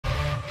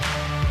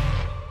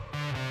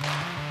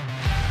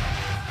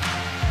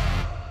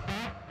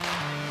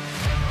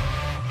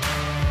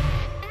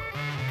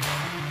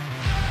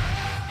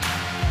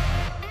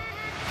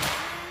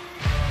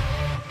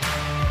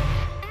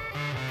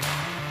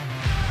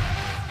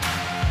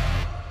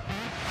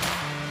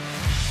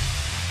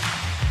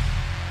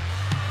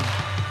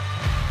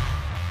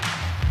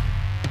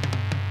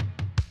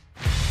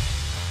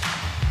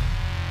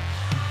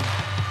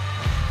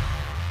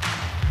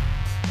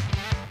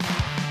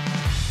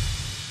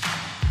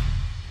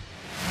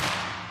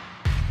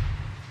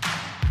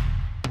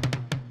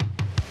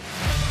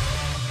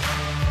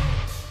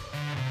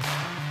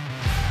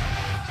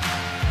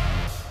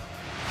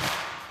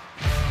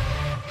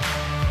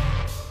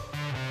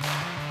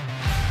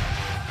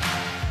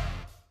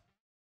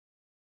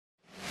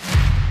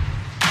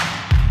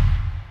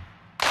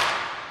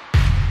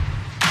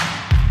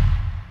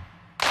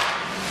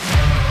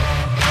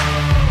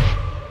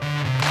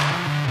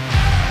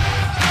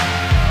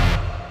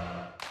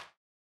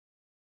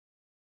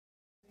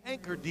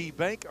Anchor D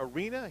Bank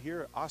Arena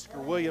here at Oscar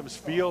Williams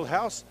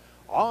Fieldhouse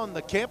on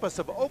the campus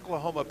of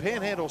Oklahoma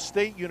Panhandle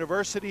State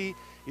University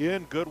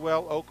in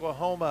Goodwell,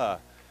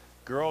 Oklahoma.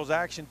 Girls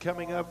action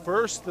coming up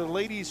first. The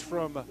ladies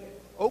from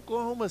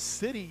Oklahoma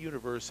City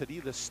University,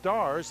 the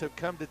Stars, have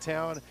come to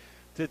town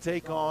to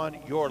take on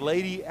your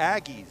Lady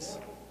Aggies.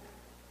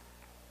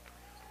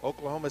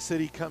 Oklahoma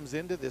City comes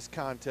into this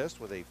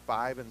contest with a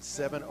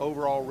 5-7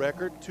 overall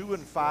record,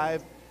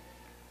 2-5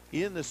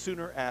 in the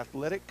Sooner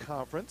Athletic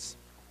Conference.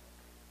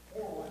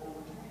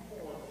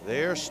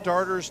 Their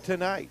starters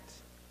tonight: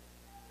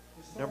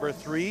 number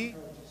 3,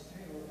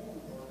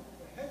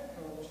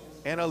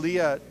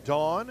 Analia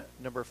Dawn;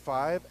 number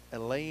 5,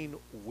 Elaine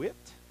Witt.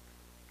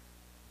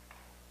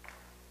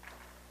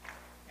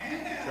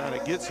 Trying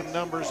to get some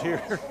numbers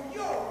here.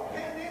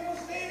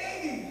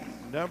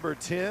 Number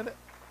 10,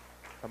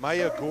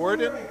 Amaya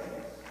Gordon.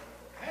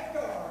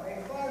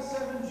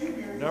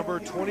 Number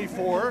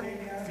 24,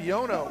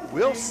 Fiona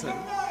Wilson.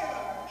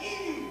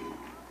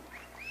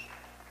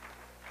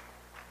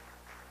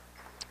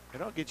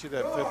 And I'll get you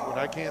that 5th one.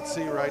 I can't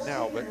see right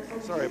now, but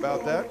sorry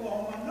about that.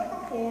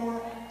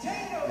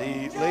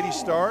 The Lady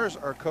Stars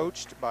are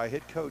coached by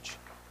head coach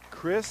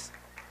Chris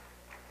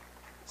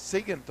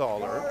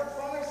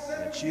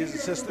Siegenthaler, and she is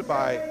assisted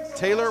by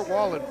Taylor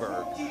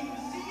Wallenberg.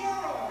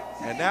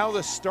 And now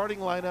the starting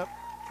lineup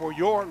for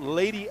your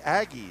Lady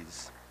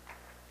Aggies.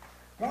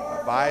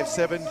 A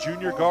 5'7"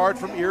 junior guard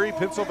from Erie,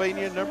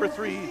 Pennsylvania, number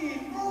 3,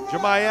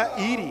 Jemiah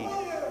Edie.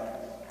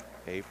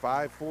 A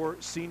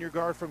 5'4" senior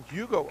guard from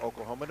Hugo,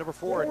 Oklahoma, number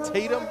 4,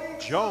 Tatum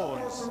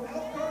Jones.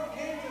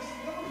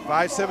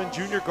 5'7"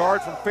 junior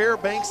guard from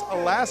Fairbanks,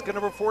 Alaska,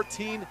 number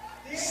 14,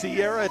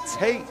 Sierra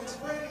Tate.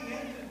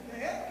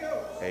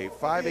 A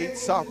 5'8"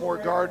 sophomore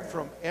guard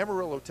from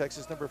Amarillo,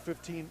 Texas, number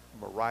 15,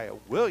 Mariah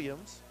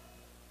Williams.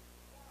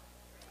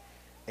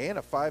 And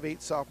a 5'8"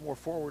 sophomore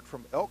forward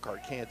from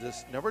Elkhart,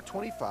 Kansas, number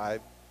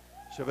 25,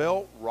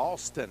 Chevelle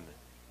Ralston.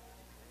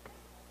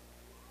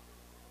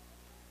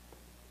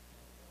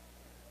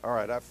 All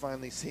right, I've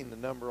finally seen the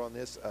number on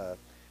this.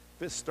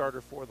 5th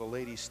starter for the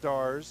Lady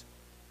Stars.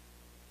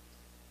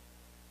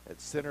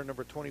 At center,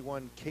 number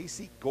 21,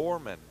 Casey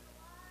Gorman.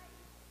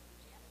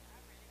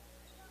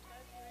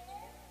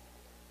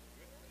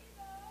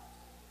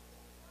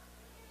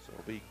 So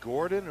it'll be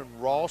Gordon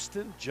and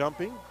Ralston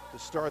jumping to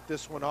start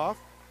this one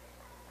off.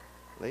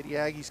 Lady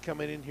Aggies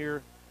coming in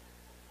here.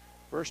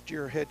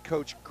 First-year head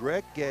coach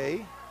Greg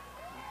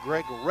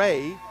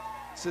Ray,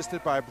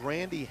 assisted by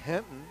Brandy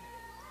Henton.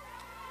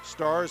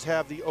 Stars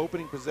have the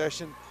opening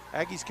possession.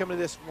 Aggies come to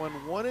this one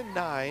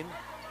 1-9,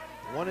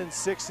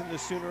 1-6 in the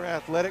Sooner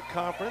Athletic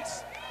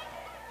Conference.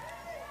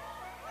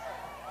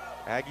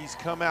 Aggies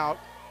come out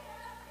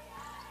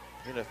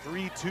in a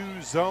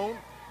 3-2 zone.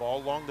 Ball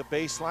along the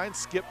baseline,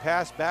 skip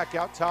pass back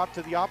out top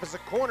to the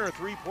opposite corner.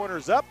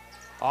 3-pointers up,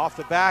 off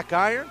the back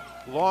iron.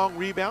 Long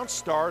rebound,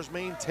 Stars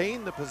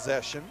maintain the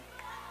possession.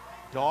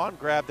 Dawn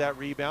grabbed that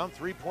rebound,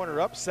 3-pointer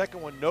up,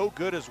 second one no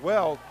good as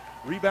well.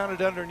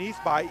 Rebounded underneath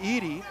by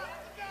Edie.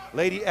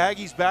 Lady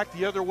Aggies back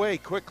the other way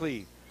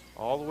quickly.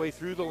 All the way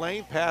through the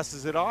lane,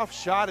 passes it off.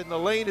 Shot in the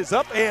lane is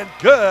up and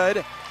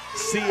good.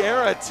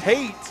 Sierra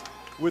Tate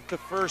with the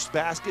first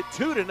basket.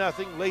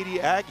 2-0 Lady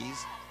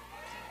Aggies.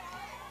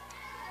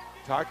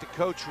 Talked to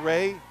Coach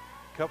Ray.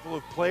 A couple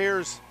of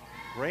players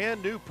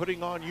brand new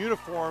putting on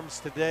uniforms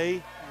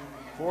today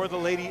for the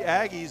Lady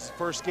Aggies.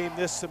 First game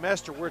this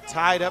semester. We're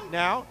tied up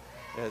now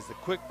as the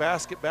quick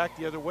basket back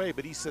the other way.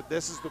 But he said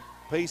this is the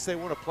pace they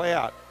want to play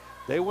out.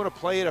 They want to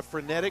play at a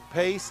frenetic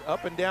pace,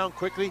 up and down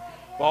quickly.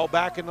 Ball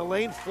back in the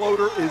lane.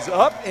 Floater is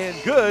up and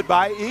good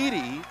by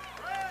Edie.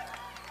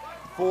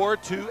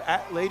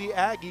 4-2 Lady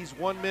Aggies,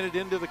 1 minute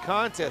into the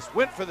contest.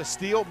 Went for the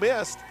steal,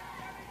 missed.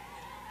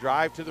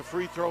 Drive to the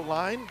free throw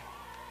line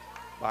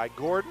by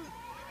Gordon.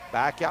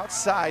 Back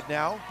outside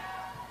now.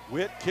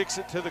 Witt kicks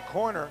it to the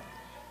corner.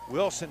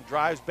 Wilson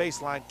drives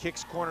baseline,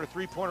 kicks corner,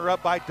 3-pointer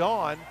up by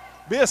Dawn.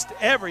 Missed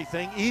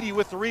everything. Edie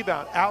with the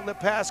rebound.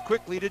 Outlet pass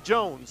quickly to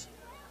Jones.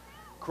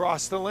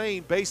 Cross the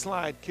lane,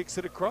 baseline, kicks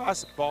it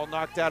across. Ball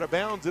knocked out of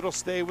bounds. It'll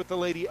stay with the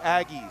Lady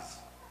Aggies.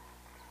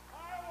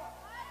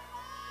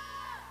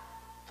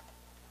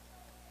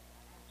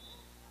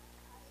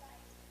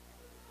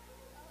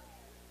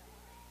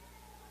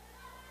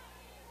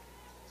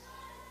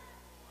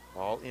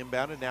 Ball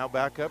inbounded, now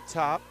back up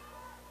top.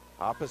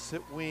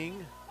 Opposite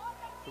wing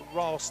to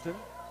Ralston.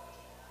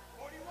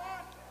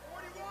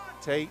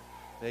 Tate,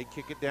 they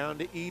kick it down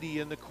to Edie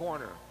in the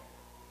corner.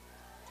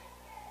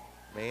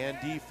 Man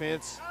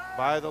defense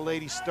by the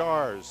Lady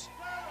Stars.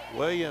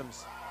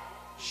 Williams,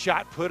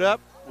 shot put up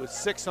with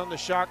 6 on the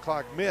shot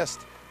clock,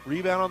 missed.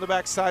 Rebound on the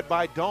backside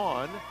by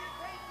Dawn.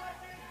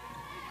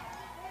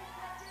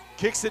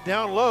 Kicks it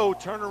down low,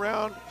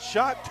 turnaround,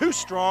 shot too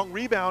strong,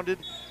 rebounded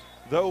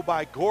though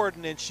by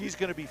Gordon, and she's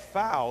going to be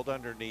fouled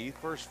underneath.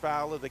 First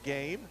foul of the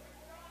game.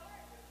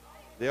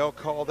 They'll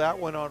call that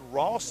one on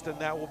Ralston.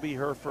 That will be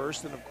her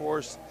first, and of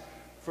course,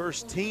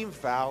 first team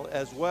foul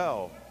as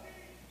well.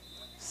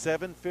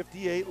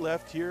 7:58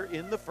 left here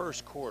in the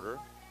first quarter.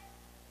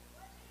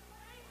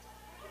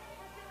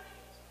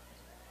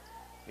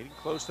 Getting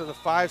close to the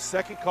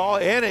 5-second call,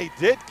 and they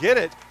did get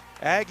it.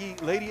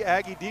 Lady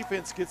Aggie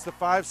defense gets the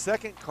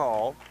 5-second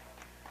call.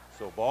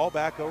 So ball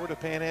back over to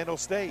Panhandle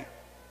State.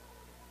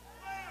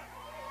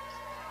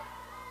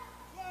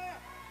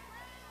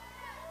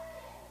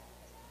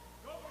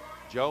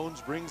 Jones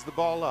brings the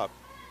ball up.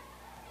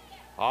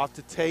 Off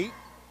to Tate,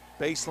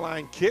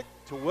 baseline kick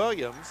to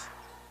Williams.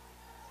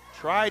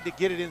 Tried to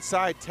get it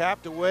inside,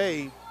 tapped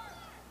away,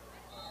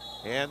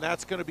 and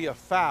that's going to be a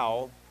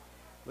foul.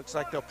 Looks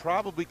like they'll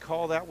probably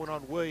call that one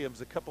on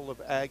Williams. A couple of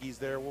Aggies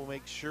there will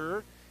make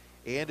sure.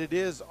 And it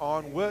is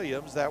on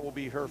Williams. That will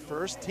be her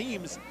first,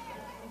 team's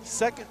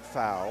second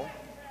foul.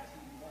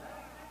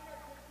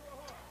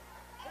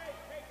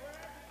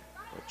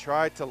 They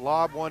tried to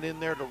lob one in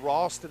there to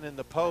Ralston in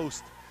the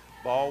post.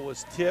 Ball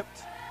was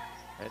tipped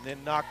and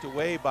then knocked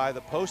away by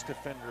the post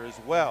defender as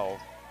well.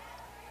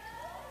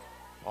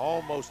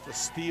 Almost a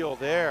steal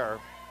there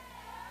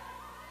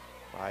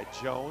by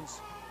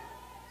Jones.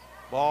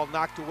 Ball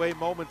knocked away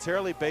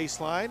momentarily,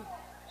 baseline.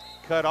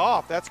 Cut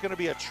off, that's gonna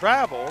be a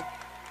travel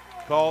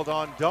called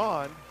on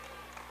Dawn.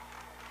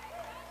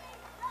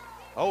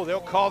 Oh, they'll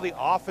call the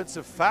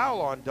offensive foul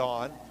on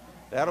Dawn.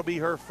 That'll be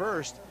her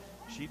first.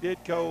 She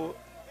did go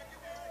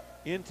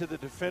into the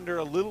defender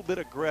a little bit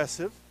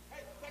aggressive.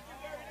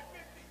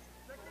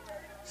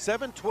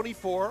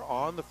 7:24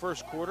 on the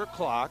first quarter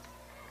clock.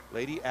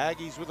 Lady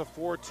Aggies with a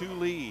 4-2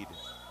 lead.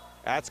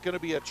 That's gonna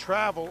be a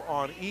travel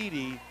on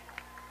Edie.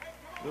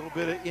 A little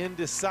bit of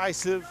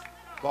indecisive.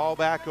 Ball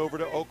back over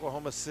to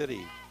Oklahoma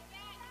City.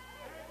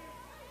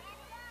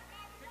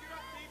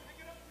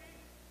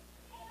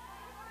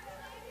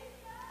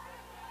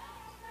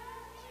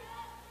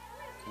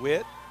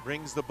 Witt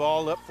brings the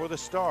ball up for the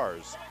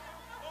Stars.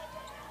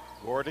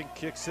 Gordon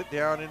kicks it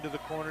down into the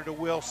corner to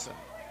Wilson.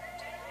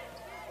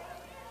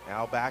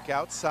 Now back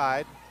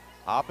outside,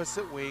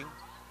 opposite wing.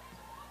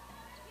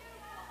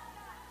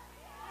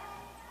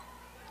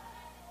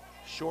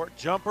 Short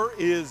jumper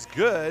is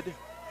good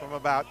from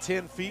about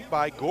 10 feet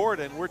by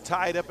Gordon. We're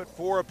tied up at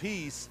 4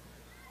 apiece.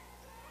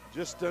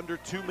 Just under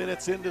 2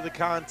 minutes into the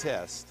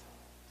contest.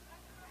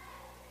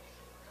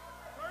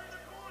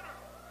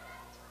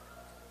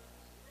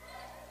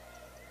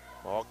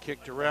 Ball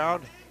kicked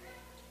around.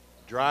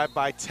 Drive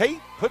by Tate,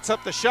 puts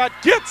up the shot,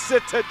 gets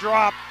it to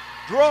drop,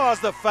 draws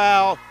the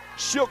foul.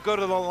 She'll go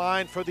to the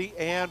line for the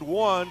and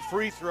one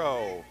free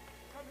throw.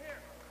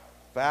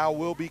 Foul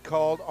will be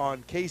called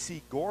on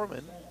Casey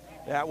Gorman.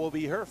 That will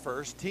be her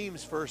first,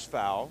 team's first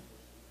foul.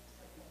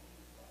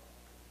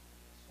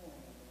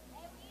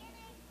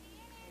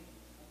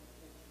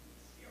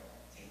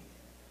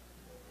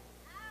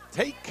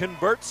 Tate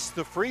converts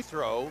the free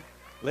throw.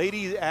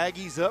 Lady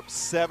Aggies up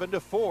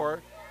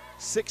 7-4,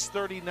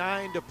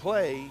 6:39 to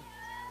play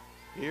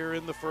here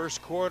in the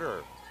first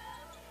quarter.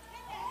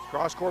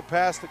 Cross-court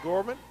pass to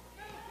Gorman.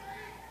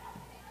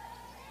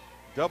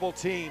 Double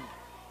team,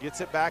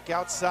 gets it back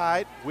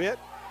outside. Witt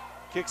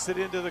kicks it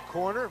into the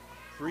corner.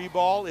 Three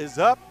ball is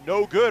up,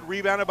 no good,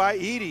 rebounded by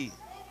Edie.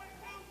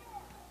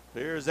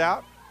 Clears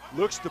out,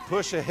 looks to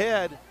push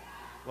ahead.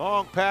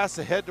 Long pass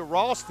ahead to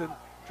Ralston.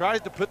 Tries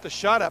to put the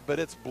shot up, but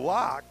it's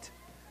blocked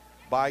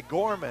by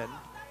Gorman.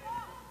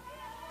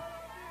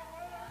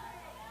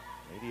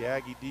 Lady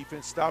Aggie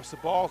defense stops the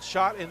ball.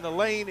 Shot in the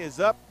lane is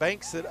up,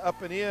 banks it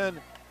up and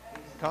in.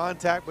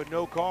 Contact but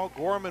no call.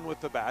 Gorman with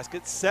the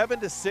basket.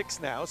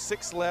 7-6 now,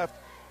 6 left,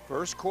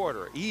 first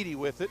quarter. Edie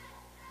with it.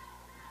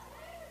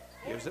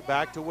 Gives it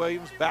back to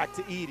Williams, back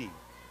to Edie.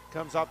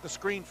 Comes off the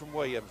screen from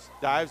Williams.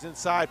 Dives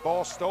inside,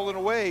 ball stolen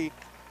away.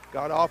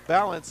 Got off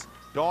balance.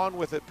 Dawn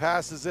with it,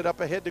 passes it up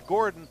ahead to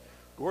Gordon.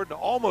 Gordon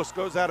almost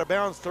goes out of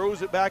bounds,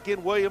 throws it back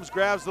in. Williams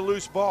grabs the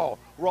loose ball.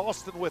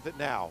 Ralston with it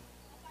now.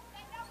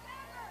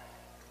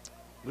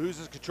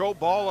 Loses control,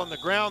 ball on the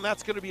ground.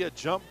 That's going to be a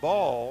jump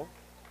ball.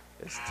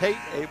 Is Tate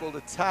able to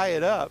tie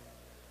it up?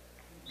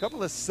 A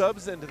couple of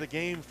subs into the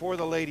game for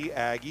the Lady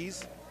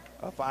Aggies.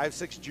 A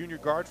 5'6" junior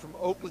guard from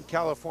Oakland,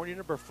 California,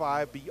 number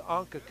 5,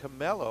 Bianca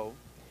Camello.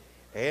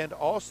 And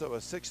also a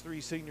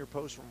 6'3" senior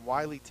post from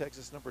Wiley,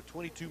 Texas, number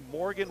 22,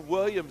 Morgan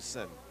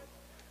Williamson.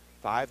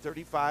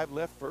 5:35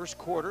 left, first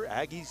quarter.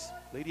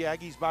 Lady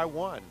Aggies by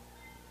 1.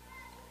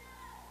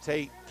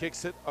 Tate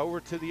kicks it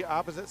over to the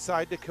opposite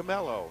side to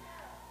Camello.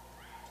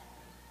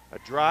 A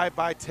drive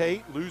by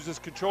Tate, loses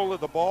control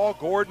of the ball.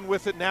 Gordon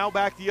with it now,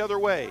 back the other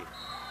way.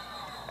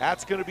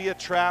 That's going to be a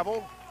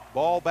travel.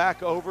 Ball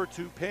back over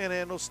to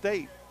Panhandle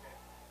State.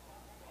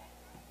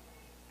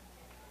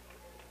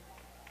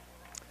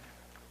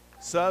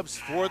 Subs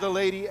for the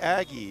Lady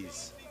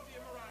Aggies.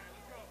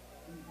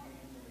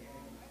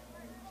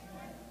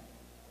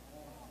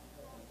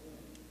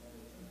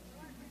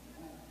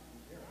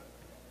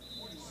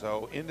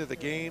 So into the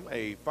game,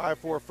 a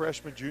 5'4"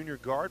 freshman junior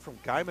guard from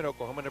Guyman,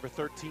 Oklahoma, number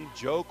 13,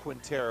 Joe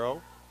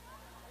Quintero.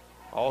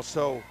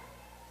 Also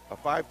a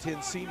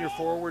 5'10" senior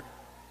forward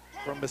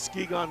from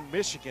Muskegon,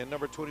 Michigan,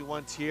 number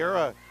 21,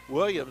 Tiara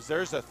Williams.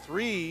 There's a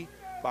 3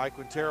 by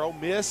Quintero,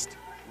 missed,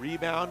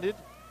 rebounded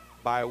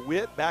by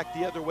Witt, back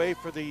the other way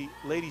for the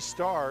Lady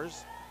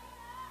Stars.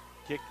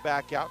 Kicked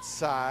back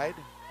outside.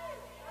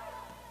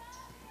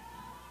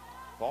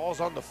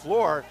 Ball's on the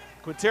floor.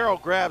 Quintero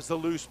grabs the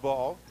loose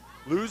ball,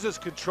 loses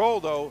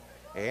control though,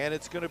 and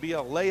it's going to be a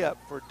layup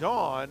for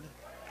Dawn.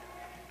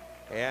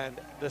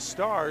 And the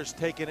Stars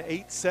take an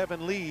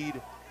 8-7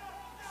 lead.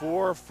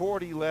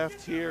 4:40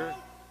 left here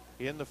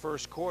in the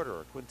first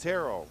quarter.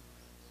 Quintero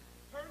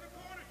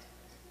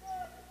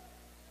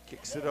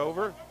kicks it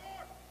over.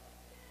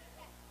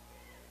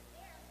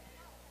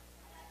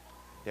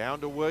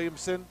 Down to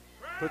Williamson,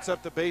 puts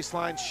up the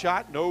baseline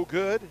shot, no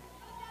good.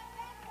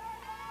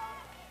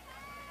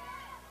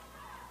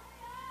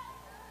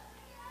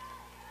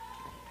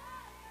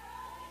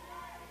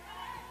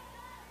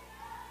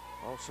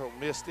 Also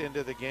missed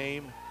into the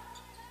game.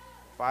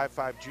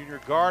 5'5" junior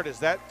guard, as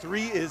that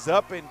three is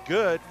up and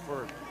good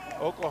for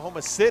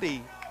Oklahoma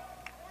City.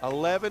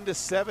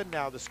 11-7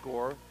 now the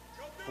score.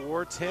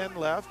 4:10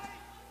 left,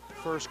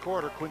 first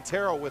quarter.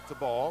 Quintero with the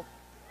ball.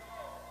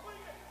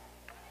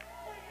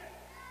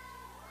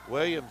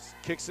 Williams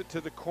kicks it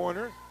to the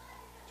corner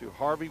to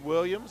Harvey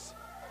Williams.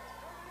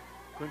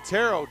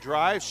 Quintero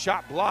drives,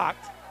 shot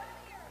blocked.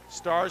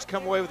 Stars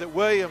come away with it.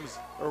 Williams,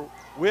 or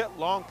Witt,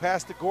 long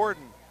pass to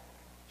Gordon.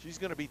 She's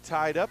going to be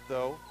tied up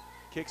though.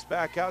 Kicks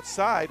back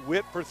outside.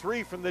 Witt for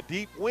three from the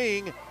deep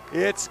wing.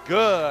 It's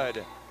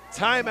good.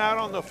 Timeout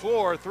on the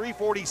floor.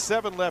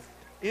 3:47 left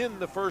in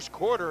the first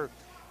quarter.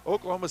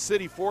 Oklahoma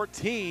City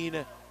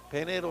 14,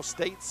 Panhandle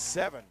State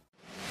 7.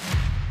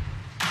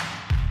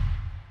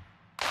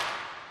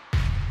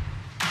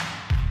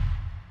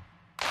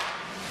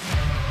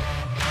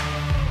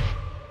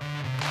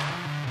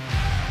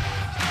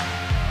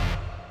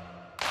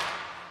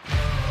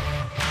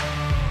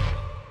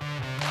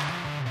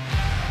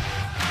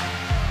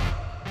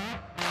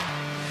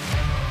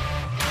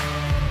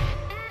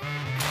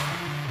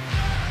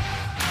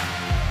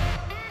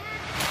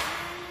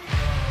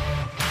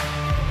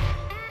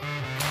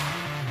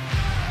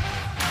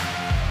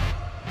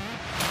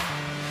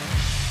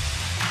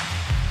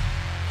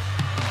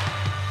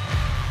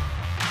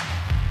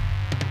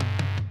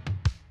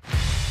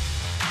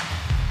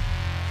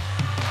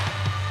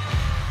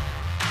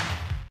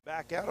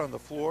 Back out on the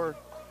floor.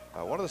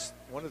 One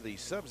of the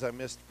subs I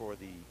missed for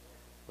the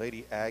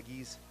Lady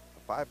Aggies,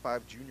 a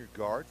 5'5" junior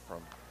guard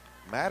from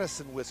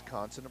Madison,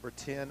 Wisconsin, number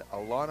 10,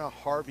 Alana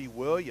Harvey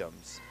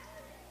Williams.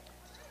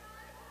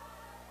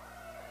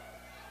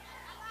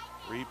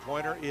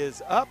 Three-pointer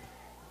is up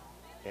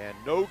and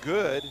no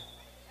good,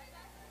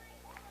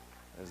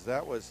 as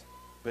that was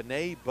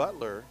Bené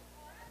Butler,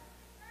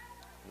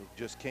 who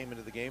just came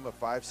into the game, a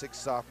 5'6"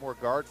 sophomore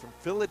guard from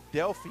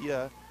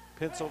Philadelphia,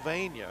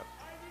 Pennsylvania.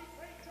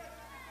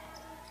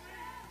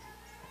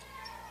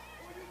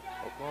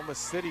 Oklahoma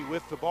City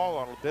with the ball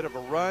on a bit of a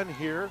run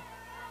here.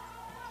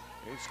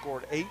 They've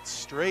scored 8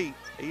 straight,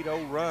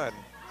 8-0 run.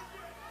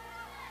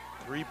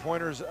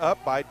 Three-pointers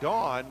up by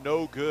Dawn,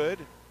 no good.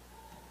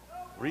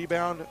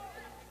 Rebound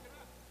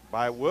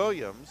by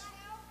Williams.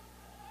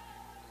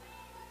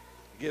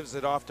 Gives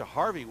it off to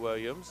Harvey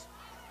Williams.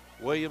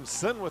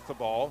 Williamson with the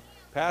ball.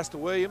 Pass to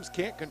Williams,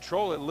 can't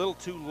control it, a little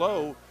too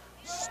low.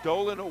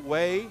 Stolen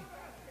away.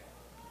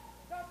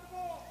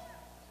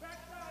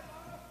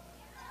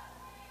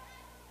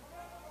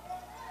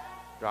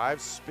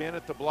 Drive, spin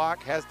at the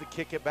block, has to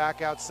kick it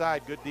back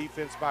outside. Good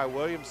defense by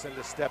Williamson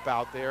to step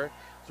out there.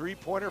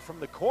 Three-pointer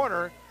from the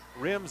corner,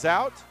 rims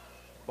out.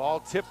 Ball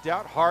tipped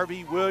out,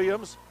 Harvey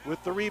Williams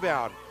with the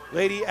rebound.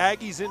 Lady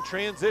Aggies in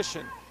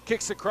transition,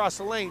 kicks across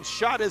the lane,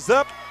 shot is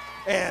up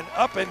and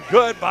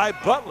good by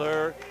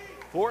Butler.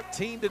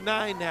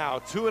 14-9 now,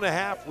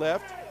 2.5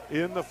 left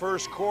in the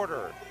first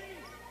quarter.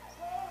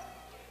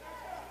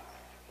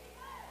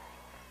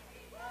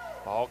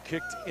 Ball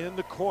kicked in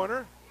the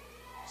corner,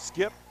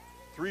 Skip.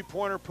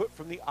 Three-pointer put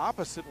from the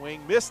opposite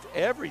wing, missed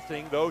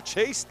everything though,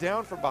 chased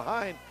down from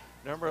behind.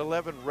 Number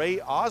 11,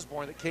 Ray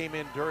Osborne, that came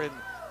in during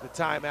the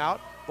timeout.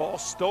 Ball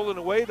stolen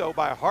away though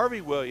by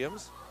Harvey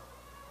Williams.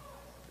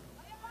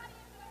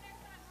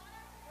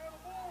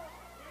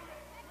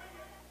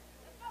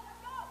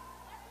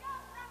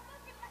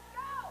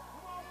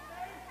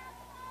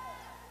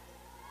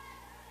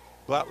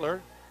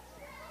 Butler,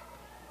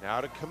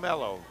 now to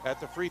Camelo at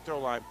the free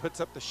throw line,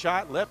 puts up the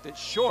shot, left it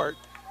short.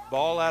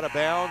 Ball out of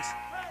bounds.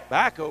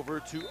 Back over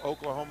to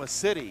Oklahoma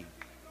City.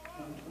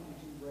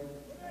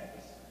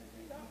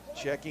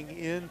 Checking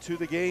into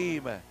the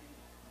game,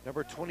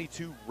 number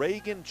 22,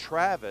 Reagan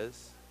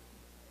Travis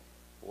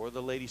for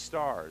the Lady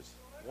Stars.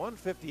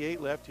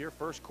 1:58 left here,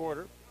 first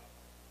quarter.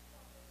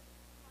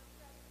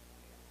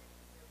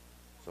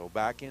 So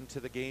back into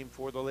the game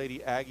for the Lady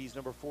Aggies,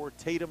 number 4,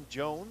 Tatum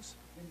Jones.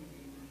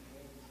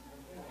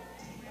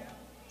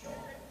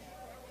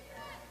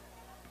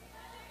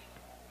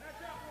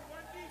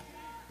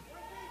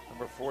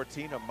 Number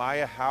 14,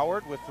 Amaya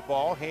Howard with the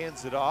ball,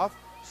 hands it off.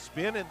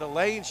 Spin in the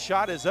lane,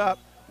 shot is up.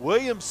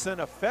 Williamson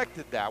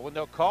affected that one.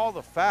 They'll call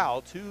the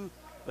foul. 2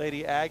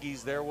 Lady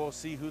Aggies there. We'll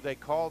see who they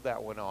called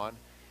that one on.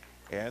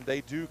 And they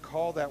do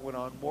call that one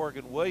on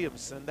Morgan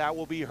Williamson. That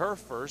will be her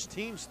first,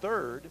 team's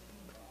third.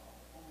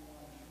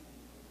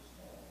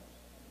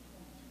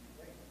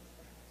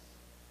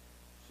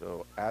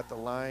 So at the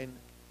line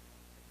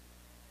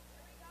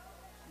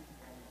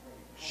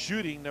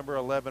shooting number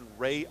 11,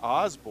 Ray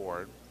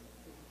Osborne.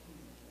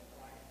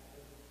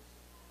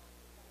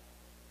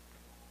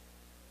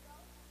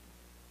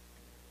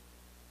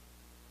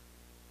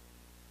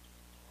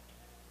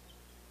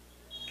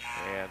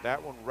 And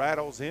that one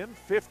rattles in.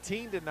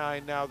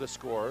 15-9 now the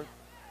score.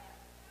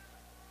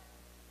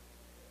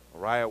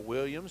 Mariah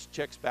Williams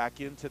checks back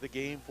into the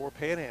game for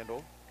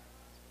Panhandle.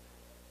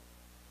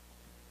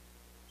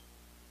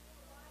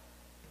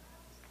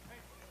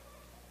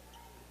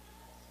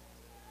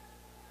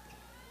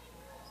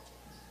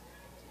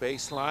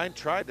 Baseline,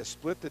 tried to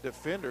split the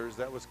defenders.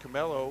 That was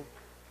Camelo,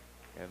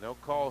 and they'll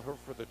call her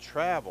for the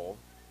travel.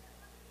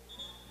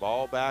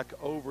 Ball back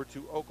over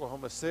to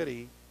Oklahoma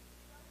City.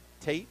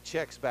 Tate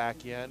checks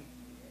back in.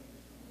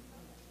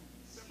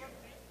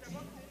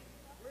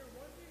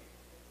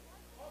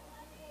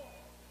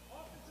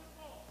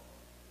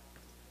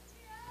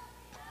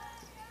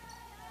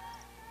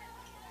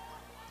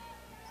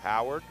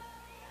 Howard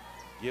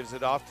gives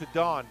it off to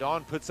Dawn.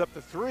 Dawn puts up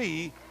the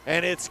three,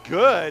 and it's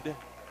good.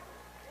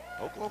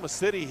 Oklahoma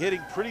City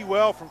hitting pretty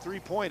well from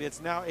three-point.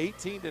 It's now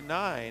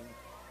 18-9.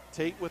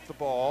 Tate with the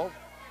ball.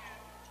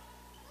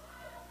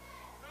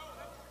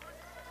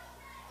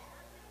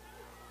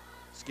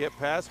 Skip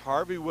pass.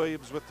 Harvey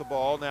Williams with the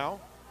ball now.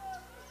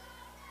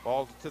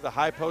 Ball to the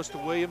high post to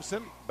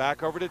Williamson.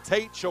 Back over to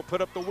Tate. She'll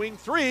put up the wing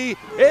three.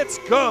 It's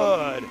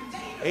good.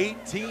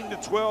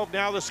 18-12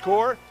 now the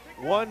score.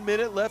 1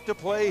 minute left to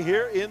play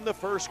here in the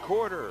first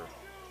quarter.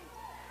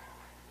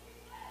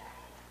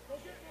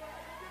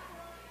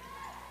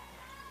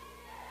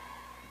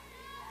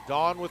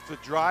 Dawn with the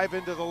drive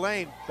into the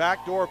lane.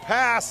 Backdoor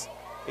pass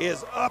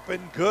is up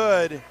and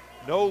good.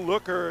 No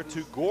looker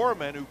to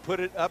Gorman, who put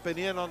it up and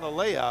in on the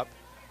layup.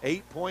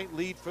 8-point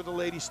lead for the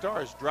Lady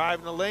Stars.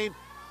 Driving the lane.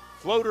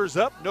 Floaters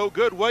up, no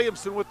good.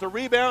 Williamson with the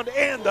rebound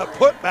and the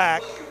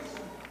putback.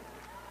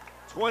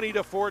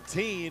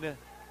 20-14.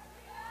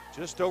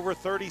 Just over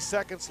 30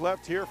 seconds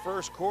left here,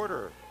 first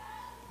quarter.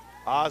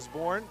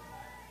 Osborne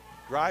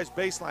drives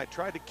baseline,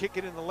 tried to kick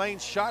it in the lane.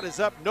 Shot is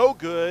up, no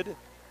good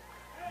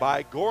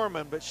by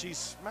Gorman, but she's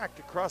smacked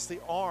across the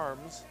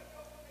arms.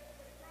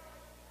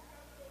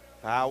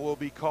 Foul will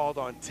be called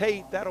on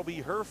Tate. That'll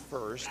be her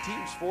first,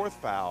 team's fourth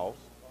foul.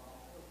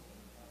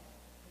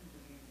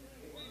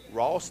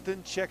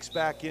 Ralston checks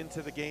back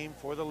into the game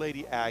for the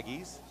Lady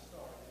Aggies.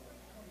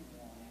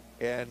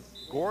 And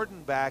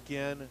Gordon back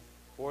in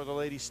for the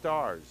Lady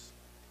Stars.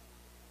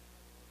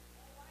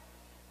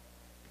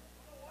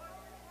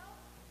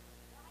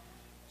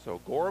 So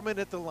Gorman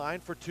at the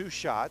line for two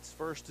shots.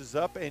 First is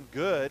up and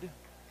good.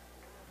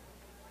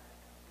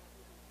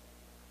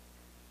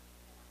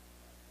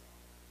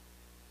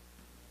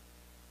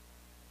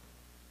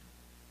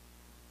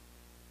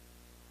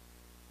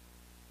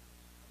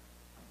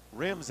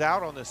 Rims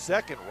out on the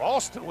second.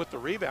 Ralston with the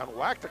rebound,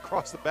 whacked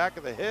across the back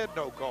of the head,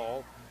 no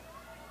call.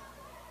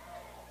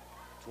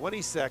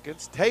 20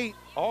 seconds. Tate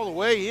all the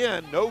way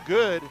in, no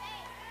good.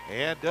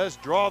 And does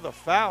draw the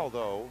foul,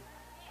 though.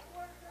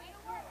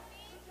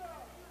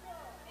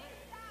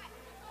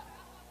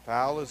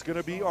 Foul is going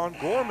to be on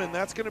Gorman.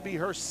 That's going to be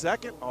her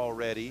second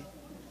already.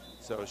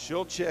 So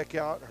she'll check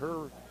out.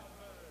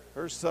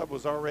 Her sub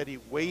was already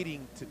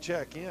waiting to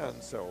check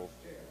in, so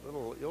a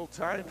little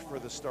ill-timed for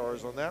the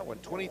Stars on that one.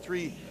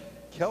 23,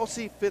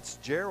 Kelsey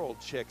Fitzgerald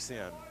checks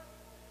in.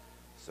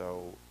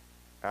 So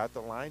at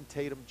the line,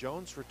 Tatum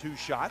Jones for two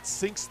shots,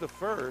 sinks the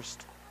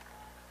first.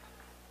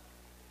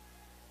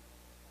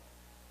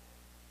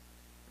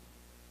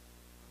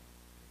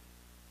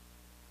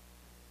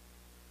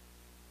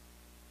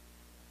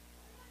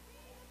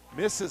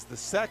 Misses the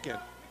second.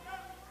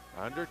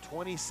 Under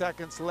 20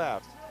 seconds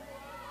left.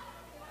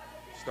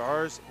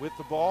 Stars with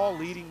the ball,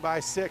 leading by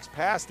 6.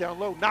 Pass down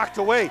low, knocked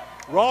away.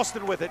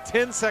 Ralston with it,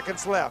 10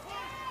 seconds left.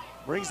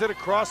 Brings it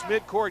across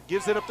midcourt,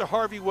 gives it up to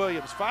Harvey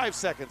Williams, 5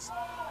 seconds.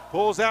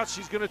 Pulls out,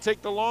 she's gonna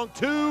take the long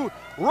two,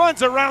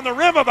 runs around the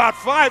rim about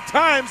 5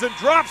 times and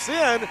drops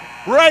in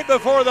right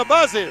before the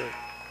buzzer.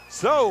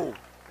 So,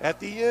 at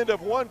the end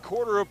of 1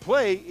 quarter of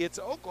play, it's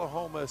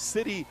Oklahoma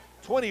City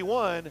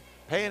 21,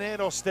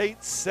 Panhandle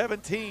State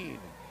 17.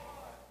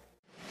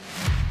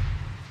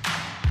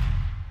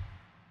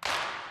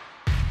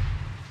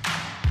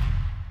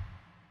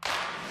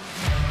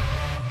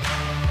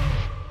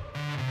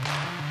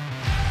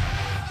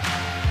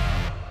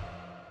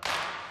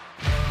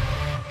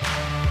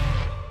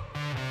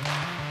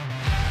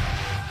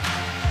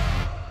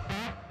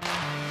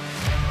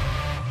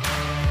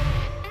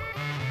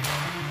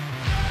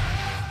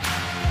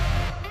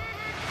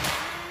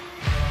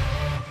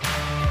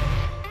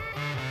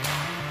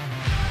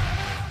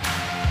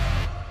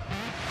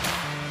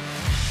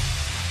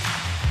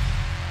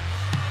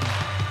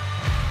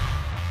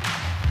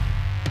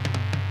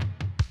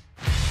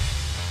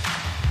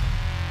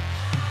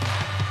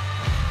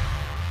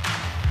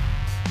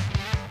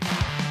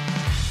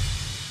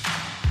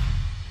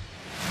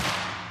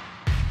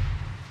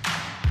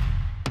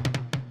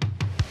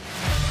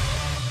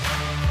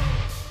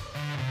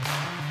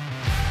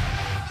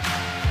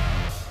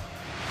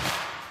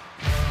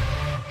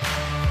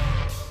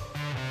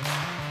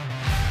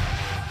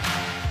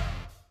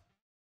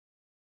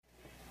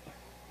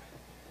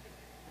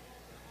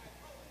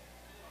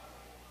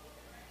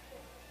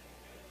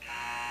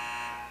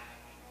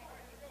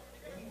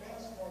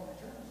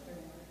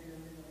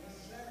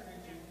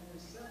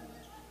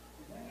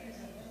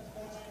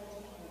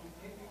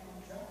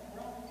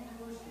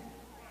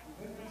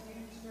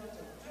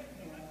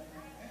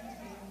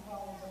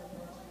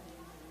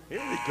 Here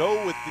we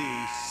go with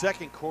the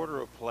second quarter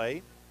of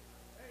play.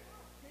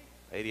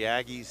 Lady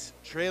Aggies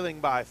trailing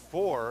by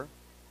 4.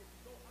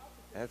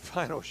 That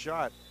final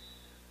shot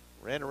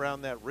ran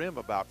around that rim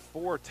about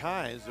 4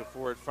 times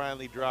before it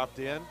finally dropped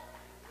in.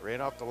 Ran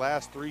off the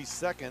last 3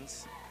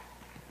 seconds.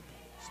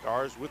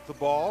 Stars with the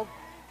ball.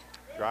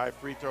 Drive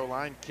free throw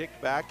line, kick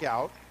back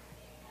out.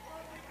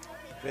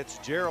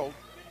 Fitzgerald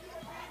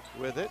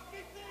with it.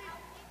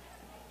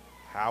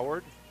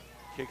 Howard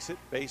kicks it,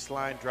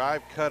 baseline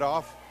drive, cut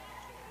off.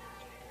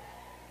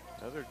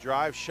 Another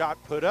drive shot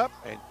put up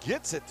and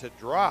gets it to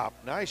drop.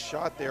 Nice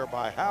shot there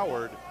by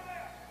Howard.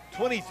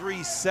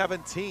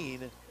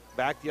 23-17,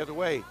 back the other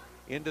way.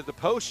 Into the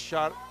post,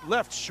 shot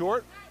left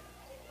short.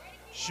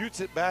 Shoots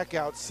it back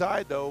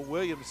outside though.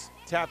 Williams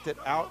tapped it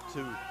out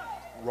to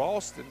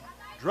Ralston.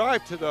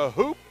 Drive to the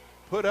hoop,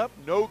 put up,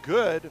 no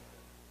good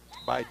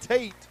by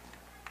Tate.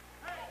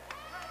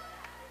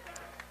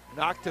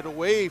 Knocked it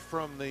away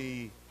from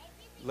the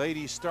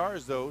Lady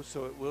Stars though,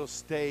 so it will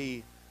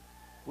stay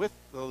with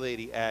the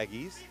Lady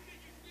Aggies.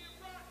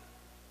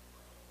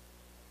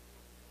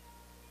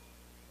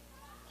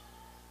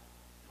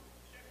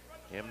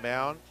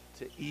 Inbound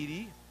to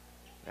Edie.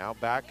 Now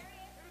back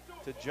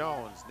to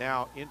Jones.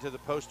 Now into the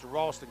post to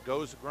Ralston.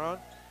 Goes around,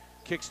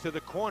 kicks to the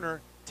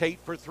corner.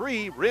 Tate for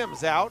 3,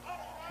 rims out.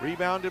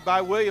 Rebounded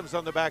by Williams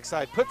on the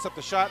backside. Puts up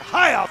the shot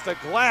high off the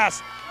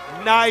glass.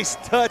 Nice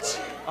touch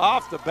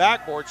off the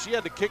backboard. She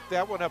had to kick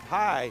that one up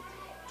high.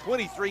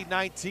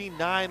 23-19,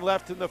 9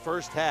 left in the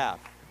first half.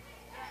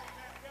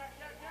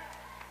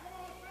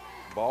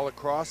 Ball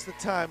across the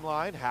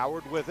timeline.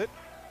 Howard with it.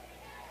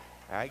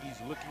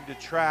 Aggies looking to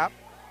trap.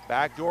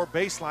 Backdoor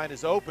baseline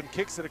is open.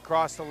 Kicks it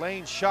across the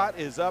lane. Shot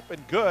is up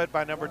and good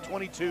by number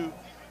 22,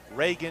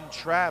 Reagan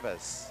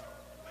Travis.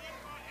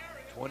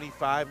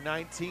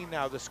 25-19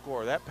 now the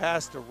score. That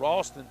pass to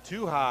Ralston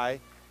too high.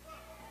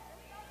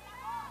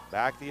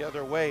 Back the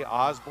other way.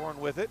 Osborne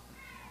with it.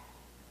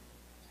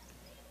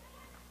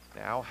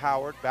 Now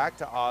Howard back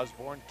to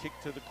Osborne. Kick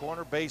to the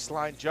corner.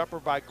 Baseline jumper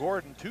by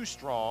Gordon. Too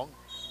strong.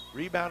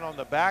 Rebound on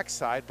the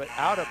backside, but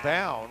out of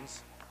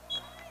bounds.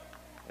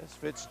 As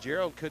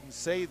Fitzgerald couldn't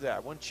save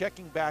that one.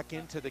 Checking back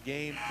into the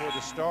game for the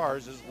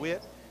Stars is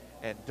Witt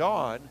and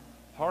Dawn.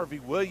 Harvey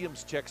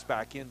Williams checks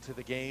back into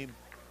the game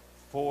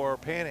for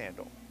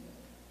Panhandle.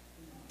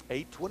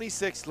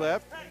 8:26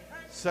 left,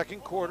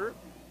 second quarter.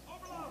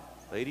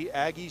 Lady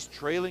Aggies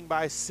trailing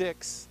by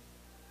 6.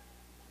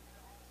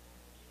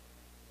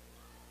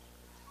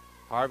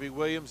 Harvey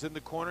Williams in the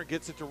corner,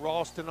 gets it to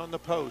Ralston on the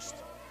post.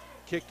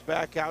 Kicked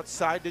back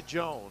outside to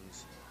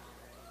Jones.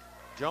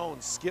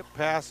 Jones skip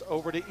pass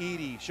over to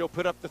Edie. She'll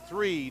put up the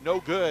 3, no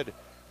good.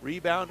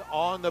 Rebound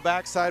on the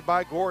backside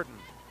by Gordon.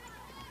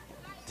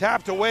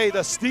 Tapped away,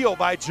 the steal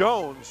by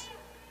Jones.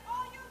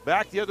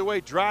 Back the other way,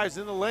 drives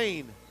in the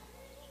lane.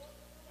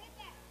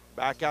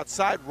 Back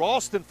outside,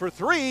 Ralston for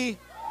 3.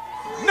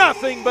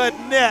 Nothing but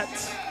net.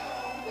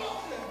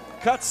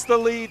 Cuts the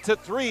lead to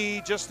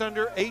 3, just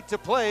under 8 to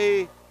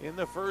play in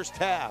the first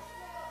half.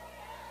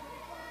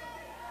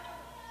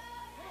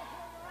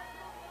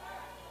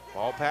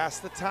 Ball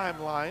past the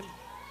timeline.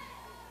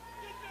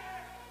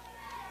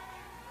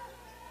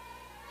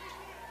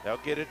 They'll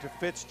get it to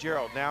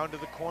Fitzgerald. Now into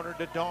the corner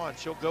to Dawn.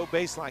 She'll go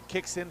baseline,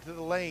 kicks into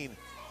the lane.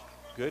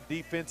 Good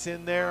defense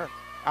in there.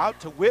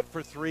 Out to Witt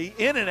for 3,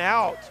 in and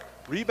out.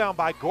 Rebound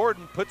by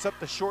Gordon, puts up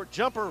the short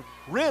jumper,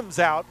 rims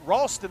out.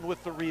 Ralston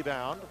with the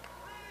rebound.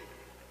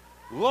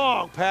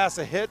 Long pass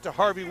ahead to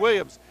Harvey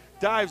Williams.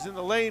 Dives in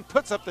the lane,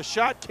 puts up the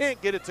shot,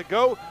 can't get it to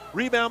go.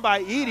 Rebound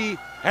by Edie,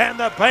 and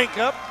the bank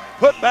up.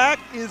 Put back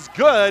is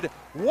good.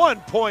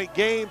 1-point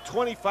game,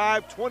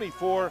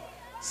 25-24,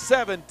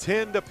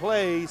 7:10 to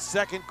play,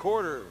 second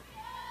quarter.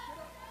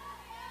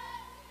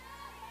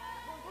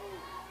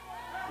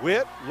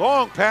 Witt,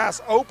 long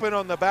pass open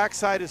on the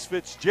backside is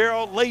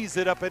Fitzgerald, lays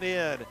it up and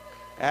in.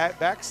 At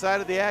backside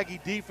of the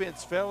Aggie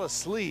defense fell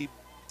asleep.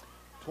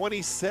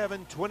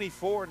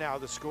 27-24 now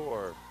the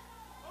score.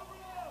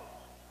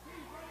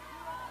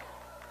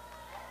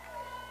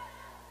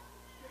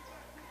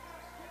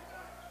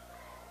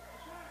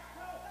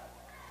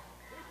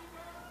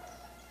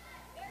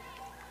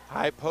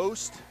 High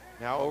post,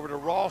 now over to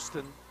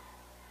Ralston.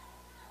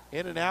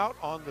 In and out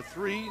on the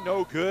 3,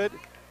 no good.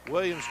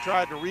 Williams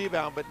tried to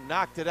rebound but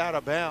knocked it out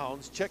of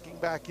bounds. Checking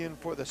back in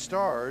for the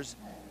Stars,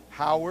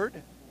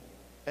 Howard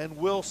and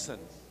Wilson.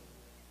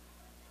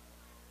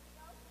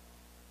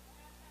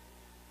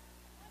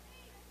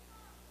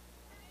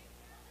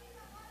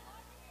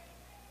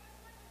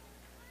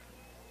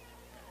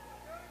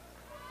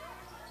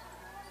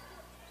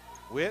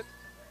 Witt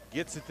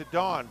gets it to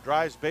Dawn,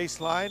 drives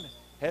baseline.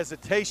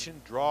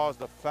 Hesitation, draws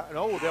the foul.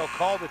 No, they'll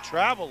call the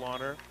travel on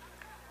her.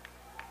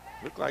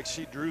 Looked like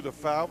she drew the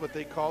foul, but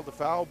they called the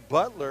foul.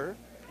 Butler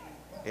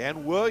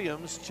and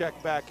Williams check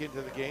back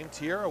into the game.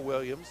 Tiara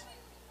Williams.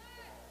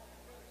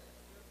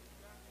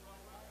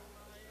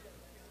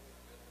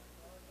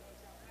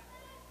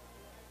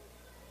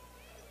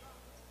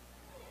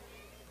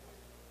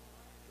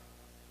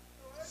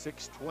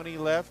 .620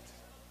 left,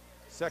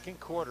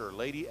 second quarter.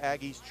 Lady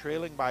Aggies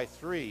trailing by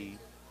 3.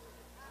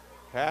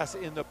 Pass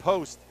in the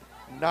post,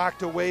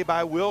 knocked away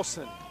by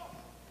Wilson.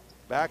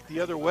 Back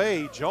the other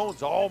way,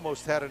 Jones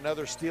almost had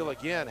another steal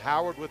again.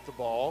 Howard with the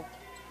ball,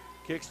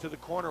 kicks to the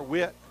corner,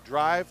 Witt,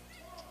 drive,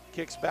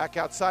 kicks back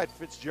outside.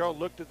 Fitzgerald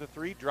looked at the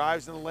 3,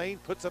 drives in the lane,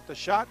 puts up the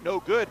shot, no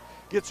good.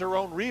 Gets her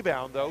own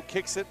rebound though,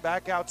 kicks it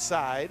back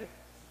outside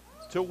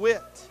to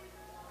Witt.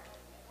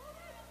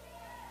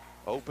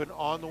 Open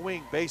on the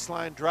wing,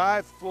 baseline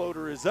drive,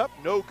 floater is up,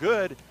 no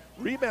good.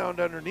 Rebound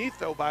underneath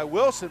though by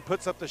Wilson,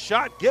 puts up the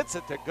shot, gets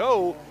it to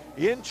go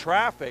in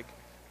traffic.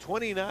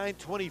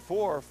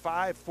 29-24,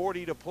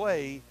 5:40 to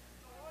play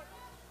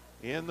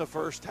in the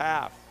first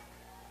half.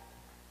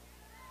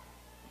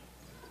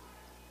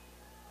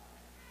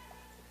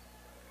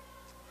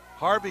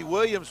 Harvey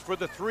Williams for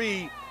the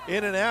 3,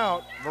 in and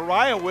out.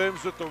 Mariah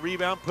Williams with the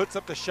rebound, puts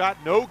up the shot,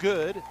 no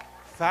good.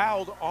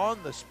 Fouled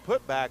on the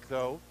putback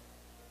though.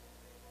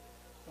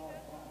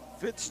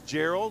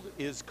 Fitzgerald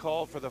is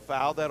called for the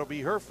foul. That'll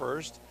be her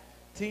first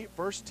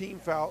team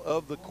foul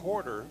of the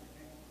quarter.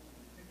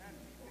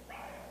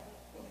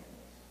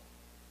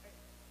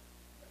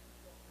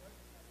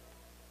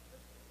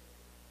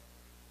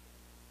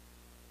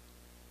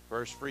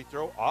 First free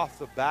throw off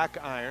the back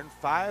iron.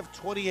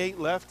 5:28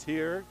 left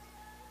here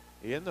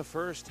in the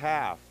first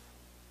half.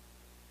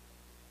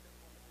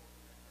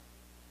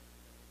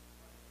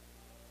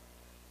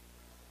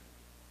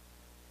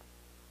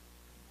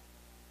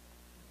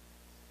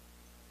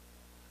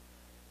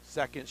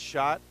 Second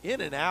shot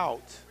in and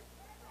out.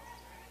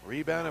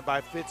 Rebounded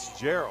by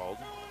Fitzgerald.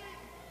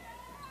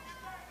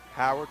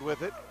 Howard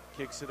with it,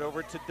 kicks it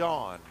over to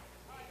Dawn.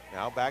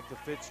 Now back to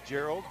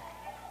Fitzgerald.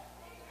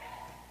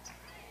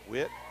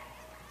 Witt.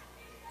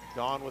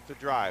 Dawn with the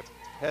drive.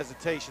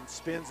 Hesitation,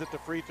 spins at the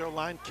free throw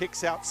line,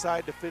 kicks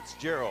outside to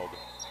Fitzgerald.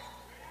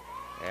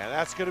 And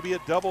that's going to be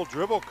a double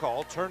dribble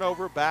call.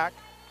 Turnover back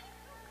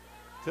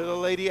to the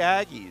Lady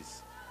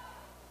Aggies.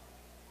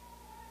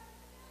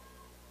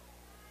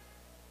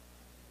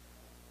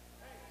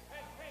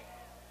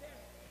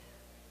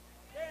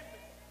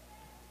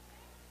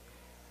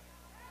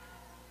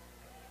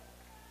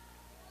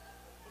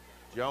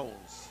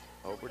 Jones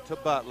over to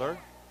Butler.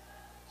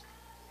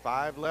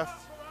 5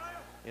 left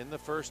in the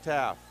first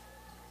half.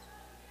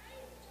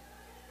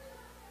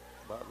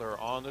 Butler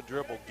on the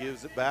dribble,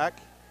 gives it back.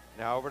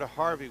 Now over to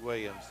Harvey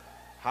Williams.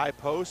 High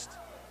post.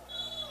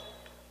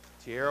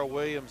 Tiara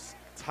Williams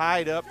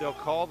tied up. They'll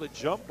call the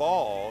jump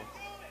ball.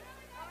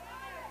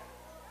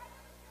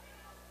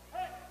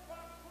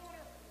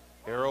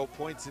 Arrow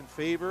points in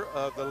favor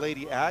of the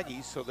Lady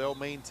Aggies, so they'll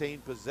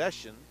maintain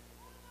possession.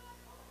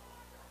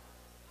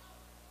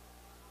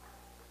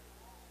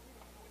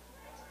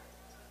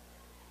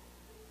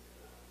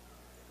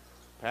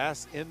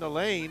 Pass in the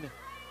lane.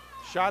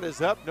 Shot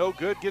is up, no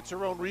good. Gets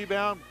her own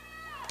rebound.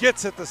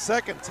 Gets it the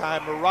second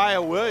time.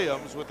 Mariah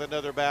Williams with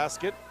another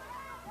basket.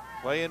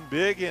 Playing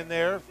big in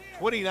there.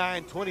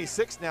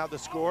 29-26 now the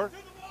score.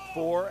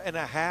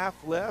 4.5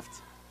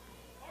 left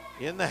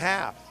in the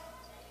half.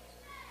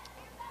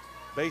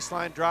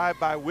 Baseline drive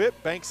by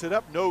Witt. Banks it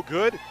up, no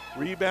good.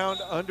 Rebound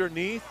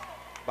underneath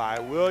by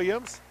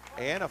Williams.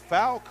 And a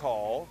foul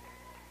call.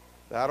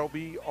 That'll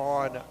be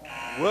on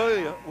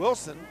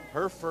Wilson,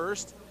 her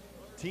first.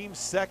 Team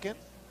second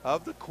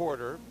of the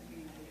quarter.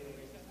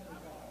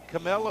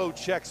 Camello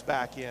checks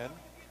back in.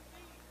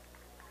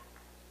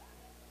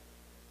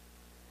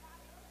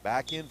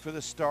 Back in for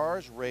the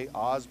Stars, Ray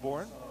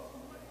Osborne.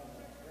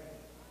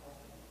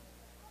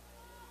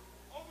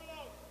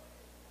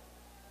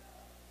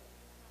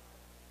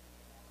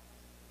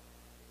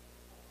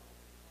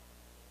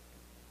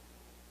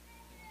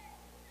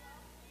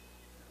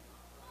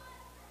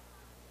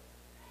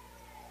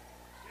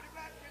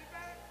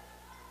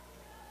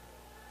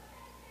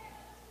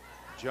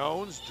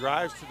 Jones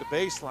drives to the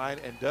baseline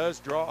and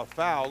does draw a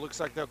foul. Looks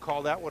like they'll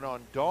call that one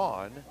on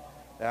Dawn.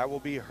 That will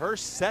be her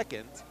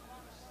second.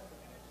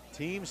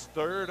 Team's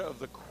third of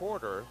the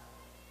quarter.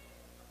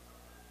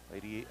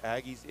 Lady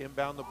Aggies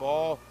inbound the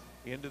ball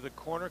into the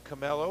corner.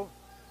 Camello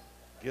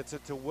gets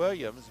it to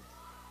Williams.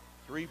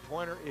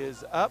 Three-pointer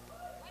is up,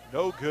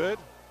 no good.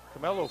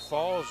 Camello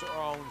falls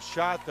on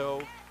shot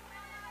though.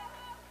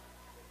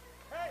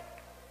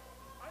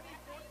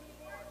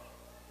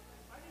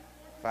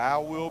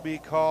 Foul will be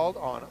called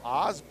on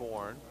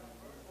Osborne.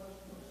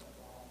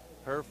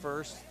 Her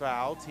first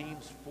foul,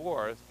 team's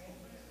fourth.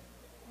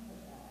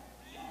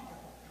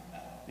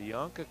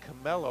 Bianca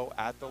Camello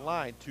at the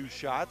line. 2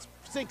 shots,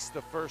 sinks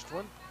the first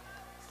one.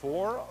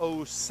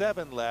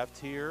 4:07 left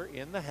here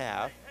in the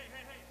half.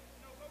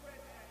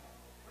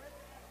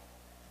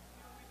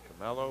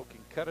 Camello can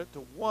cut it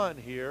to 1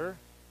 here,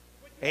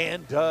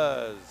 and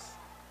does.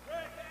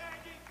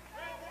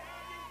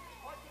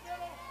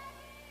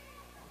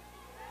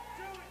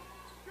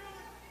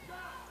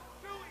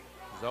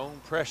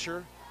 Zone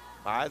pressure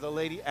by the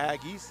Lady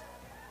Aggies.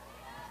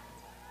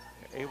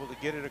 They're able to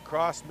get it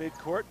across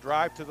midcourt,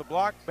 drive to the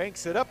block,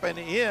 banks it up and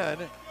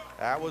in.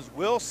 That was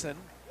Wilson,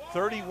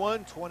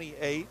 31-28.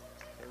 They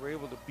were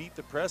able to beat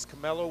the press.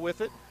 Camello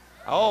with it.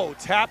 Oh,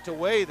 tapped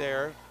away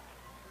there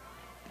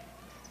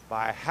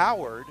by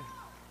Howard.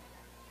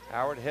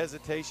 Howard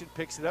hesitation,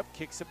 picks it up,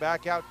 kicks it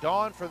back out.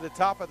 Dawn for the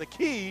top of the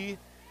key,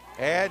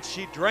 and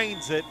she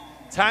drains it.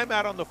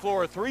 Timeout on the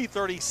floor,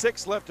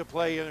 3:36 left to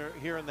play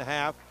here in the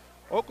half.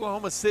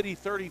 Oklahoma City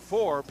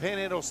 34,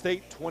 Panhandle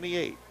State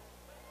 28.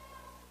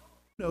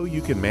 Know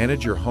you can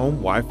manage your home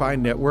Wi-Fi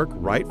network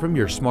right from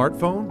your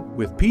smartphone?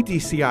 With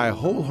PTCI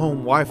Whole Home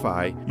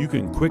Wi-Fi, you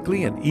can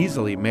quickly and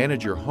easily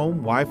manage your home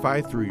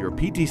Wi-Fi through your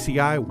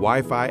PTCI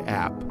Wi-Fi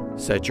app.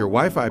 Set your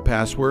Wi-Fi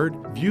password,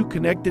 view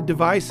connected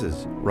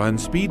devices, run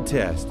speed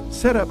tests,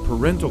 set up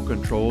parental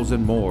controls,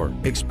 and more.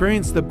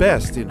 Experience the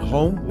best in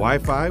home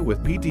Wi-Fi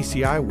with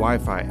PTCI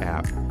Wi-Fi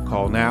app.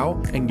 Call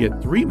now and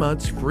get 3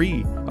 months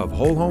free of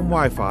Whole Home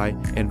Wi-Fi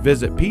and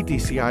visit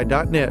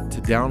ptci.net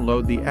to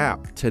download the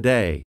app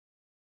today.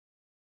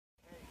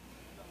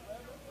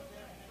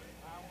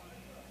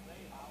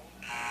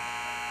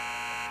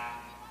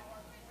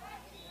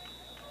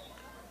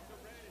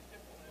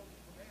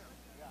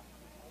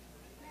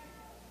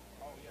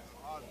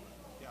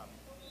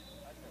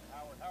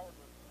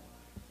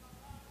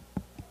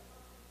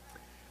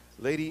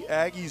 Lady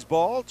Aggies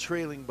ball,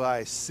 trailing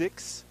by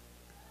 6.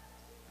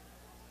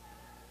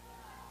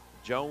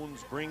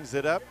 Jones brings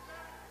it up.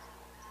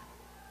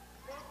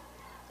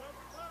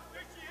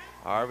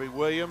 Harvey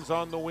Williams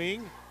on the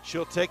wing.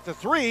 She'll take the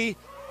three.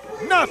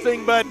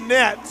 Nothing but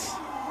net.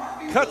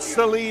 Cuts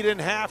the lead in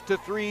half to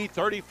 3,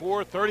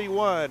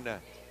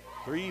 34-31.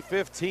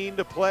 3:15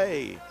 to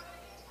play.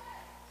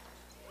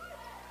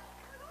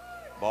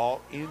 Ball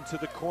into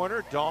the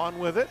corner. Dawn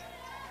with it.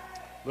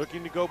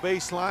 Looking to go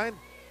baseline.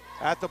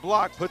 At the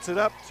block, puts it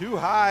up too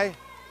high.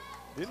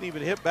 Didn't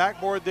even hit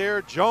backboard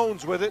there.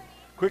 Jones with it.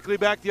 Quickly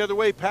back the other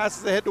way,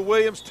 passes ahead to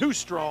Williams. Too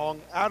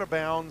strong, out of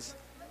bounds.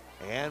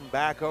 And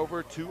back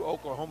over to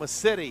Oklahoma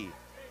City.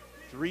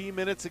 3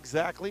 minutes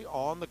exactly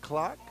on the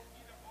clock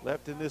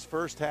left in this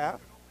first half.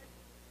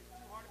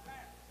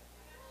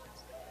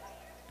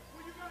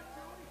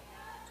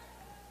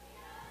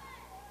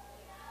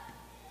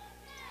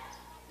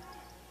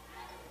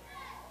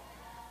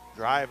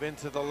 Drive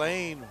into the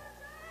lane.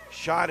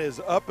 Shot is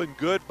up and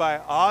good by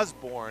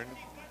Osborne,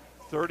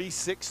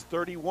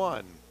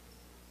 36-31.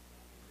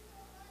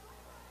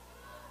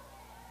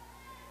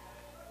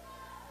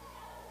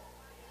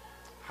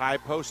 High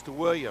post to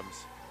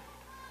Williams.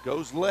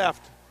 Goes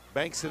left,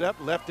 banks it up,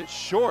 left it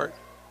short.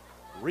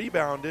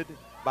 Rebounded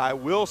by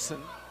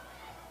Wilson.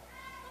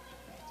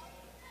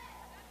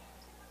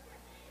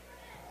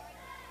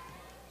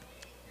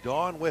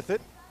 Dawn with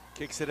it,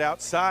 kicks it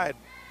outside.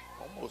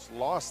 Almost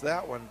lost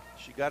that one.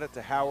 She got it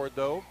to Howard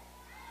though.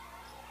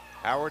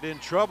 Howard in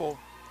trouble.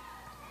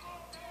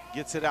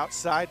 Gets it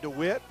outside to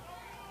Witt.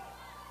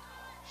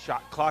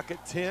 Shot clock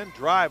at 10.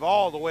 Drive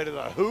all the way to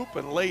the hoop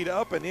and laid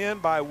up and in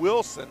by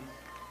Wilson.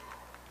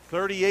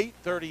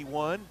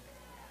 38-31.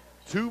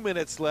 2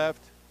 minutes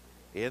left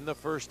in the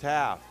first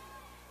half.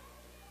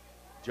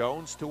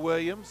 Jones to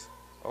Williams.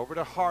 Over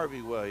to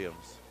Harvey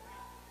Williams.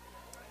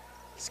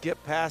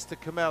 Skip pass to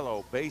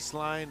Camelo.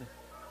 Baseline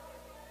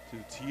to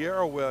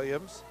Tierra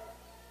Williams.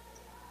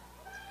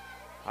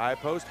 High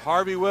post,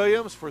 Harvey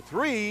Williams for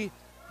three,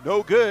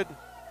 no good.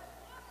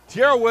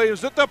 Tierra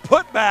Williams at the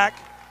putback.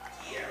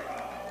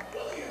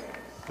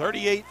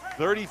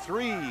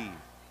 38-33.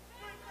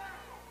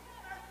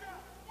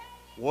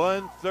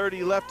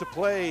 1:30 left to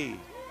play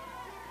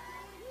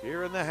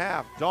here in the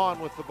half. Dawn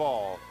with the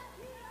ball.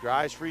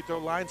 Drives free throw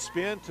line,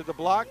 spin to the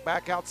block,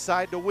 back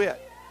outside to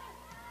Witt.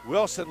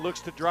 Wilson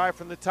looks to drive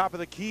from the top of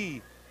the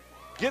key.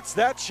 Gets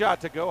that shot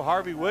to go.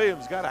 Harvey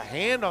Williams got a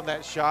hand on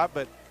that shot,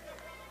 but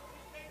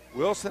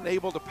Wilson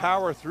able to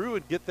power through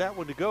and get that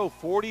one to go.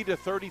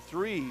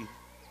 40-33.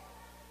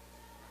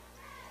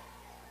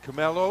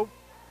 Camelo.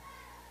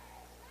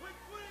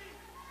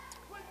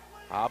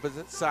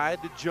 Opposite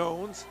side to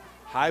Jones.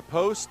 High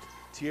post,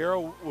 Tierra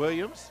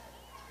Williams.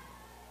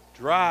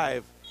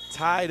 Drive,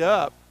 tied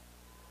up.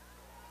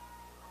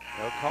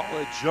 They'll call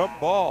it a jump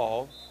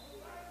ball.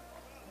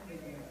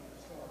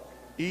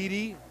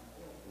 Edie,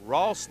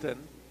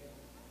 Ralston,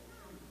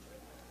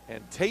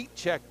 and Tate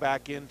check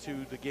back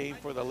into the game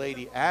for the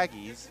Lady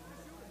Aggies.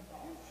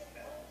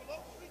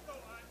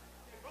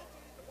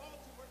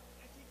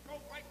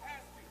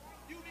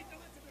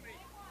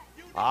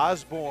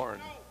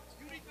 Osborne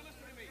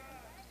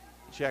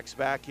checks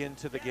back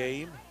into the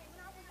game.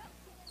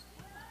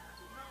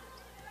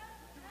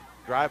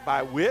 Drive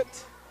by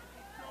Witt.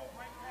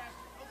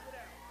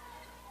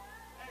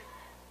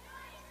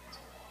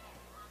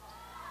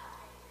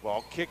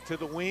 Ball kicked to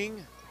the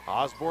wing.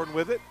 Osborne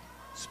with it.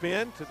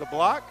 Spin to the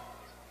block.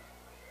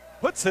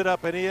 Puts it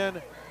up and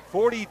in.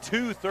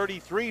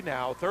 42-33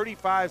 now.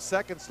 35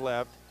 seconds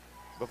left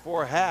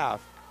before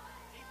half.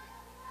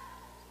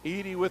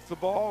 Edie with the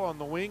ball on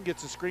the wing.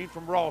 Gets a screen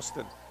from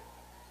Ralston.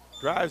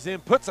 Drives in,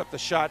 puts up the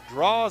shot,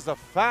 draws a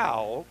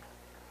foul.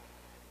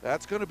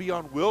 That's going to be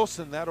on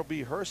Wilson. That'll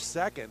be her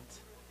second.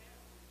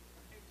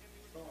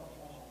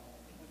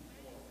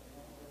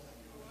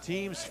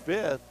 Team's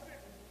fifth.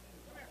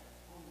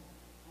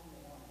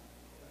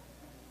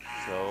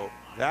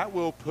 That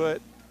will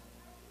put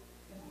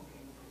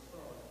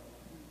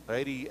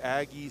Lady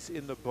Aggies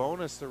in the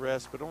bonus the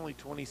rest, but only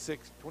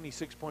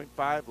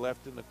 26.5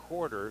 left in the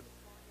quarter.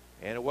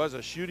 And it was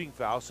a shooting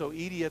foul, so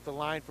Edie at the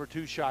line for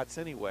 2 shots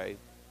anyway.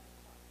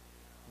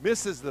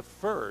 Misses the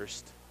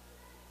first.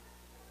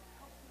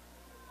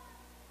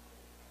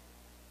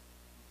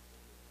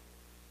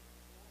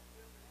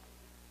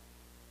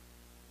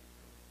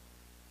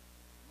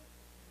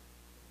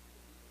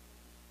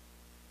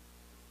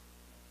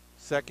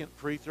 Second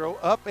free throw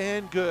up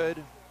and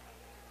good.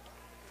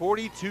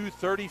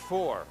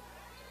 42-34.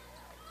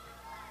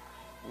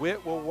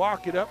 Witt will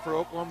walk it up for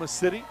Oklahoma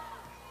City.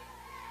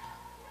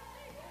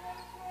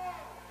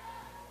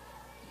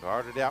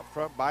 Guarded out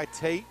front by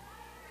Tate.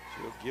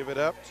 She'll give it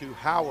up to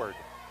Howard.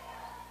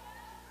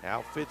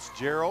 Now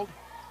Fitzgerald.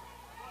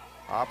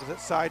 Opposite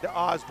side to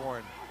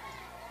Osborne.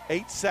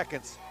 8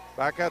 seconds.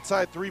 Back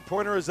outside,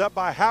 three-pointer is up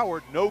by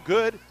Howard. No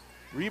good.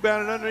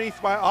 Rebounded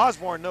underneath by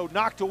Osborne. No,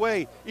 knocked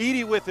away.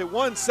 Edie with it.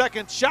 1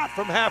 second shot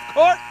from half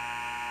court.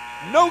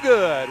 No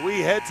good. We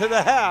head to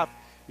the half.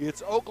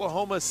 It's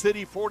Oklahoma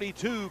City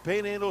 42,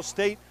 Panhandle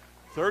State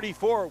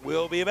 34.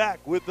 We'll be back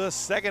with the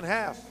second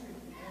half.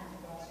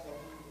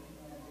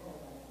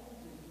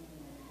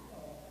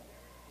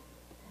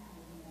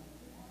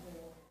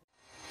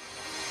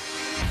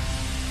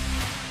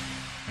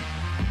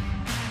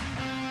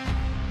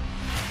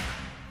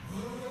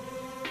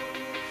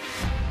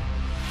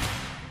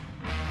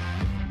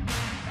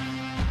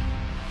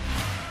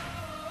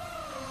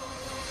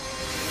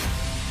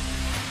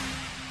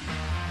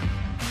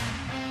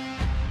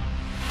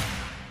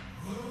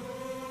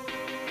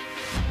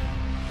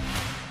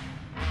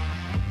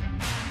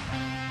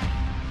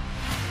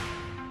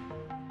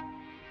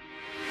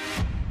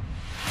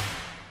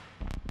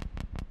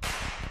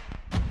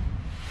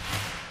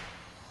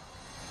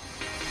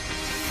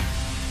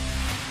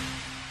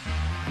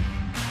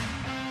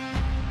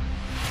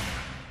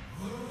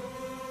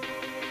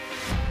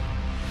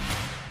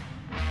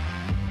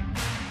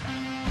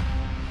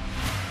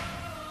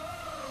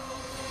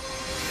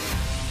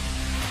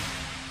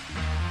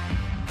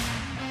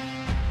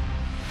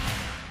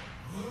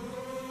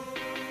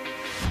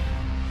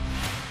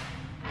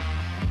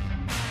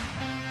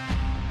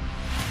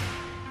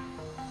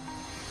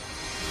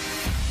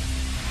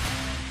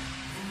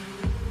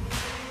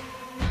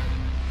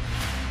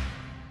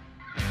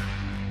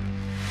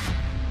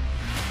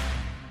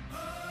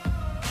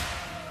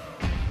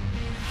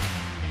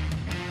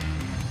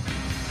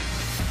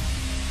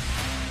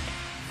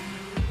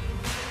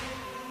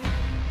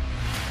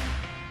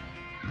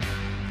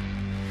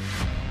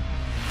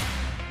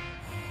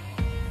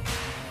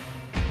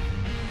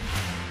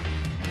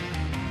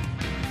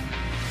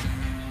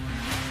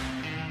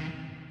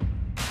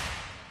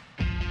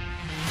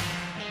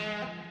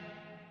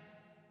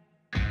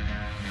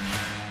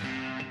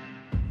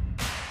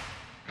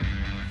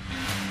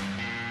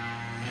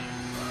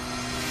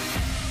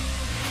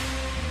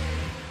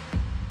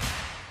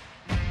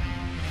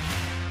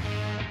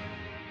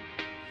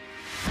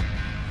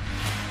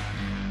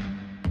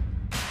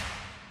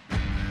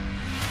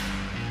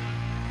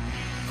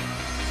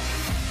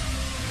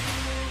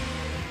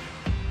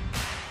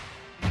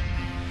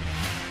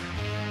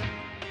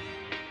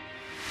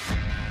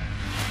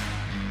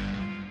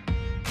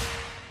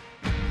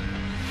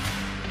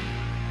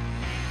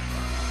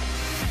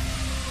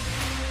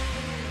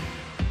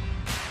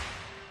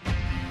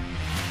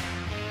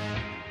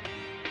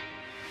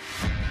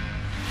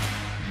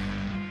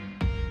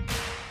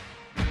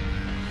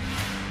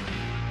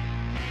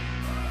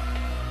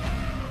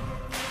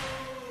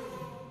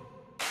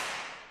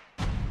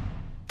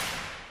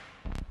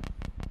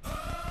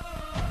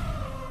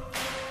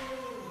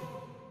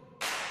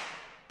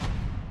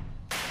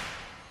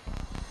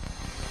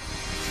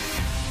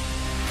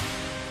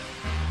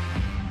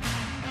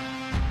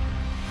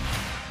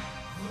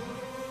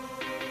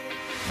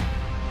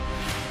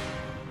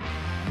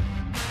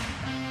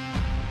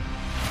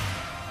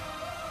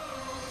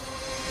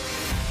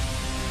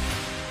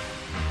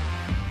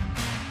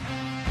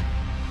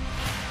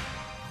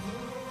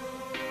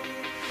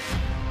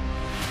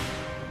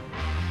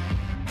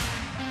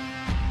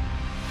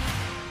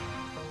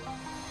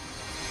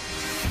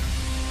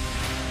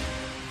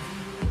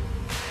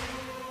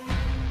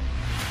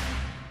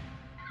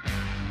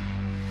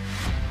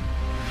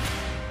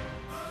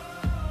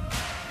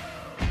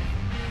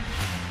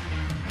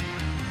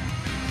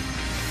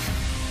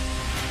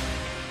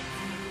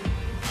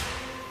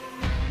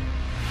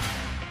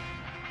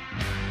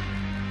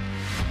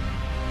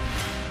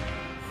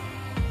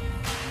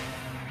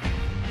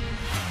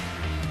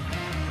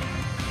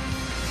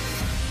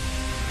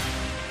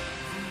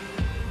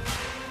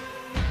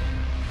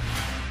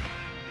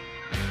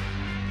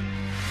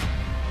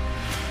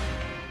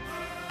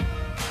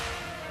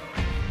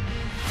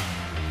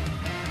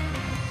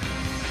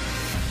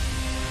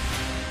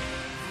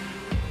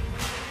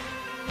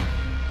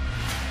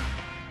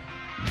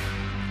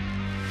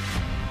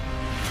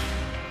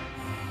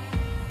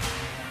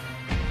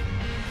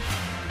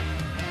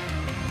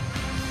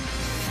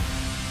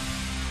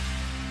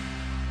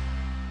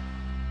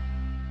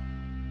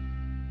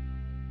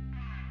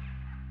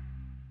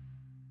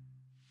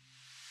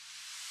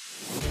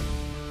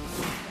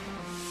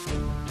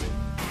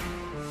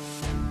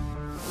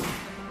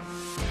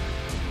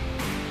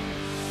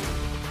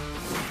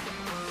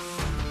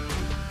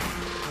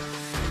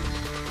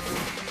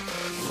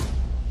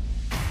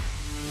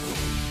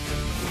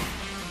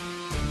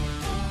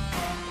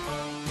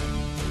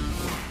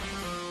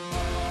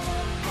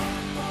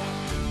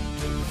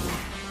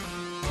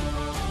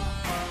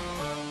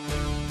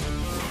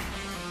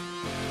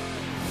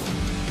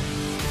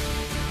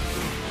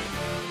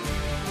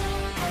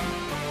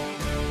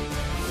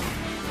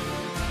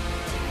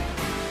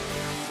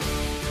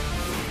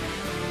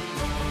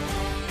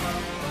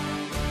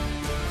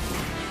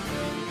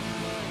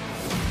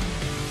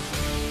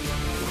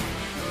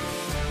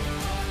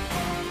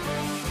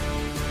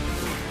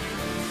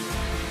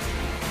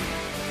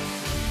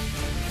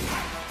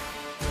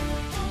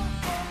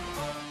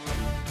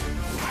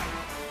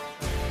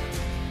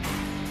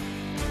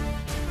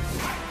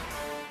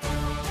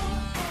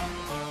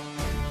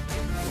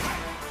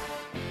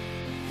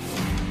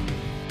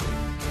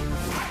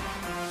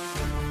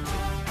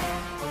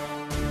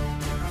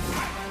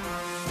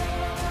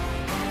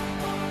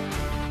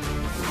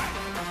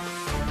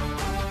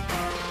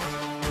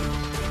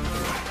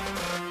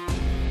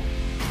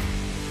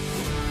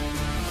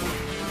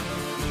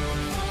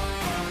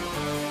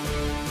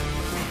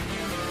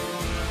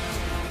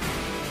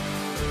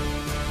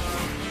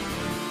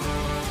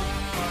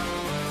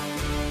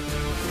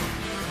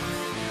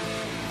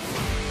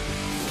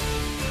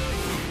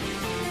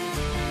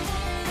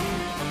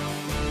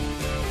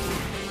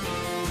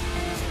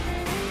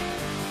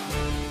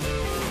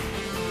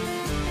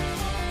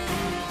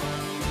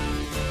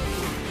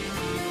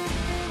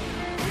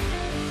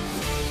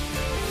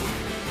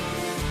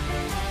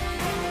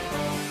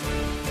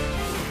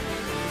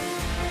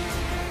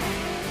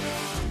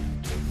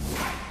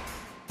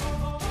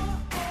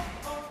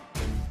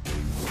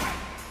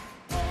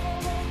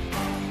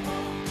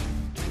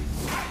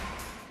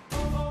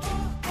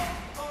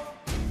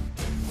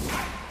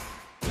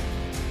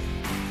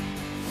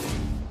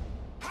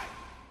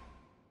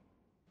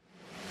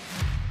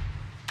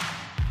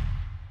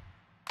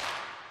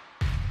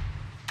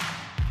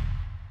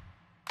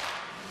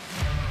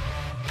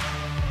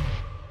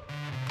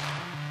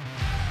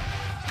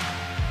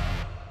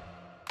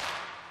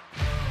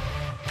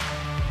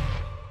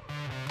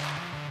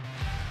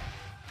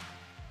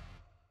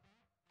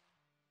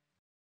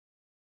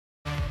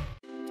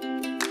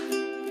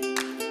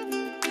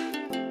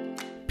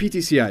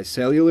 PTCI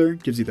Cellular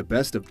gives you the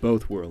best of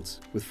both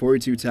worlds, with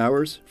 42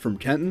 towers from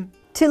Kenton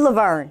to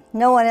Laverne.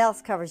 No one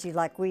else covers you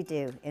like we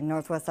do in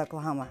Northwest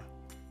Oklahoma.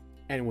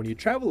 And when you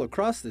travel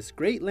across this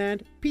great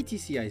land,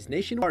 PTCI's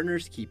nation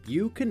partners keep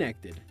you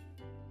connected.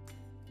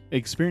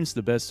 Experience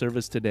the best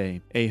service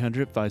today.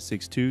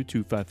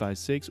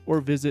 800-562-2556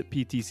 or visit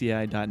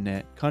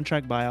ptci.net.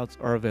 Contract buyouts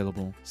are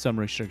available. Some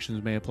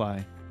restrictions may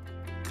apply.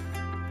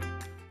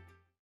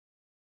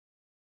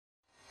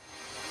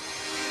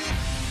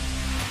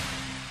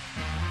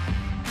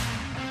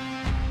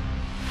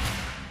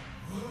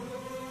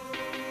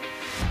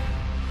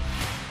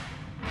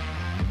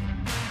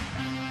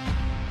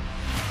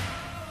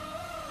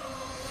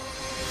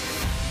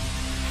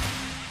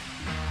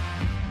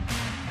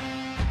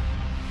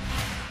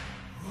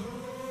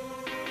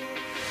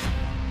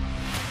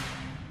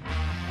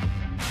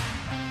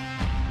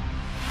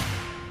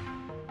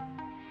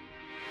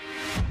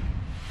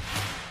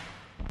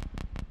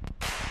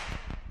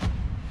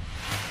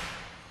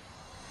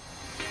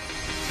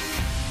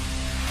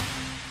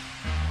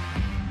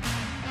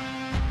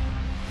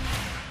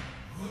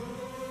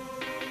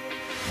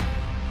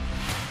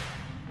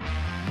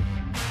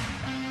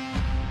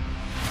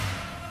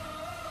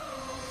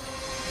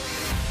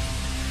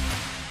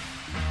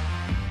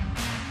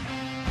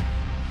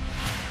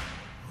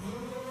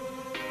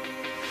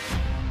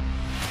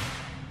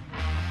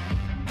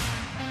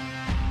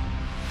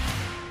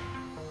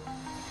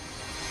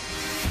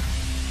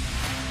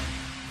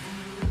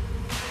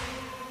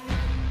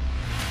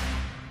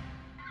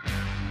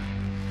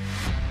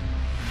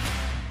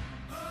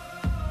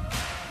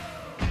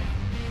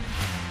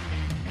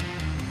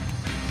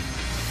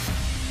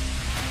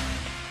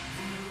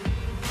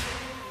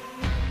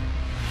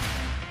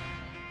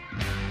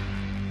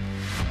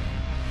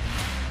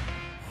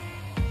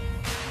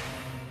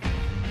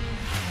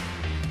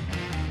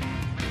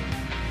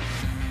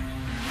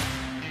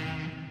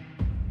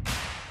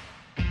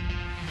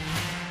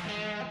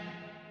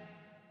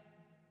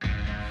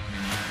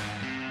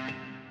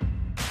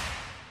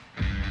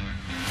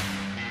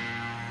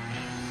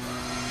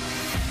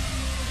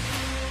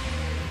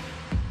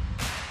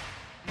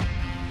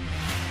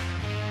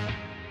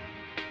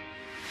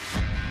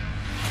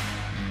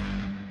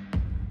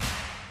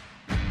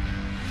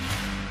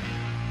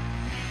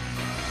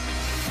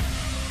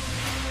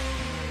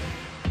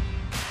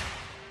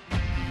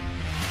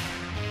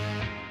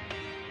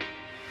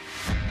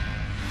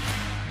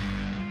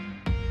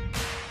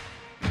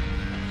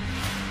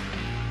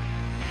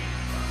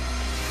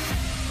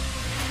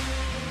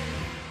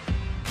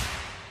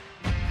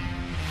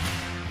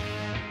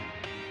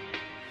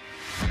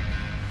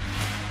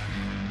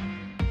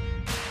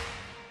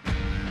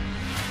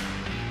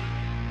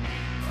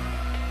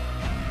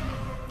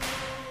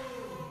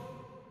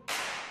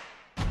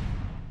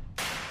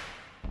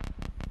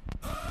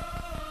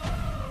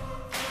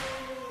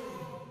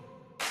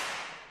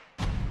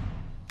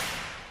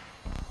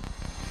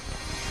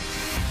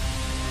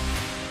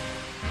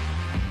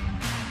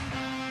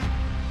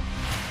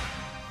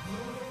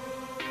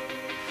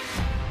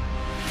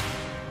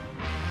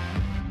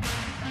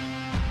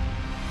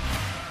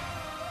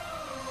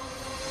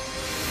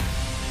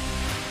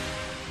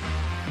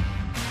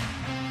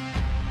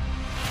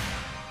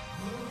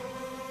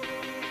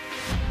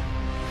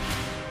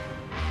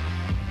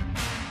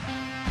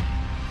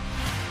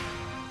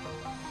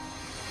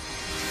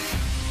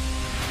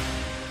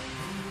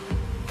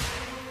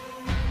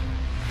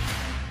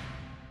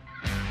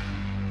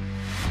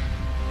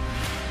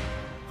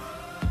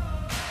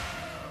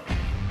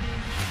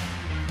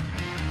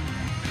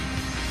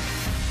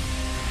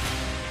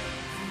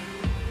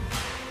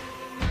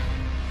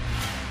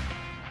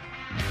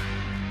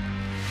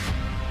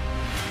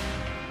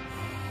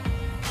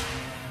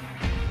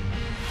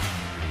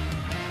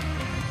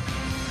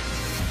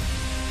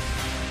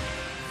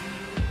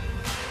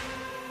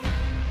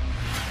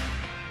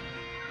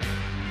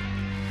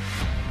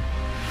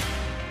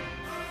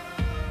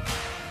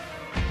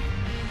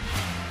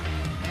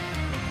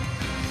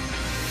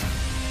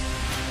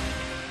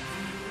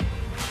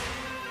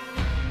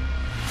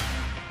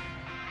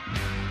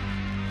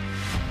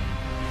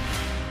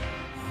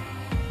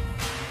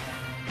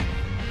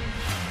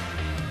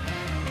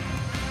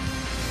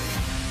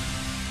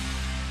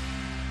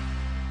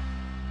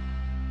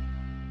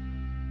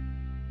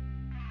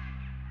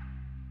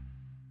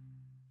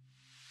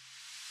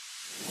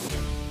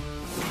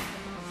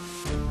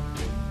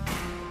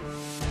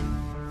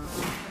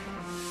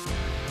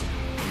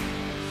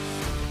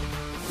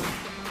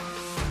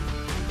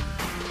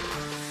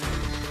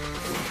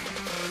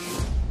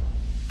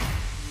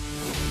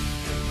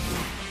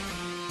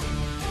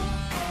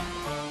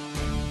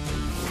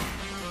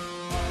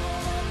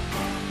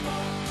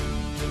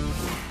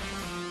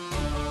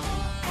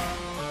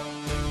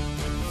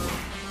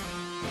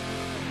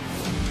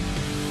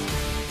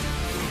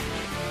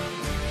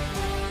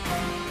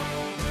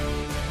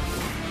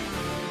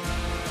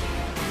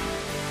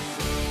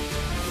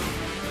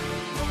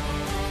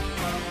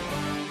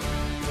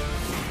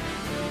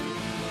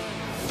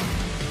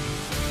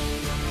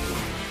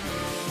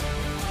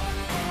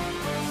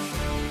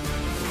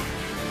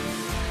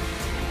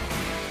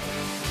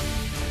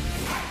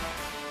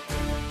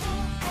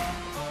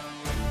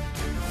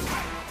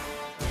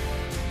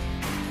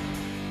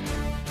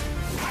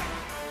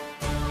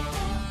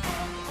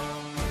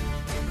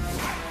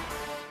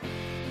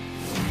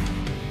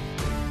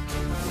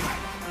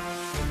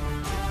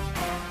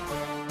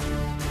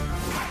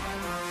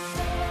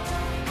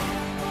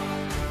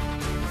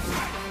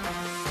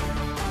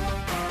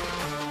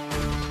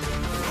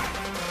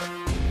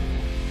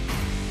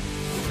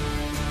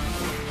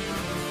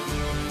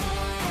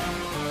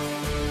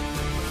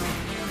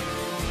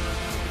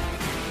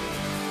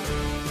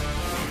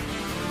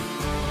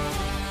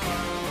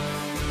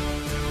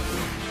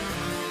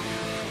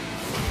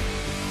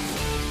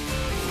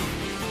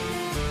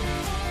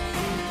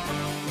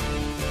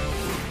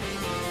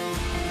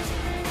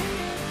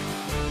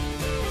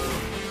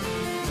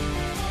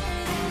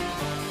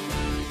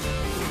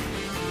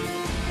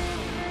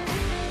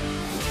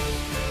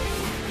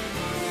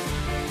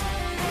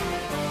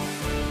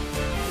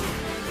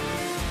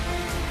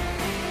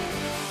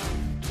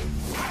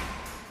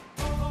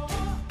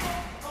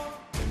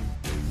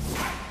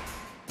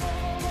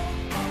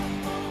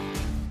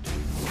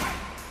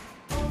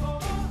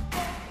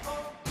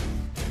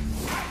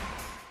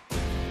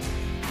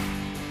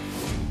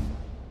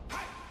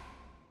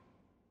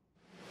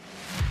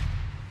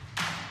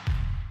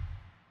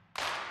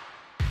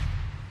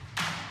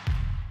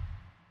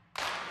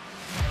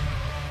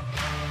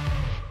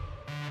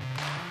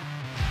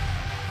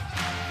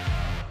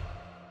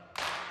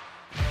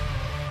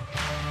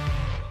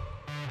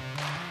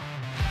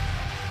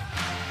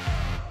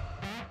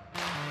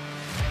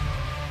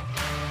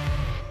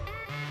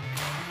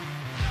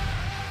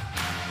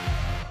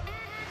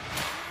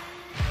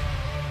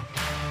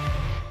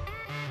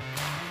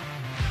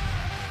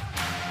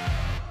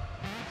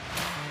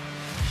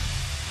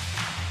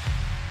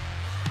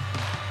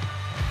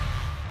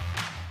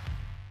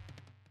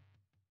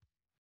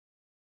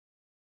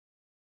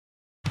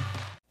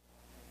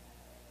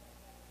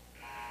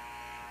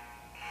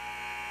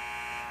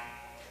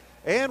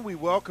 And we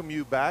welcome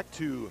you back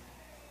to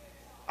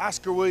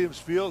Oscar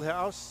Williams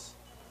Fieldhouse,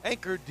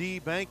 Anchor D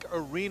Bank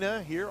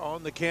Arena here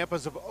on the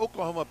campus of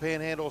Oklahoma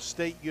Panhandle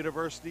State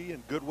University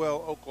in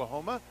Goodwell,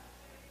 Oklahoma.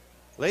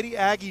 Lady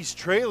Aggies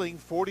trailing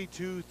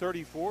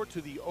 42-34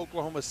 to the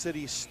Oklahoma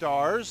City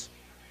Stars.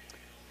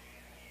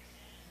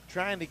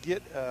 Trying to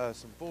get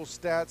some full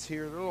stats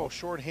here. They're a little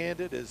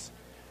short-handed as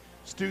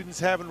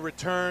students haven't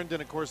returned,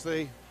 and of course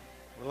they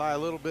rely a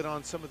little bit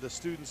on some of the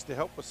students to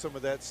help with some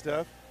of that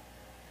stuff.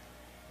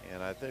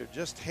 And they're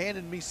just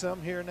handing me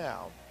some here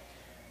now.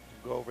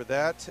 We'll go over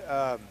that.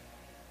 As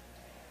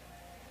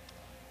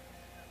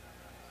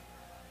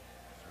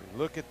we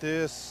look at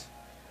this,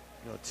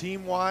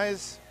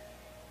 team-wise,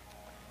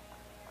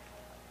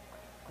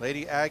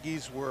 Lady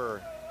Aggies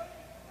were,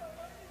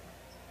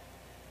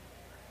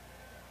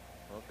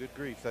 well, good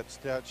grief, that's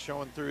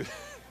showing through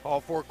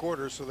all 4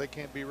 quarters, so they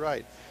can't be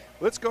right.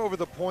 Let's go over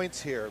the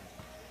points here.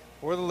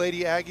 For the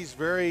Lady Aggies,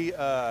 very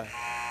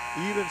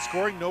even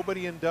scoring,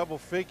 nobody in double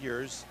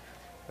figures.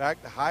 In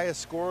fact, the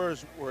highest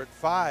scorers were at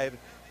 5.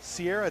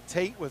 Sierra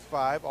Tate with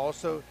 5,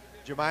 also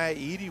Jemiah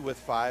Edie with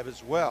 5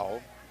 as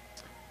well.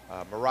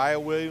 Mariah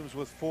Williams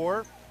with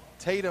 4,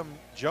 Tatum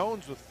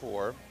Jones with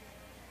 4,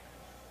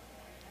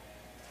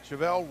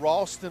 Chevelle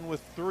Ralston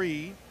with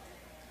 3,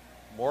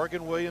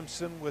 Morgan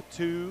Williamson with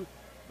 2,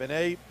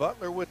 Benet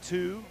Butler with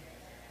 2,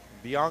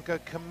 Bianca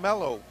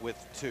Camello with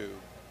 2.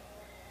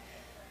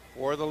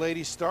 For the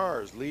Lady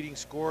Stars, leading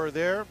scorer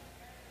there,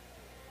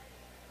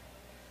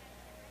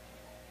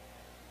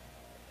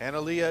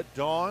 Analia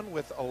Dawn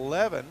with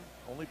 11,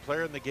 only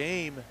player in the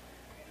game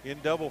in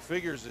double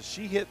figures as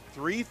she hit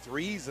 3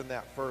 threes in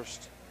that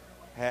first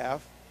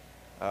half.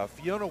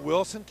 Fiona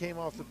Wilson came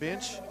off the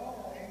bench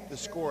to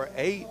score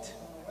 8.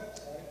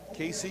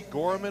 Casey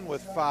Gorman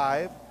with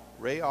 5,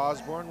 Ray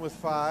Osborne with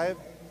 5,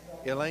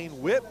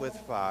 Elaine Witt with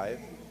 5,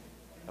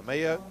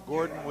 Amaya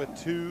Gordon with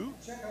 2,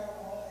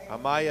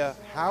 Amaya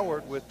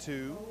Howard with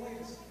 2,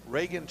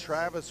 Reagan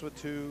Travis with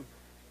 2,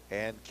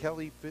 and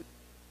Kelsey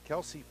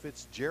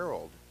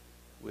Fitzgerald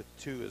with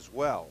 2 as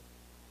well.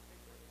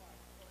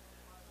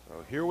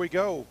 So here we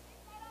go,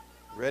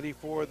 ready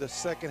for the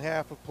second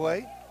half of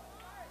play.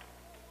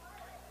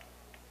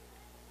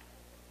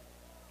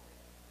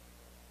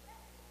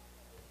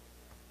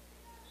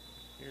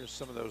 Here's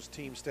some of those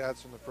team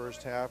stats from the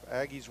first half.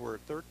 Aggies were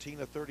 13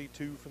 of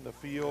 32 from the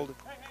field,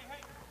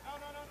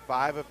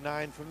 5 of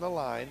 9 from the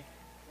line.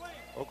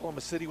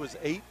 Oklahoma City was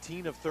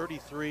 18 of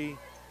 33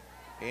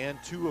 and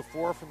 2 of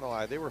 4 from the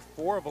line. They were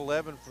 4 of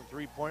 11 from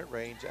three-point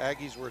range.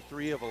 Aggies were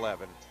 3 of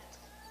 11.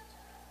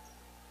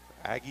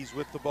 Aggies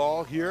with the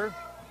ball here,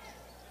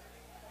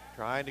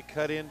 trying to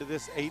cut into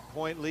this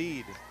 8-point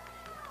lead.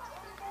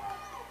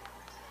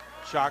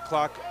 Shot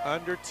clock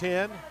under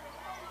 10.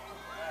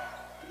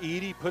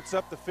 Edie puts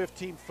up the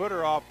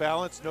 15-footer off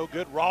balance, no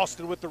good.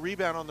 Ralston with the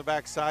rebound on the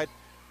backside.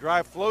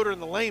 Drive floater in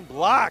the lane,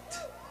 blocked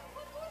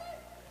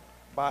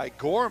by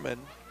Gorman.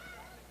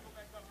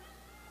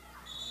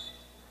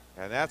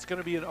 And that's going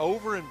to be an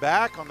over and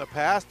back on the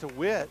pass to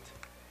Witt.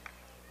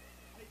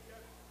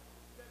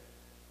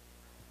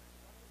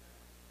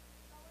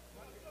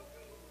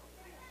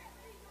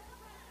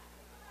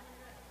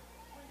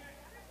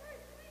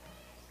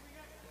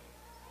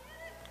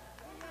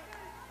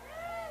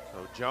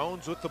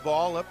 Jones with the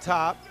ball up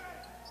top.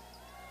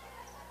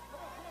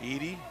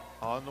 Edie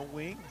on the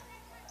wing.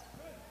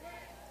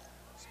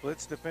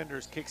 Splits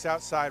defenders, kicks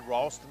outside.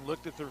 Ralston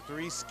looked at the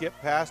 3, skip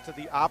pass to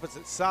the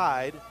opposite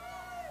side.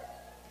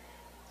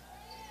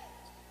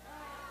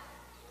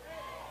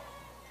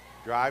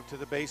 Drive to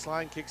the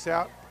baseline, kicks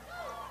out.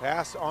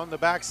 Pass on the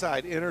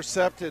backside,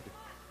 intercepted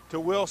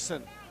to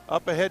Wilson.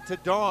 Up ahead to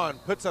Dawn,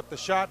 puts up the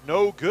shot,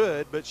 no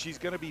good, but she's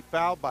going to be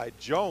fouled by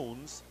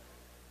Jones.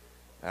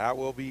 That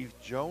will be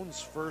Jones'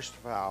 first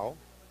foul,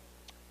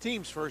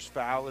 team's first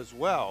foul as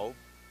well.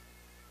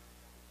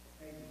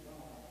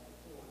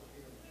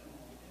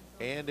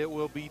 And it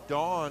will be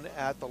Dawn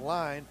at the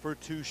line for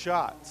 2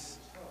 shots.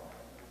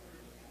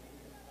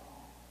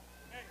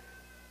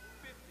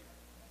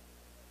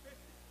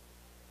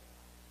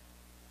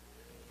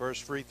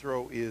 First free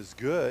throw is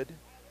good.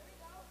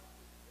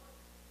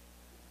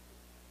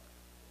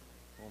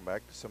 Going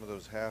back to some of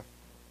those half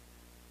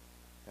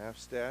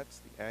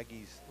stats.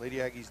 The Lady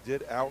Aggies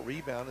did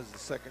out-rebound as the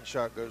second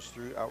shot goes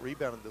through.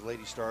 Out-rebounded the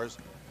Lady Stars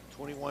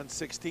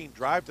 21-16.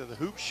 Drive to the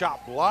hoop,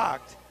 shot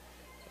blocked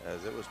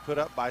as it was put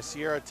up by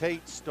Sierra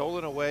Tate,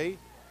 stolen away.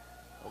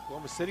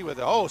 Oklahoma City with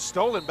it.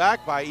 Stolen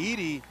back by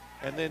Edie,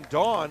 and then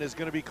Dawn is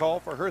going to be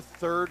called for her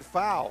 3rd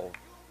foul.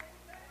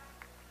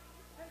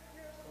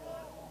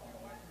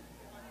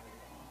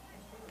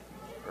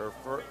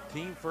 Her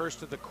team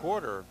first of the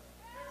quarter.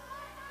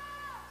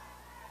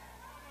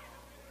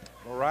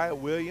 Mariah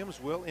Williams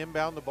will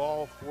inbound the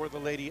ball for the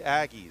Lady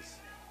Aggies.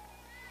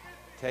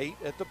 Tate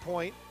at the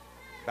point,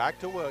 back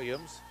to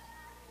Williams.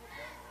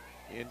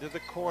 Into the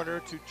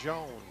corner to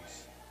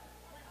Jones.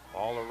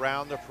 All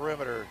around the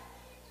perimeter.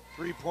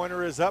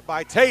 3-pointer is up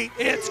by Tate.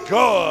 It's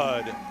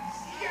good.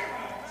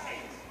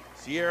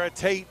 Sierra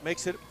Tate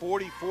makes it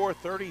 44-37,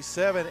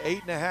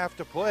 8.5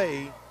 to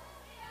play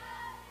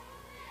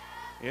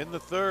in the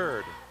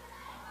third.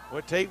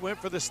 When Tate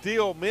went for the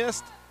steal,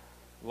 missed.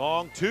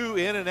 Long two,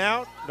 in and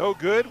out, no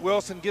good.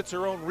 Wilson gets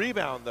her own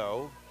rebound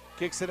though.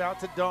 Kicks it out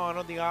to Dawn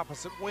on the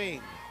opposite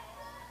wing.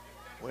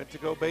 Went to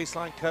go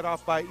baseline, cut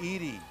off by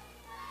Edie.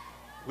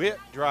 Witt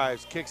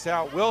drives, kicks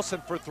out.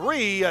 Wilson for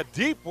three, a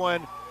deep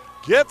one.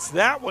 Gets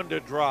that one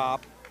to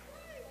drop.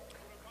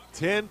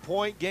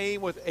 10-point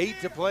game with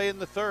 8 to play in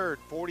the third,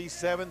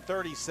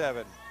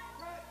 47-37.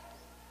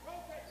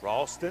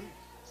 Ralston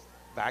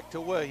back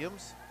to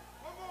Williams.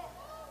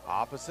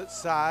 Opposite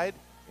side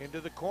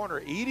into the corner.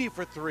 Edie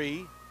for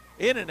three,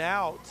 in and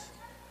out.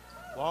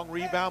 Long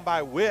rebound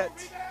by Witt.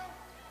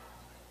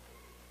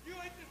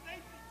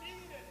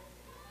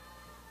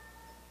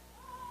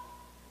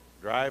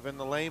 Drive in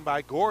the lane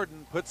by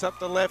Gordon, puts up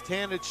the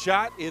left-handed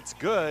shot, it's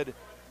good.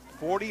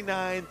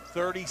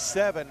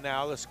 49-37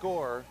 now the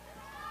score.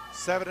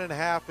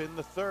 7.5 in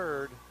the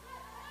third.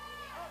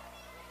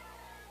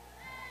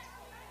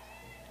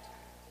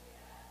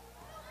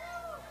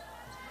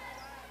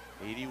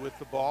 Edie with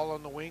the ball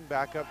on the wing,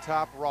 back up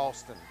top,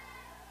 Ralston.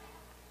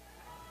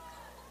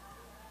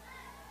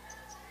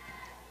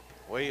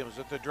 Williams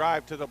with the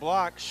drive to the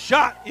block.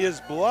 Shot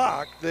is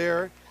blocked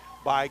there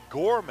by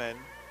Gorman.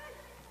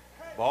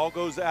 Ball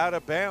goes out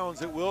of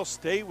bounds. It will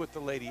stay with the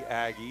Lady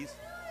Aggies.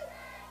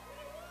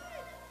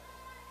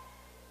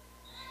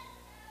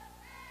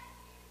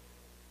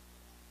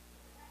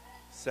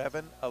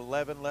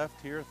 $7:11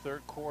 left here,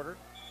 third quarter.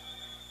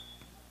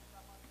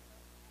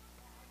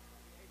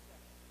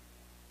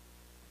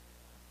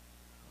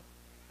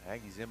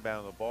 Aggies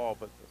inbound the ball,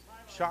 but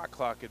the shot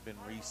clock had been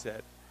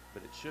reset,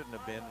 but it shouldn't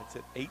have been. It's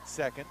at 8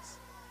 seconds.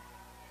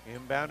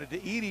 Inbounded to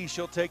Edie.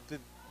 She'll take the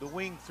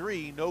wing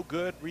three. No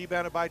good.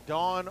 Rebounded by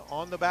Dawn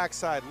on the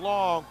backside.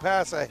 Long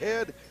pass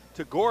ahead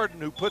to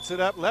Gordon, who puts it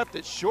up, left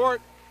it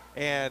short,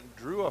 and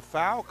drew a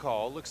foul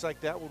call. Looks like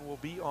that one will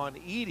be on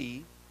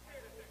Edie.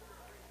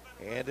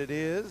 And it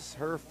is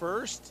her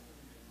first,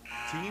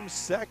 team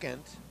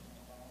second.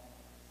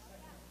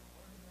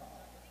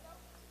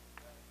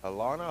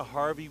 Alana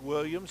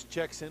Harvey-Williams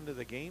checks into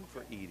the game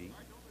for Edie.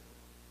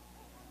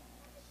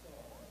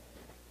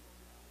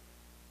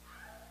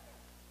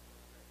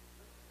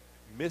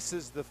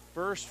 Misses the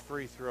first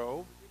free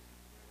throw.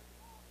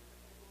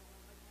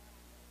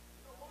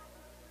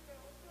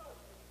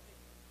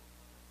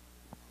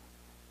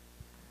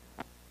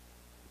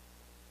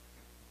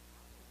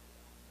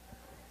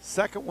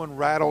 Second one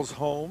rattles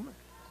home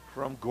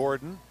from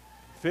Gordon.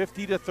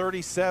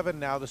 50-37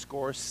 now the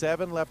score.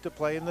 7 left to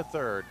play in the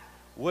third.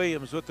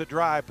 Williams with the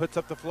drive, puts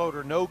up the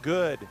floater, no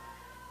good.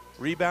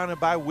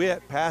 Rebounded by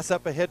Witt. Pass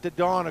up ahead to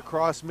Dawn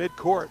across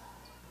midcourt.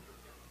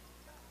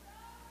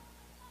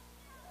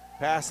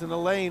 Pass in the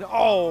lane,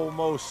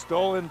 almost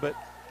stolen, but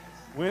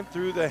went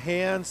through the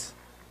hands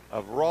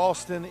of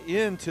Ralston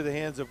into the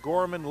hands of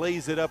Gorman,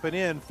 lays it up and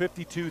in,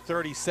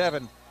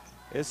 52-37.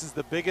 This is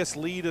the biggest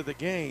lead of the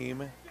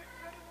game.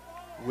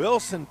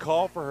 Wilson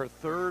called for her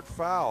third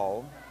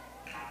foul.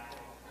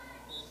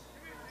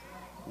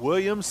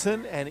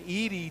 Williamson and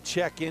Edie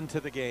check into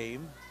the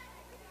game.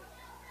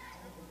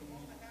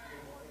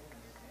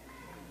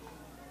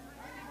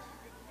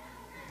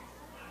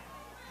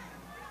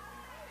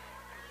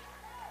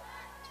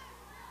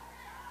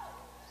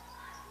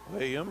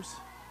 Williams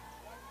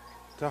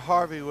to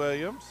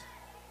Harvey-Williams.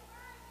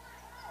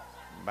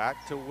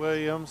 Back to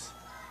Williams.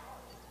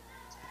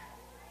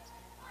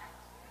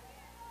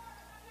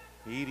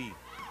 Edie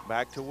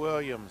back to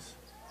Williams.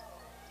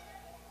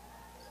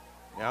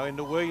 Now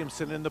into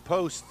Williamson in the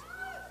post.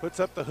 Puts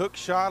up the hook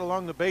shot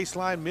along the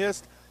baseline,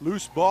 missed.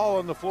 Loose ball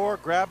on the floor,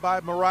 grabbed by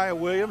Mariah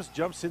Williams.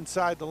 Jumps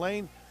inside the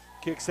lane,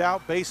 kicks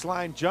out.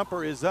 Baseline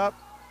jumper is up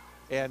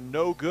and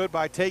no good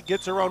by Tate.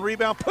 Gets her own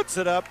rebound, puts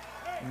it up.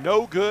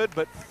 No good,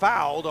 but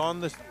fouled on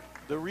the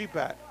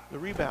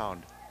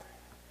rebound.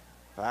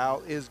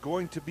 Foul is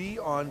going to be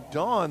on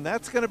Dawn.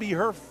 That's going to be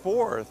her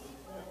fourth.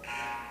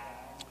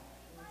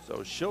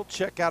 So she'll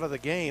check out of the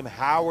game.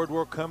 Howard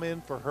will come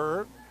in for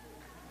her.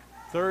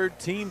 Third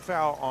team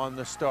foul on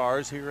the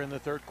Stars here in the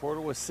third quarter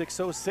with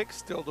 6:06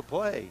 still to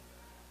play.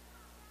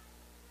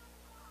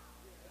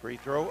 Free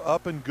throw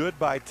up and good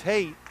by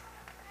Tate.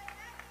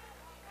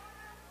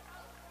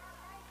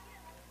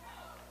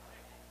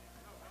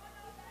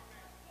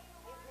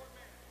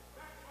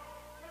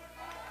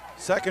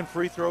 Second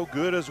free throw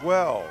good as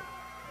well.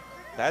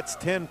 That's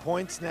 10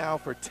 points now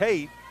for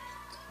Tate.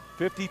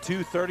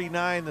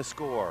 52-39 the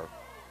score.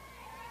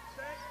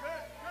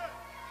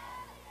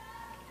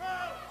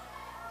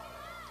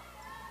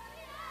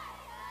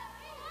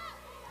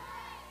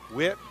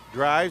 Witt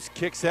drives,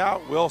 kicks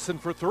out. Wilson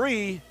for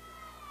three.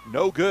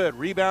 No good.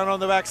 Rebound on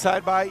the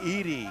backside by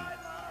Edie.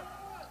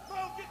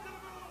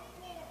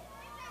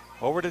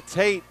 Over to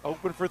Tate.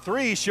 Open for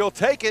three. She'll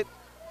take it.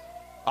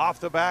 Off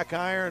the back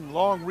iron.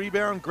 Long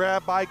rebound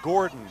grab by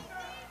Gordon.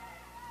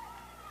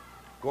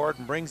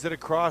 Gordon brings it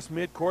across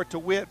midcourt to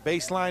Witt.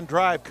 Baseline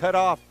drive. Cut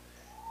off.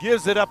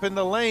 Gives it up in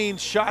the lane.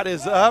 Shot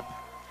is up.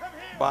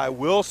 by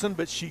Wilson,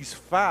 but she's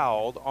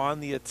fouled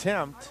on the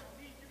attempt.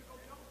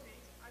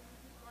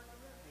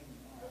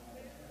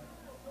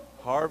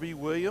 Harvey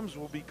Williams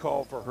will be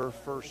called for her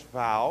first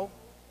foul.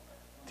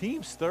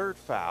 Team's third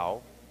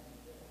foul.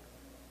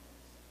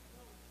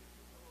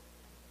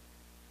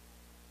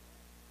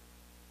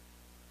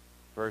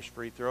 First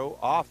free throw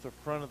off the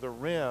front of the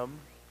rim.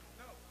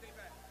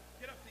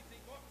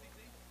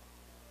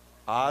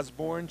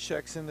 Osborne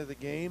checks into the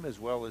game, as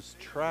well as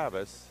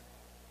Travis.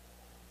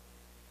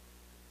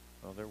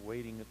 Well, they're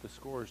waiting at the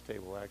scorer's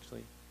table,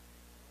 actually.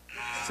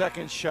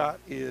 Second shot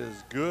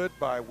is good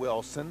by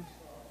Wilson.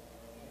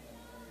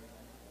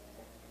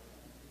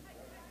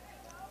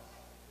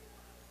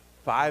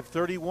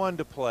 .5:31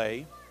 to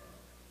play.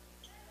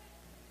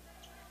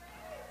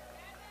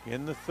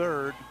 In the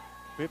third,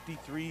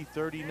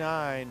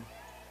 53-39.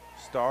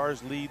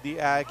 Stars lead the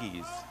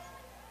Aggies.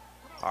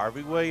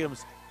 Harvey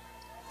Williams,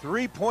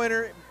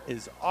 three-pointer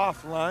is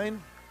offline.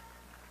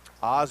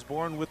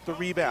 Osborne with the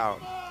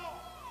rebound.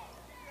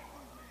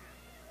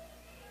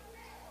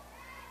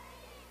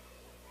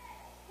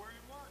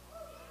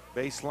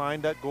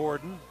 Baseline to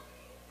Gordon.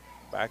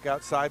 Back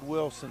outside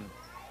Wilson.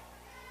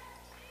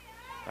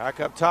 Back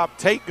up top,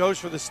 Tate goes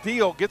for the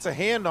steal, gets a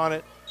hand on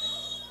it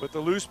with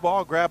the loose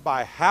ball grabbed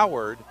by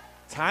Howard.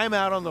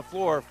 Timeout on the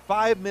floor,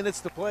 5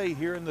 minutes to play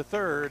here in the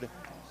third.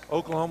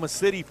 Oklahoma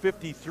City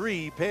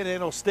 53,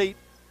 Panhandle State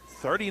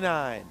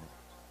 39.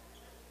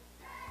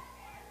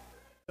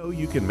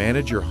 You can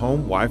manage your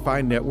home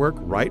Wi-Fi network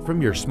right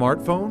from your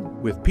smartphone.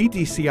 With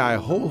PTCI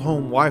Whole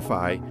Home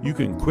Wi-Fi, you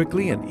can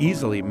quickly and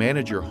easily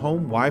manage your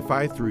home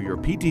Wi-Fi through your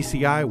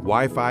PTCI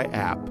Wi-Fi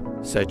app.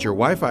 Set your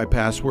Wi-Fi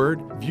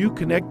password, view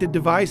connected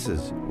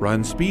devices,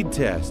 run speed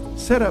tests,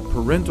 set up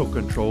parental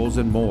controls,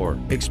 and more.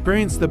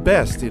 Experience the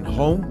best in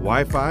home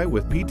Wi-Fi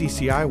with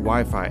PTCI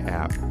Wi-Fi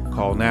app.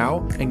 Call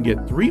now and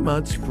get 3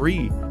 months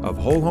free of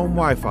whole home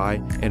Wi-Fi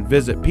and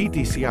visit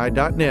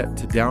ptci.net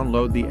to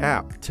download the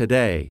app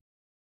today.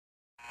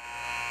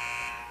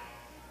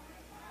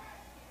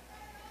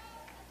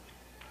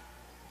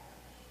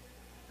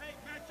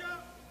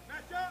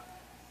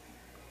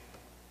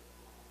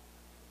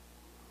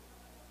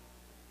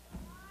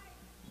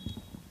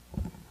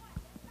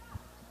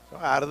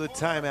 Out of the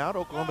timeout,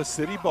 Oklahoma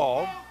City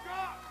ball.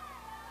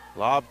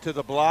 Lob to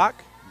the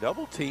block.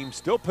 Double team,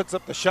 still puts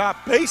up the shot.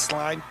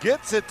 Baseline,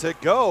 gets it to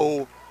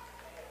go.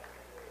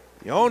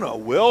 Yona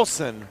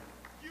Wilson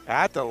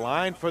at the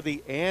line for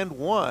the and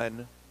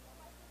one.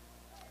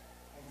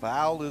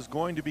 Foul is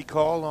going to be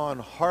called on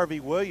Harvey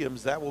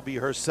Williams. That will be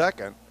her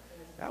second.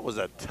 That was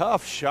a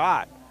tough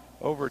shot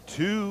over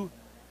two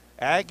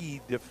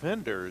Aggie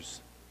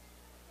defenders.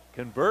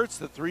 Converts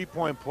the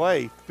three-point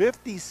play,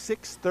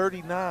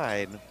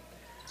 56-39.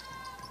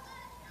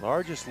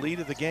 Largest lead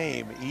of the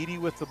game. Edie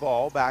with the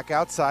ball, back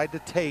outside to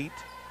Tate.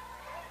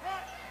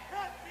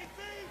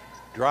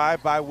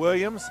 Drive by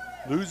Williams,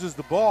 loses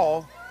the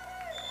ball.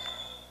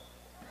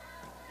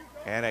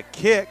 And a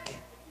kick.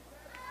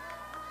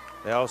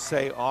 They'll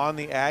say on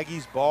the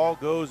Aggies. Ball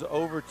goes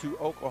over to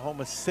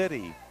Oklahoma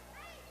City.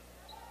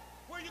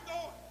 Where you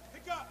going?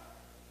 Pick up.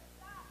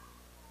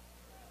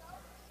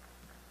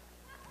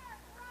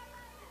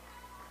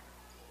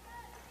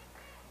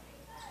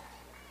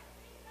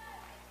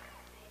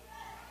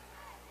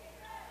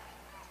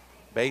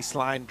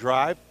 Baseline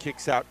drive,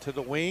 kicks out to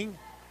the wing.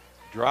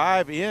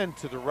 Drive in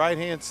to the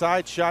right-hand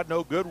side, shot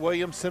no good.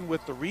 Williamson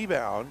with the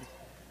rebound.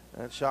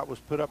 That shot was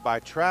put up by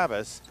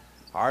Travis.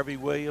 Harvey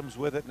Williams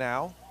with it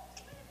now.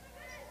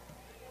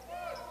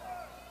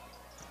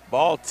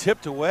 Ball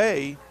tipped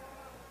away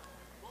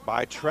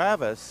by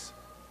Travis.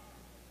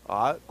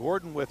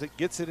 Gordon with it,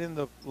 gets it in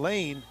the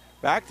lane,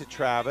 back to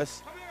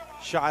Travis.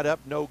 Shot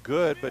up no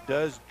good, but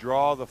does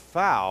draw the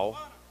foul.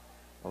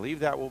 I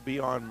believe that will be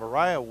on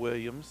Mariah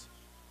Williams.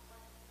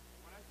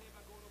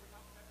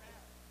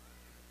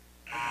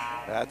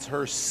 That's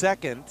her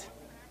second,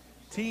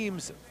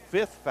 team's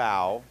fifth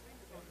foul.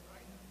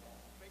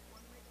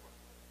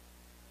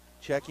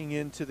 Checking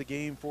into the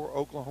game for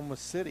Oklahoma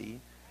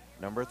City,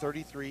 number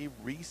 33,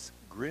 Reese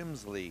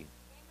Grimsley.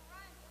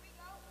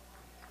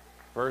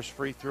 First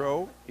free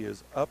throw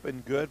is up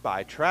and good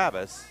by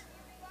Travis.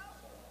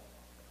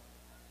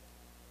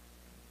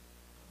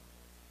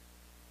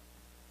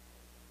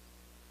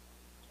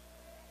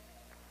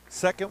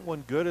 Second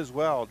one good as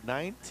well,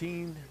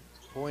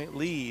 19-point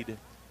lead.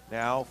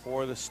 Now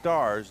for the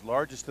Stars,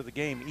 largest of the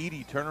game.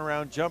 Edie,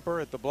 turnaround jumper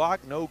at the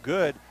block, no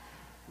good.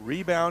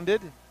 Rebounded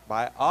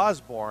by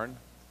Osborne.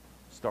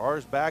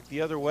 Stars back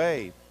the other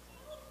way.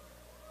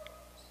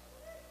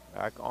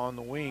 Back on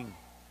the wing.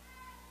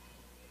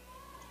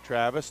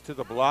 Travis to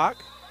the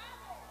block.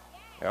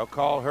 They'll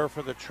call her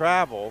for the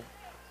travel.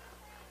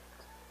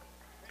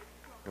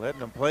 Letting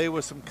them play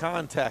with some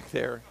contact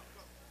there.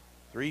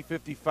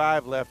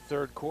 3:55 left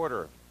third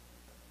quarter.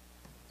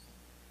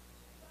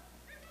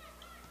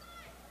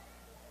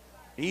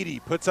 Edie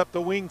puts up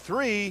the wing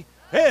three.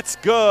 It's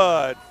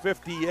good.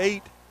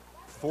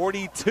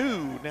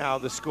 58-42 now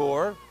the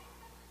score.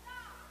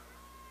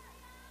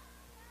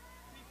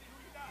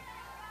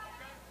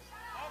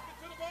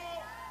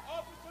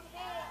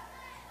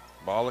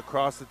 Ball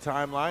across the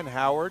timeline.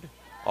 Howard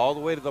all the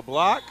way to the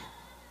block.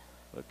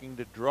 Looking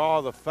to draw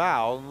the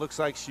foul, and looks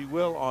like she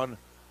will on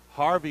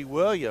Harvey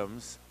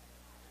Williams.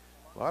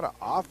 A lot of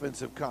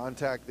offensive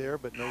contact there,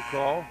 but no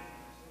call.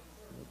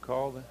 No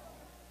call.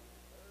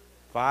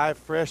 5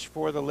 fresh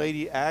for the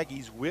Lady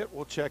Aggies. Witt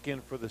will check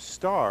in for the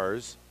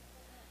Stars,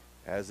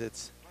 as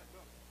it's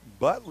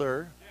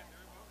Butler,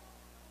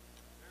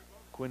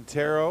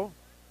 Quintero,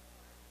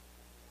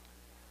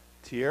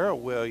 Tierra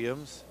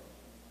Williams,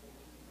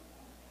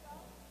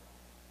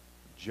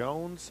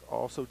 Jones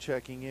also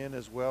checking in,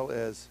 as well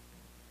as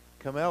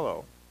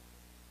Camelo.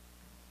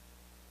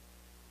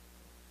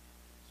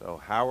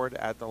 So Howard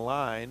at the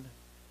line,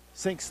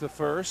 sinks the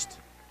first.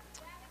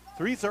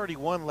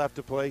 3:31 left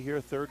to play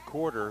here, third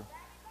quarter.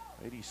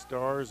 Lady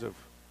Stars have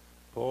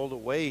pulled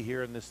away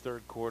here in this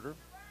third quarter.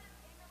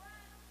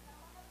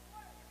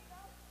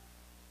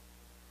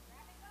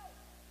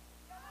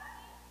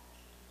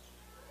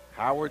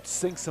 Howard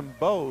sinks them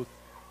both,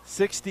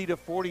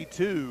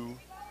 60-42,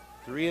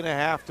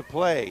 3.5 to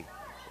play.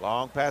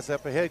 Long pass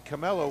up ahead,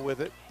 Camelo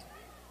with it.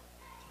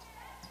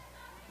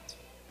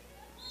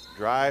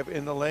 Drive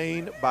in the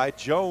lane by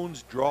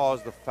Jones,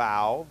 draws the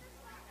foul.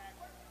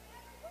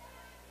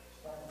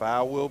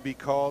 Foul will be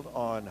called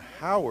on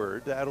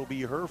Howard. That'll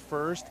be her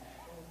first.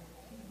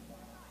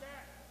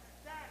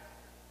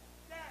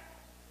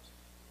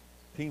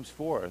 Team's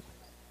fourth.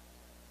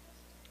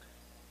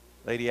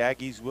 Lady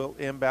Aggies will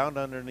inbound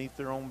underneath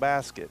their own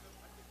basket.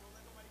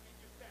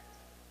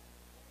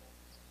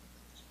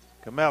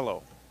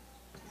 Camelo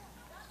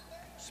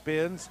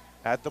spins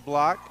at the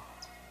block.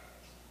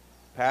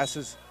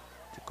 Passes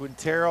to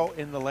Quintero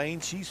in the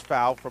lane. She's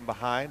fouled from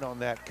behind on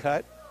that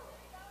cut.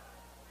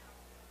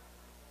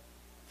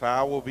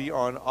 Foul will be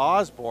on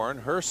Osborne,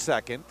 her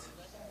second.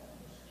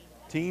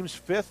 Team's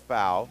 5th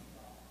foul.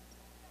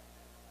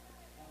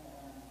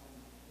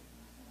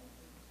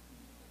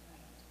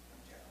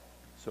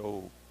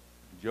 So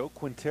Joe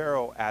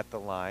Quintero at the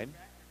line.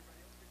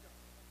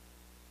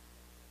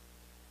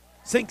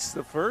 Sinks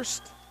the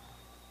first.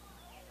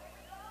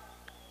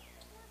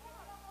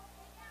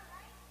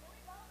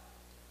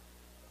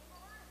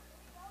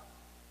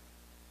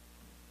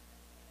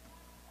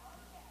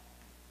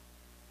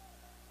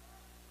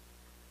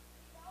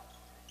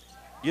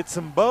 Gets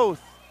them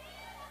both.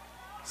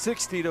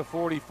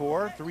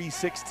 60-44,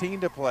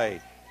 3:16 to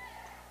play.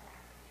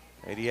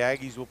 Lady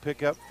Aggies will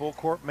pick up full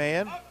court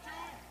man.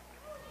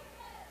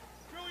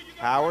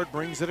 Howard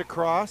brings it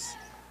across,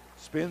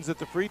 spins at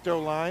the free throw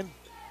line,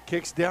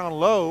 kicks down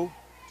low,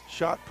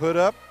 shot put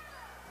up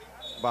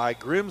by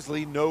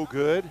Grimsley, no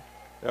good.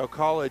 They'll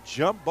call a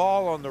jump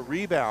ball on the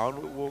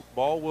rebound.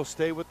 Ball will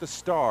stay with the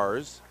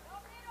Stars.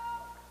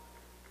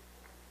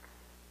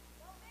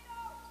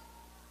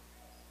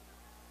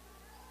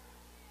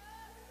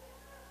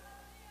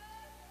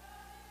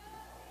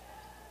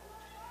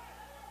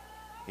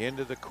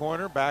 Into the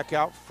corner, back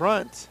out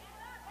front.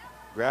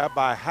 Grabbed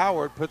by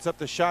Howard, puts up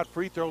the shot,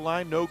 free throw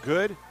line, no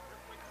good.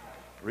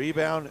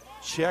 Rebound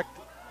checked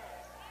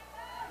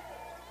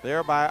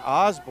there by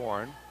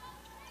Osborne.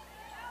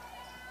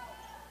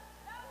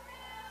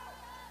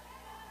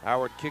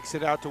 Howard kicks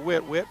it out to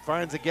Witt. Witt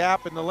finds a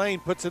gap in the lane,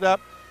 puts it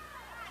up.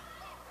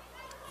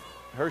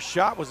 Her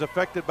shot was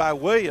affected by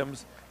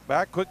Williams.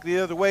 Back quick the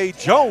other way.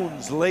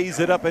 Jones lays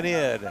it up and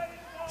in.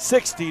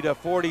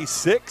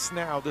 60-46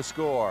 now the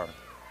score.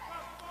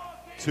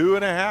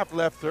 2.5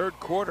 left, third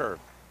quarter.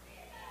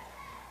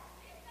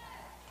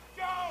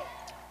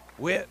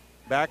 Witt,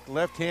 back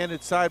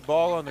left-handed side,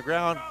 ball on the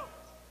ground.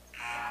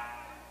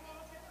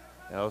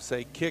 They'll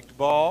say kicked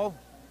ball.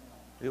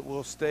 It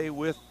will stay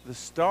with the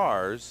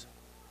Stars.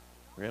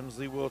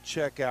 Grimsley will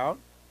check out.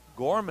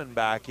 Gorman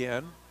back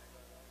in.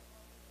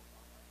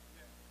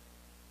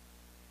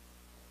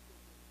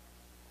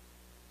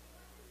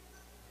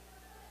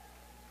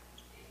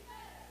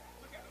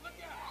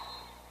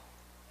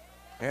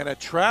 And a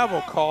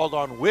travel called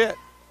on Witt.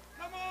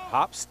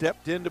 Hop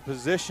stepped into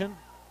position.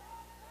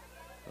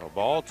 The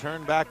ball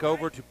turned back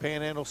over to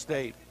Panhandle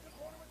State.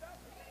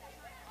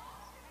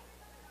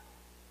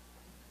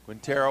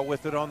 Quintero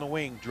with it on the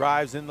wing,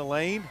 drives in the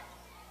lane,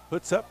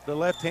 puts up the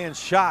left-hand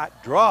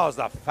shot, draws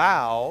the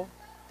foul.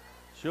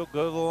 She'll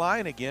go to the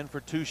line again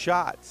for 2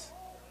 shots.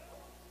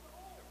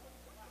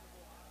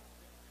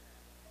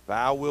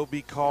 Foul will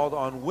be called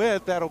on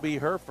Witt. That'll be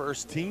her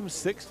first, team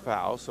 6th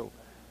foul. So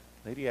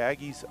Lady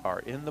Aggies are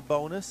in the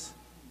bonus.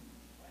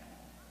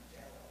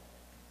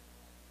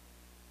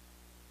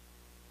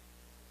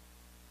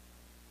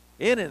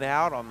 In and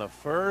out on the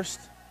first.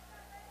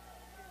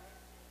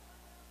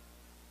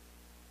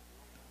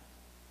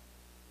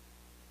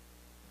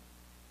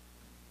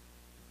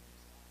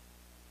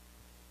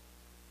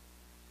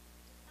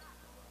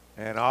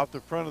 And off the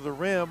front of the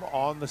rim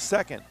on the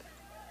second.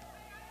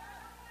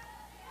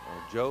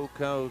 And Joe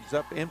goes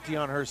up empty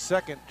on her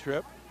second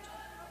trip.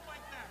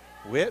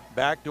 Witt,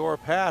 backdoor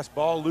pass,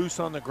 ball loose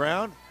on the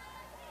ground.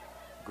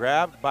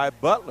 Grabbed by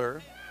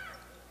Butler.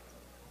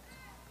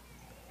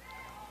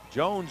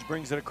 Jones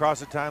brings it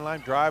across the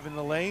timeline, drive in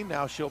the lane.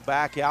 Now she'll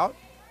back out.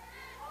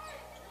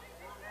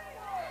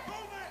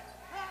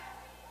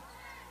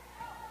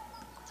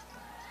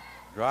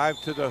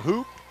 Drive to the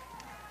hoop.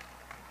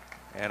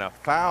 And a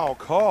foul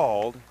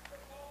called.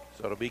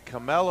 So it'll be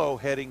Camello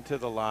heading to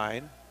the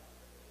line.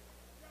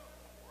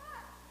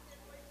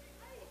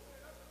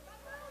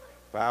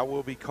 Foul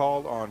will be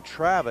called on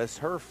Travis,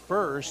 her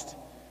first,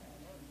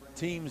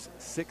 team's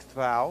 6th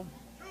foul.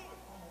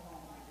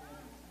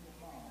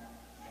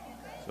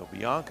 So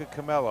Bianca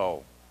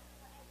Camello,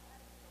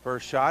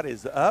 first shot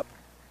is up.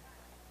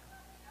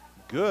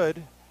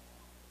 Good.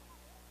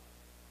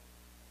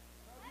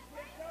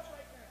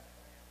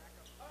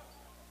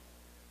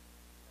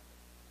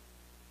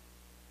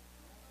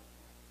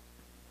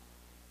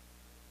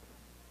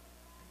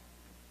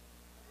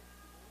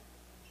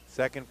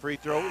 Second free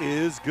throw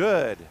is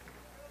good.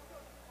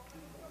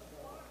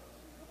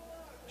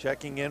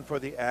 Checking in for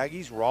the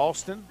Aggies,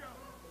 Ralston.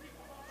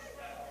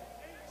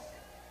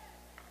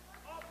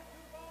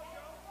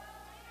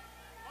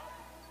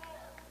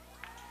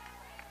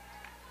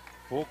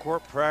 Full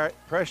court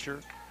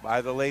pressure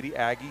by the Lady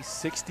Aggies,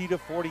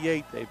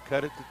 60-48. They've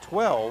cut it to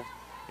 12.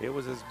 It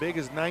was as big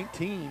as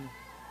 19.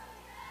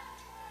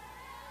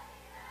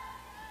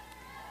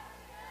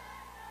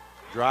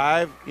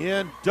 Drive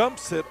in,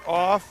 dumps it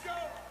off.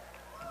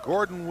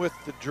 Gordon with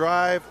the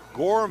drive,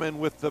 Gorman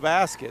with the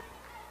basket.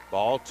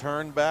 Ball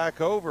turned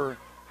back over,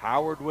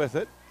 Howard with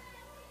it.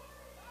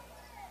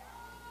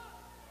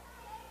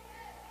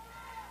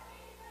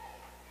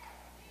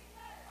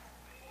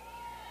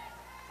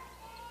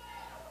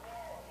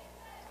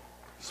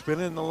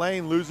 Spin in the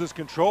lane, loses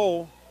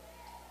control.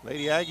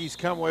 Lady Aggies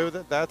come away with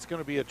it. That's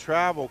going to be a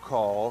travel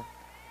call.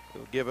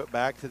 They'll give it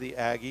back to the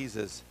Aggies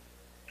as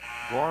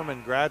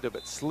Gorman grabbed it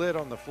but slid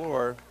on the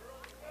floor.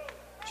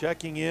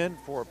 Checking in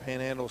for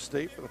Panhandle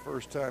State for the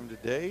first time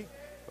today,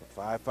 a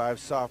 5'5"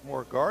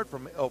 sophomore guard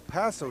from El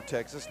Paso,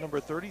 Texas, number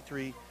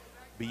 33,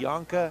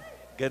 Bianca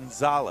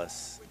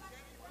Gonzalez.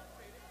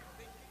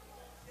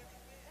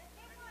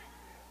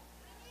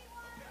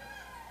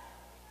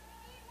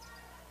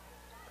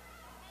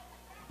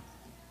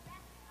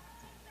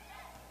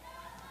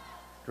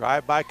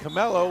 Drive by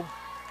Camello,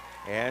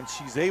 and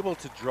she's able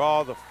to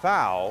draw the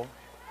foul.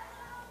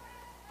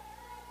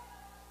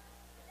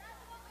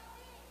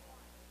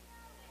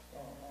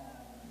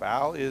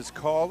 Foul is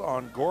called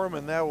on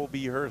Gorman. That will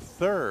be her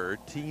third,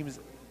 team's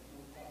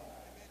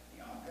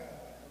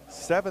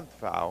 7th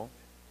foul.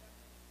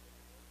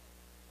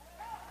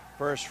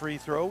 First free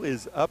throw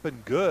is up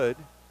and good.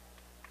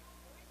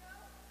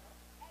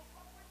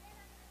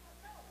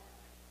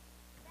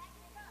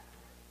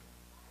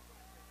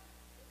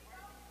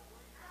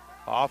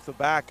 Off the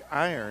back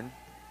iron,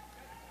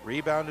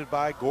 rebounded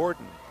by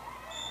Gordon.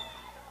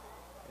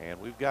 And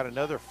we've got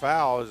another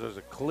foul as there's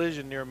a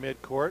collision near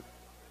midcourt.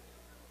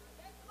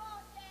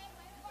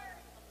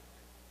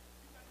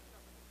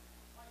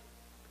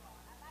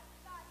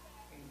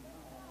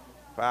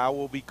 Foul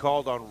will be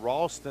called on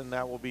Ralston.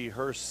 That will be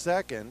her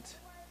second.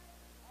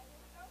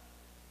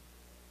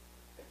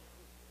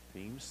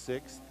 Team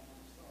 6th.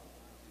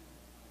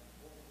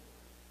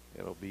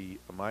 It'll be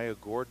Amaya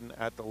Gordon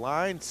at the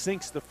line,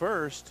 sinks the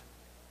first.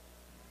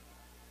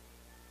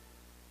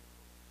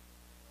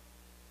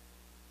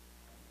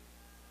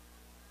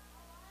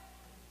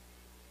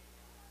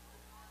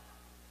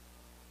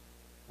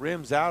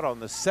 Rims out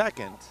on the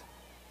second.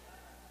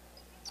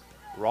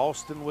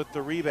 Ralston with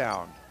the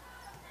rebound.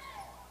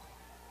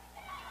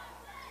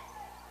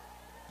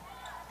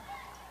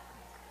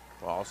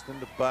 Ralston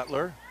to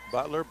Butler.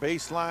 Butler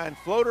baseline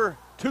floater,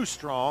 too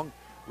strong.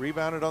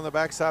 Rebounded on the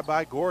backside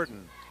by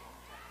Gordon.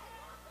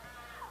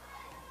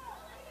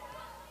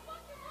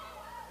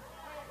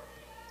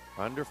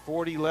 Under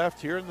 40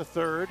 left here in the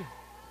third.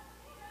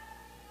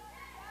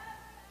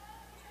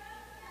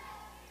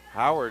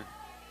 Howard,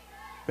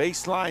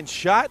 baseline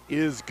shot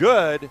is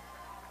good.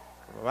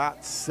 From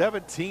about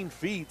 17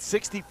 feet,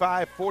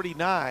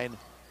 65-49.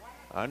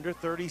 Under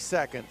 30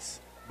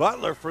 seconds.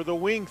 Butler for the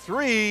wing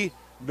three,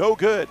 no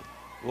good.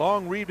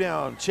 Long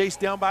rebound, chased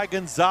down by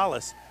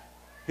Gonzalez.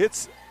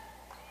 Hits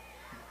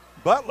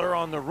Butler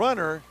on the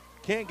runner.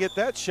 Can't get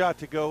that shot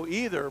to go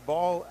either.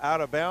 Ball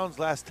out of bounds,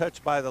 last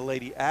touch by the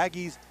Lady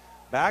Aggies.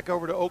 Back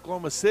over to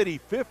Oklahoma City,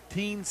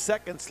 15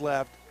 seconds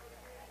left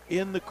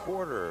in the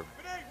quarter.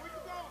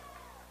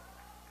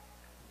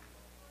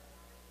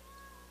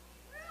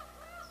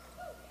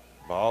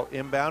 Ball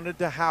inbounded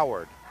to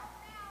Howard.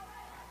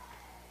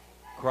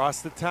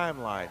 Across the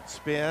timeline,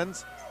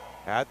 spins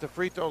at the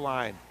free throw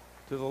line.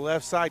 To the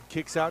left side,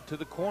 kicks out to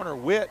the corner.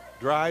 Witt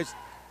drives,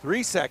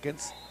 3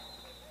 seconds.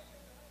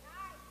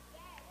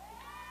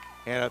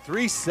 And a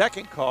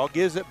 3-second call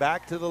gives it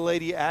back to the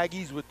Lady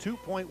Aggies with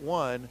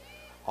 2.1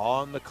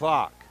 on the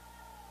clock.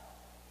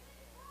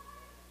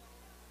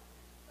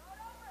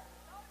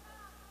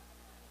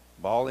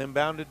 Ball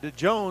inbounded to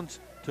Jones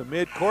to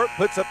midcourt,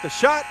 puts up the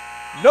shot,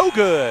 no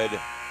good.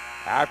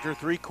 After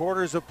 3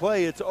 quarters of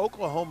play, it's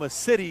Oklahoma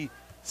City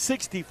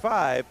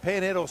 65,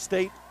 Panhandle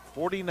State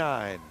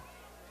 49.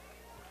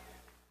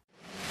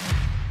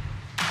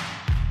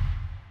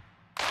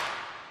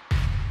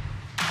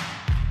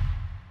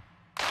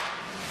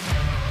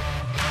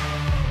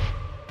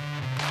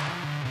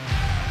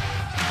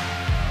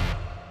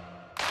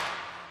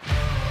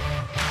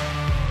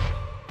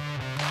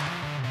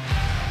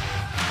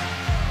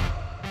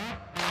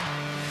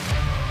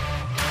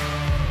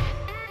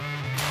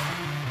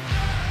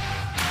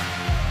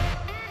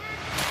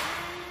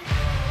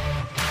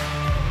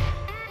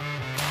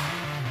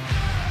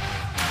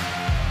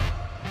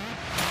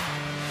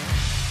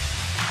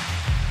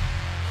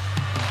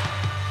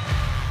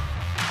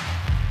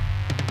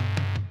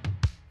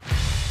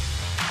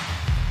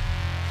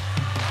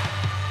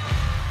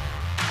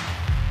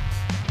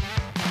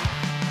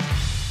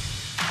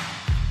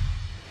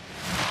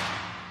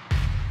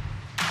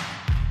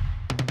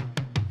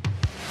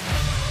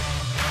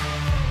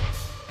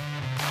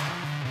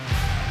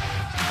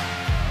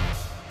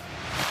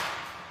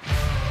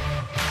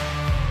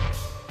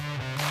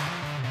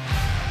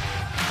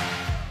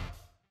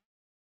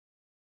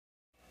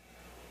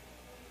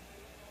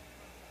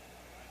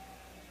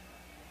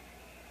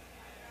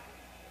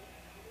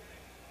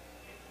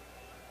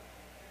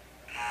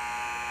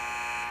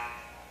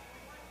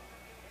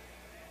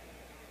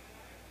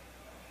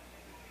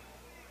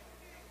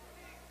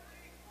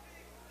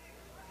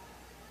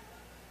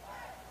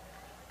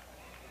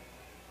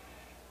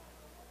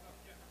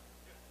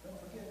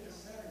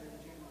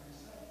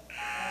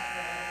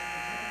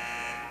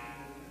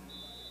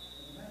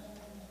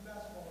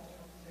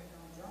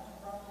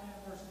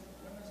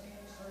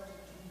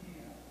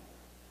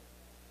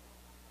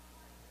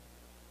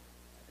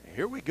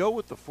 Here we go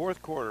with the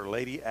fourth quarter.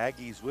 Lady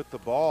Aggies with the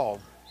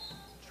ball,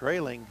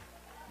 trailing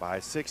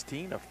by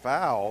 16. A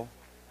foul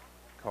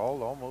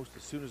called almost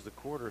as soon as the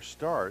quarter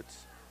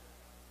starts.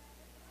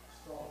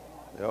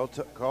 They'll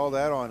call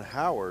that on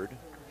Howard.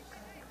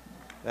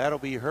 That'll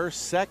be her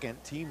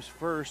second, team's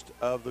first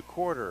of the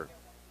quarter.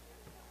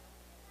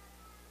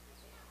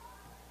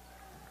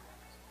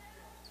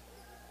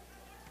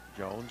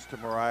 Jones to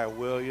Mariah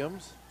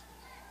Williams.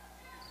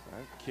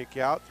 Kick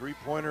out,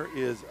 three-pointer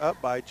is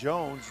up by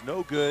Jones,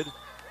 no good.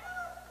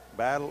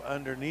 Battle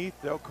underneath,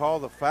 they'll call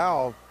the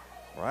foul.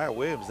 Mariah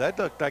Williams, that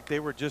looked like they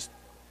were just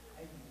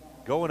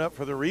going up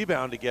for the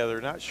rebound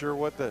together. Not sure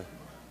what the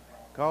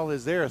call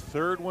is there.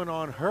 Third one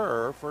on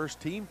her, first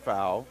team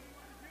foul.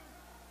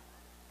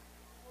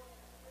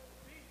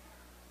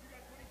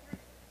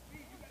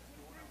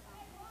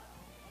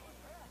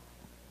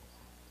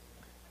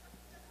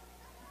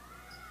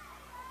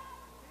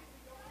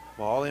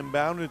 Ball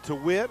inbounded to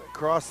Witt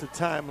across the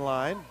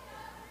timeline.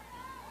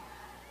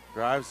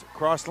 Drives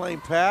cross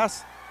lane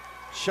pass.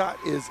 Shot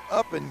is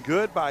up and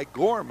good by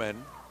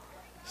Gorman.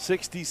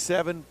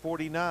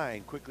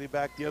 67-49. Quickly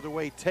back the other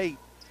way, Tate.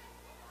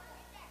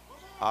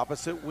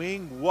 Opposite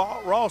wing,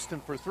 Ralston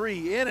for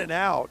three, in and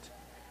out.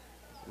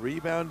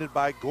 Rebounded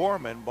by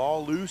Gorman.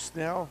 Ball loose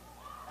now.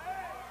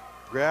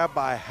 Grabbed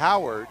by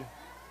Howard.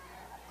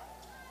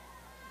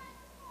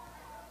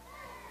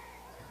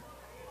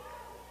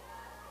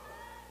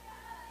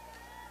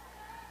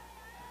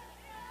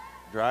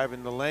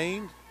 Driving the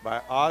lane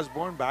by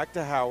Osborne, back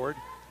to Howard.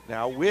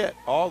 Now Witt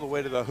all the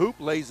way to the hoop,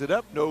 lays it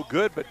up, no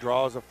good, but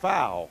draws a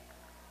foul.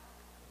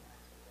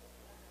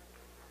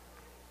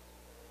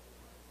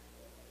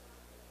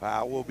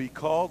 Foul will be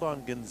called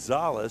on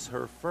Gonzalez,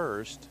 her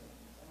first.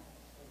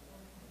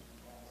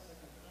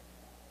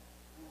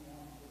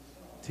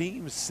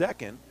 Team's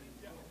second.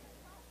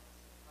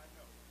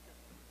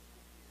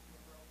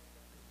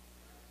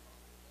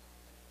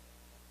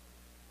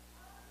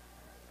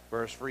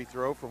 First free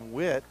throw from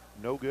Witt,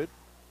 no good.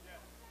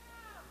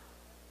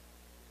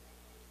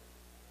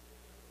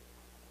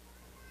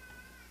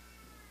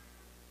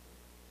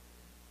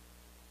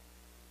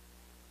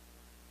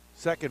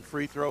 Second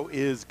free throw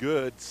is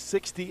good.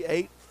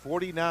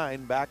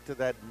 68-49, back to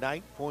that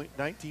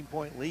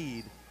 19-point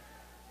lead.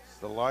 It's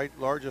the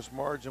largest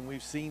margin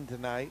we've seen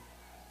tonight.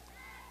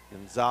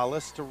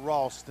 Gonzalez to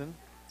Ralston.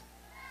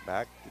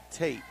 Back to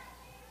Tate.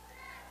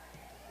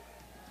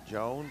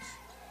 Jones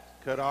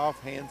cut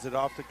off, hands it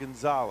off to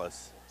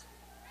Gonzalez.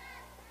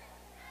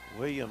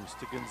 Williams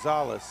to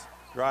Gonzalez.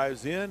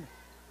 Drives in.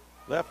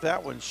 Left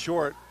that one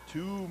short.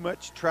 Too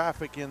much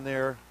traffic in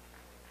there.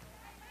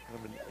 Kind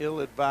of an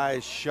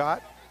ill-advised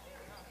shot.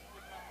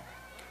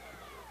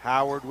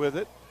 Howard with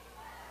it.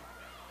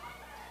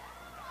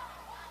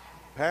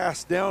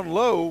 Pass down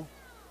low.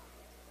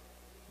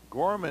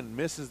 Gorman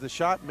misses the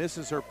shot,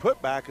 misses her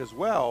putback as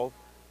well.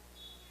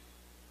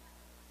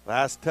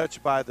 Last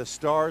touch by the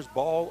Stars,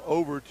 ball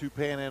over to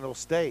Panhandle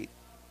State.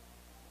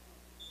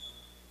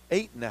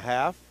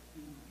 8.5.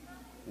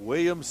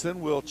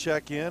 Williamson will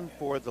check in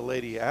for the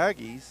Lady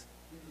Aggies,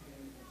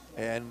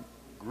 and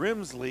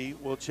Grimsley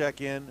will check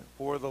in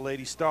for the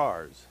Lady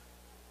Stars.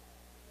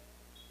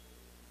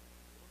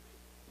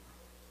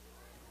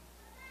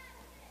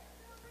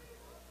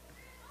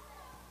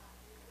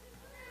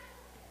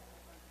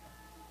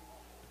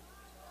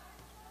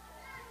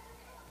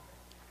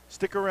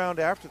 Stick around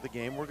after the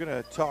game. We're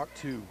going to talk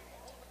to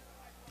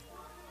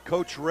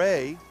Coach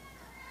Ray.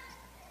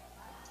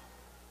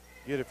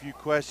 Get a few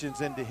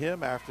questions into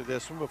him after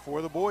this one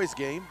before the boys'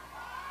 game.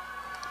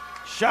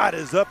 Shot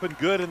is up and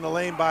good in the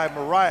lane by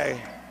Mariah.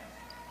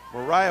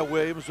 Mariah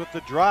Williams with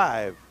the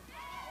drive.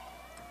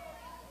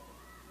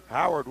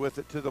 Howard with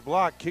it to the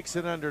block, kicks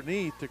it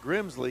underneath to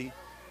Grimsley.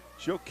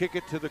 She'll kick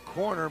it to the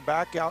corner,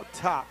 back out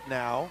top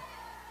now.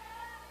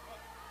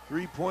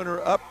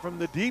 Three-pointer up from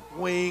the deep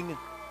wing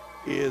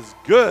is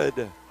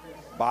good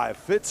by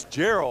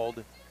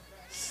Fitzgerald.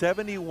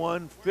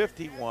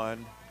 71-51.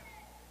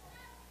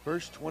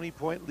 First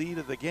 20-point lead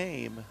of the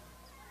game.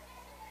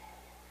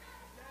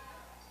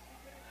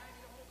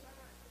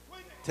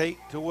 Tate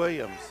to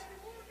Williams.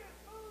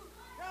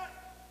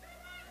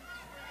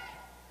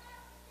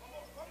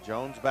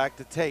 Jones back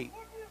to Tate.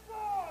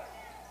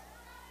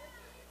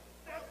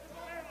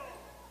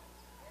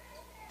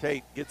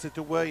 Tate gets it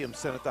to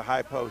Williamson at the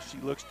high post. She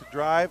looks to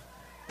drive.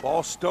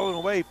 Ball stolen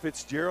away.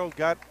 Fitzgerald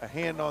got a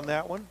hand on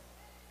that one.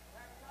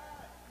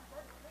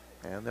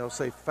 And they'll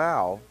say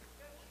foul.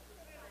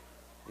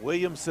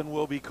 Williamson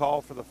will be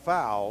called for the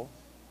foul.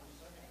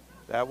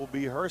 That will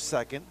be her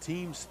second,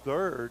 team's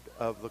third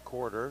of the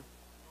quarter.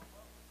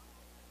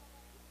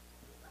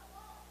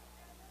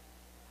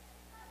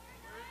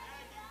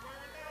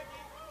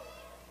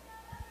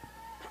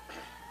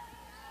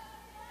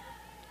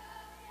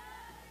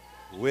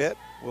 Witt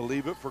will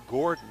leave it for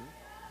Gordon.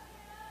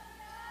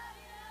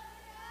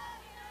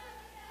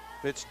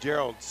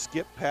 Fitzgerald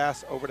skip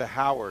pass over to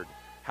Howard.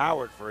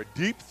 Howard for a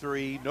deep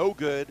three, no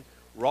good.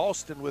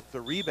 Ralston with the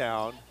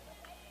rebound.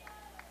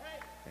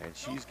 And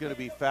she's going to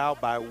be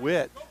fouled by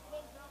Witt.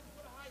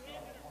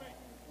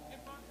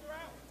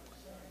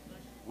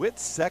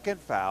 Witt's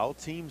second foul,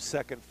 team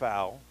second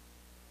foul.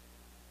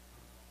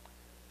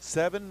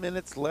 7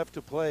 minutes left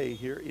to play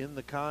here in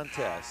the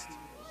contest.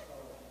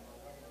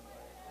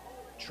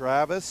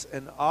 Travis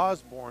and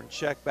Osborne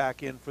check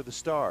back in for the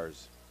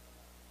Stars.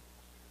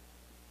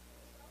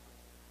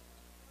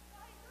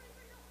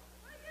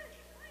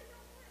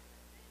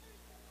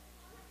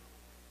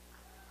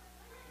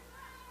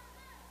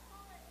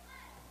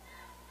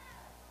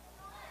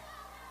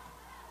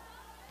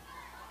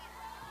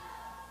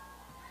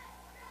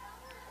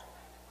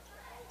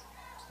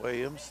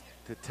 Williams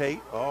to Tate.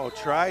 Oh,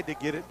 tried to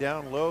get it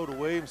down low to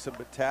Williamson,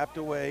 but tapped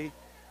away.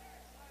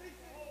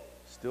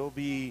 Still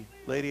be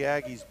Lady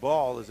Aggies'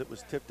 ball as it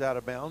was tipped out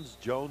of bounds.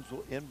 Jones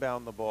will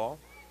inbound the ball.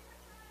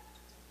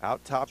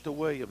 Out top to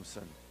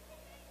Williamson.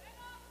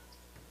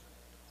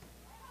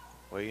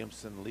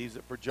 Williamson leaves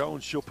it for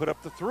Jones. She'll put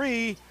up the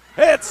three.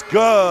 It's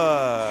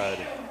good.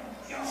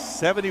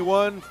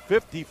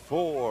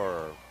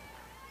 71-54.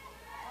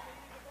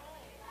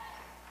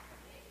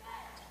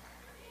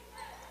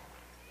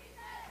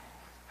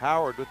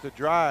 Howard with the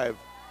drive.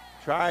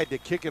 Tried to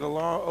kick it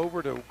along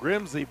over to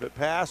Grimsley, but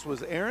pass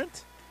was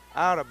errant.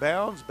 Out of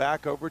bounds,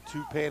 back over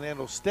to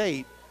Panhandle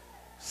State.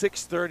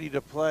 6:30 to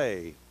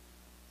play.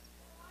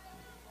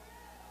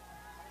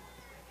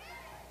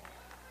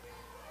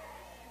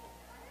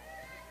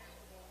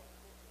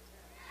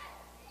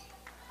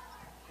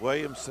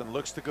 Williamson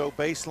looks to go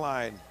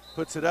baseline,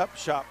 puts it up,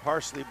 shot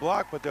partially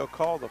blocked, but they'll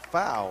call the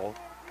foul.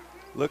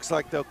 Looks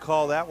like they'll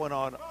call that one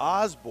on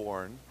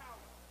Osborne.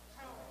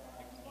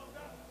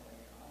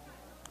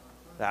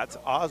 That's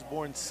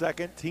Osborne's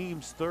second,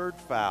 team's third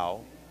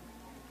foul.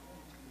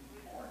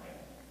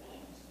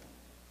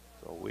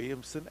 So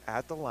Williamson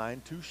at the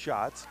line, 2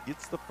 shots,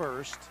 gets the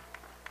first.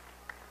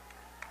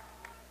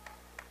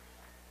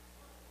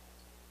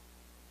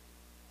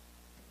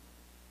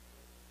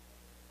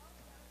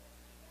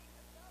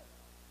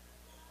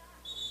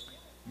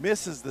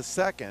 Misses the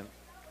second.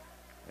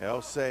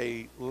 They'll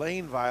say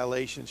lane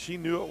violation. She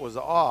knew it was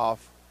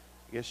off.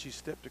 I guess she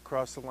stepped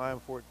across the line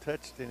before it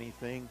touched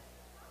anything.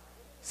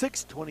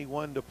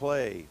 6:21 to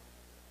play.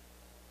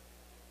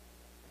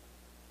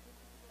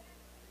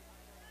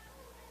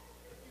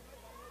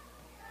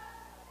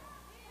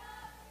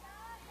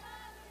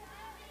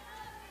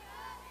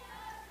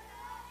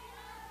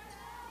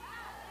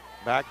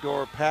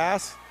 Backdoor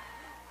pass.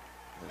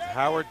 As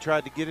Howard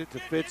tried to get it to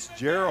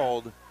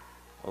Fitzgerald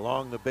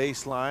along the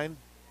baseline.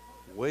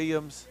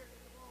 Williams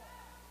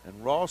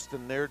and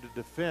Ralston there to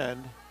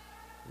defend.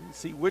 Didn't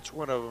see which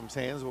one of them's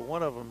hands, but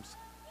one of them's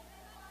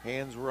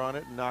hands were on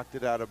it and knocked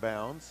it out of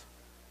bounds.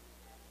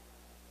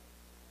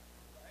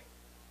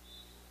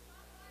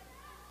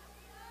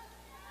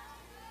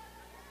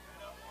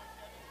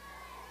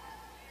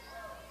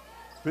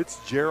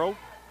 Fitzgerald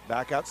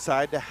back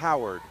outside to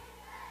Howard.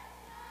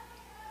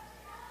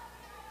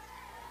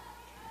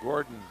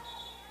 Gordon.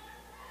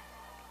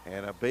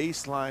 And a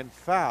baseline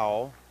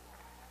foul.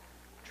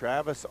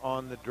 Travis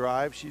on the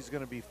drive. She's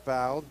going to be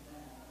fouled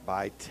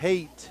by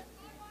Tate.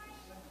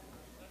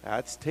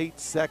 That's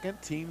Tate's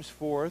second, team's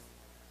fourth.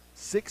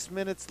 6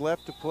 minutes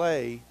left to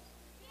play.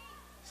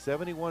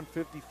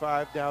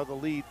 71-55 now the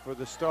lead for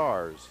the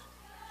Stars.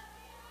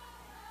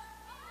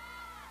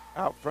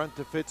 Out front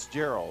to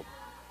Fitzgerald.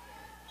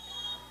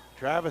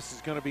 Travis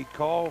is going to be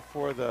called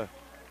for the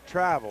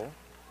travel.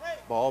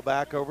 Ball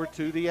back over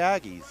to the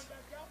Aggies.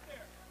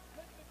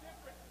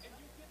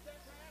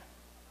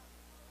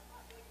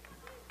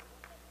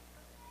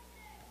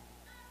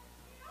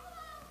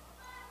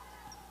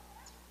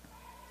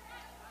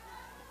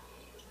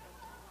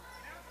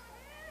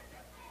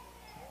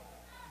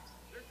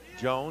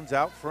 Jones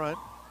out front,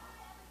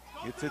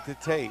 gets it to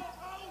Tate.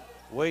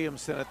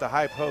 Williamson at the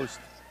high post,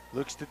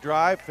 looks to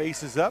drive,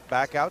 faces up,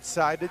 back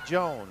outside to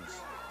Jones.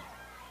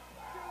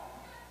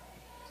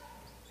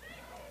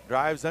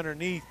 Drives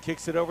underneath,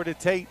 kicks it over to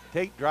Tate.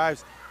 Tate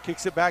drives,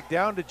 kicks it back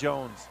down to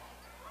Jones.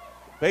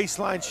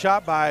 Baseline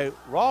shot by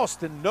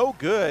Ralston, no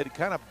good,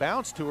 kind of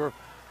bounced to her.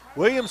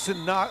 Williams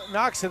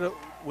knocks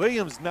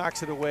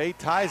it away,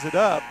 ties it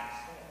up.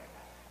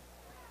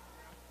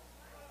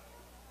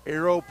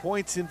 Arrow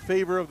points in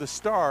favor of the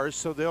Stars,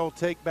 so they'll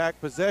take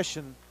back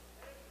possession.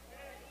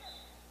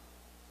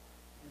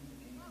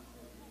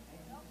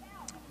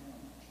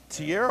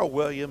 Tiara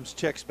Williams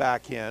checks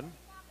back in.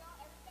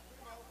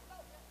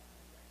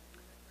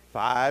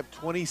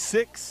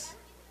 5:26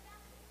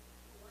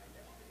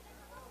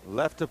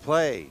 left to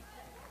play.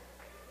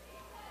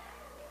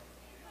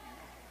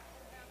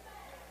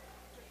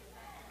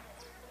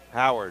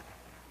 Howard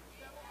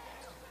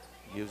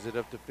gives it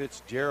up to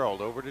Fitzgerald,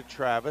 over to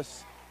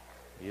Travis.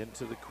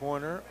 Into the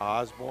corner,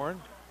 Osborne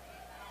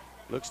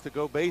looks to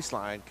go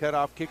baseline.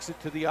 Cutoff kicks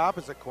it to the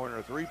opposite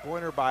corner.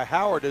 Three-pointer by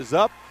Howard is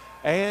up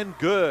and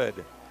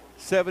good.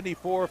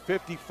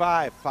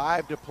 74-55,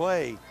 5 to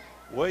play.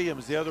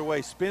 Williams the other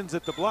way, spins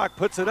at the block,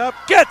 puts it up,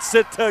 gets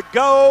it to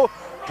go,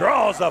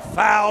 draws a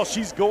foul.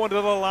 She's going to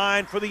the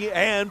line for the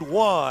and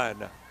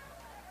one.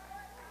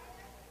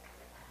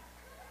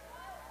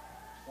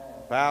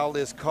 Foul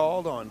is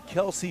called on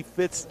Kelsey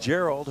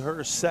Fitzgerald,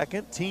 her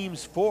second,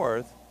 team's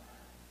fourth.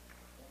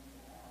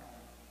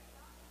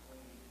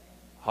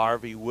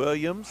 Harvey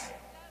Williams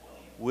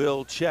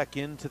will check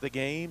into the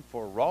game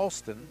for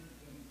Ralston.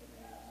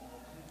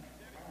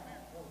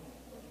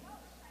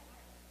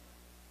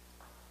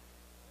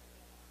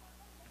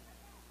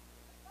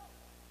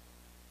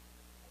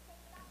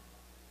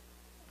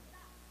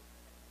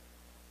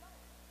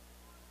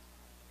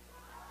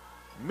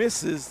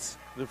 Misses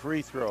the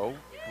free throw,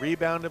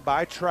 rebounded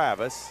by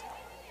Travis.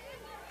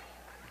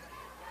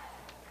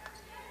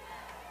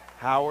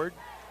 Howard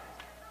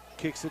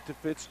kicks it to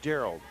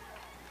Fitzgerald.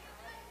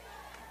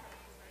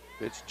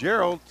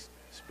 Fitzgerald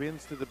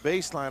spins to the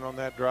baseline on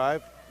that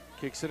drive,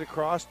 kicks it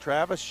across.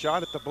 Travis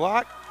shot at the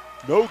block,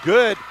 no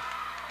good.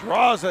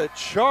 Draws a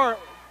charge.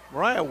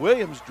 Mariah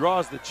Williams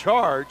draws the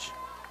charge.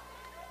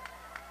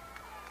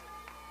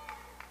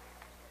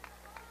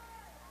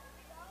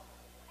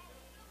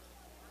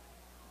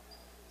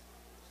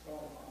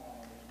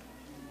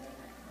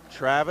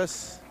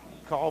 Travis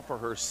called for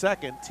her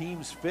second,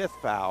 team's fifth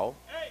foul.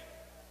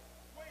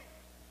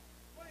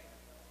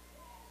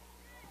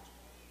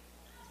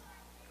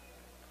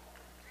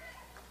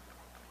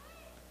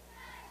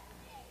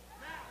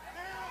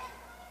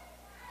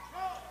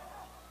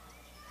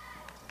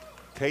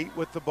 Tate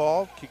with the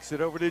ball, kicks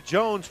it over to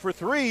Jones for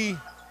three.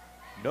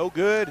 No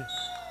good.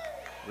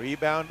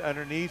 Rebound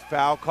underneath,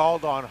 foul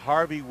called on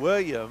Harvey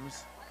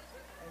Williams.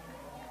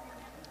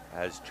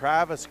 As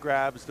Travis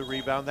grabs the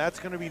rebound, that's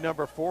going to be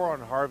number 4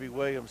 on Harvey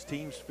Williams,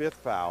 team's fifth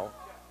foul.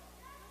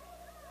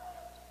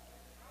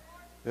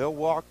 They'll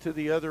walk to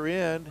the other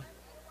end,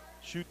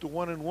 shoot the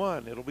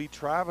 1-and-1. It'll be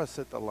Travis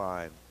at the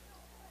line.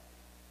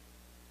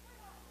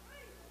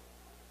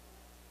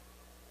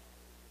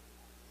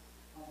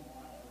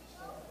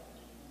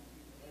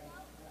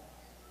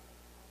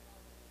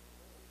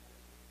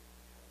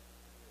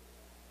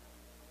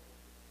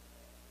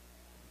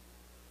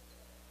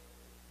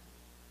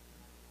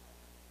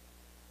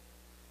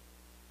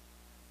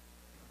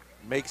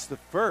 Makes the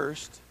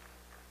first.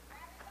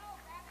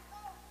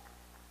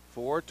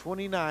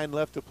 4:29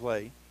 left to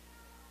play.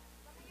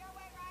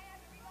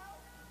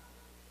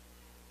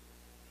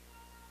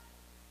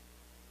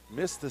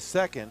 Missed the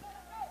second.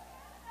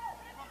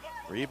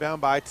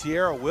 Rebound by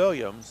Tiara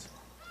Williams.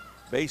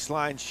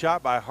 Baseline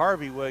shot by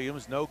Harvey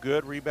Williams, no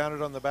good.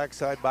 Rebounded on the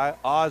backside by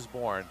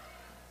Osborne.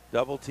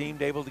 Double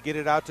teamed, able to get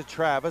it out to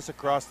Travis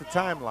across the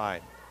timeline.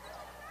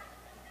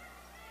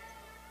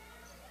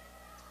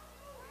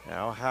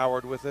 Now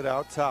Howard with it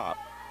out top.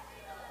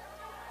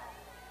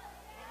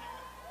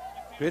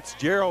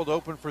 Fitzgerald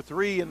open for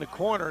three in the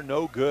corner,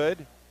 no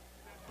good.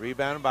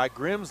 Rebounded by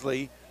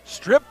Grimsley,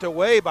 stripped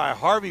away by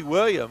Harvey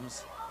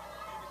Williams.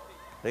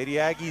 Lady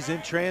Aggies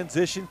in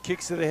transition,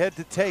 kicks it ahead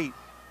to Tate.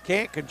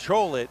 Can't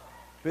control it.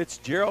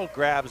 Fitzgerald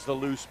grabs the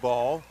loose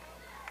ball.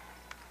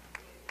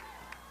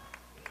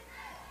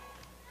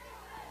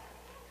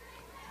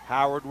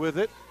 Howard with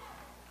it.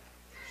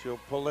 She'll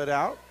pull it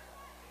out.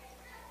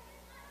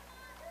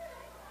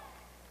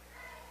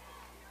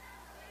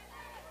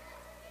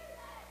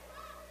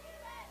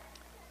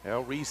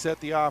 They'll reset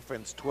the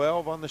offense,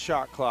 12 on the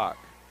shot clock.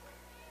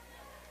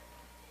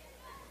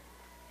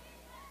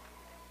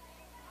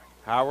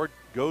 Howard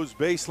goes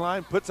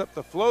baseline, puts up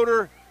the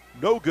floater,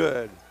 no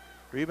good.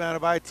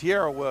 Rebounded by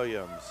Tiara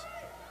Williams.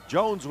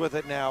 Jones with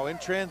it now in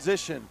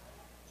transition.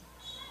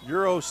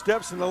 Euro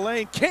steps in the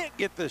lane, can't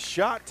get the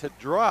shot to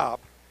drop,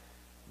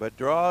 but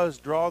draw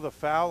the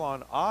foul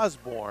on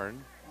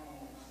Osborne.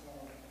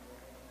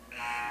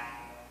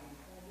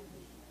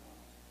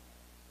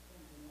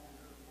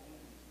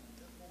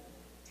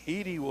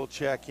 Edie will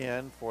check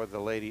in for the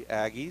Lady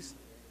Aggies.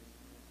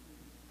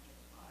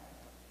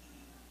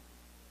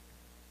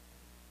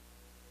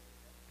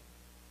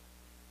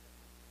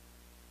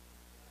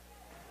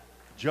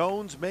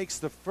 Jones makes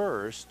the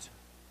first.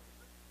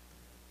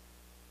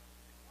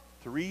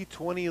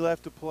 3:20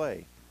 left to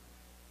play.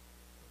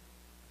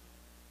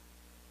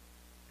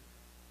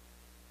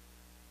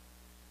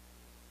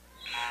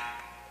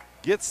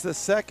 Gets the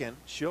second.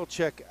 She'll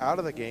check out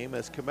of the game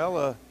as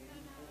Camilla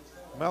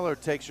Meller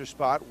takes her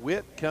spot.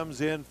 Witt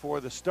comes in for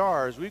the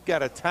Stars. We've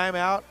got a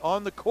timeout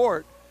on the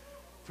court.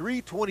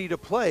 3:20 to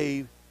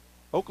play.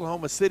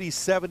 Oklahoma City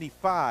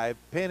 75,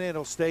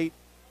 Panhandle State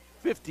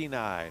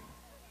 59.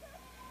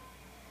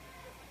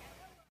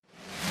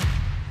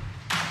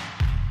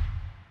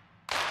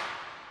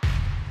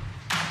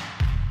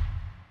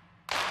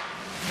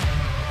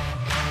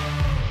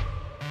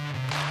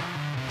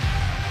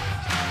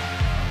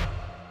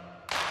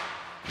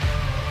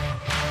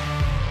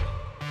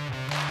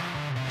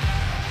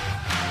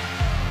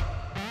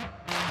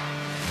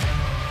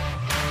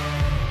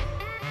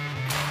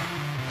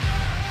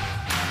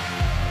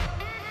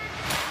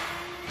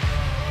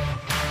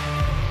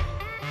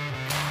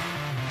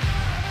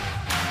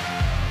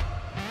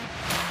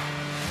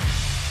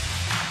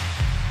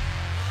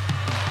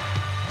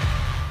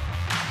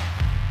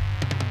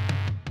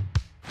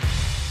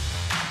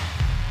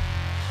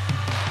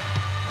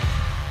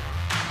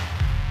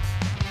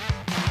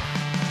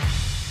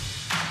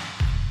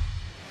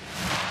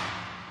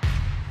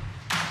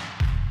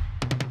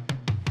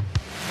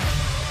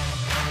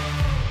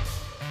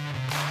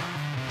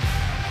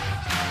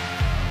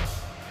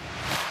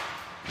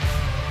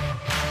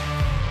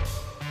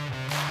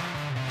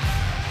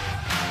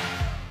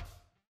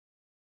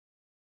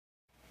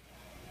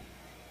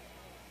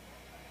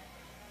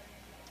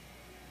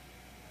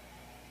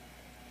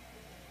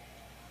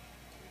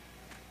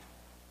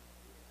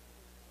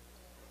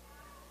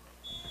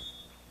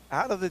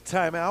 Out of the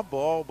timeout,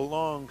 ball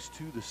belongs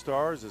to the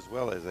Stars as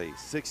well as a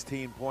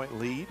 16-point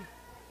lead.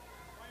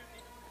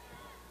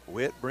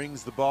 Witt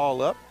brings the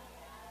ball up.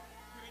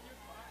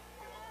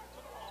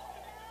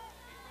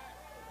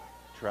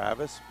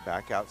 Travis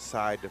back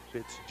outside to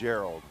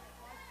Fitzgerald.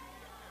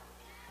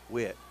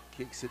 Witt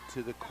kicks it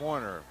to the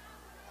corner.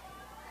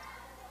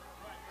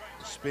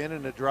 Spin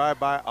and a drive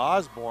by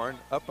Osborne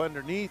up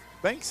underneath,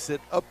 banks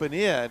it up and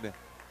in.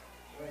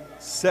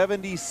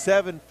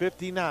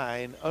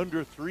 77-59,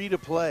 under 3 to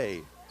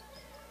play.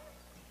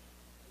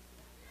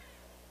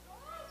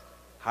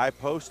 High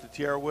post to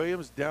Tiara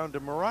Williams, down to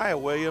Mariah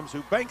Williams,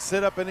 who banks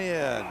it up and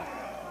in.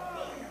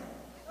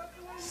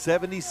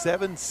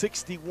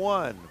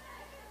 77-61.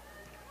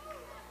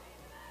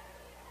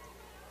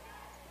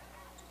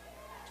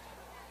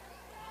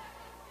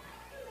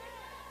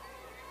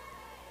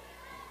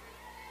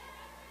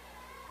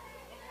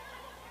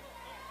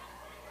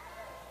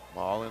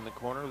 Ball in the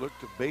corner, look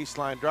to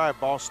baseline drive,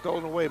 ball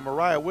stolen away.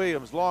 Mariah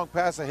Williams, long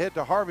pass ahead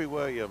to Harvey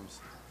Williams.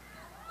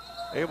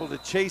 Able to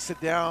chase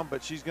it down,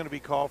 but she's going to be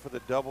called for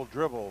the double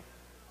dribble.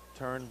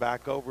 Turn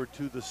back over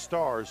to the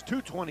Stars,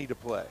 2:20 to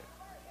play.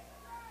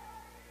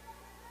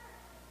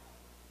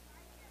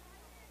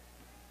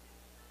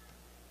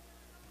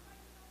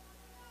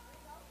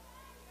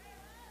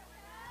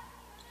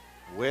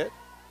 Witt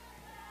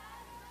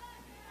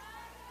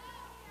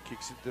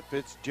kicks it to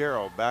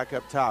Fitzgerald, back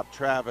up top.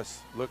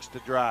 Travis looks to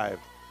drive.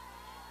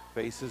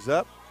 Faces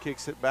up,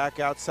 kicks it back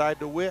outside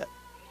to Witt.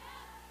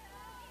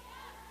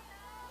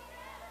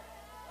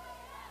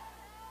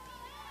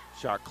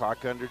 Shot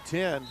clock under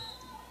 10.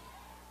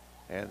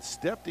 And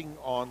stepping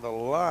on the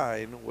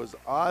line was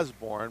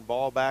Osborne.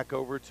 Ball back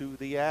over to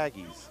the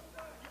Aggies.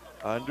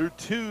 Under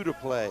 2 to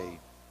play.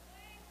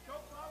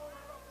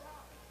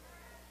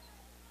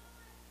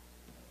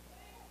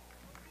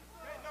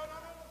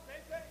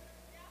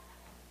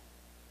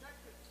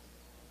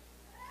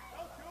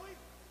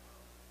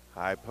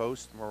 High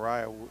post,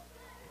 Mariah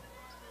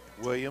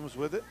Williams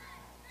with it.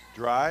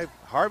 Drive,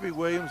 Harvey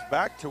Williams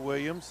back to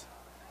Williams.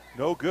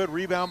 No good,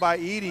 rebound by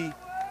Edie.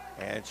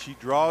 And she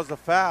draws a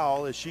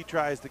foul as she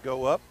tries to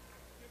go up.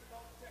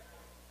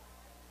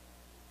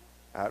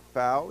 That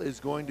foul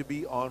is going to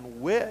be on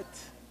Witt.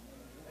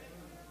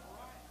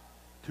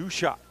 2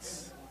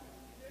 shots.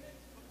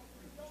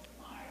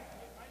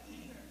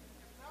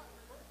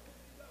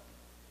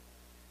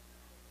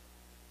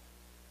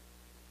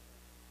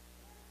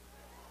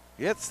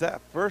 Gets that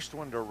first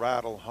one to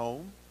rattle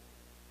home.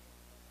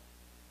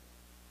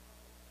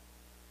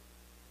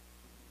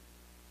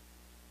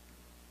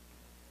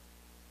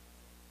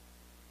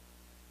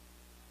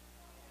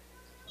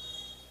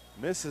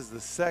 Misses the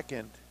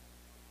second.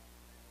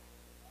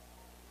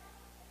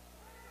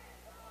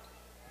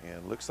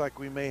 And looks like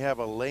we may have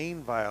a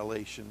lane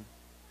violation.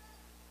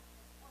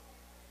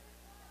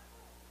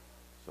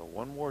 So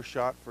one more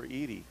shot for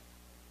Edie.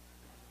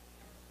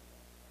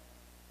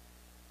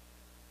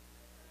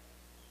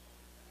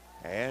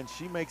 And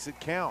she makes it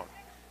count.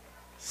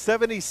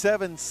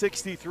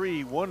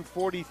 77-63,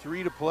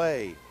 1:43 to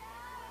play.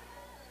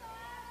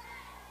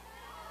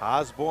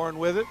 Osborne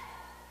with it.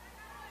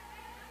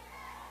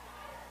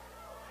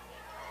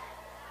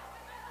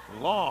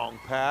 Long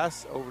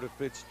pass over to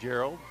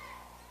Fitzgerald.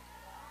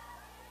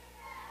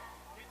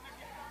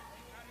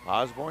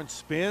 Osborne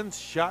spins,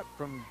 shot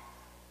from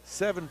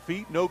 7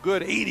 feet, no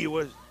good. 80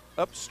 was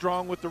up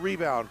strong with the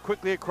rebound.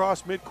 Quickly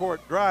across midcourt,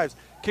 drives,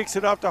 kicks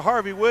it off to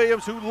Harvey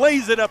Williams, who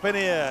lays it up and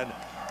in.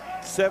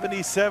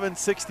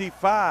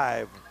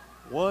 77-65,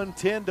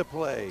 1:10 to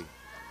play.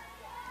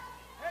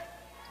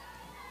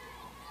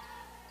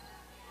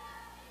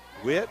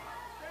 Witt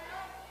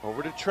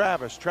over to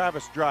Travis.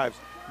 Travis drives,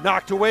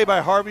 knocked away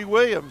by Harvey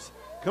Williams.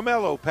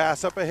 Camello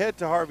pass up ahead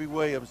to Harvey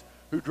Williams,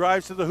 who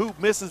drives to the hoop,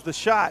 misses the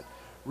shot.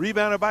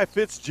 Rebounded by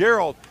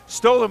Fitzgerald,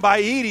 stolen by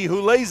Edie,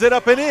 who lays it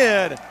up and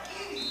in.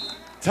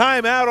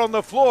 Timeout on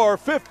the floor,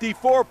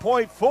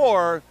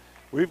 54.4.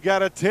 We've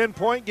got a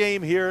 10-point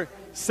game here,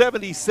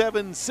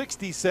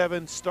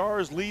 77-67.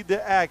 Stars lead the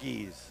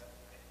Aggies.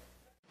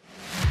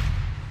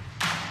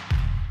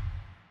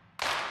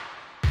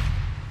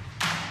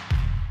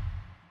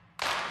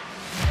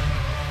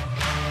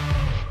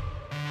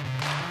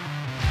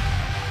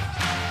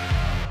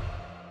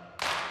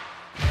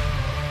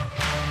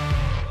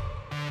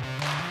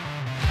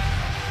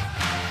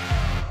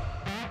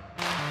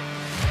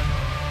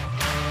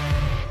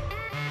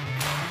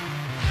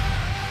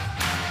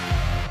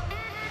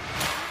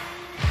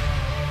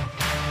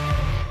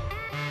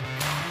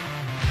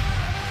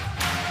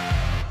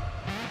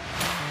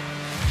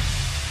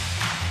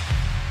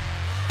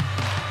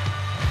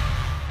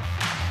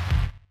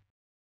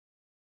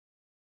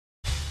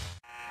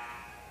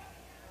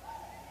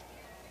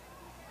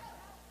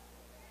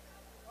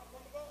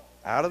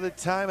 Out of the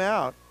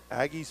timeout,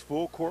 Aggies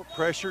full court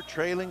pressure,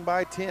 trailing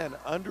by 10.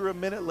 Under a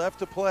minute left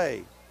to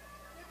play.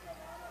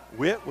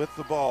 Witt with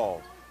the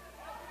ball.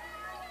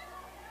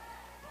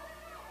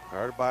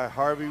 Guarded by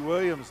Harvey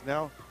Williams.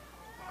 Now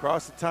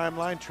across the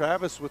timeline,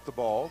 Travis with the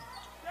ball.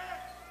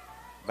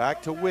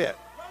 Back to Witt.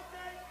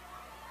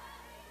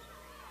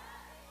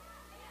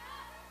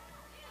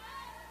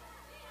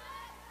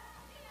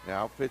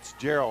 Now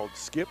Fitzgerald,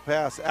 skip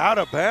pass out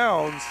of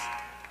bounds.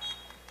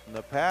 And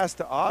the pass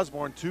to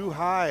Osborne too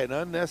high, an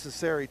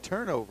unnecessary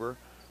turnover.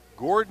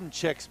 Gordon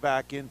checks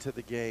back into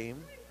the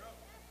game.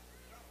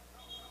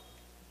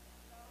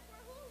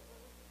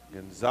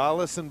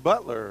 Gonzalez and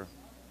Butler.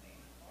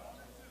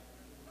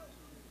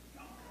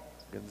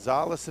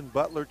 Gonzalez and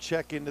Butler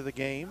check into the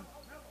game.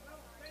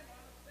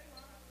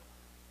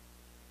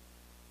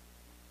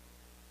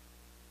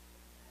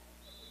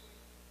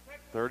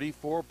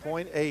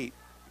 .38.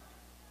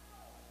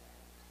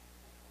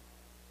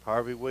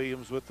 Harvey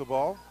Williams with the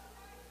ball.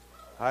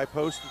 High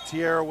post to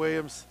Tierra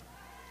Williams.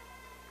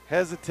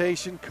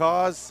 Hesitation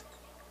caused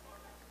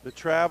the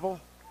travel.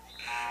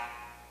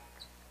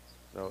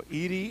 So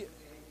Edie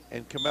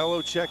and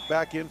Camelo check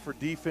back in for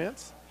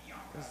defense.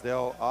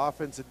 They'll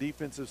offensive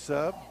defensive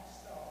sub.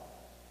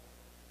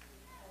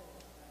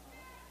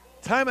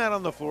 Timeout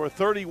on the floor,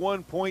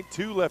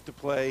 31.2 left to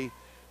play.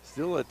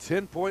 Still a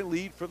 10-point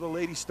lead for the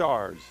Lady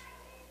Stars.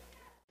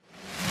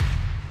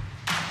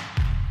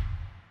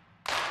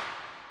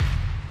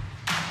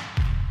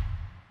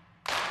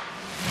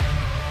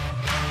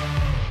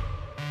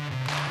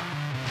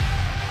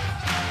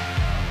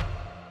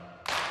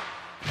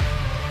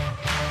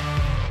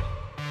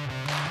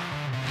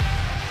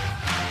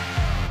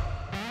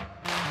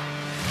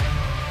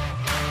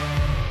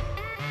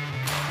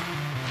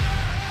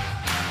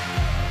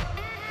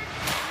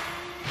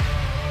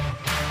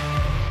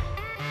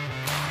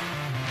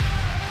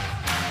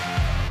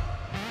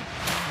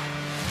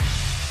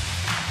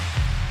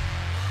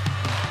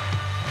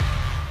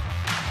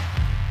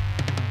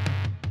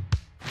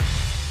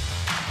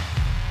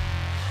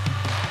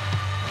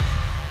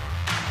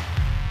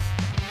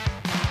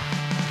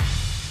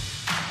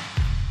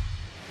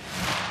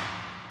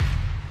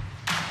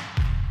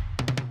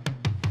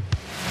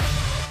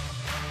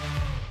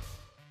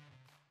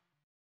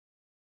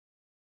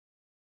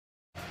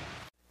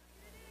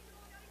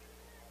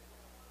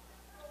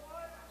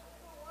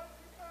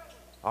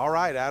 All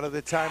right, out of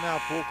the timeout,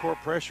 full court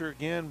pressure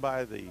again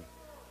by the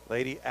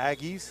Lady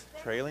Aggies,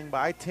 trailing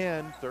by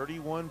 10,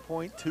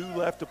 31.2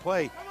 left to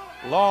play.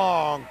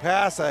 Long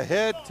pass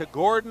ahead to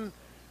Gordon,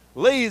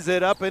 lays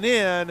it up and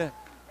in,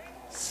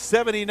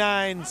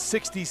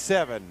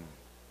 79-67.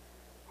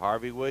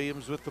 Harvey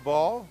Williams with the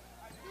ball.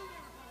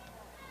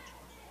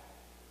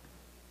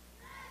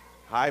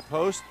 High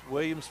post,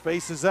 Williams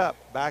faces up,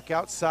 back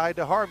outside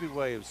to Harvey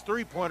Williams.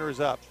 Three-pointer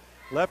is up,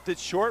 left it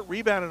short,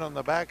 rebounded on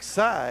the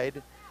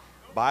backside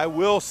by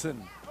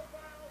Wilson.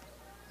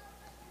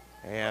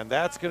 And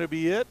that's going to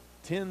be it.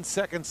 10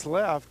 seconds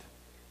left.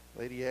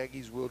 Lady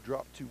Aggies will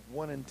drop to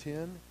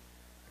 1-10.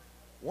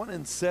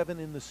 1-7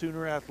 in the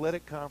Sooner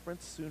Athletic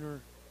Conference.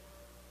 Sooner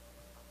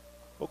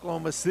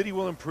Oklahoma City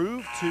will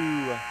improve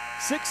to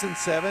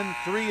 6-7,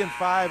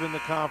 3-5 in the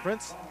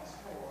conference.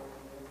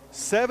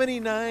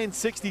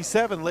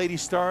 79-67, Lady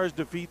Stars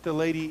defeat the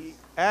Lady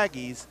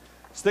Aggies.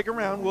 Stick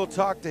around, we'll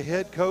talk to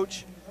head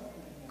coach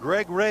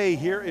Greg Ray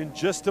here in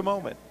just a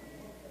moment.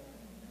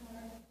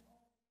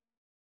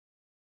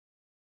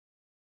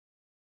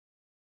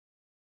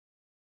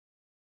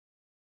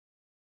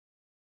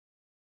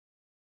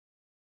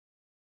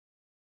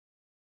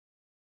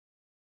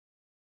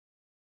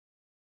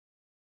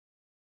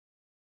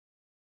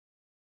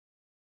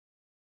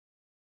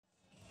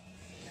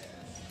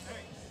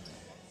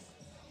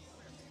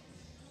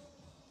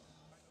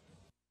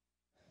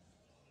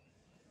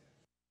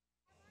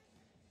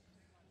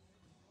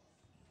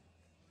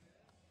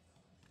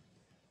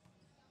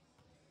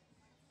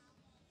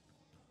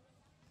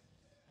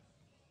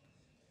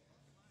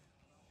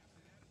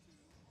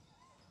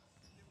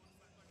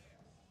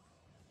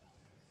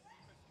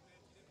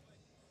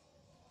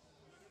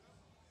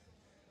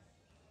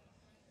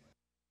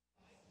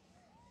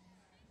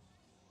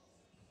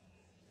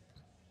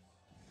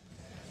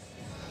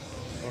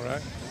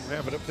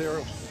 Have it up there.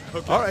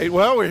 Okay. All right,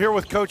 well, we're here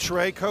with Coach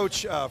Ray.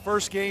 Coach,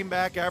 first game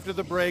back after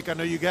the break. I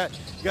know you got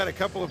a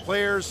couple of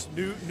players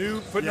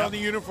new putting on the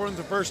uniform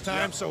the first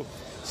time, so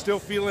still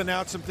feeling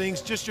out some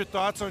things. Just your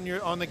thoughts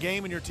on the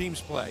game and your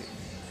team's play.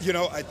 You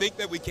know, I think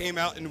that we came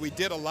out and we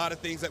did a lot of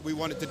things that we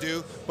wanted to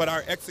do, but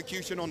our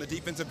execution on the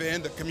defensive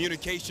end, the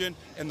communication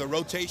and the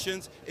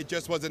rotations, it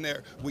just wasn't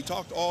there. We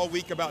talked all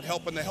week about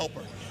helping the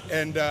helper,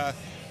 and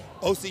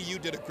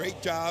OCU did a great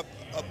job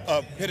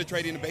of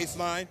penetrating the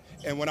baseline,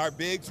 and when our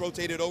bigs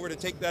rotated over to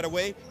take that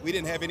away, we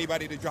didn't have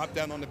anybody to drop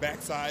down on the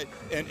backside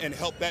and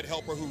help that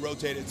helper who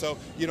rotated. So,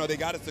 you know, they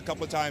got us a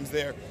couple of times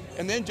there.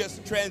 And then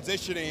just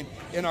transitioning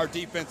in our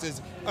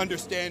defenses,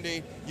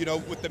 understanding, you know,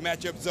 with the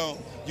matchup zone.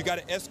 You got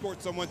to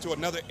escort someone to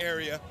another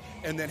area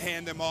and then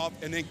hand them off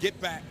and then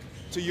get back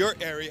to your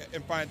area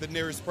and find the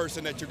nearest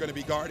person that you're going to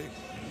be guarding.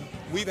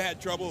 We've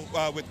had trouble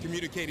with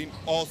communicating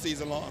all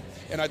season long.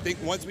 And I think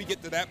once we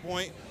get to that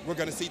point, we're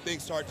going to see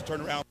things start to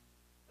turn around.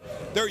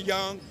 They're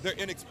young, they're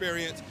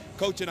inexperienced.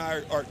 Coach and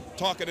I are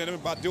talking to them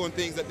about doing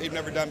things that they've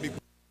never done before.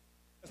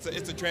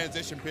 It's a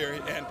transition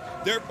period, and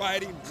they're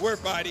fighting, we're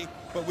fighting,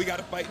 but we got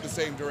to fight in the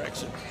same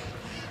direction.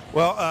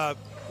 Well,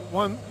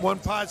 one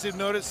positive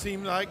note, it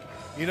seemed like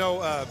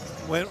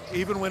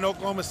Even when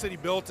Oklahoma City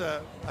built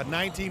a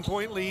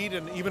 19-point lead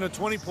and even a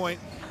 20-point,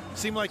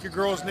 seemed like your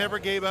girls never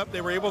gave up.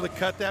 They were able to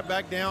cut that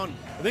back down.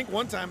 I think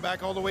one time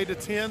back all the way to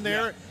 10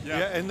 there,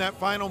 in that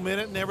final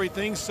minute and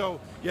everything.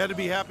 So you had to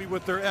be happy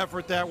with their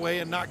effort that way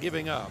and not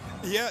giving up.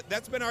 Yeah,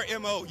 that's been our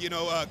MO.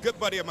 A good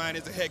buddy of mine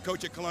is a head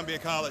coach at Columbia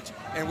College,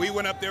 and we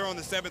went up there on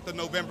the 7th of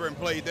November and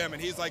played them,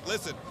 and he's like,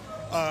 listen,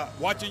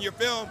 watching your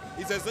film,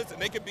 he says, listen,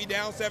 they could be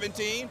down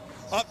 17,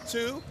 up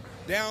 2,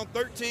 down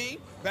 13,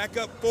 back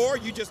up 4.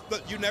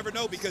 You never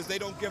know because they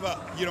don't give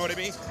up. You know what I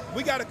mean?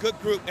 We got a good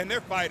group, and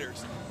they're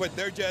fighters, but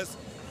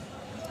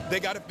they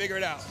got to figure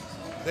it out.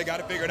 They got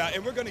to figure it out,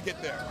 and we're going to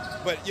get there.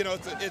 But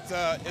it's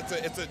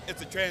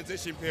a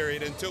transition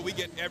period until we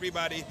get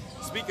everybody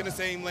speaking the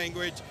same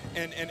language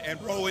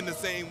and rowing the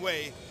same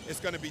way.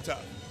 It's going to be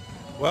tough.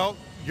 Well,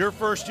 your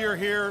first year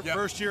here,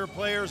 first year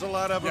players, a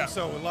lot of them,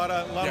 so a lot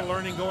of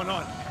learning going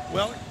on.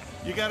 Well,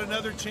 you got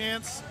another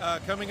chance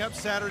coming up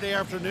Saturday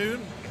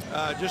afternoon.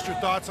 Just your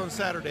thoughts on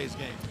Saturday's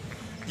game.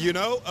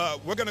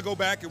 We're going to go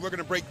back and we're going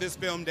to break this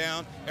film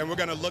down, and we're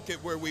going to look at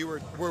where we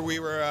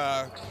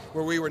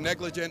were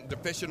negligent,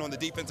 deficient on the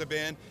defensive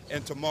end.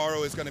 And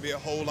tomorrow is going to be a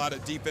whole lot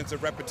of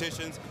defensive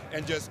repetitions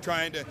and just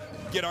trying to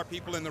get our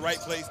people in the right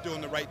place, doing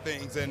the right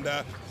things. And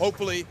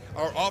hopefully,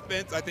 our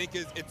offense, I think,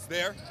 it's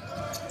there.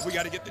 We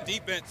got to get the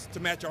defense to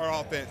match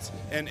our offense,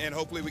 and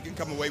hopefully we can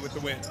come away with the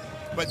win.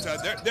 But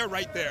they're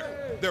right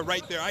there. They're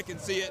right there. I can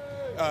see it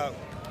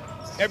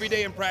every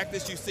day in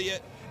practice. You see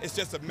it. It's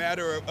just a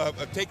matter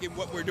of taking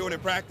what we're doing in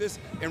practice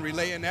and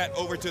relaying that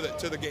over to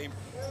the game.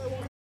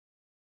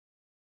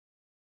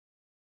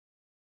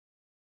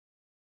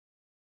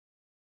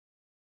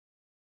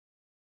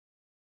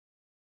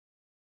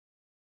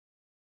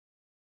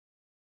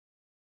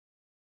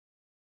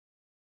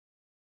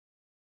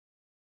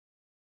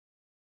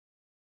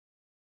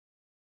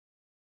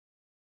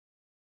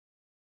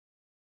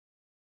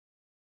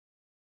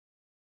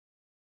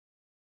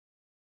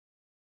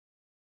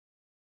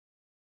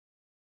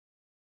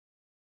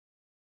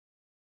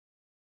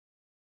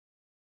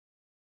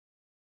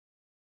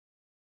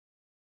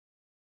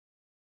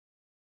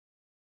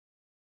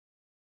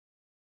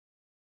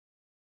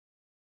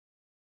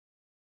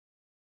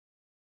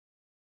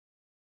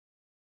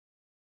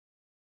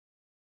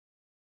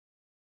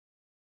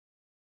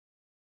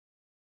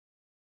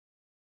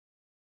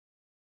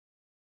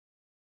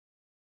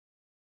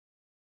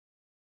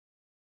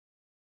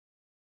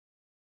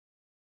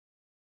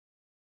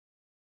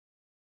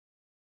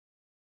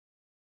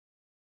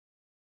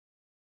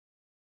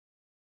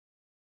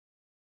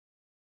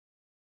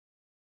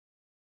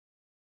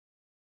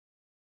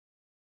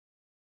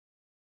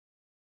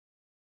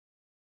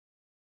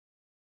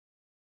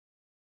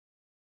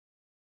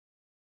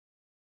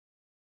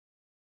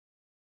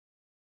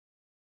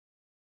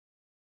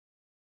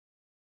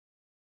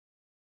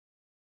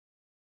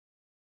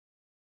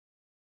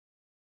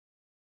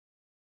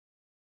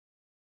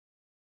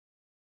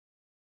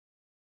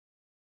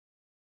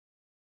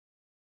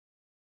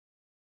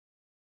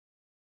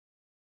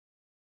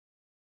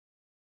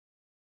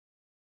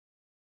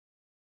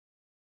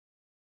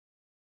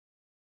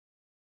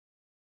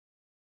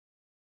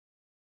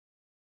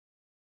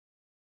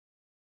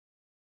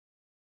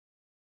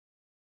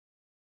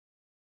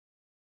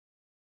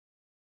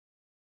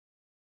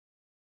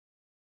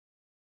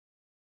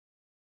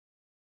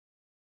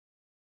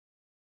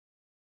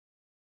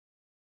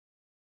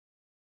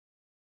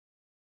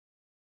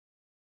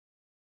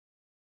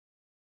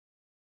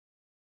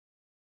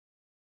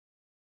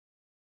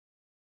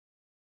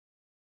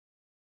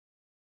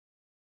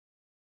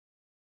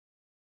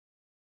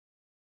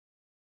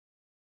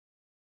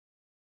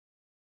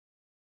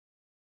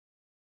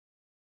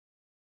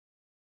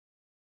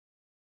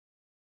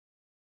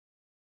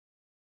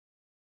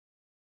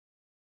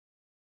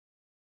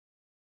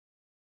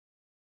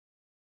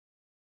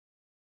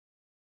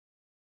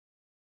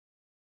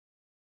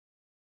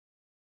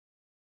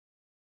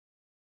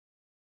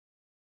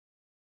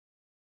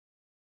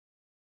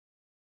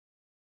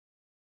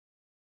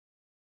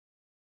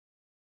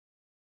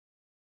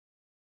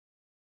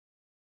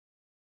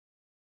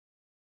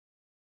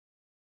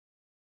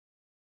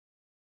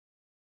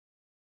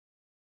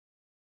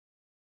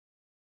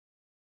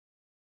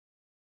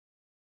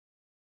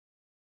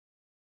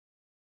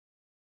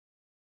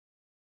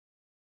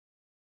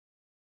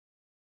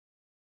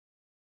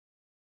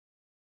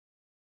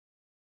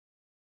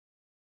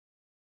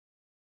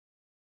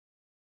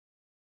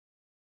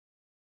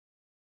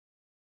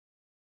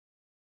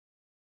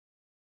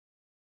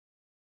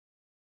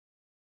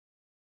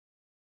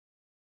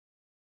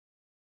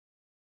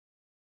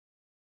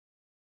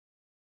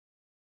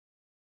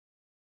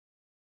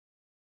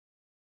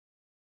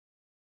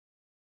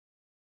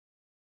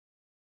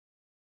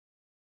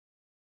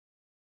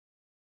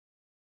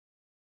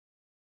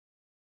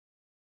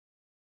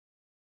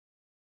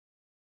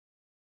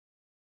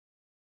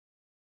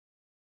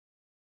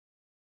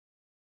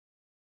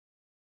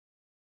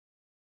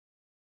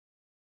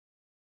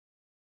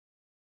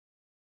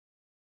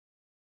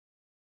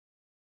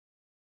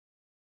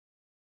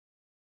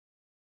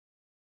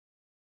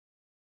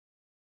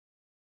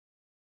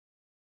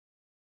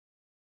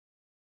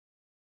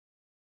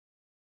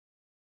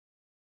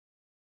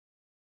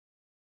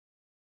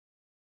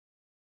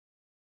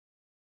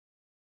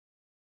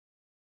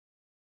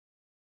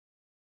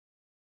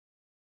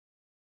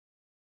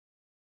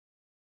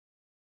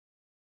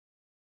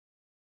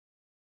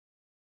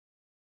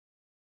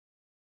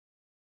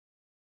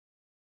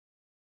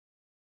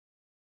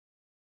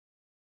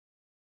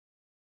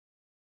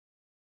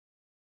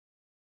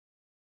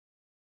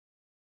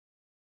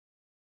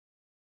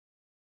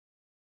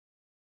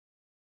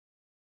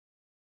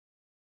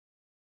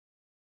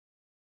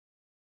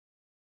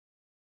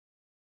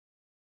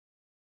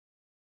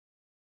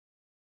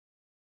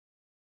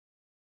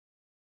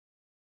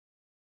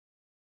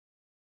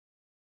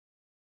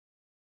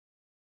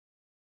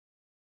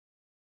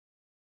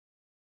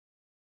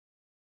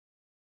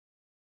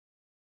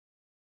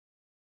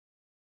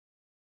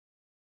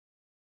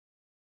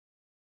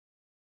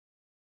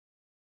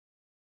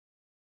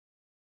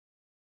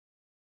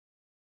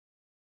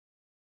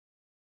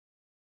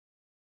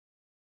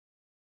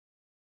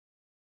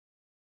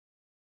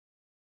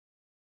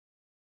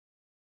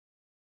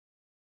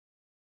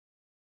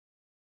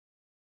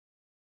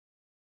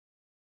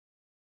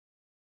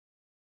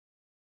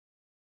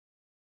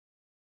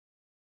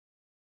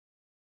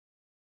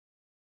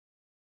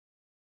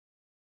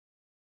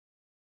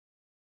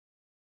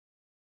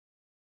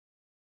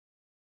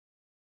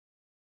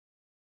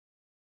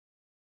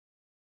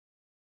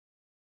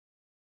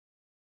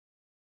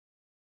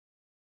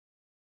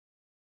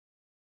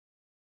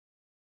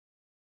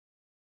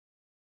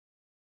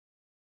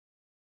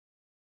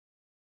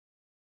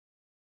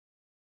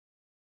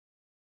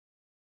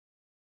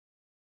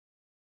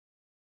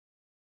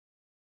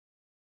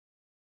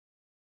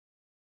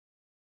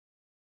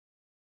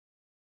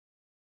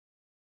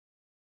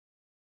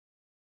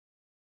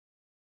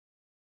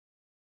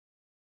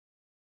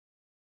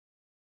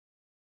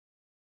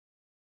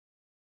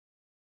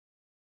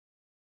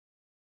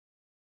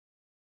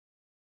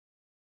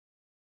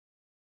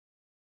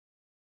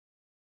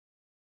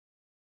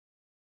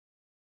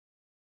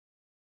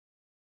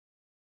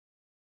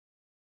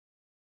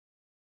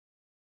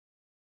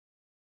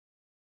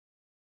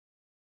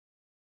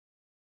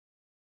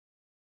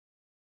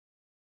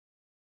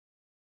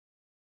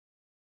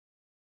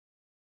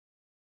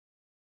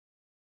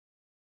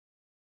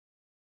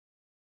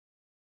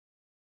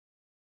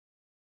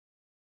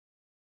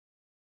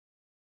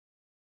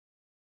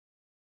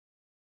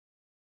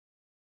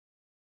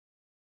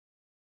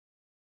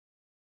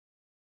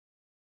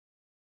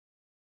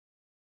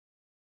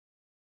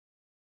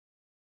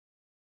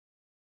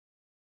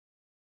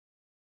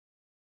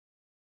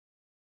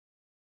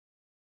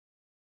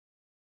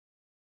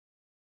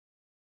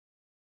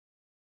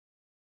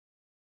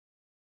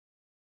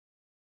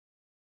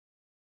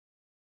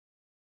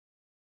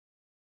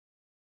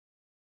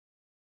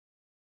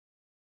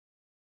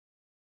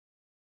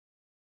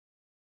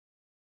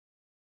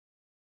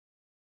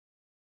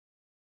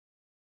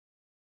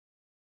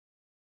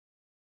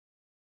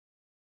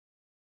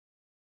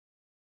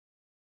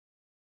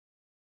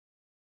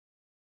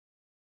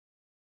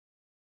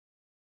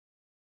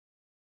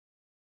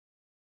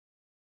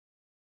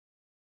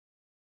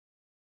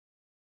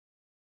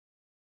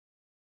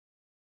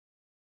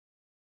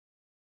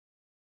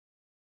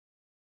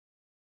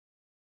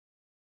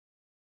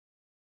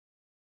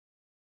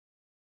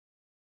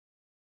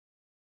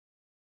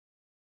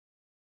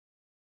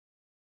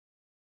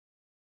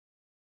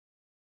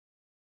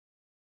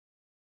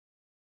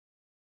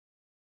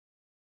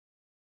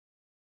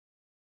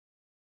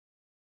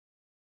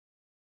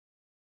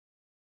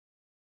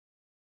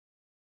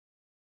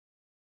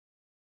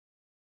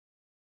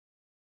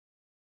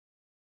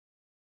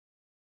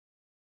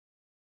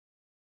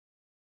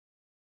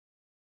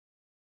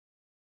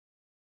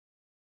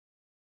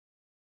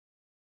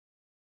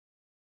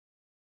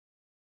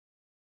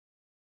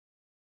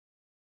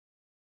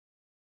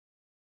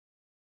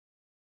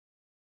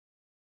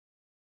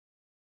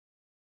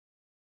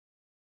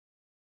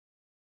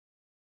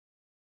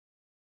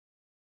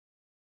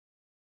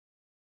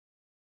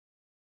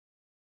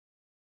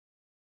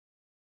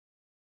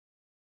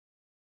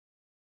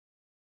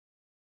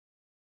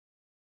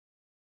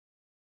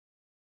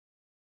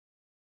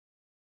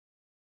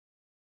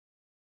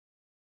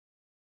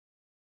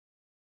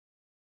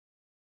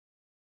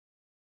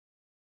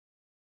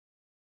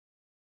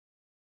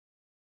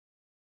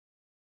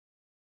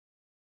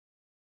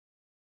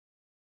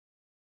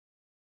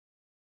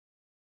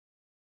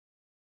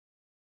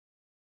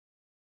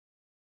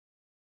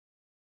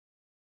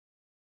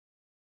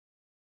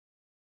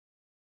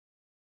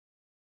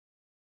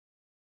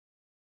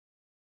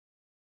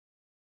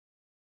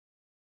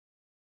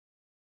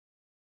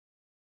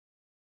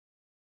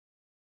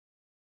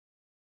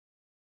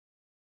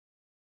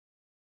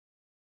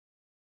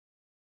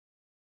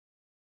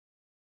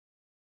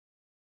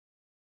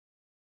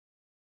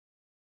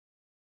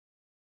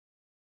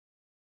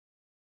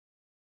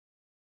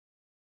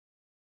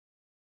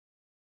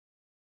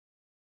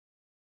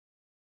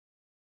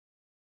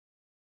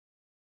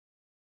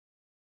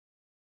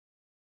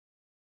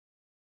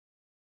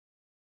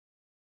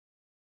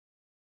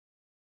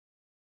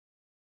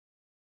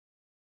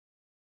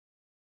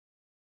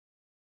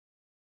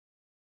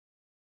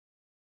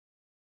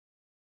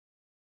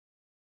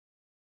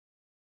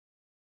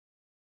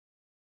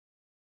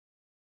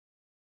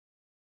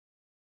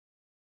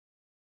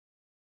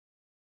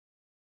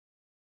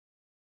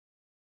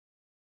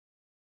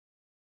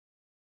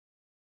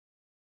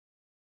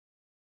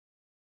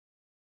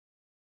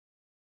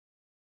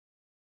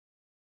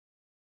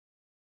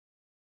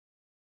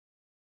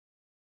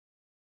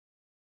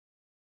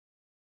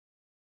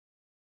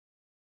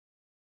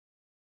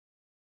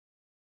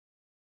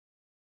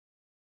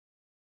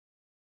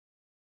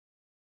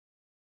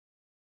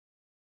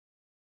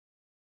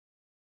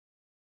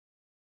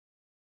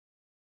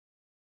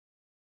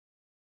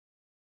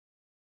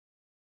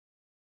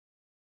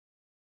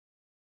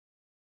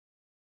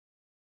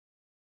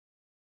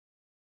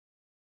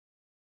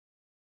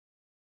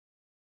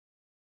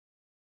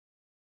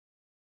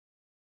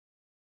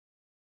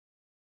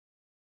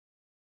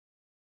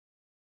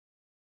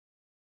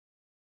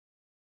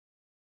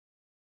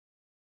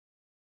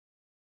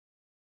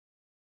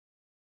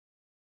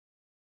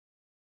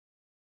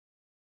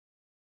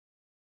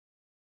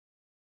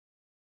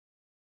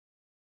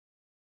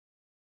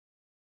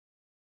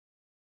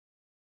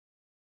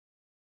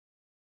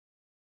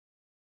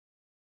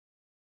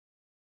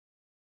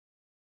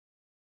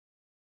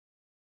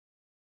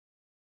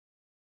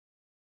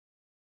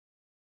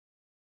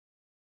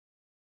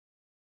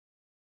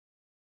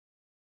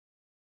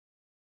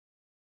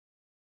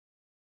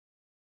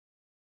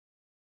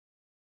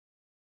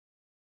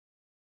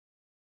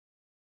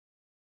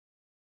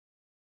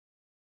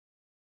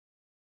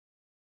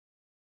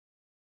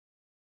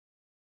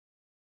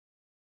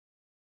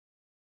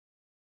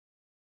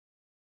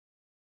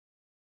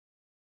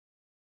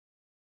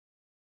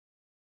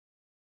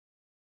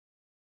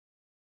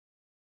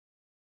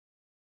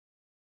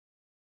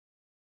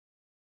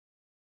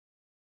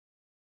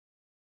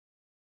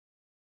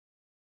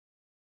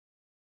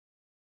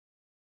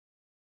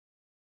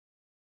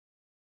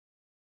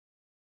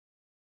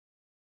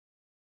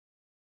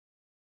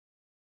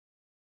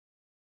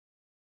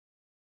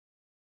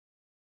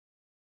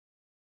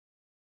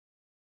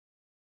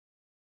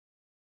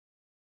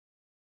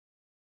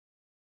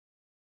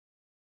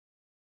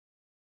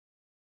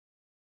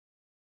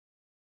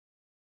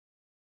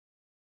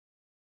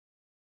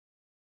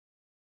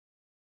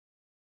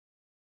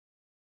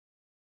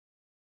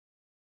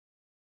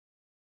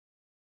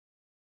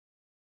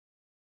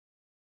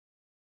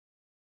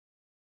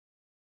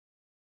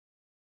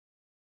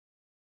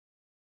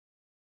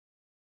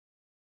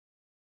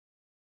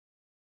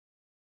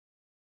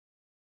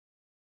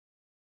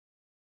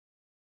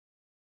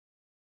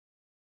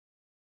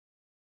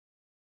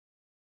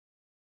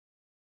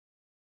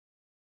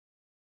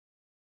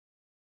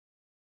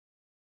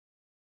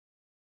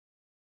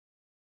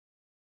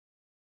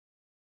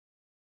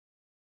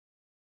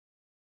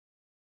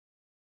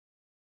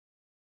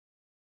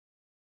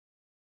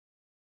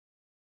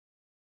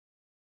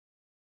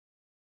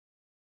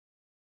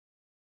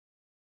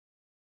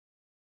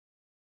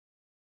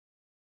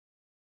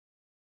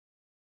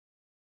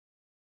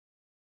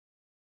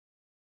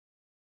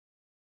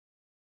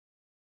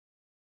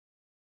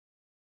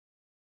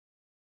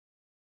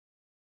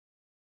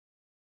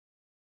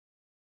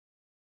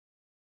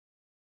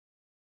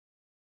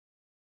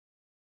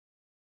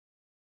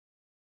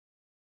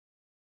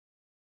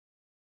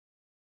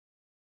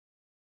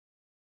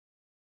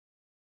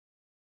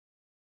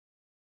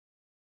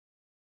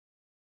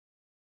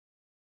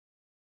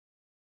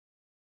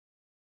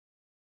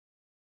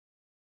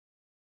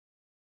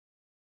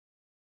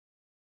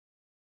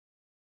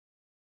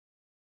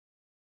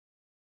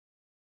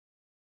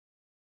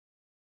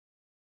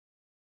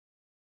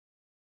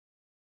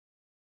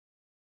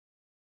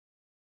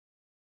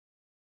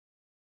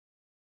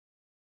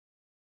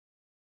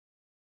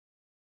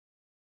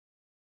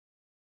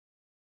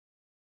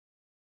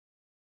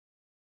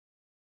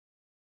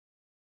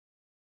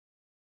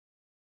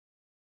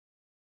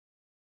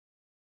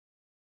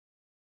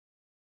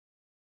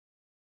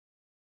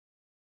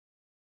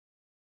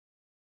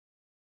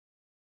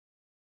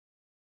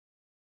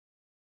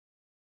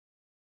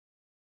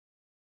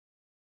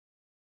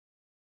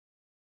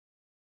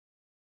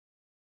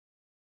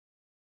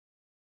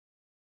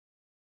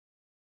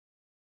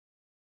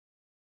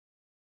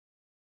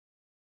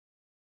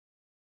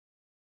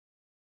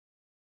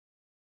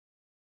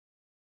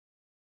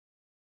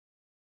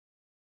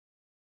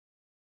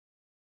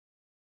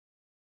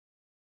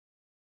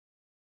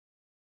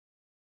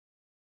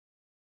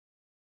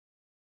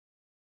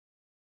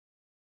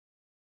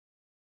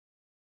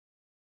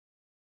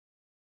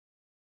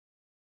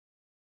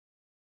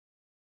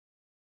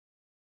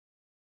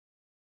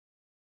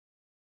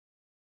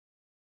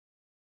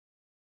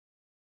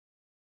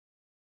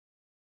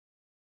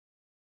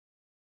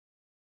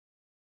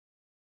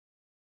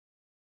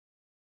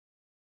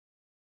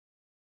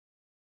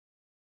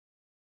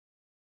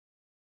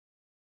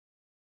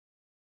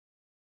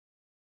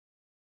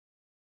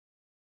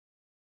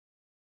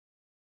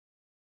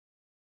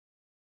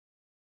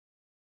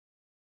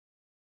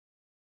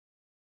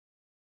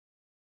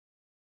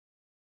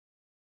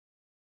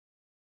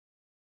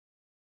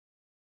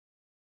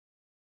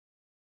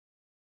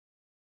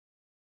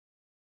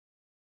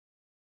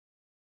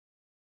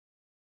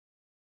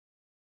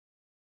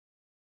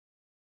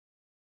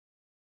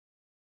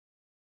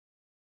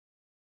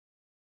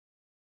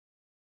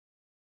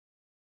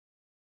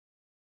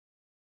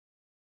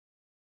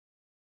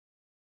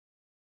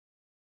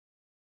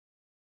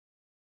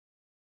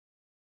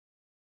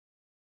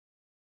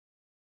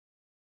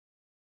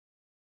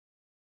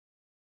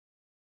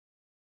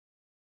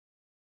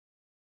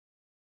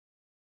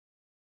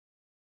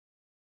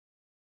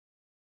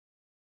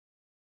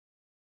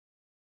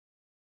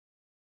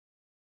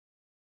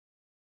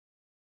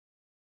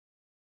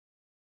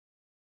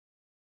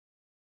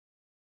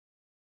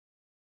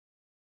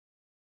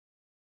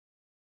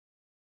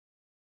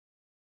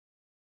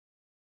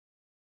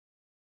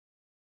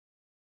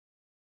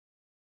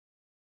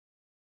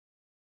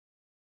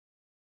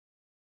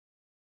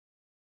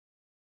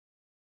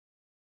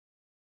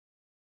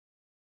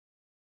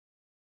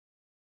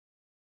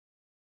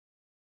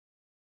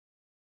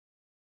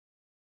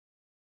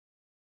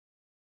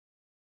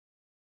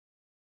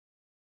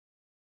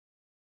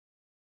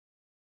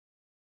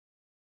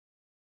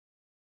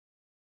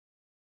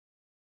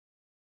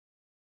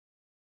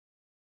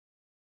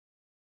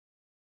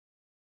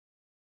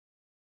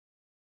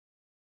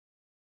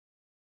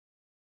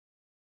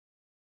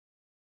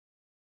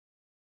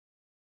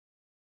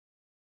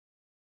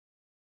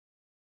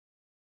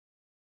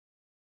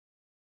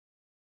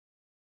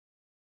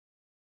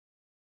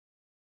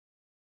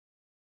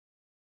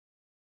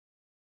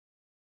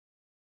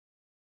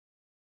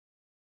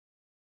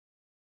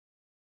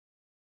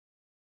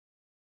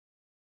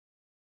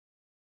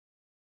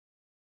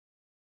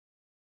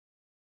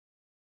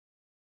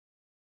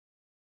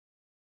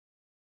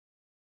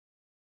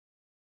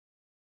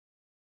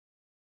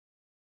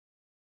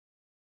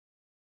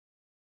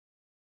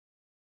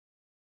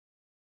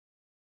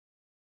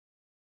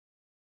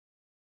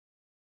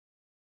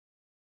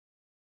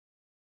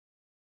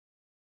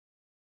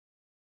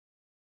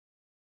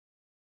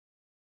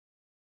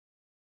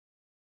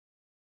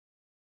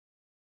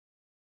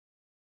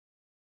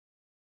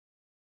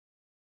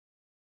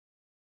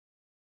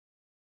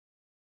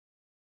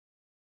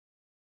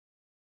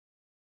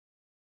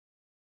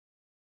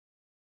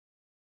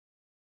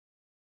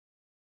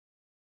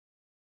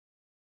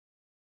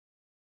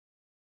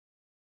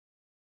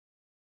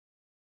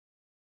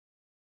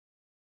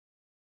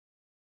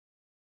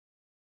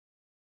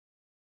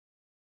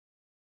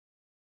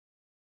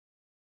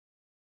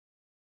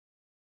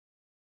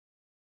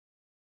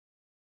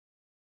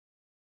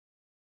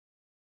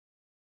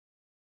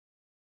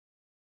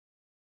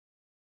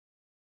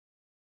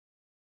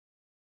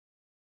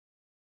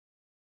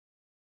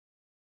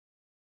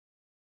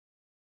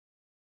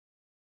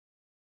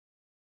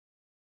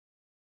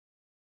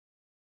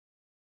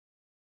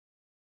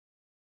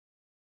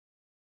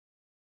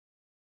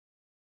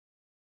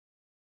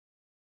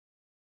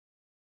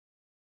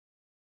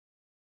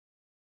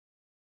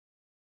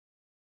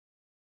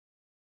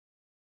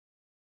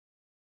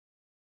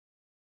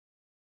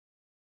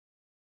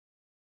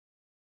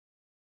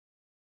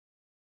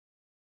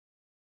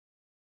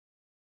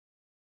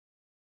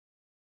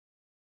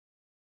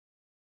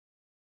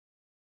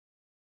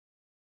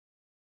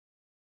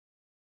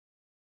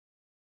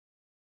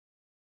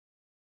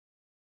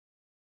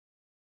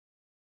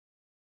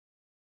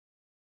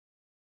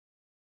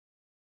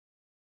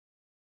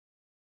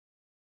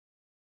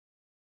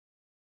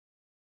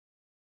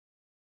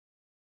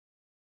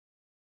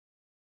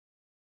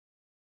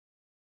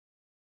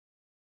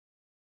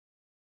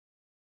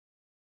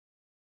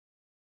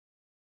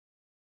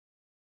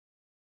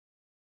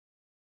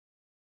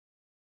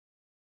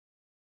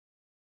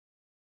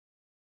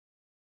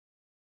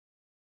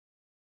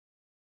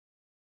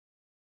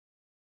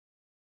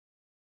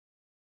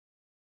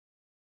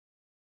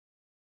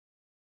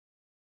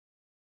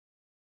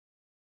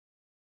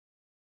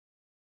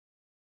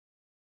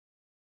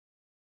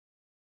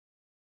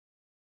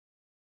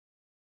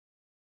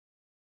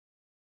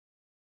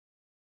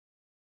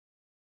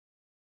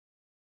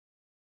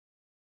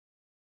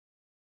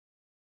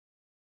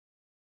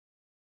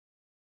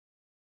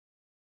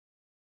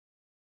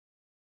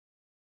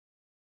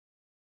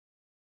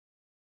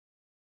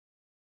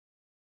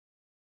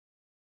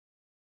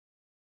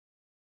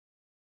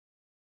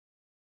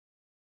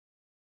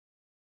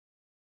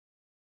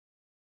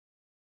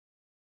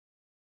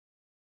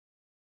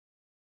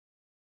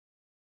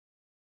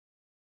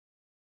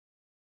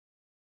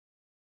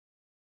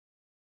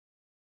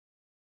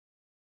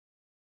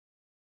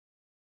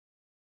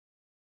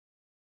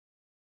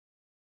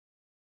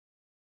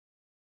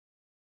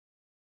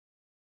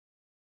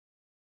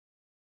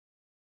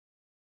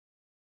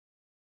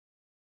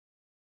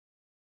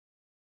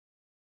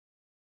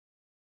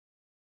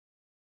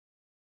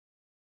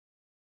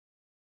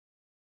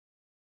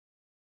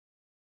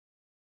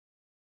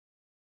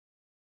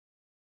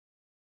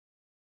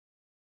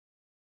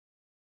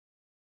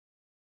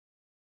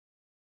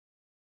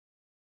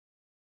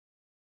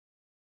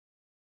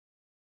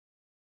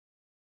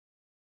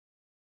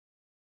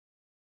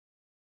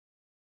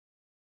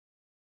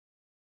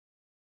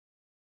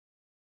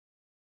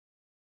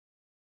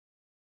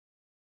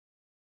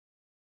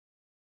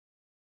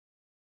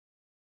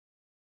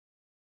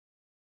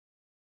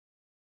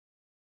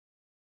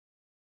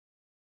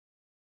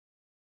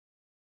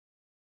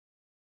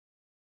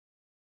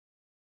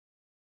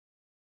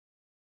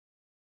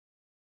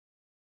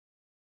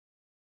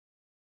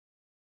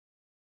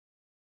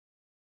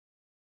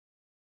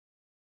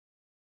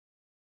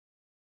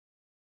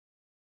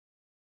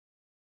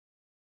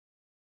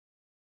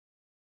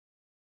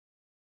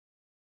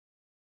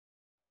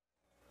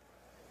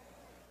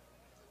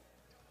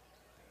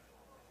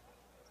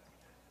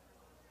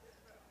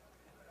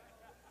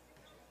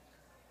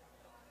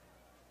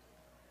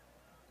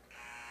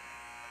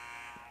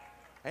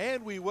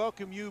 And we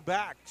welcome you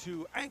back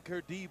to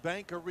Anchor D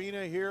Bank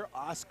Arena here,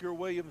 Oscar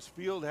Williams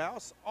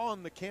Fieldhouse,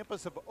 on the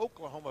campus of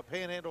Oklahoma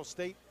Panhandle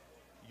State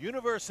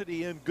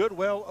University in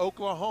Goodwell,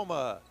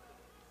 Oklahoma.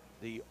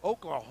 The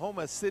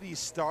Oklahoma City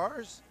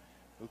Stars,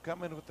 who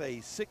come in with a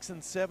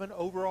 6-7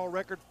 overall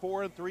record,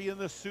 4-3 in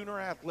the Sooner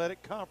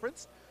Athletic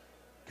Conference,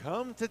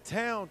 come to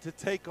town to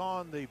take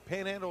on the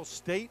Panhandle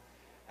State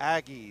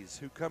Aggies,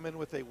 who come in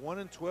with a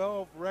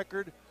 1-12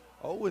 record,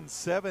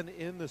 0-7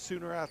 in the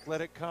Sooner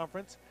Athletic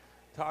Conference.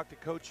 Talked to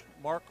Coach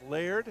Mark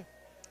Laird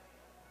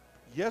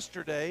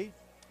yesterday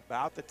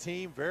about the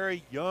team.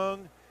 Very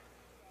young,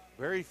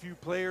 very few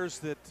players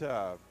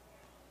that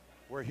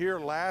were here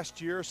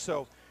last year.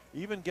 So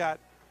even got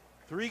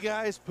 3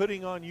 guys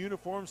putting on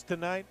uniforms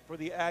tonight for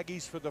the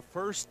Aggies for the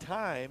first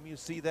time. You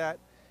see that,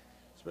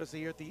 especially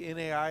here at the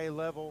NAIA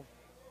level,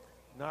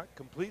 not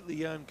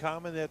completely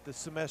uncommon at the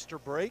semester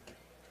break.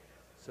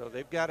 So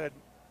they've got a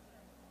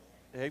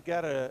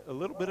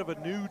little bit of a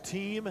new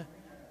team.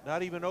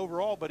 Not even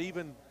overall, but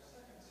even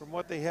from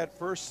what they had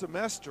first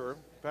semester.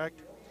 In fact,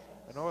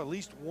 I know at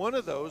least one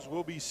of those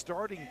will be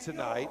starting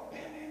tonight.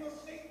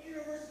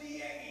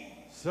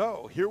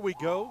 So here we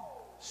go.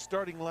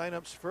 Starting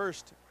lineups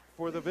first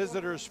for the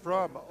visitors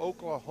from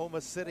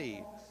Oklahoma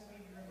City.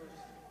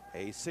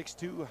 A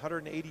 6'2",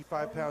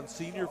 185-pound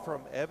senior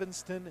from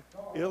Evanston,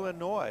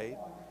 Illinois.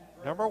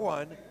 Number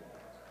 1,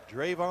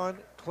 Drayvon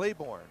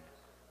Claiborne.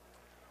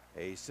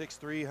 A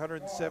 6'3",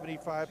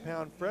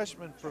 175-pound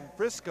freshman from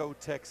Frisco,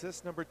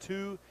 Texas. Number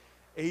 2,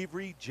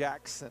 Avery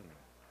Jackson.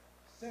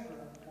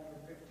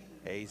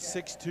 A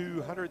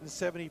 6'2",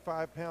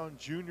 175-pound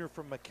junior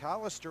from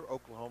McAllister,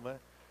 Oklahoma.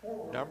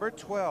 Number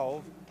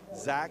 12,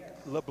 Zach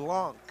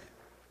LeBlanc.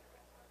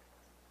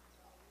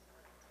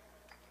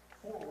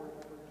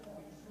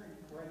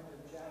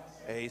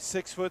 A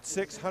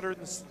 6'6",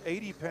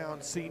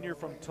 180-pound senior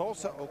from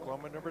Tulsa,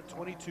 Oklahoma. Number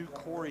 22,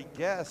 Corey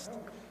Guest.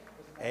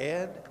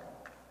 And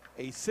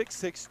a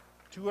 6'6",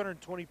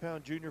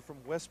 220-pound junior from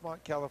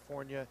Westmont,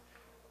 California,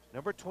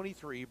 number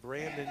 23,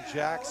 Brandon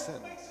Jackson.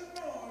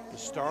 The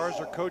Stars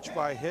are coached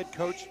by head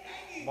coach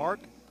Mark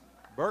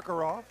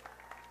Barikoff,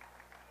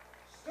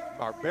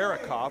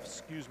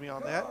 excuse me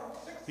on that.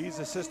 He's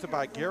assisted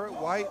by Garrett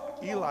White,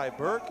 Eli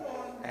Burke,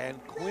 and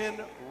Quinn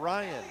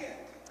Ryan.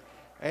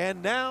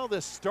 And now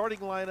the starting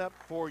lineup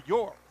for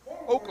your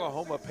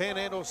Oklahoma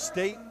Panhandle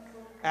State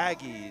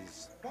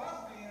Aggies.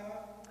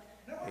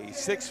 A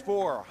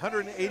 6'4",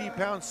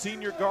 180-pound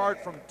senior guard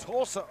from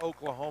Tulsa,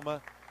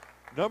 Oklahoma,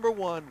 number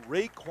 1,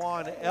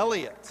 Raekwon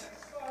Elliott.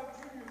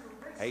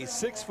 A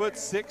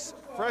 6'6"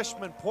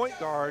 freshman point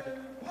guard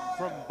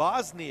from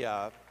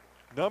Bosnia,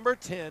 number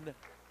 10,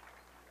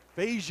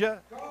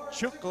 Phasia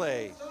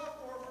Chukle.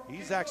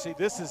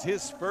 This is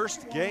his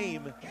first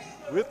game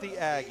with the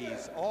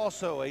Aggies.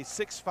 Also a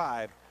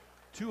 6'5",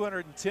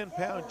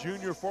 210-pound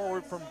junior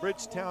forward from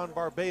Bridgetown,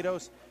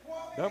 Barbados,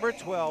 number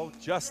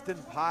 12, Justin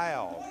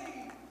Pyle.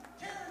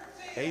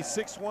 A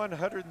 6'1",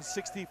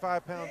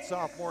 165-pound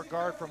sophomore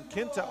guard from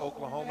Kinta,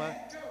 Oklahoma,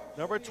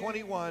 number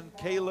 21,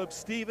 Caleb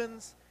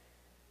Stevens.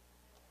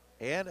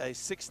 And a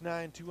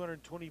 6'9",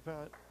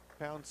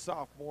 220-pound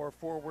sophomore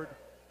forward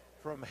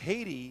from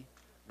Haiti,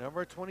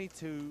 number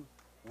 22,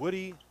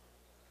 Woody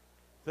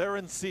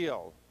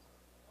Therenseal.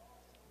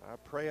 I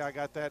pray I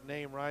got that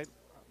name right.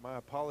 My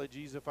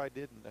apologies if I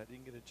didn't. I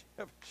didn't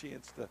have a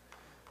chance to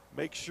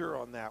make sure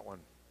on that one.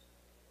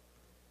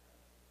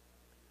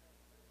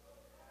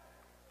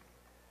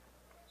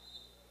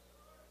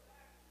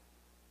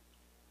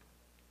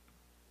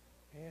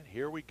 And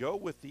here we go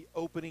with the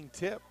opening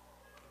tip.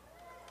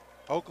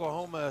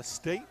 Oklahoma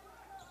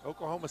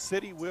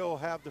City will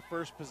have the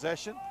first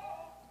possession.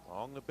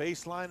 Along the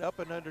baseline, up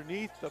and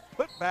underneath, the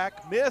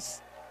putback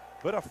miss,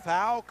 but a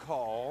foul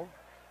call.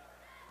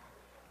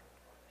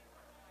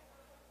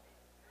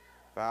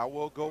 Foul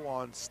will go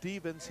on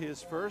Stevens,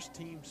 his first,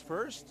 team's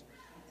first.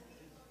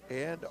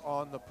 And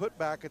on the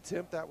putback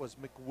attempt, that was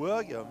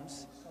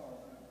McWilliams.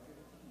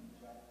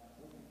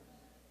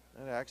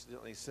 I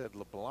accidentally said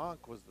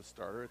LeBlanc was the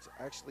starter. It's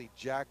actually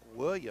Jack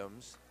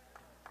Williams.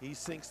 He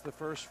sinks the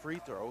first free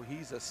throw.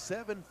 He's a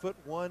 7'1",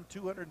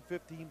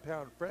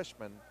 215-pound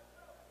freshman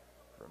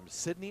from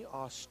Sydney,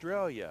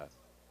 Australia.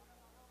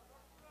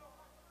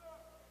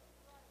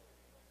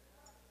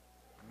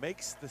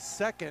 Makes the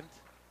second,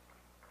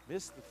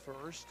 missed the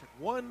first.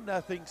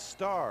 1-0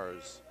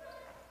 Stars.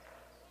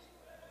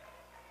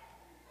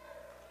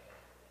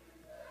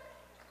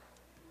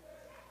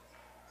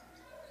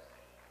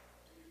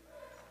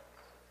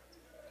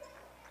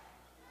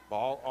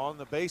 Ball on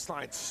the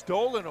baseline,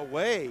 stolen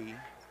away.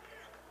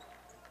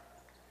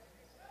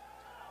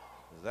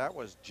 That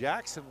was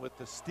Jackson with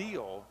the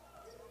steal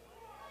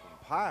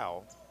from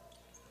Pyle.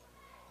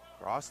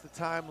 Across the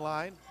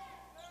timeline.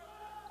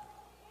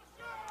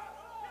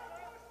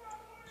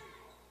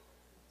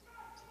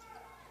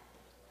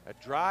 A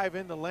drive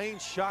in the lane,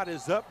 shot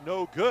is up,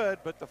 no good,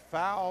 but the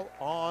foul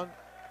on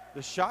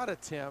the shot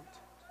attempt.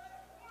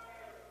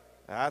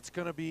 That's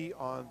going to be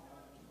on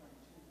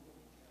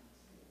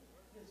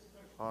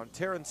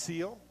Terence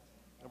Seal.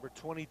 Number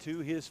 22,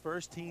 his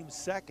first, team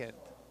second.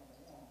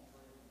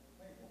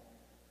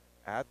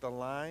 At the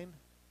line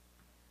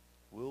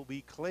will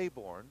be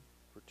Claiborne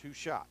for 2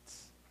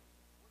 shots.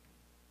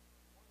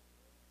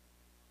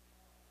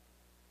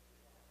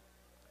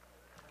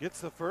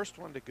 Gets the first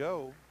one to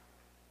go.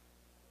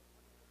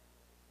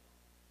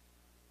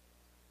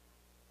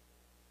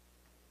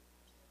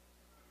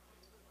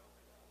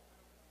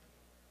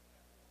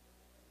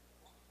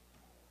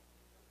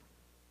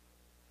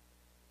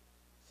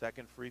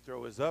 Second free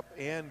throw is up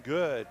and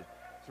good.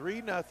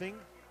 3-0,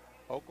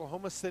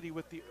 Oklahoma City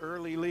with the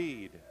early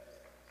lead.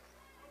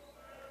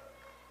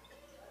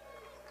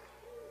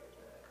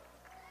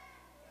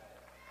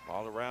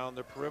 All around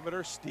the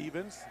perimeter,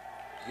 Stevens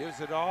gives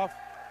it off,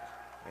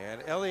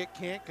 and Elliott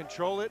can't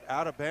control it,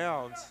 out of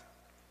bounds.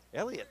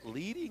 Elliott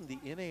leading the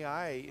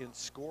NAI in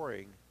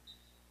scoring,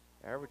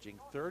 averaging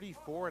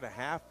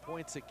 34.5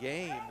 points a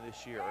game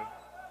this year.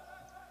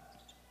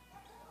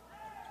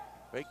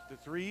 Fake the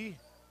 3,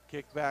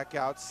 kick back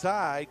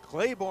outside,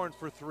 Claiborne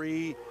for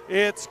 3,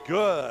 it's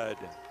good.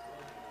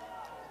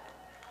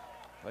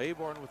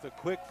 Claiborne with a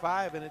quick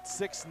 5, and it's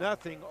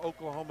 6-0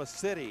 Oklahoma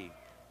City.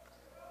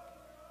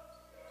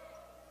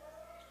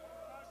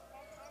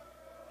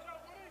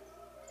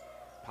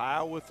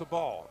 Pyle with the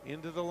ball,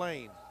 into the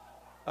lane,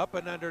 up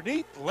and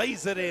underneath,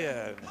 lays it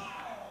in.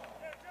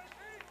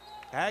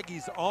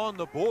 Aggies on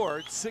the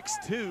board,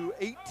 6-2,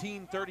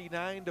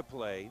 18:39 to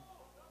play.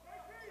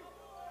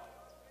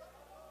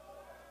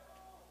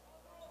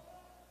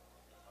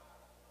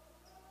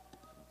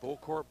 Full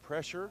court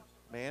pressure,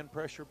 man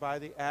pressure by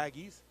the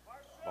Aggies.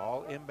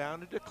 Ball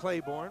inbounded to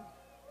Claiborne.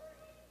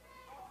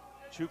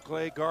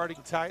 Chukle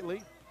guarding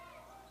tightly.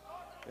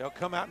 They'll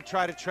come out and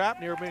try to trap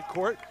near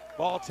midcourt.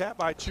 Ball tapped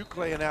by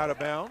Chukle and out of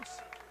bounds.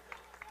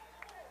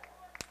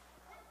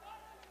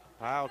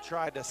 Pyle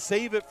tried to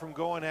save it from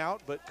going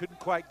out, but couldn't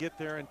quite get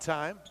there in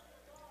time.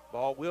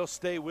 Ball will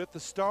stay with the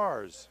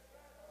Stars.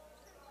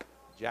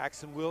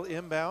 Jackson will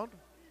inbound.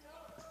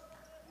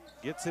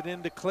 Gets it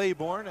into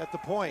Claiborne at the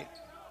point.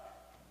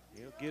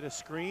 He'll get a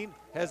screen,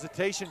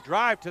 hesitation,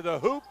 drive to the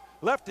hoop,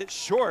 left it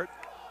short.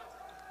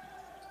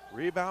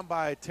 Rebound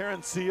by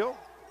Terrencial.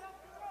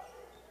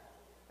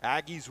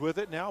 Aggies with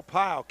it now.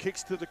 Pyle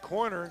kicks to the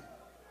corner.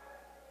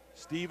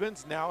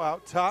 Stevens now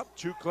out top.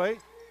 Chukle,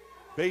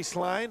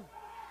 baseline.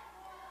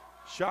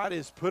 Shot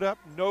is put up,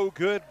 no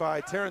good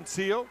by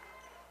Terrencial.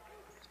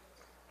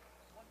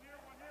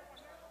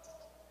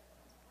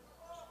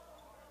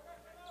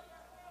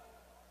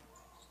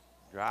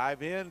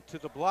 Drive in to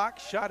the block.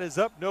 Shot is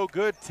up, no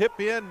good. Tip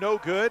in, no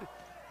good.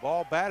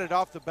 Ball batted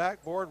off the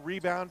backboard,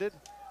 rebounded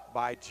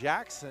by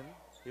Jackson.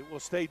 It will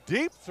stay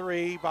deep.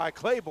 3 by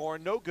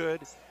Claiborne, no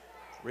good.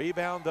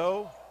 Rebound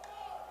though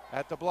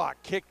at the block.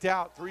 Kicked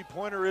out,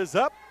 3-pointer is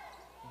up,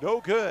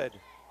 no good.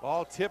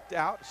 Ball tipped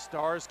out,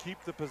 Stars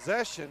keep the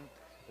possession.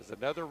 There's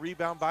another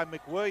rebound by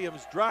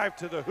McWilliams. Drive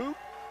to the hoop,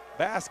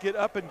 basket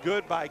up and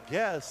good by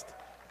Guest.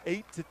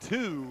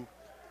 8-2.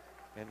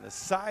 And the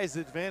size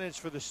advantage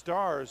for the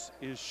Stars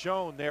is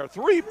shown there.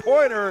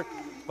 3-pointer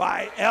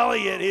by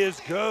Elliott is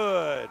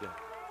good.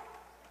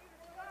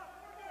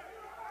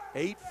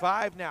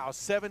 8-5 now,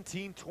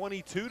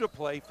 17:22 to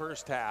play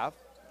first half.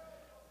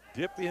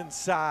 Dip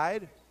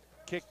inside,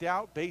 kicked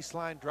out,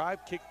 baseline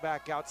drive, kick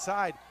back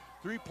outside.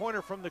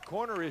 3-pointer from the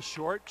corner is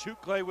short.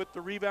 Chukle with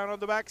the rebound on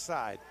the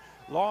backside.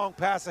 Long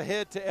pass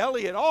ahead to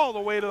Elliott, all the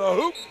way to the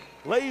hoop.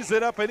 Lays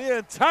it up and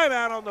in,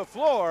 timeout on the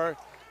floor.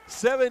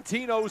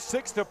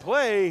 17:06 to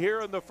play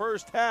here in the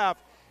first half.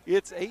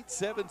 It's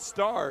 8-7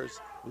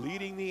 Stars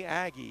leading the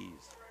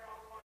Aggies.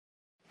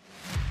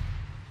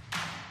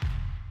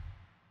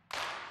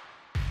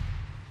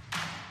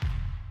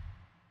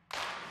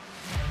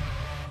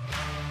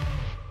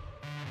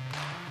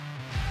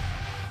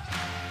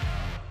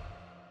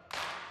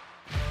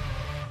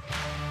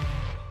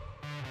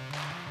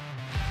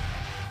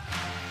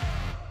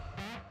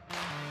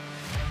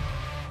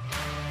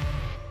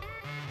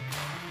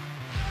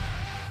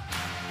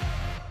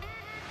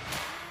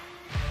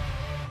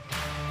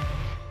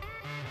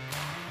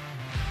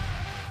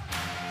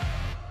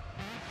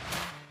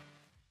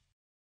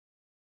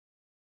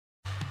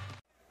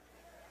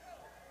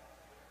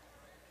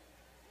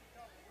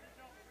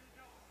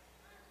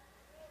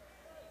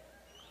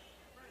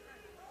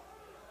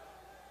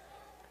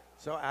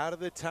 So out of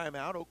the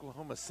timeout,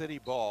 Oklahoma City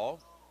ball.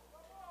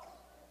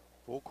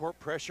 Full court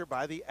pressure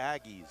by the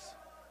Aggies.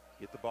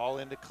 Get the ball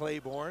into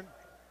Claiborne.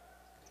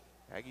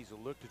 Aggies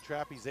will look to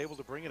trap. He's able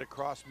to bring it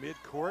across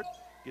midcourt.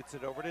 Gets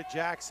it over to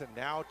Jackson.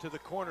 Now to the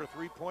corner.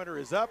 3-pointer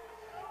is up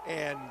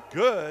and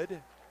good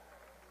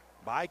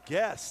by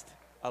Guest.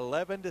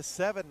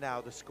 11-7 now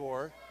the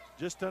score.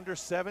 Just under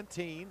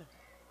 17.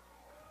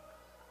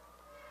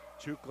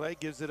 Chukle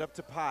gives it up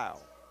to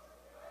Pyle.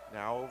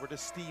 Now over to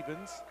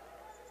Stevens.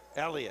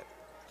 Elliott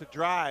to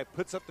drive,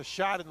 puts up the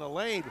shot in the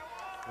lane.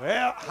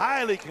 Well,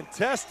 highly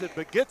contested,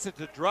 but gets it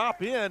to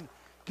drop in.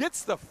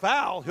 Gets the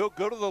foul. He'll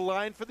go to the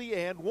line for the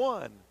and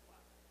one.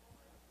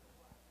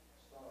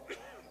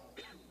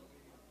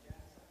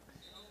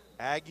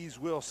 Aggies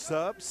will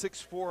sub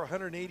 6'4",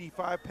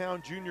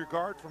 185-pound junior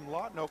guard from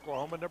Lawton,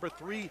 Oklahoma. Number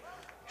 3,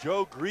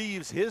 Joe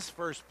Greaves, his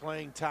first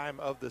playing time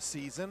of the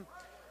season.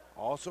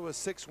 Also a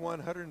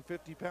 6'1",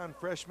 150-pound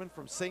freshman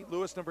from St.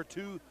 Louis. Number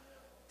 2,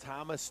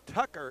 Thomas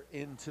Tucker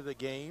into the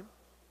game.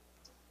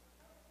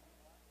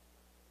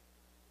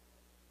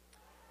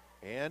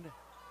 And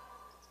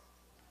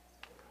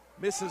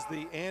misses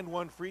the and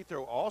one free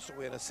throw also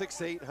in, a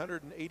 6'8",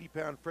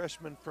 180-pound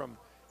freshman from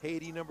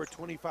Haiti, number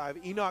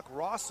 25, Enoch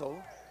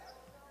Rossell.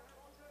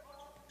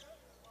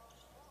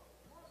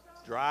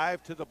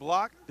 Drive to the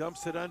block,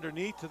 dumps it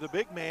underneath to the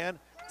big man,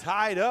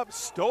 tied up,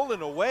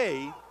 stolen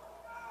away.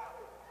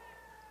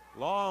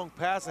 Long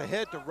pass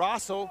ahead to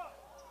Rossell.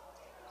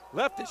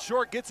 Left it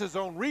short, gets his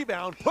own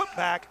rebound, put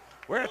back.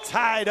 We're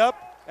tied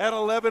up at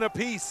 11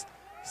 apiece.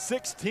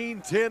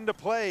 16-10 to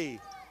play.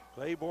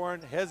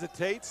 Claiborne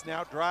hesitates,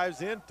 now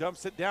drives in,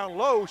 dumps it down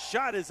low.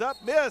 Shot is up,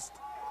 missed.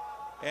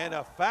 And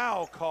a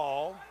foul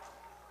call.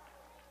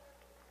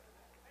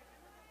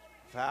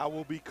 Foul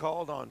will be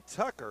called on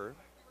Tucker.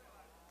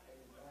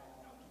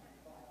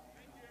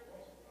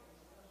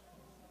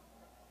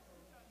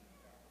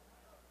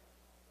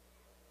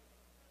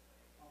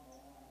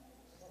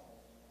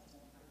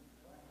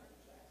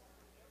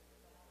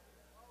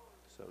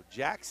 So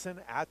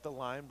Jackson at the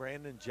line,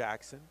 Brandon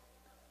Jackson.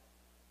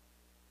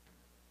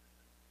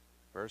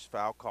 First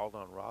foul called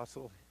on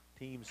Rossell,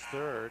 team's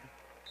third.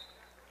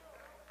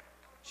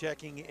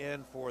 Checking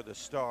in for the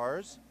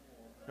Stars,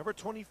 number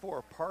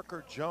 24,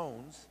 Parker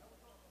Jones.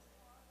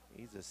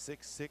 He's a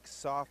 6'6"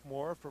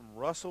 sophomore from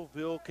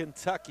Russellville,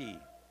 Kentucky.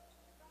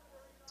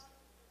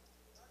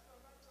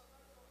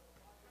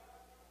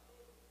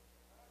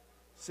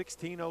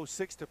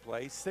 .16:06 to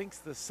play, sinks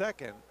the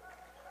second.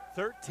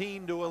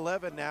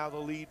 13-11 now the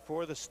lead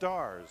for the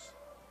Stars.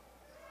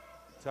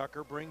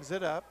 Tucker brings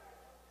it up.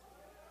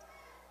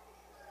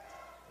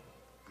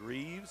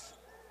 Greaves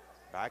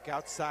back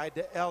outside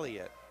to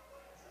Elliott.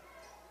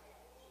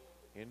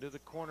 Into the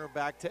corner,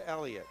 back to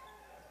Elliott.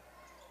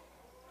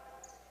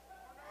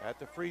 At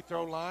the free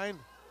throw line,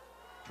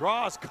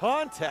 draws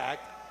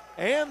contact,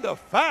 and the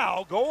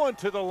foul going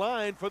to the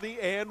line for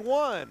the and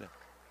one.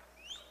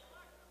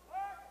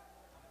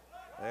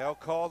 They'll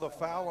call the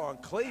foul on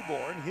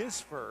Claiborne,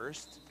 his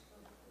first.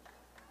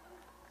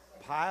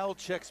 Pyle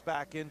checks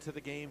back into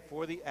the game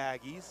for the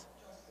Aggies.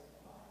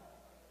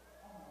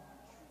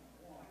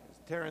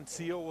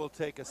 Terencio will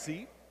take a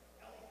seat.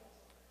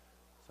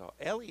 So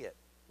Elliott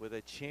with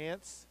a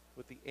chance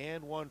with the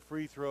and one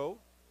free throw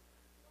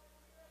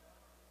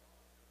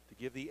to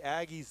give the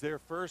Aggies their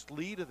first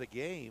lead of the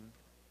game.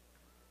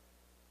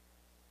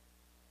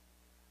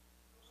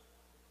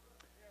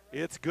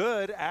 It's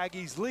good.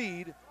 Aggies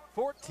lead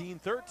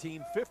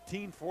 14-13,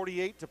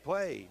 15:48 to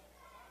play.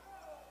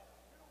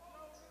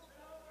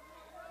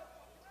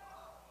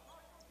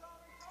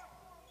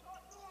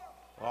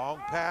 Long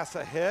pass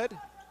ahead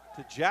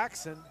to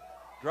Jackson,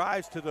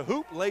 drives to the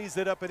hoop, lays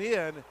it up and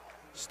in.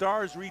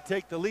 Stars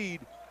retake the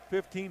lead,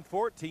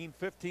 15-14,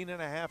 15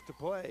 and a half to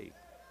play.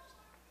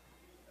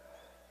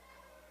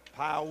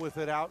 Pyle with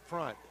it out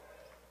front.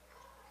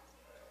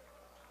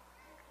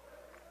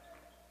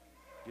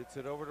 Gets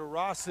it over to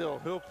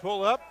Rossell, he'll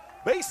pull up.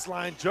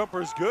 Baseline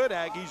jumper's good,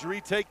 Aggies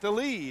retake the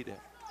lead,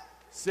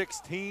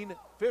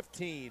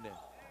 16-15.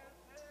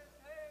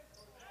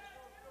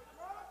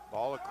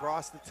 Ball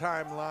across the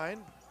timeline.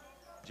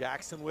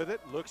 Jackson with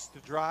it, looks to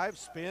drive,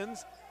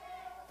 spins.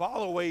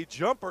 Fall away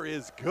jumper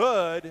is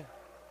good.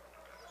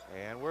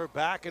 And we're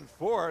back and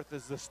forth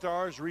as the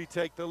Stars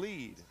retake the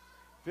lead.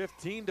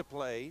 15 to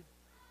play.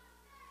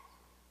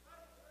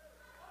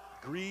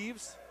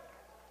 Greaves.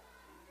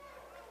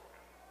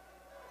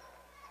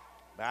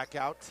 Back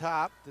out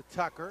top to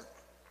Tucker.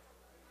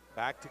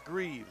 Back to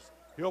Greaves.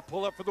 He'll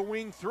pull up for the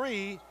wing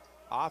three.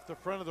 Off the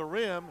front of the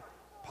rim.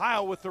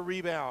 Pyle with the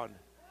rebound.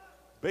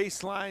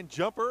 Baseline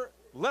jumper,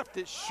 left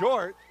it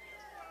short.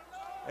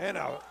 And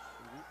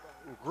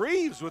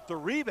Greaves with the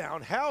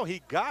rebound. How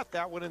he got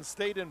that one and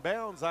stayed in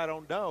bounds, I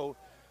don't know.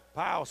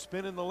 Pyle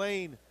spinning the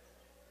lane.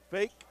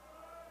 Fake,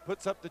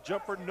 puts up the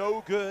jumper,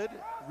 no good.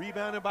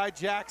 Rebounded by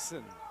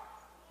Jackson.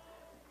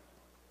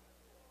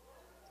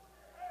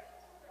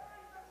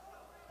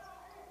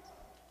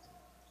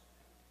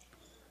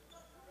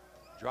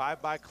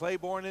 Drive by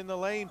Claiborne in the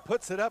lane,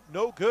 puts it up,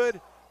 no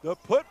good. The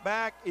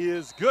putback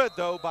is good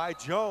though by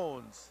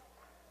Jones.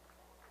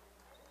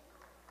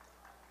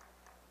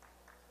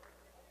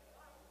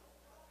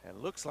 And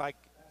looks like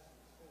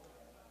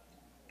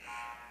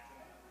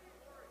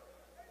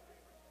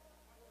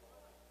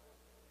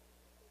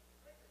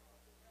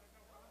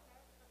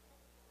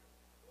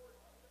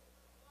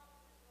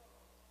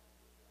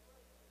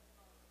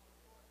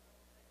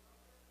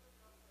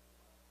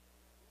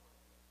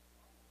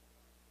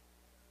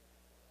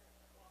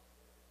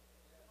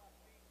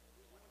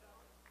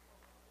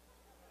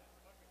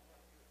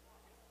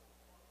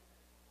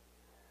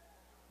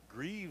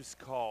Greaves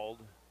called.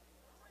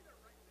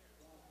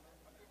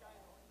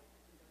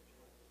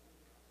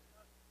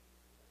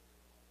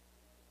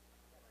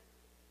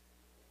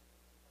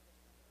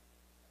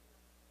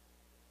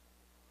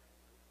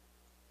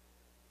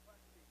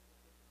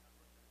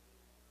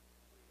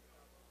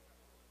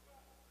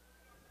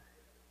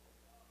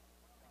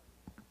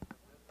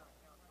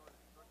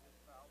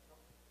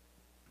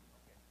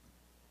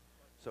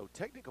 So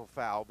technical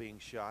foul being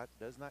shot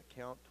does not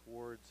count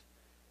towards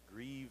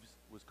Greaves.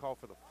 Was called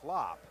for the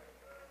flop.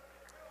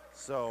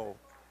 So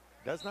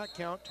does not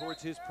count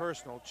towards his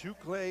personal.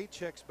 Chukle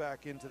checks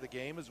back into the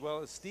game as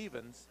well as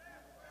Stevens.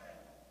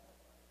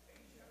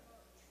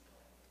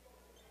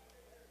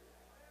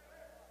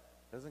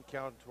 Doesn't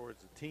count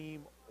towards the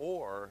team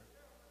or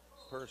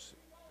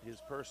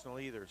his personal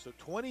either. So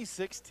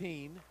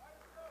 2016,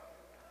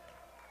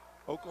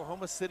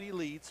 Oklahoma City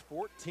leads,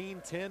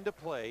 14-10 to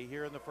play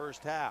here in the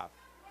first half.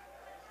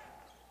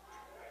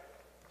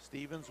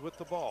 Stevens with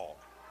the ball.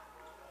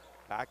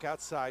 Back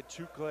outside,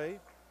 Chukle.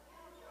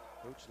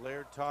 Coach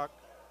Laird talked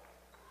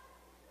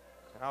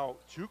how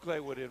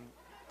Chukle would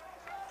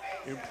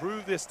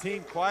improve this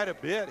team quite a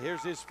bit.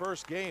 Here's his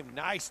first game.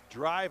 Nice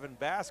drive and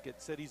basket.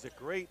 Said he's a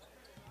great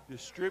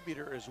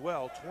distributor as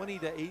well.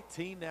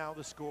 20-18 now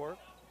the score.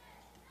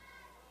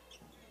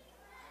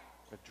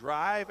 A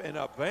drive and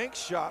a bank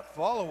shot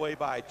fall away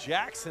by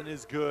Jackson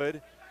is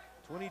good.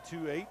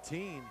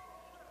 22-18.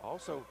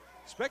 Also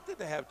expected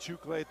to have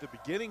Chukle at the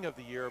beginning of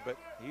the year, but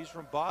he's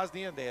from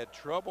Bosnia and they had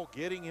trouble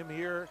getting him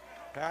here,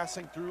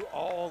 passing through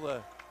all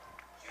the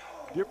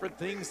different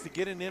things to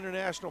get an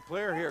international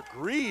player here.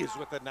 Greaves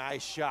with a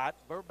nice shot.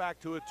 We're back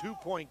to a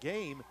 2-point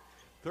game.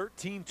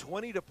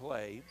 13-20 to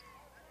play.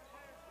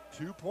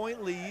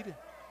 2-point lead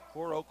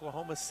for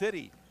Oklahoma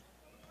City.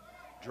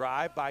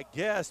 Drive by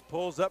Guest,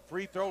 pulls up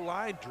free throw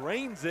line,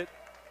 drains it.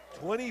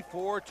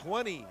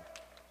 24-20.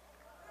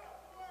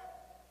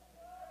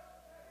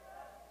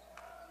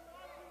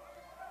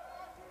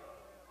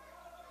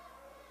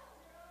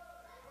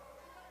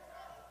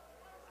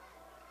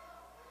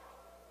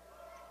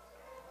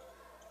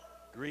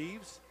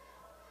 Greaves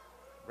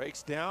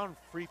breaks down,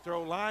 free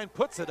throw line,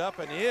 puts it up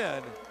and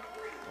in. And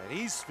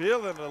he's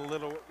feeling a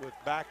little with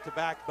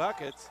back-to-back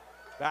buckets.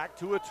 Back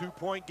to a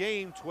 2-point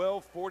game,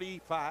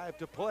 12:45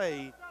 to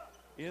play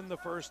in the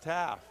first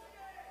half.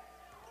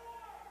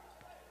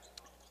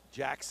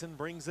 Jackson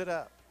brings it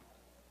up.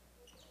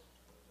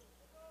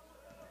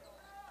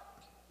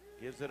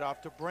 Gives it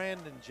off to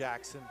Brandon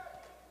Jackson.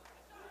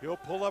 He'll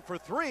pull up for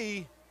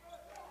three.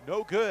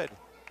 No good.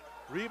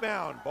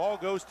 Rebound. Ball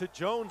goes to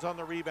Jones on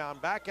the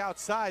rebound. Back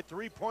outside.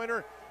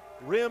 Three-pointer.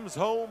 Rims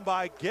home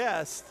by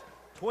Guest.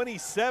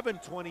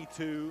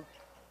 27-22.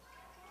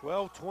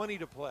 12:20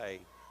 to play.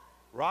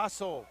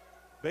 Rossell,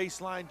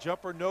 baseline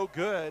jumper, no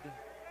good.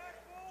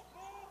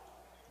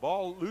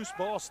 Loose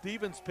ball.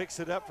 Stevens picks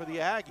it up for the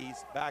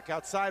Aggies. Back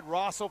outside.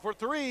 Rossell for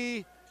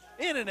three.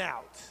 In and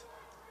out.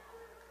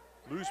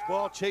 Loose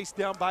ball chased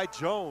down by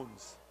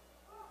Jones.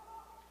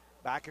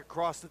 Back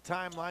across the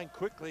timeline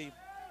quickly.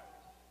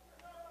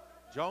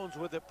 Jones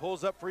with it,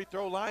 pulls up free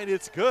throw line.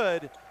 It's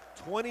good.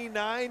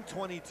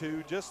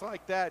 29-22, just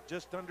like that,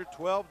 just under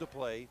 12 to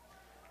play.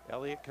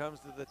 Elliott comes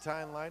to the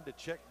timeline to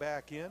check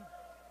back in.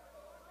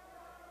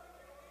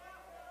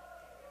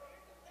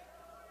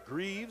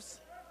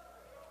 Greaves.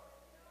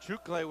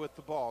 Chukle with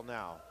the ball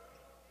now.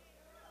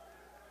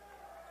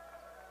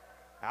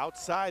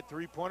 Outside,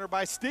 three-pointer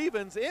by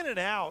Stevens, in and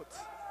out.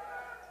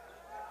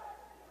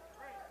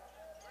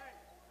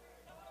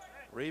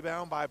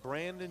 Rebound by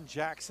Brandon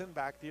Jackson,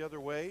 back the other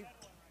way.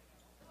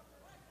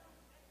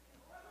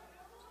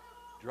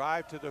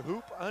 Drive to the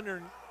hoop,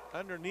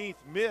 underneath,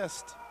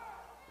 missed.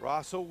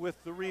 Rossell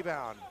with the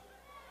rebound.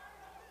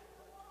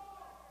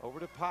 Over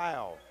to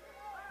Pyle.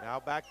 Now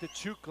back to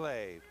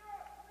Chukle.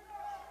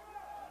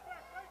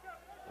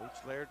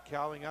 Coach Laird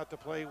calling out the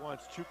play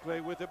once.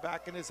 Chukle with it,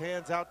 back in his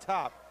hands out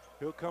top.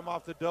 He'll come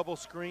off the double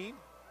screen.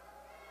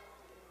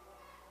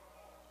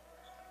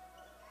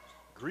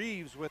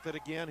 Greaves with it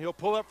again. He'll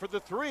pull up for the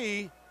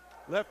three.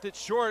 Left it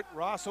short.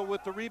 Rossell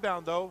with the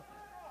rebound though.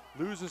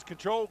 Loses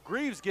control.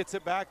 Greaves gets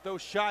it back though.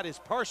 Shot is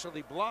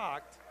partially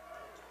blocked.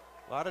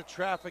 A lot of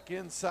traffic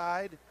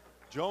inside.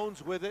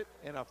 Jones with it,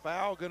 and a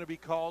foul going to be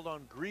called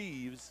on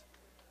Greaves.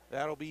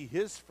 That'll be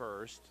his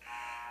first.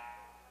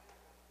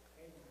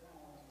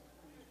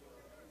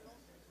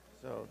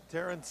 So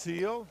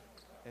Terrencial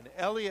and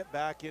Elliott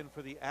back in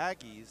for the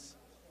Aggies.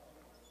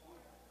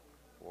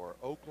 For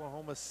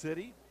Oklahoma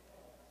City,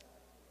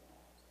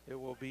 it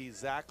will be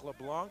Zach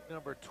LeBlanc,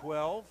 number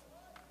 12.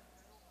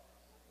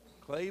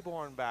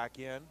 Claiborne back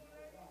in.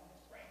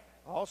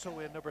 Also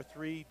in number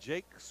 3,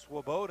 Jake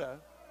Swoboda.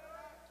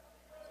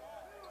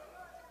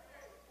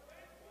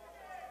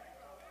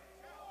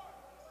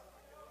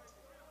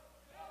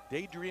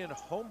 Dadrian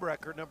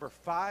Homebrecker, number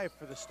 5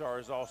 for the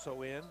Stars,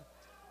 also in.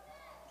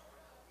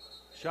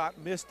 Shot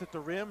missed at the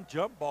rim,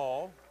 jump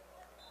ball.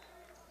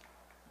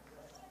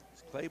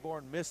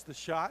 Claiborne missed the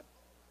shot.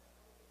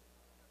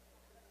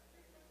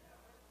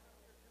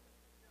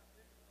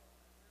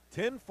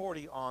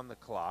 .10:40 on the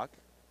clock.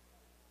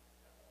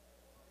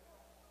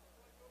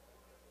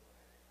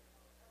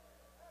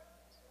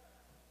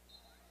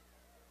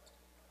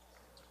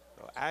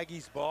 So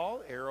Aggies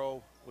ball,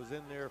 arrow was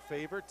in their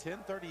favor,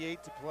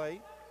 10:38 to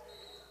play.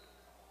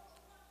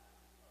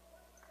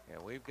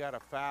 And we've got a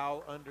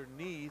foul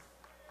underneath.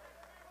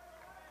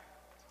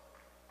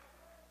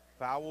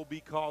 Foul will be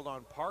called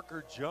on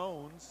Parker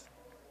Jones.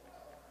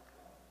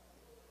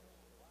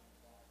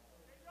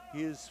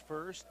 his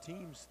first,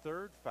 team's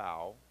third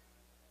foul.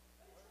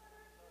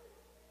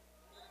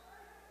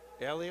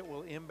 Elliott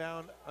will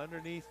inbound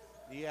underneath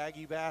the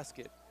Aggie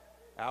basket.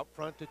 Out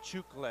front to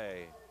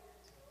Chukle.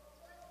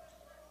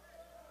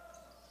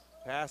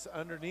 Pass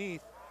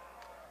underneath.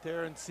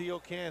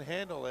 Terrencial can't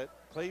handle it.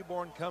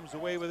 Claiborne comes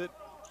away with it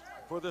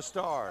for the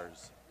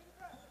Stars.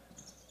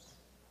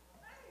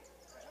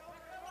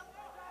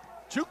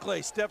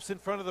 Chukle steps in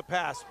front of the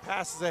pass.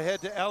 Passes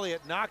ahead to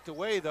Elliott. Knocked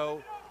away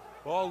though.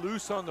 Ball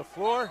loose on the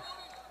floor.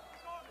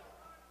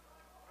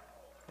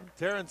 And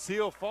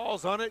Terrencial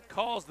falls on it.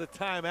 Calls the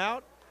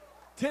timeout.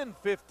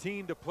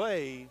 10:15 to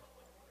play.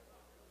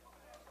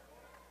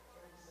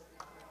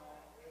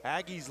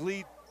 Aggies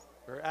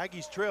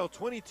trail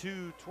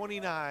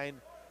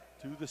 22-29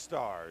 to the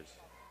Stars.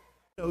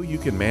 You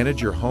can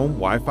manage your home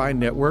Wi-Fi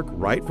network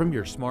right from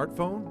your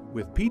smartphone.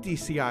 With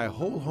PTCI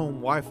Whole Home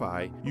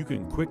Wi-Fi, you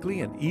can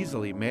quickly and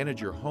easily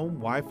manage your home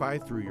Wi-Fi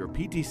through your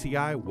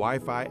PTCI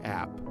Wi-Fi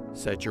app.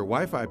 Set your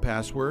Wi-Fi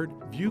password,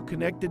 view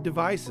connected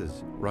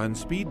devices, run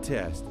speed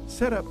tests,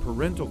 set up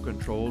parental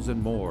controls,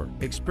 and more.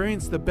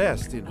 Experience the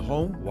best in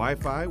home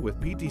Wi-Fi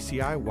with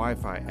PTCI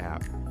Wi-Fi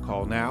app.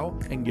 Call now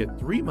and get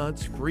 3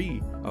 months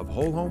free of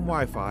whole home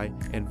Wi-Fi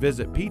and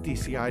visit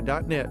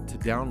ptci.net to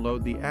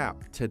download the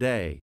app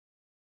today.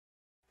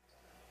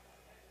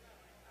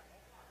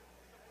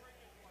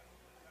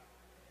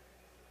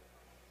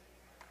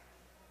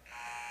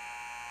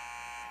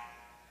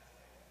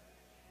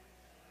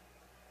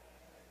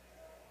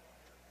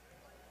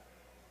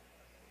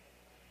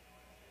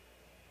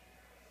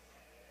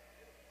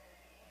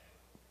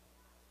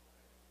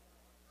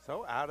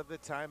 So out of the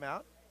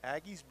timeout,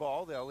 Aggies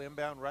ball. They'll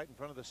inbound right in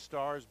front of the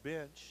Stars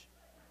bench.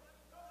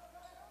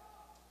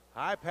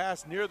 High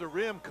pass near the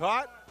rim,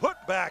 caught, put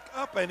back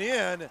up and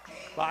in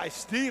by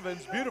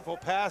Stevens. Beautiful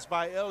pass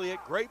by Elliott.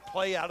 Great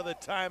play out of the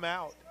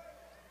timeout.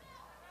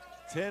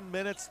 10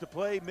 minutes to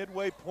play,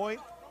 midway point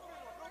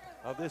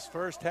of this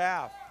first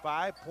half.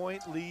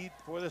 5-point lead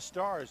for the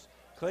Stars.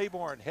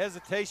 Claiborne,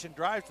 hesitation,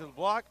 drives to the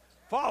block.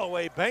 Fall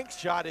away, bank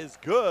shot is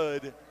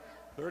good.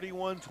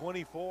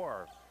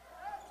 31-24.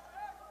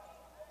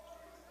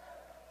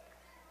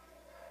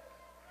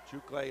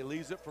 Chukle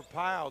leaves it for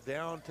Pyle,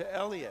 down to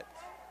Elliott.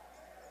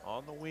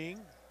 On the wing,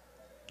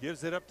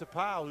 gives it up to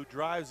Pyle, who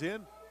drives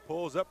in,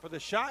 pulls up for the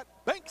shot,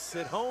 banks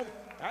it home.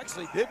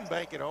 Actually didn't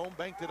bank it home,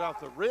 banked it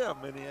off the rim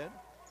and in.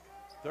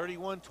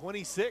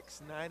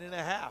 31-26,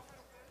 9.5.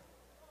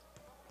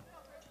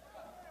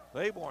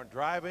 Claiborne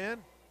drive in,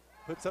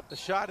 puts up the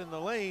shot in the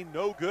lane,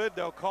 no good.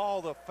 They'll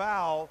call the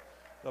foul,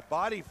 the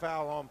body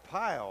foul on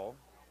Pyle.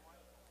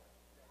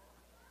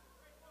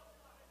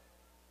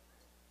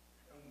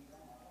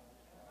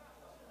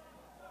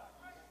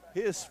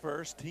 His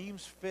first,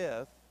 team's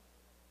fifth.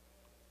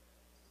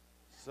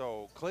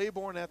 So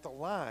Claiborne at the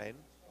line.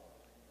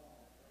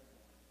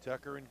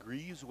 Tucker and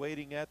Greaves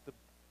waiting at the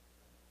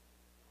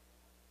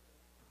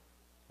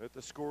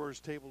scorer's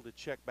table to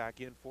check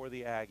back in for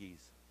the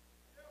Aggies.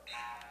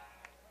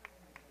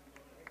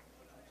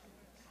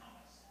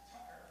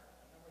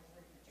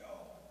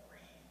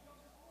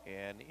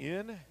 And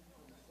in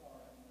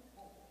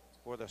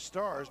for the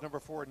Stars, number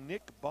 4,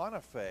 Nick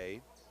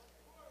Bonifay.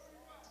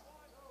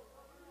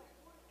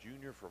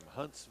 Junior from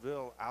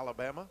Huntsville,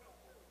 Alabama.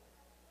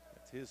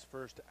 That's his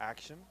first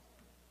action.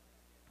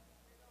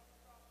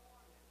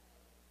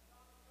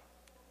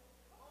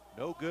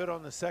 No good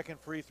on the second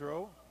free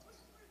throw.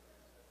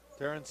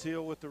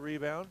 Terrencial with the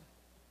rebound.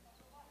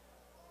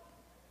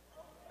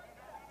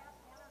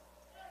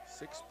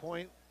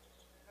 6-point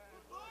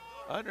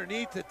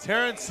underneath to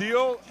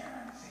Terrencial.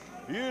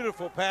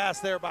 Beautiful pass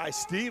there by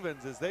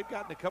Stevens as they've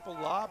gotten a couple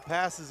lob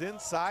passes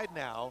inside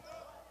now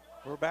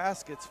for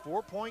baskets.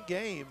 4-point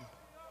game.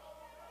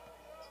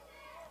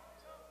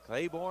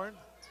 Claiborne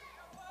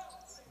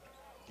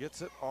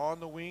gets it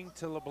on the wing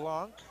to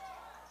LeBlanc.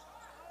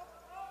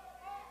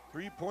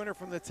 Three-pointer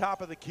from the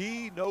top of the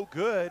key, no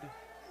good.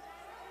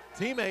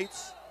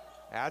 Teammates,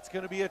 that's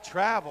going to be a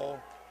travel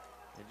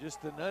and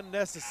just an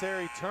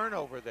unnecessary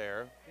turnover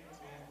there.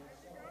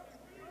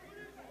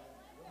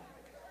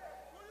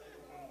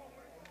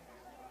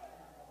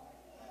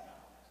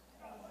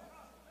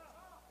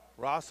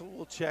 Russell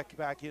will check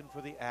back in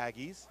for the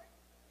Aggies.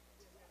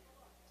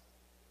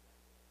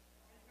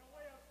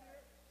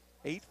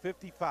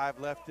 8:55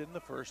 left in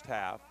the first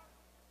half.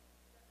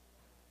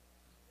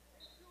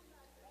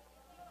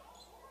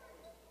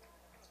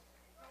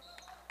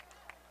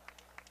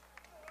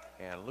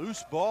 And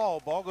loose ball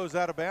goes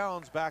out of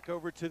bounds, back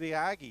over to the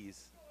Aggies.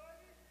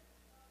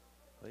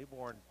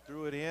 Claiborne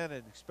threw it in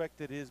and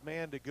expected his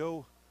man to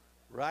go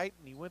right,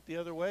 and he went the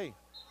other way.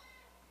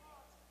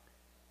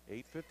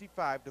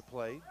 8:55 to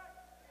play.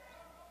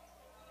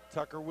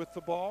 Tucker with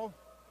the ball,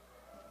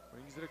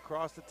 brings it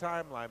across the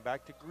timeline,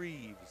 back to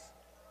Greaves.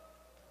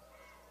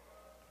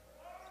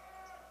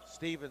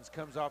 Stevens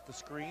comes off the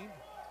screen.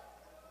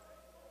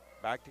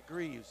 Back to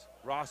Greaves.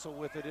 Russell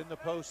with it in the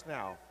post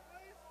now.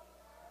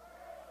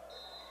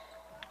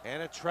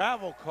 And a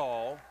travel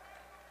call.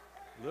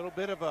 A little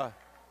bit of a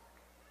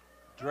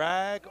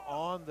drag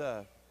on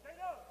the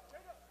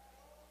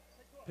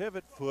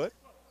pivot foot.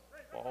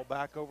 Ball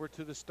back over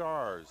to the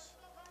Stars.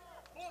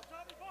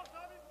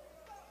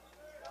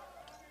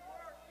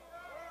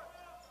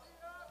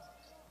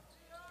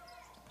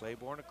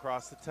 Claiborne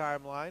across the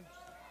timeline.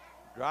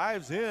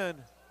 Drives in,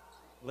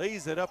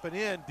 lays it up and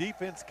in.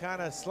 Defense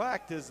kind of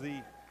slacked as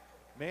the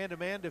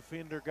man-to-man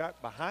defender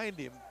got behind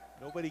him.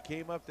 Nobody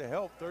came up to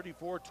help,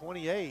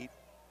 34-28.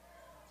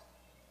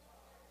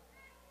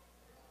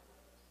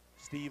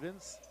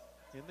 Stevens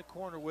in the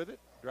corner with it,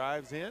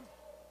 drives in,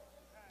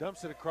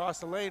 dumps it across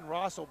the lane.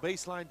 Rossell,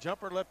 baseline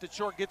jumper, left it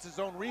short, gets his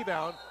own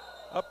rebound.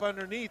 Up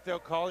underneath, they'll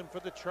call him for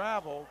the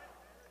travel.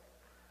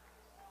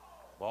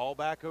 Ball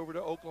back over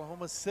to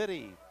Oklahoma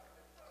City.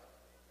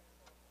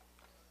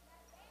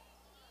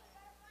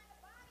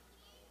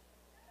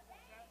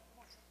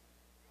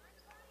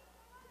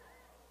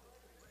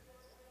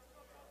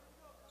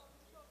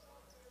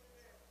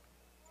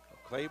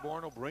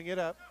 Claiborne will bring it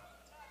up.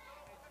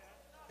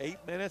 8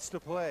 minutes to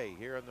play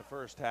here in the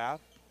first half.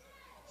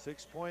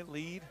 6-point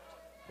lead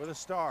for the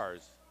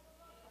Stars.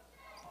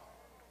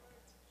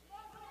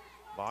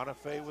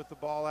 Bonifay with the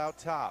ball out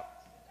top.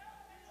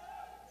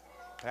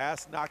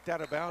 Pass knocked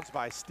out of bounds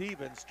by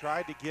Stevens.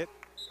 Tried to get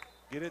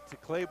it to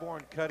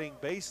Claiborne cutting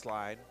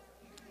baseline.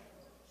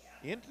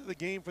 Into the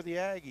game for the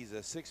Aggies,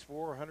 a 6'4",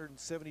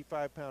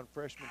 175-pound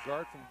freshman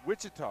guard from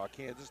Wichita,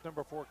 Kansas.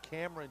 Number 4,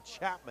 Cameron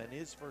Chapman,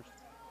 his first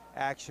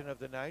action of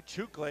the night.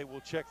 Chukle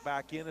will check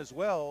back in as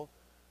well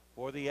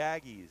for the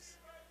Aggies.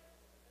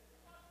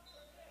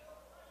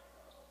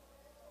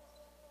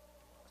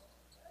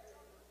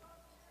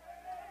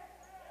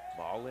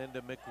 Ball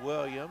into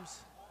McWilliams.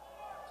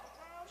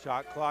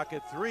 Shot clock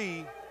at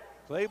 3.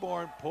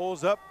 Claiborne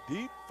pulls up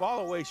deep,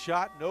 fall away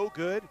shot, no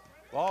good.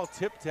 Ball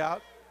tipped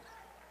out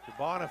to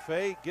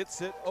Bonifay,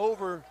 gets it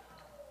over.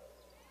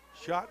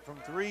 Shot from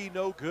 3,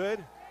 no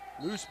good.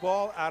 Loose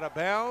ball out of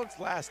bounds.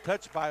 Last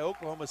touch by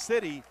Oklahoma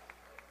City.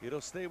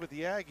 It'll stay with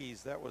the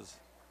Aggies. That was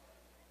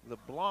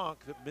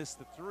LeBlanc that missed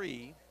the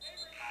 3.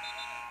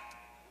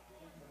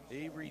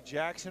 Avery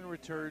Jackson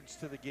returns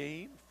to the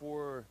game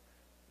for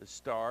the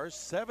Stars.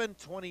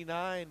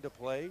 7:29 to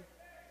play,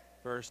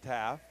 first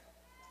half.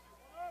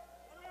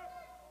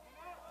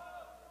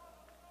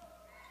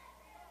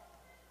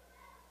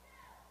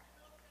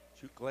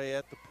 Chukle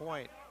at the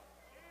point.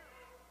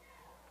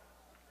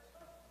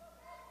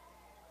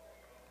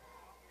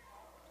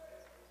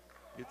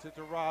 Gets it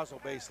to Rosal,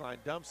 baseline,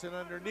 dumps it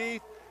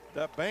underneath.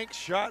 The bank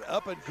shot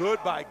up and good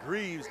by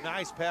Greaves.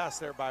 Nice pass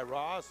there by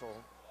Rosal.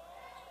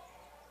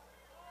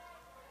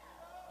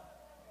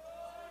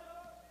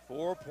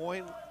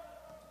 4-point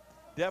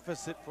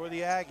deficit for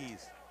the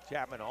Aggies.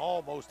 Chapman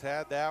almost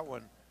had that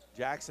one.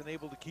 Jackson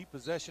able to keep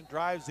possession,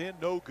 drives in,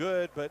 no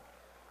good, but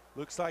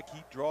looks like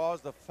he draws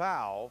the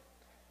foul.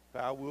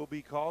 Foul will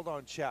be called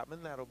on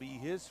Chapman. That'll be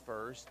his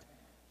first,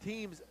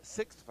 team's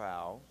 6th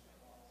foul.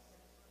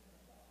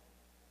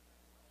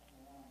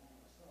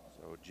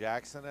 So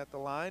Jackson at the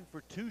line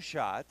for 2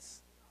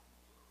 shots.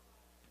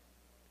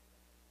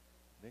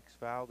 Next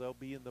foul, they'll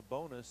be in the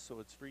bonus, so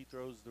it's free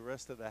throws the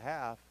rest of the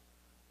half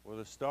for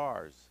the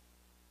Stars.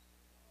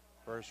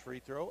 First free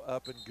throw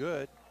up and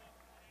good.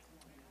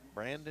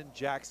 Brandon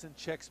Jackson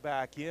checks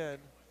back in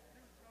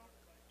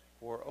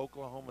for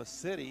Oklahoma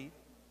City.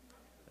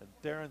 And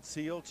Theron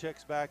Seal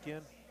checks back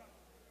in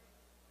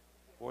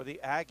for the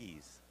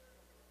Aggies.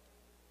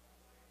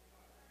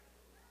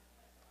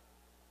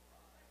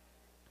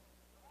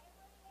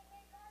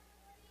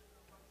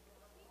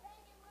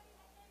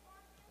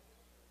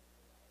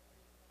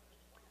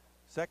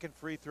 Second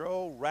free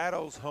throw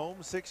rattles home,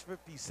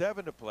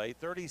 6:57 to play,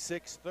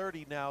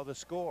 36-30 now the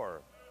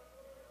score.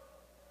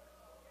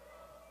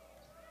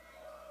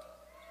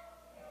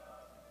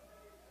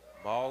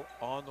 Ball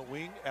on the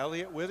wing,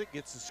 Elliott with it,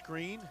 gets the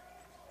screen,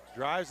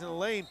 drives in the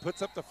lane,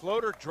 puts up the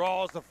floater,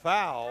 draws the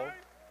foul.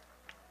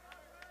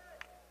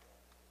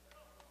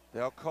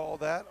 They'll call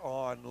that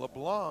on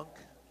LeBlanc.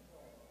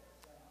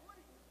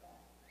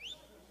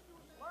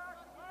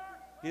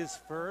 His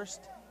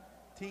first,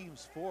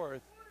 team's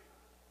 4th.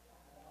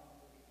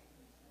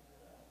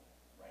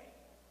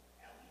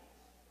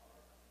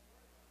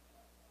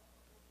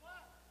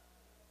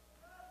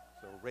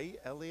 So Ray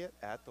Elliott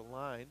at the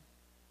line.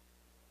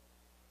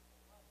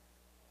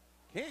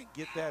 Can't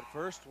get that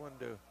first one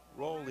to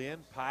roll in.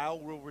 Pyle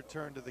will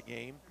return to the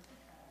game.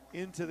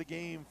 Into the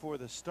game for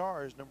the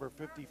Stars, number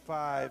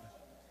 55,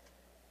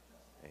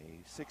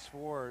 a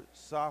 6'4"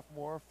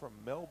 sophomore from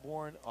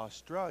Melbourne,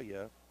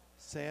 Australia,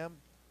 Sam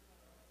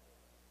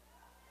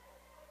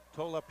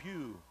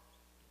Tolapu.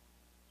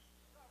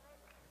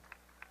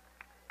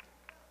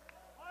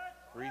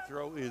 Free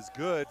throw is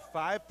good.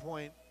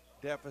 5-point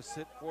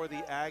deficit for the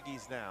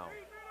Aggies now.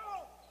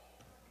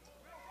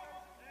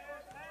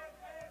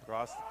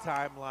 Across the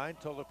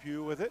timeline,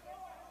 Tolapu with it.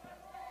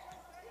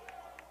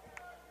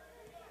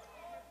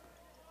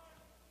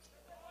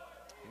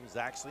 He was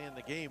actually in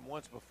the game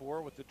once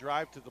before with the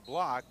drive to the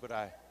block, but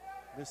I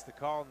missed the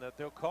call, and that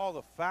they'll call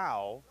the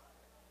foul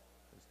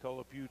as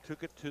Tolapu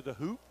took it to the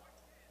hoop.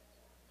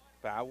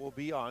 Foul will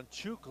be on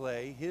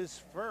Chukle,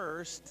 his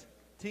first,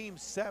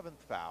 team's 7th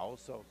foul,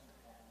 so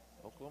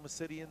Oklahoma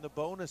City in the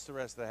bonus the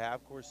rest of the half.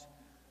 Of course,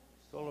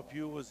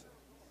 Tolopue was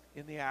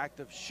in the act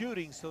of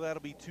shooting, so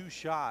that'll be 2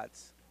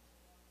 shots.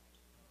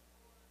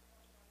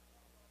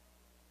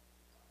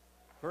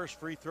 First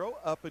free throw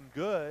up and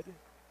good.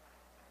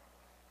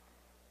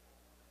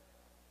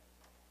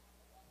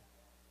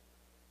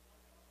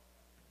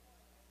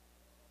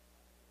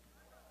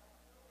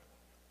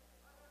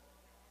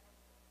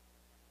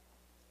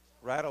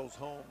 Rattles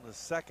home the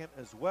second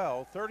as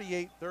well.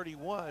 38-31,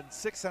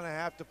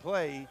 6.5 to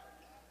play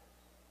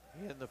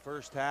in the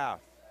first half.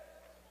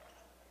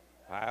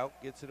 Pyle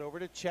gets it over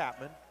to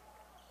Chapman.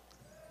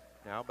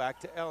 Now back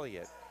to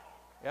Elliott.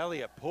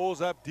 Elliott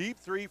pulls up deep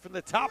three from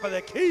the top of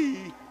the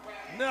key.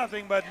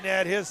 Nothing but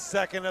net, his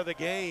second of the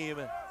game.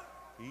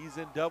 He's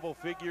in double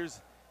figures,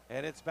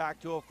 and it's back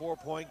to a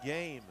 4-point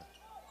game.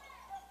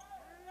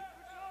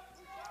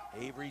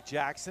 Avery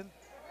Jackson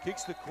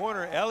kicks the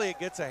corner. Elliott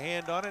gets a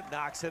hand on it,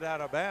 knocks it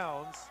out of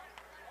bounds.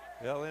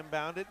 They'll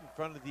inbound it in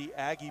front of the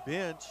Aggie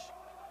bench.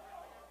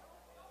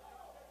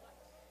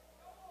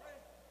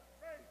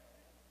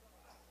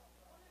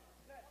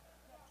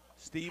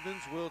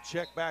 Stevens will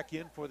check back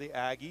in for the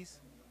Aggies.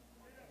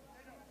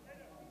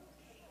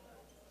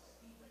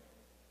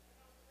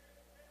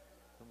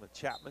 Some of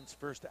Chapman's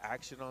first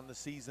action on the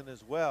season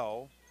as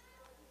well.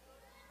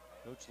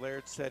 Coach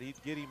Laird said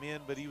he'd get him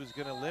in, but he was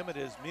going to limit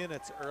his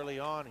minutes early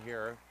on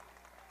here.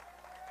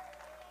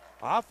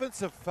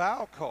 Offensive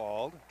foul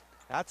called.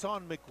 That's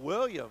on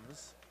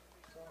McWilliams.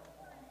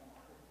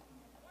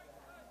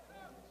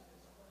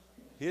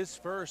 His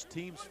first,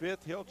 team's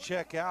 5th. He'll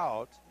check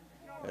out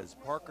as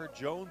Parker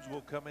Jones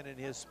will come in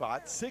his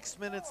spot. 6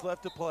 minutes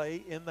left to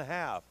play in the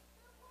half.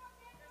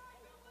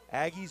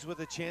 Aggies with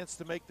a chance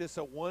to make this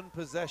a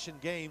 1-possession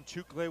game.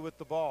 Chukle with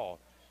the ball.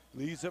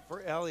 Leaves it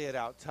for Elliott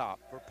out top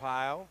for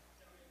Pyle.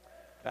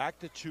 Back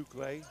to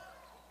Chukle.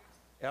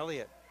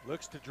 Elliott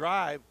looks to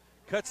drive.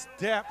 Cuts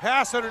down,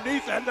 pass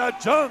underneath, and the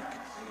dunk.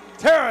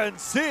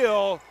 Terrence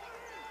Seal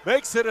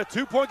makes it a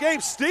 2-point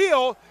game.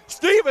 Steele,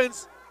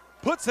 Stevens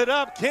puts it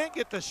up, can't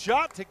get the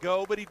shot to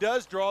go, but he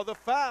does draw the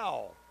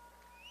foul.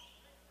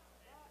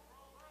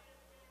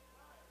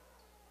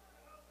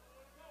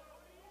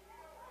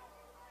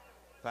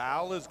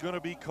 Foul is going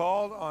to be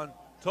called on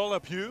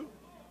Tolopue.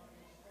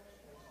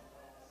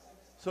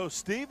 So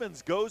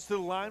Stevens goes to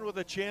the line with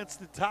a chance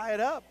to tie it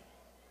up.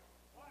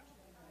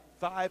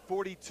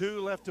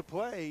 5:42 left to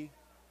play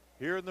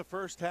here in the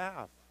first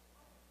half.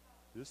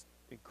 Just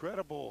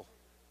incredible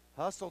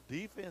hustle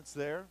defense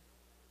there.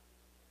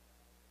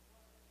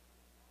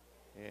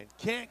 And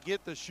can't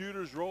get the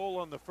shooter's roll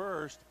on the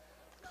first.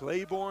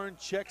 Claiborne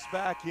checks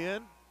back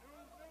in,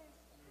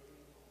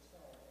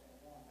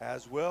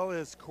 as well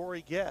as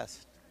Corey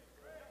Guest.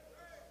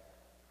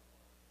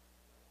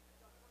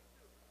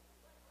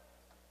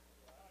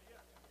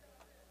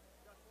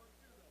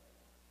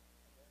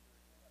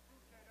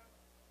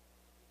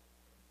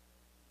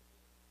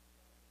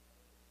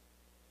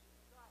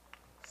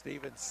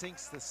 Stevens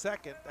sinks the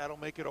second. That'll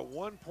make it a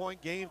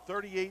 1-point game,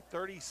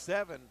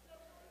 38-37.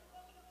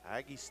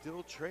 Aggies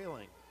still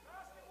trailing.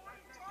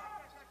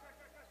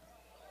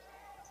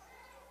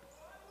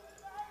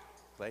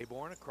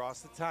 Claiborne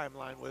across the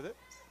timeline with it.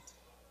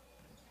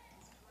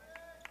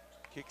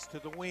 Kicks to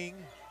the wing.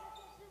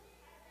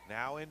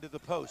 Now into the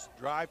post.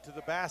 Drive to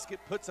the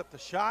basket, puts up the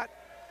shot.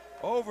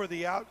 Over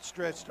the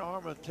outstretched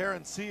arm of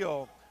Terrence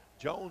Seal.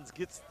 Jones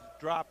gets the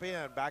drop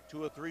in, back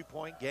to a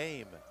 3-point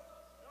game.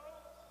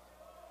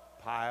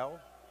 Pyle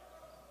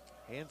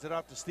hands it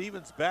off to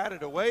Stevens,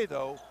 batted away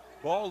though.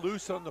 Ball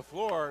loose on the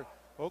floor.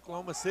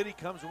 Oklahoma City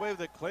comes away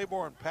with it.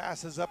 Claiborne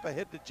passes up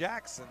ahead to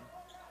Jackson.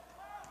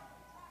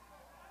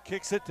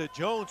 Kicks it to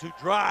Jones, who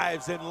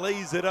drives and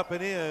lays it up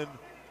and in.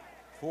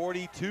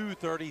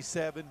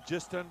 42-37,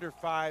 just under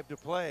 5 to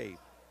play.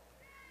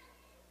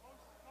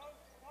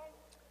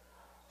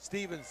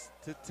 Stevens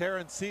to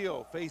Terrence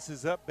Seal,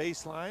 faces up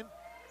baseline.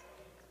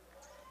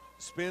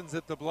 Spins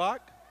at the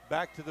block.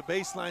 Back to the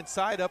baseline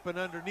side, up and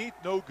underneath,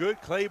 no good.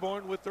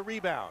 Claiborne with the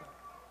rebound.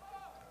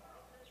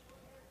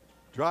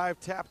 Drive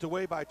tapped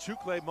away by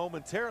Chukle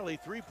momentarily.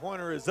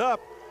 3-pointer is up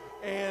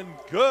and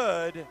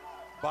good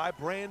by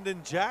Brandon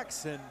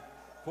Jackson.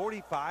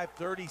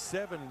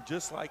 45-37, and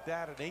just like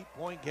that, an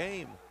 8-point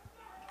game.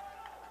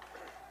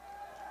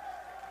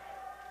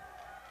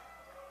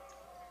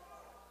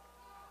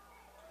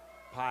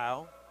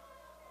 Pyle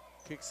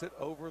kicks it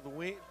over the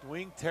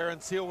wing.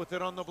 Terrence Seal with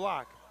it on the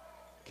block.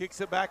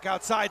 Kicks it back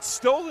outside,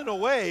 stolen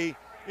away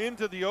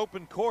into the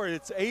open court.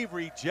 It's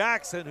Avery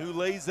Jackson who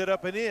lays it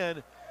up and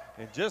in.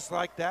 And just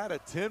like that, a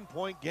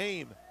 10-point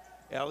game.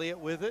 Elliott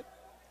with it.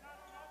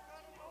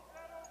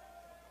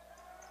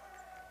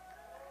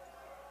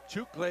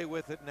 Chukle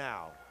with it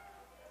now.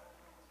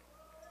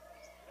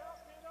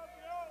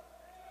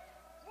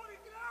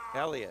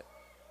 Elliott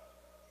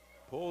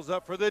pulls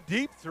up for the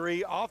deep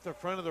three off the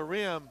front of the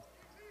rim.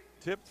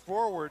 Tipped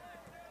forward.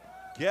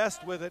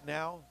 Guest with it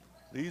now.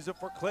 Leaves it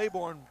for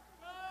Claiborne.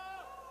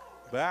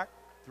 Back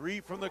three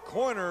from the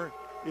corner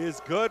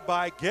is good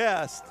by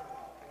Guest.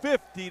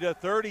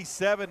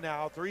 50-37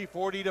 now,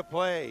 3:40 to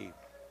play.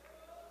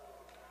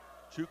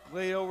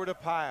 Chukle over to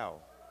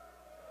Pyle.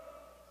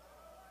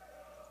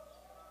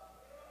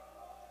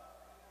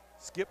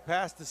 Skip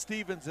pass to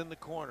Stevens in the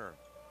corner.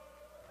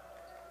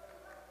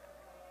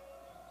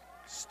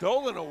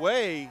 Stolen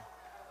away.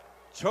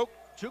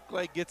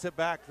 Chukle gets it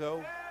back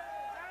though.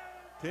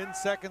 10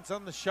 seconds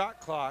on the shot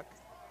clock.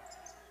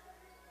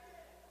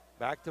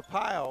 Back to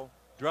Pyle,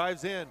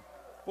 drives in.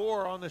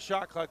 4 on the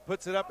shot clock,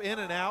 puts it up in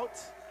and out.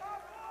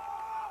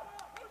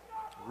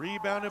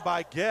 Rebounded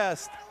by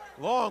Guest.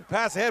 Long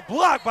pass ahead,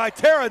 blocked by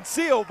Terrence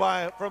Seal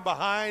from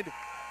behind.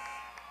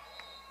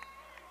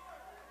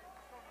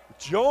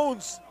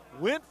 Jones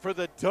went for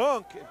the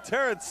dunk, and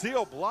Terrence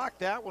Seal blocked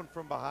that one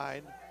from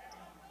behind.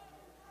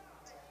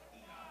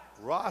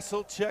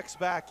 Rossell checks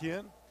back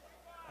in,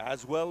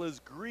 as well as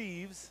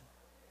Greaves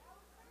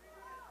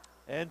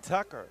and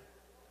Tucker.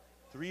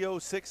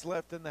 3:06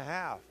 left in the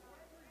half.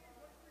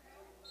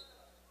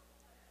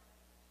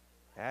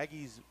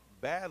 Aggies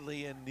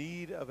badly in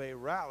need of a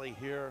rally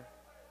here.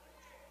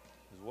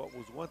 Is what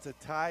was once a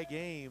tie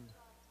game,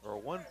 or a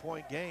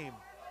 1-point game.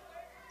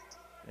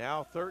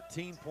 Now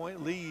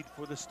 13-point lead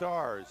for the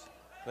Stars.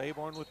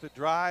 Claiborne with the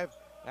drive.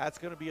 That's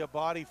going to be a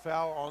body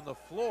foul on the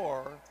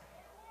floor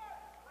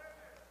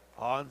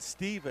on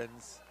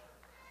Stevens.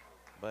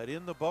 But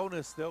in the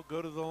bonus, they'll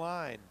go to the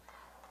line.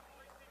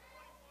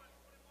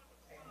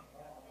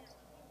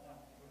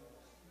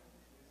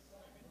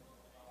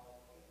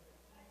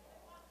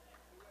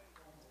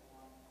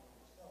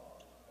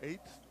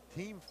 Eighth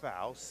team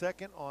foul,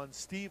 second on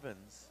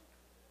Stevens.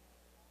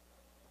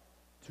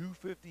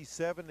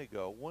 2:57 to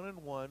go,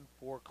 1-1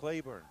 for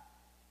Claiborne.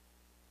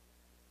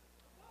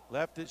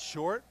 Left it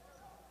short,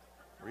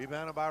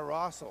 rebounded by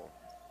Rossell.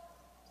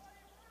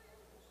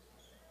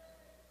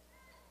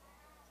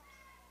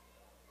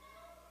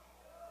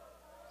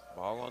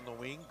 Ball on the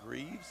wing,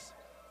 Greaves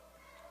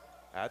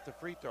at the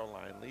free throw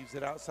line, leaves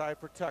it outside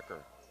for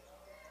Tucker.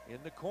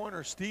 In the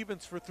corner,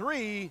 Stevens for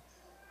 3,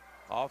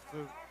 off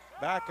the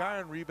back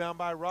iron, rebound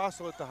by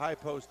Rossell at the high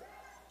post.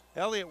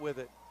 Elliott with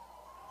it.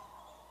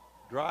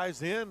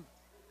 Drives in,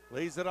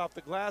 lays it off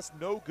the glass,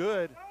 no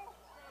good.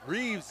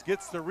 Greaves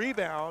gets the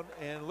rebound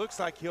and looks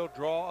like he'll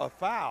draw a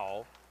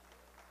foul.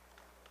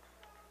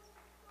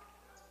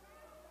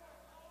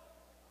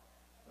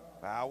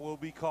 Foul will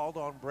be called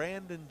on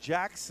Brandon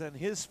Jackson,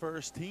 his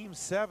first, team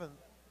 7th.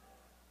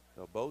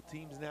 So both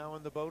teams now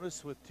in the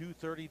bonus with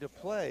 2:30 to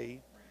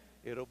play.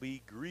 It'll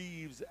be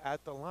Greaves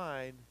at the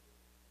line.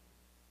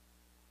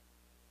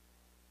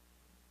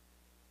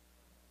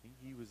 I think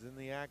he was in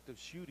the act of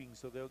shooting,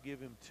 so they'll give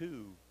him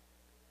 2.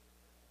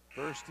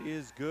 First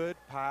is good.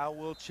 Pyle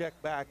will check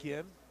back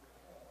in.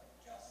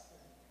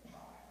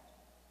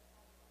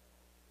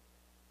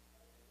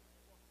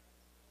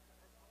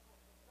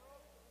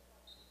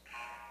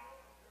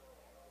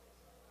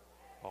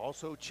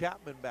 Also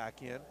Chapman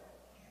back in.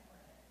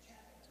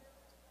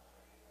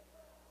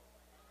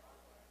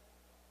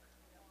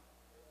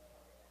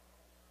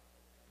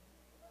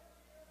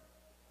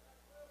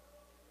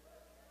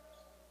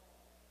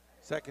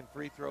 Second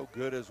free throw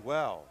good as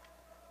well.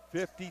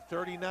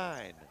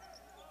 50-39.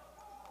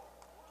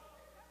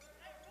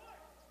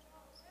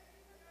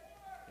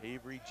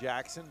 Avery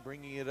Jackson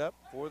bringing it up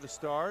for the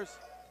Stars.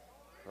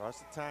 Across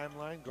the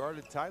timeline,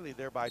 guarded tightly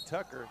there by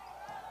Tucker.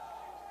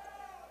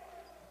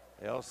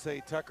 They'll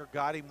say Tucker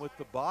got him with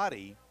the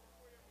body.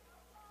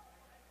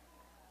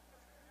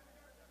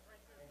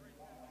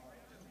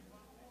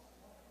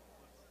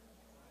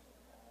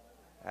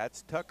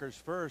 That's Tucker's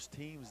first,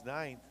 team's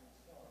 9th.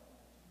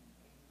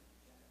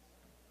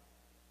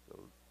 So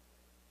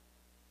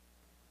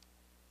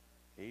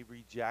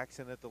Avery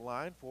Jackson at the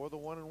line for the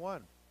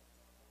 1-and-1.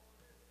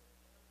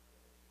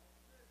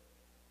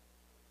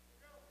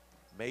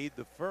 Made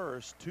the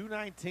first,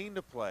 2:19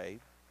 to play.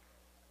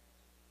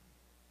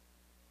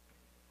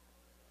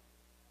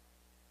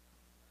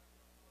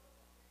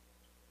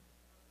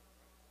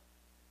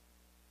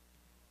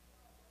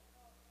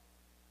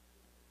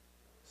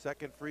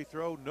 Second free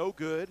throw, no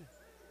good.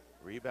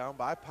 Rebound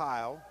by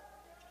Pyle.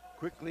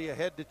 Quickly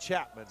ahead to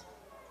Chapman.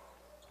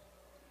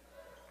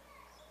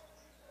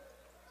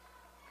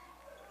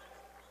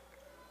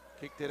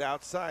 Kicked it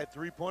outside,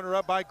 three-pointer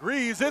up by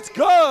Greaves, it's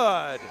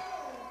good!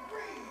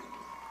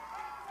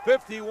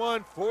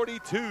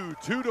 51-42,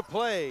 2 to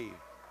play.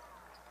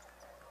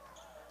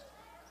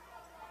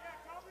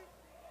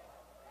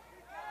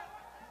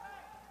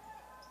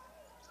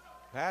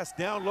 Pass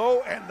down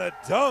low and the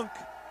dunk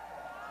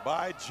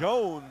by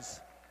Jones.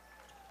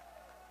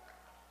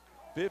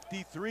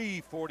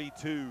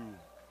 53-42.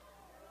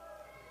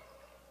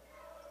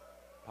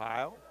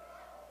 Pyle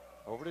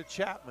over to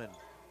Chapman.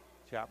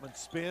 Chapman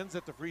spins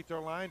at the free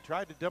throw line,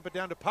 tried to dump it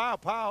down to Pyle.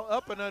 Pyle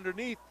up and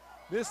underneath,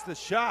 missed the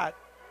shot.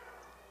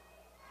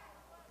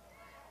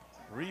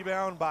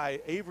 Rebound by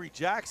Avery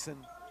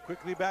Jackson.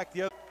 Quickly back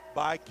the other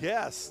by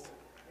Guest.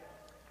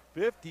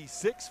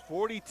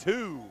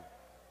 56-42.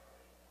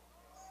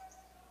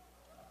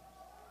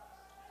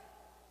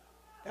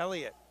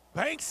 Elliott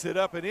banks it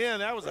up and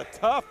in. That was a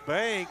tough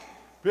bank.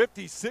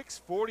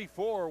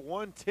 56-44,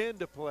 1:10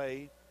 to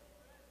play.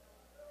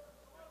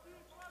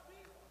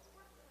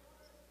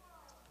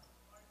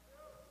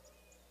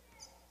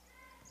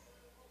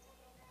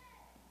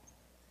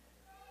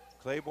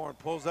 Claiborne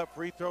pulls up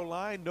free throw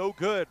line, no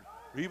good.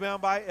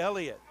 Rebound by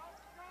Elliott.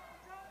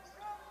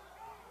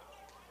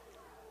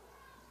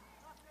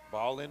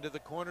 Ball into the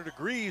corner to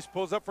Greaves,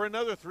 pulls up for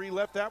another three,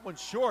 left that one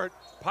short.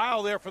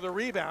 Pyle there for the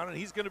rebound, and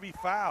he's going to be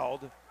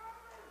fouled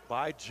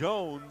by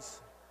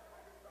Jones.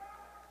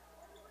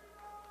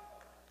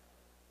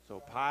 So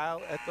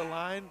Pyle at the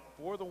line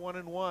for the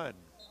 1-and-1.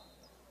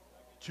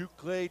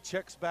 Chukle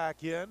checks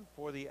back in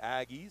for the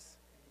Aggies.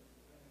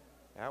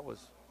 That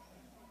was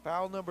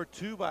foul number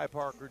 2 by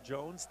Parker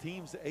Jones,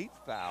 team's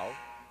 8th foul.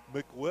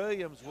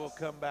 McWilliams will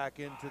come back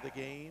into the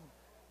game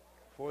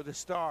for the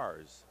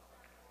Stars.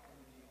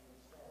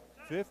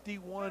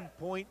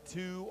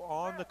 51.2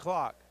 on the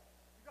clock.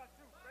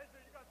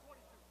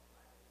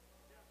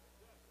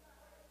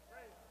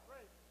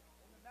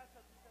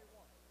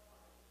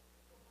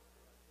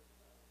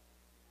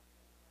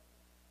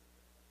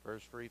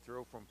 First free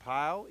throw from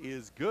Pyle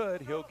is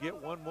good. He'll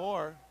get one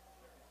more.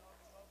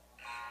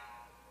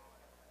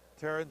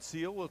 Terrence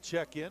Seal will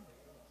check in.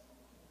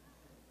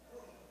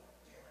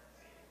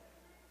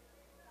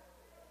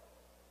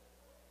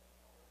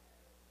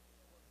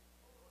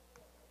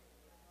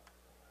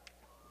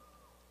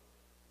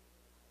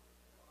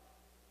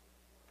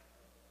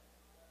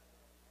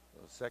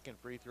 Second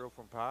free throw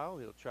from Pyle.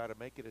 He'll try to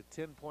make it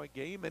a 10-point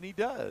game, and he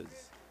does.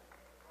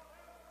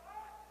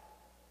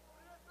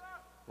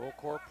 Full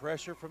court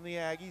pressure from the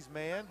Aggies,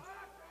 man.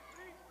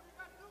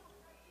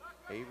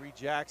 Avery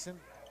Jackson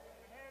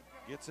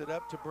gets it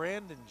up to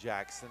Brandon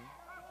Jackson.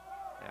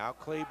 Now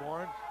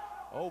Claiborne,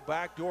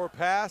 backdoor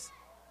pass,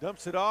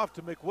 dumps it off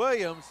to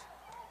McWilliams.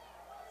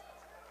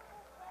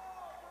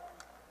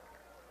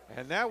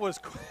 And that was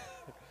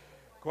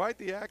quite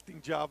the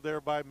acting job there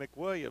by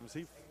McWilliams.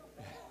 He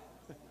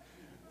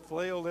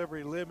flailed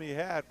every limb he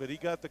had, but he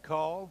got the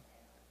call.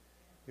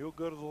 He'll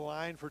go to the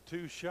line for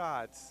 2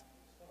 shots.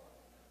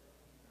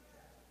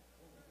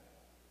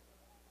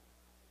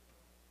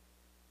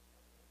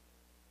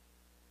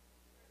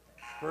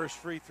 First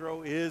free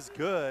throw is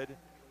good.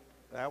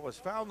 That was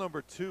foul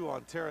number 2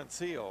 on Terrence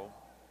Seal.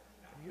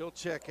 He'll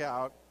check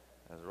out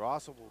as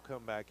Rossell will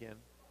come back in.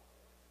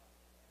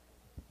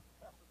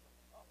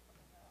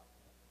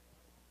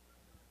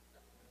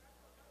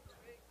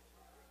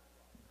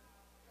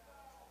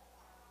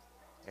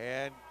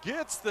 And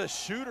gets the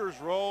shooter's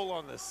roll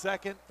on the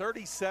second.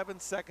 37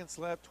 seconds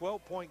left,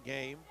 12-point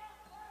game.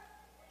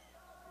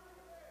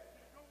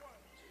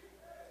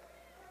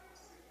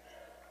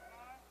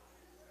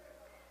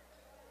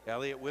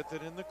 Elliott with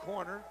it in the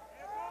corner.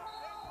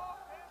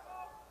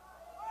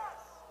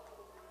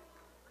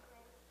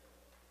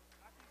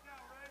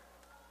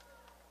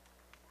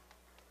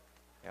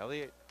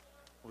 Elliott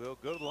will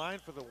go to the line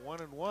for the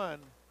 1-and-1.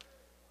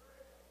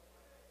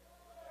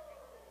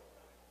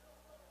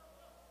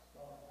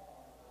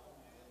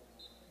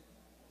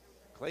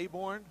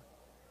 Claiborne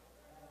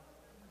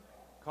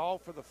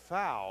called for the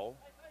foul.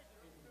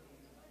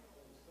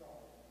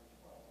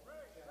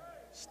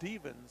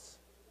 Stevens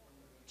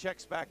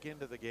checks back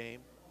into the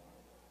game.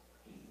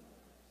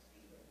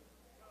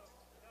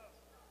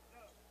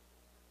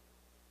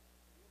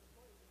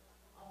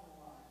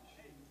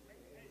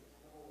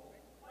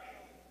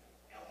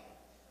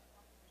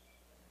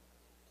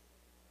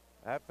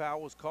 That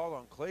foul was called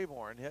on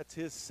Claiborne. That's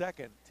his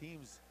second,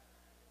 team's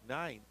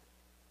 9th.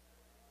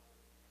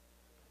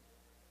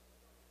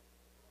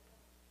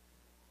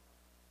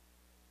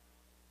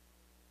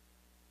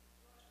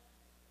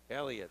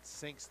 Elliott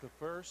sinks the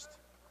first.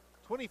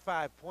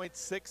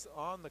 25.6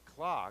 on the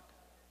clock.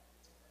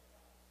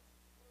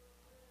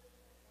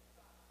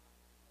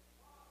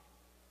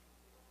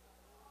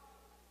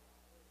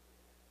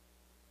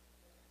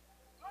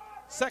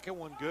 Second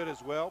one good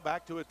as well.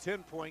 Back to a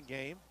 10-point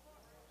game.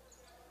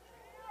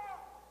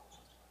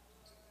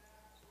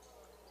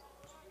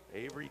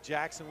 Avery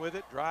Jackson with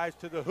it, drives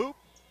to the hoop.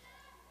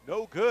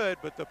 No good,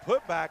 but the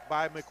putback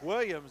by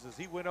McWilliams as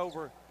he went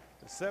over,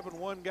 the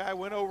 7-1 guy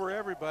went over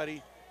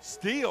everybody.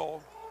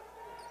 Steal.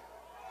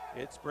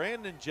 It's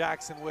Brandon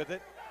Jackson with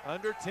it,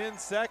 under 10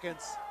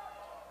 seconds.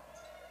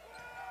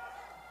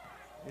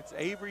 It's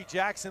Avery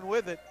Jackson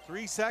with it,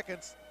 3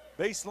 seconds.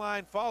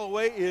 Baseline fall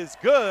away is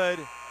good,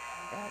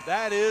 and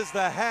that is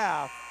the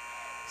half.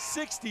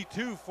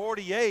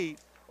 62-48,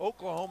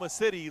 Oklahoma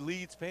City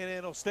leads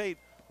Panhandle State.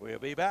 We'll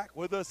be back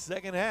with the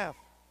second half.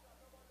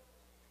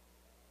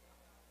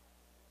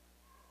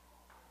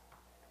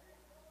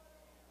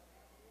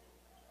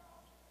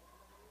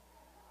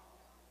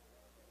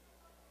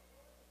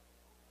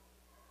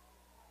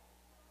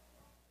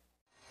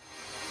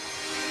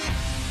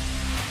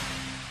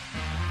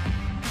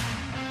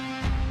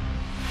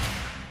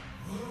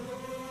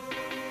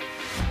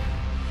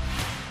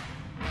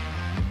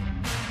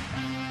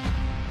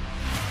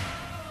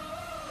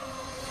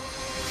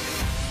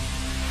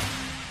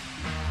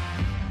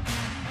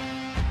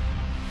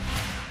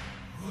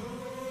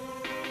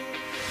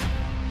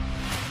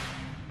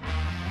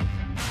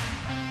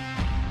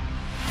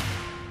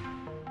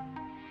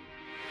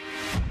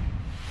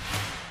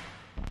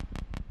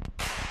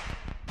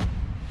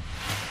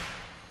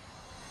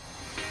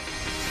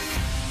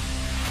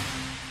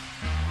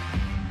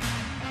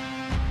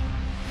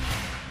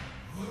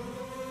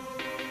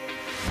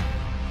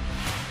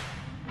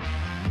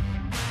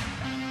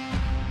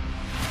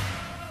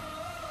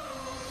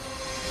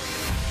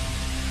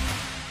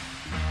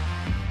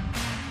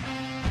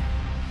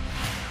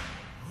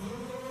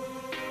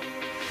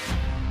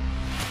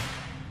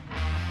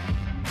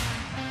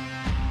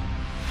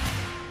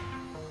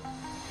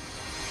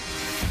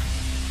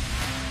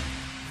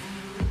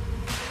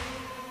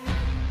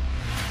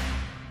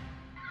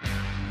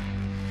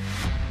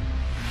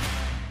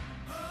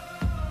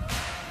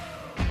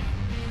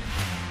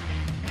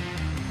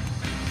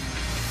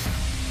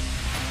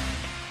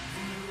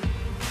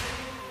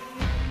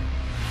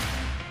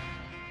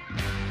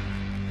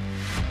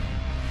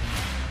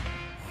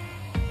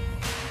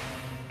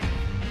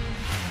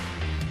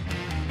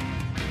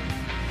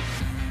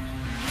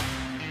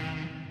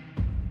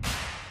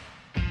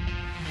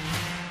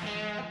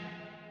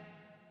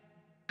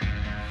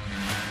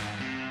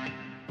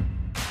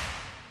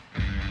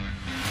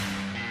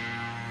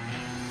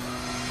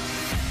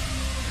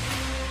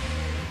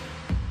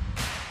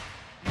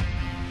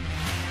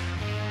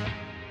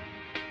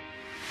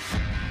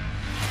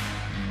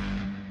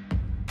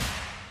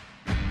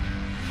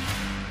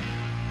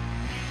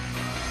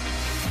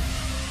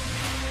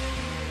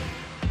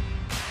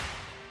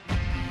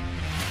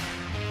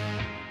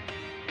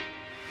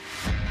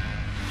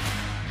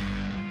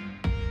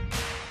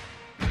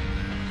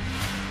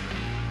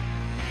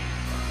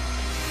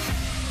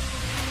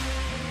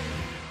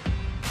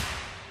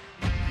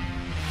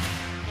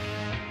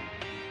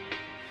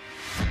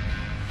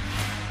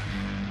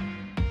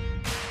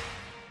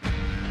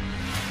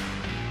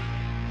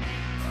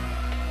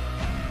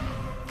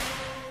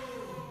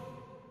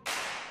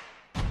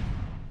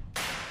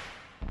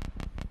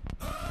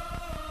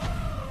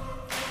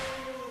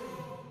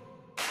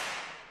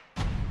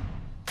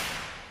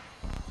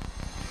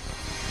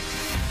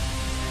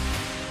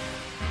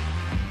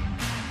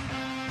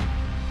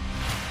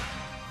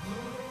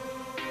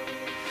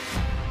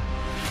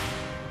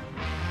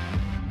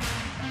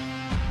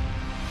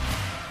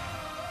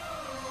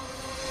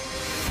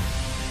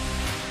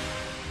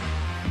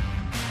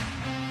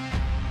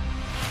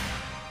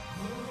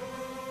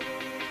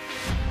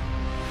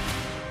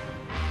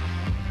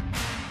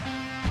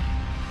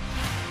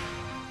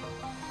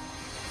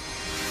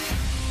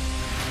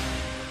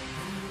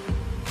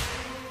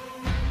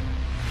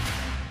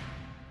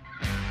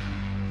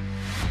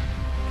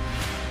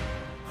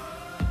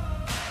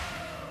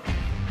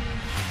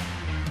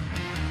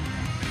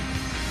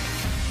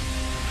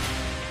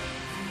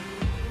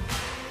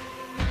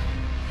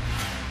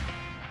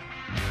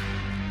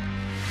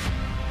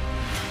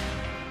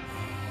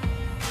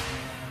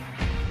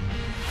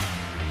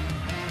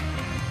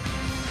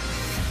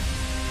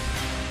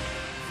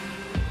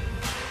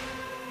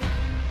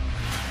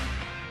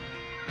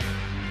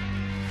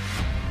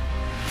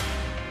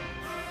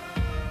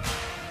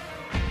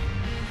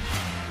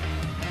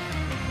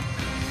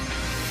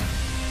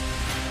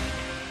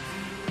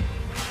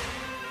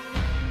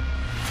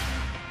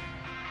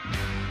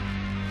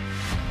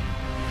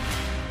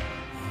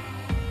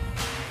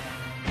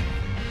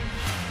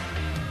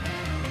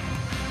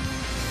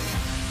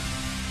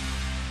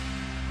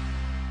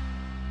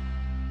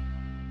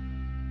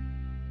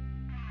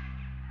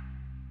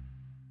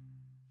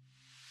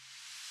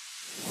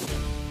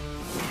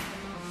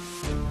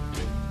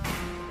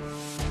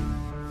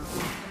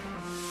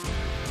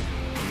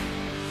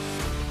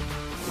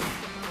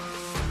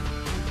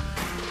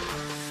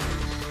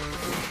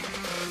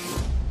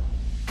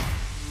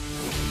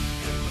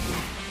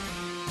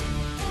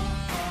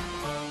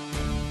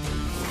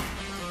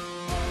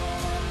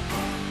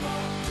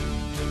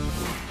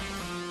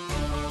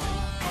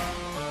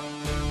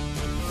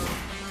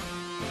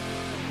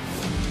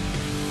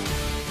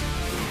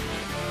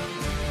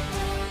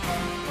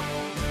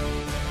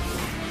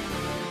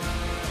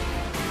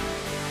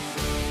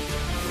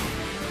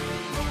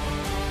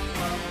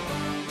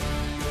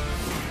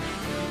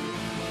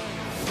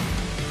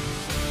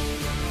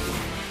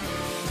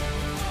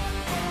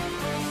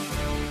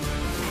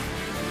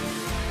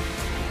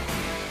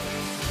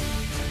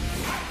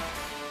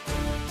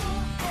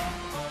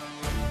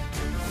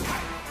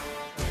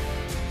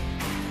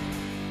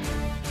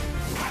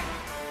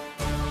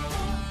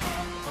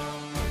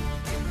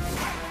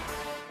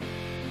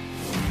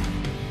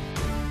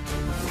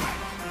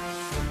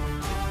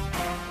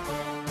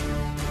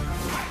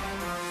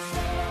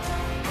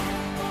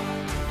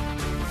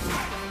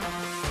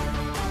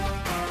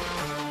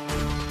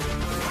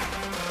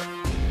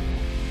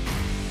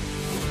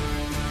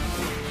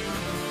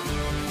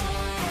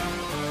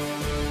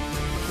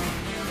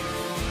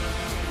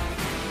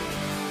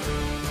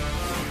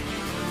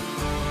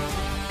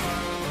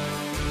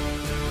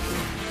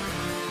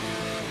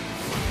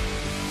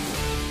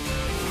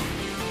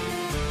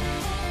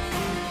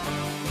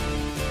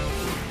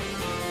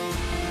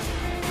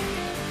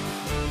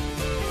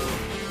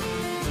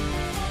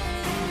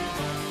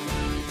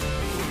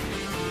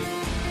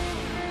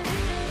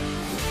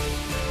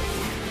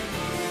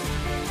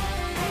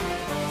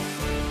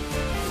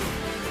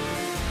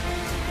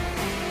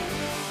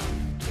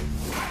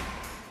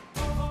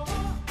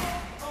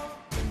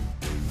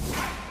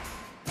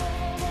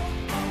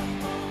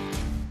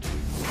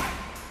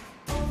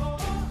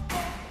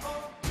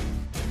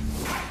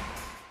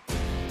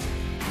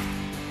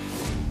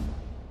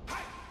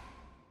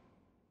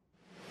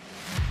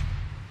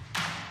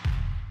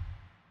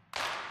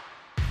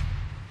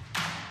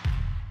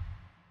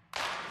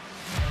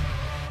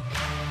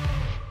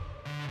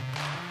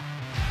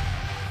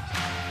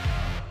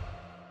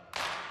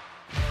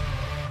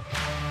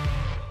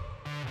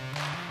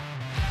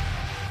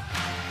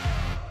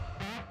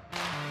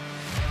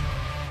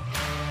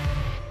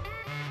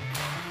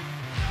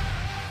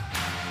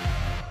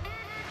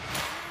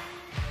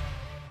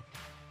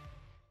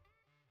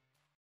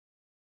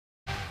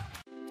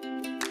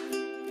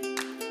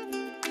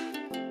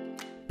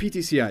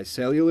 PTCI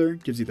Cellular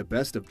gives you the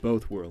best of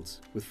both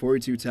worlds. With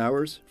 42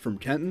 towers from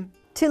Kenton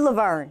To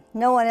Laverne,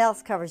 no one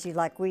else covers you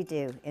like we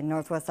do in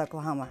Northwest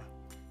Oklahoma.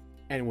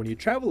 And when you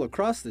travel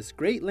across this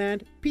great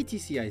land,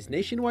 PTCI's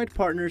nationwide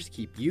partners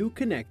keep you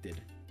connected.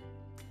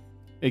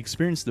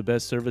 Experience the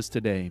best service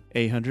today.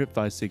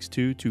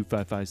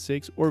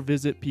 800-562-2556 or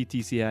visit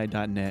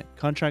ptci.net.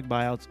 Contract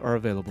buyouts are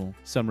available.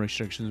 Some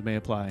restrictions may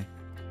apply.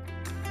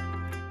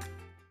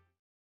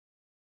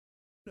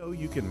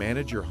 You can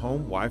manage your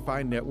home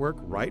Wi-Fi network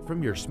right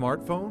from your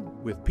smartphone.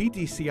 With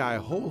PTCI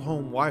Whole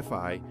Home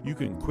Wi-Fi, you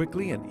can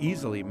quickly and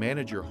easily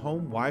manage your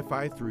home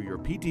Wi-Fi through your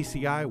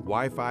PTCI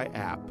Wi-Fi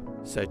app.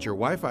 Set your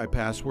Wi-Fi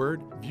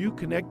password, view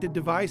connected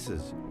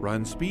devices,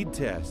 run speed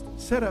tests,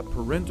 set up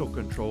parental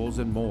controls,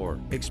 and more.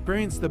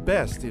 Experience the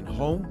best in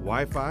home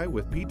Wi-Fi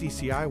with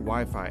PTCI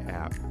Wi-Fi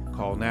app.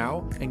 Call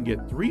now and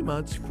get 3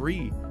 months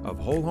free of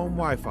whole home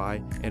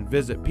Wi-Fi and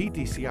visit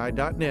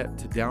ptci.net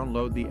to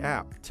download the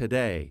app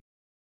today.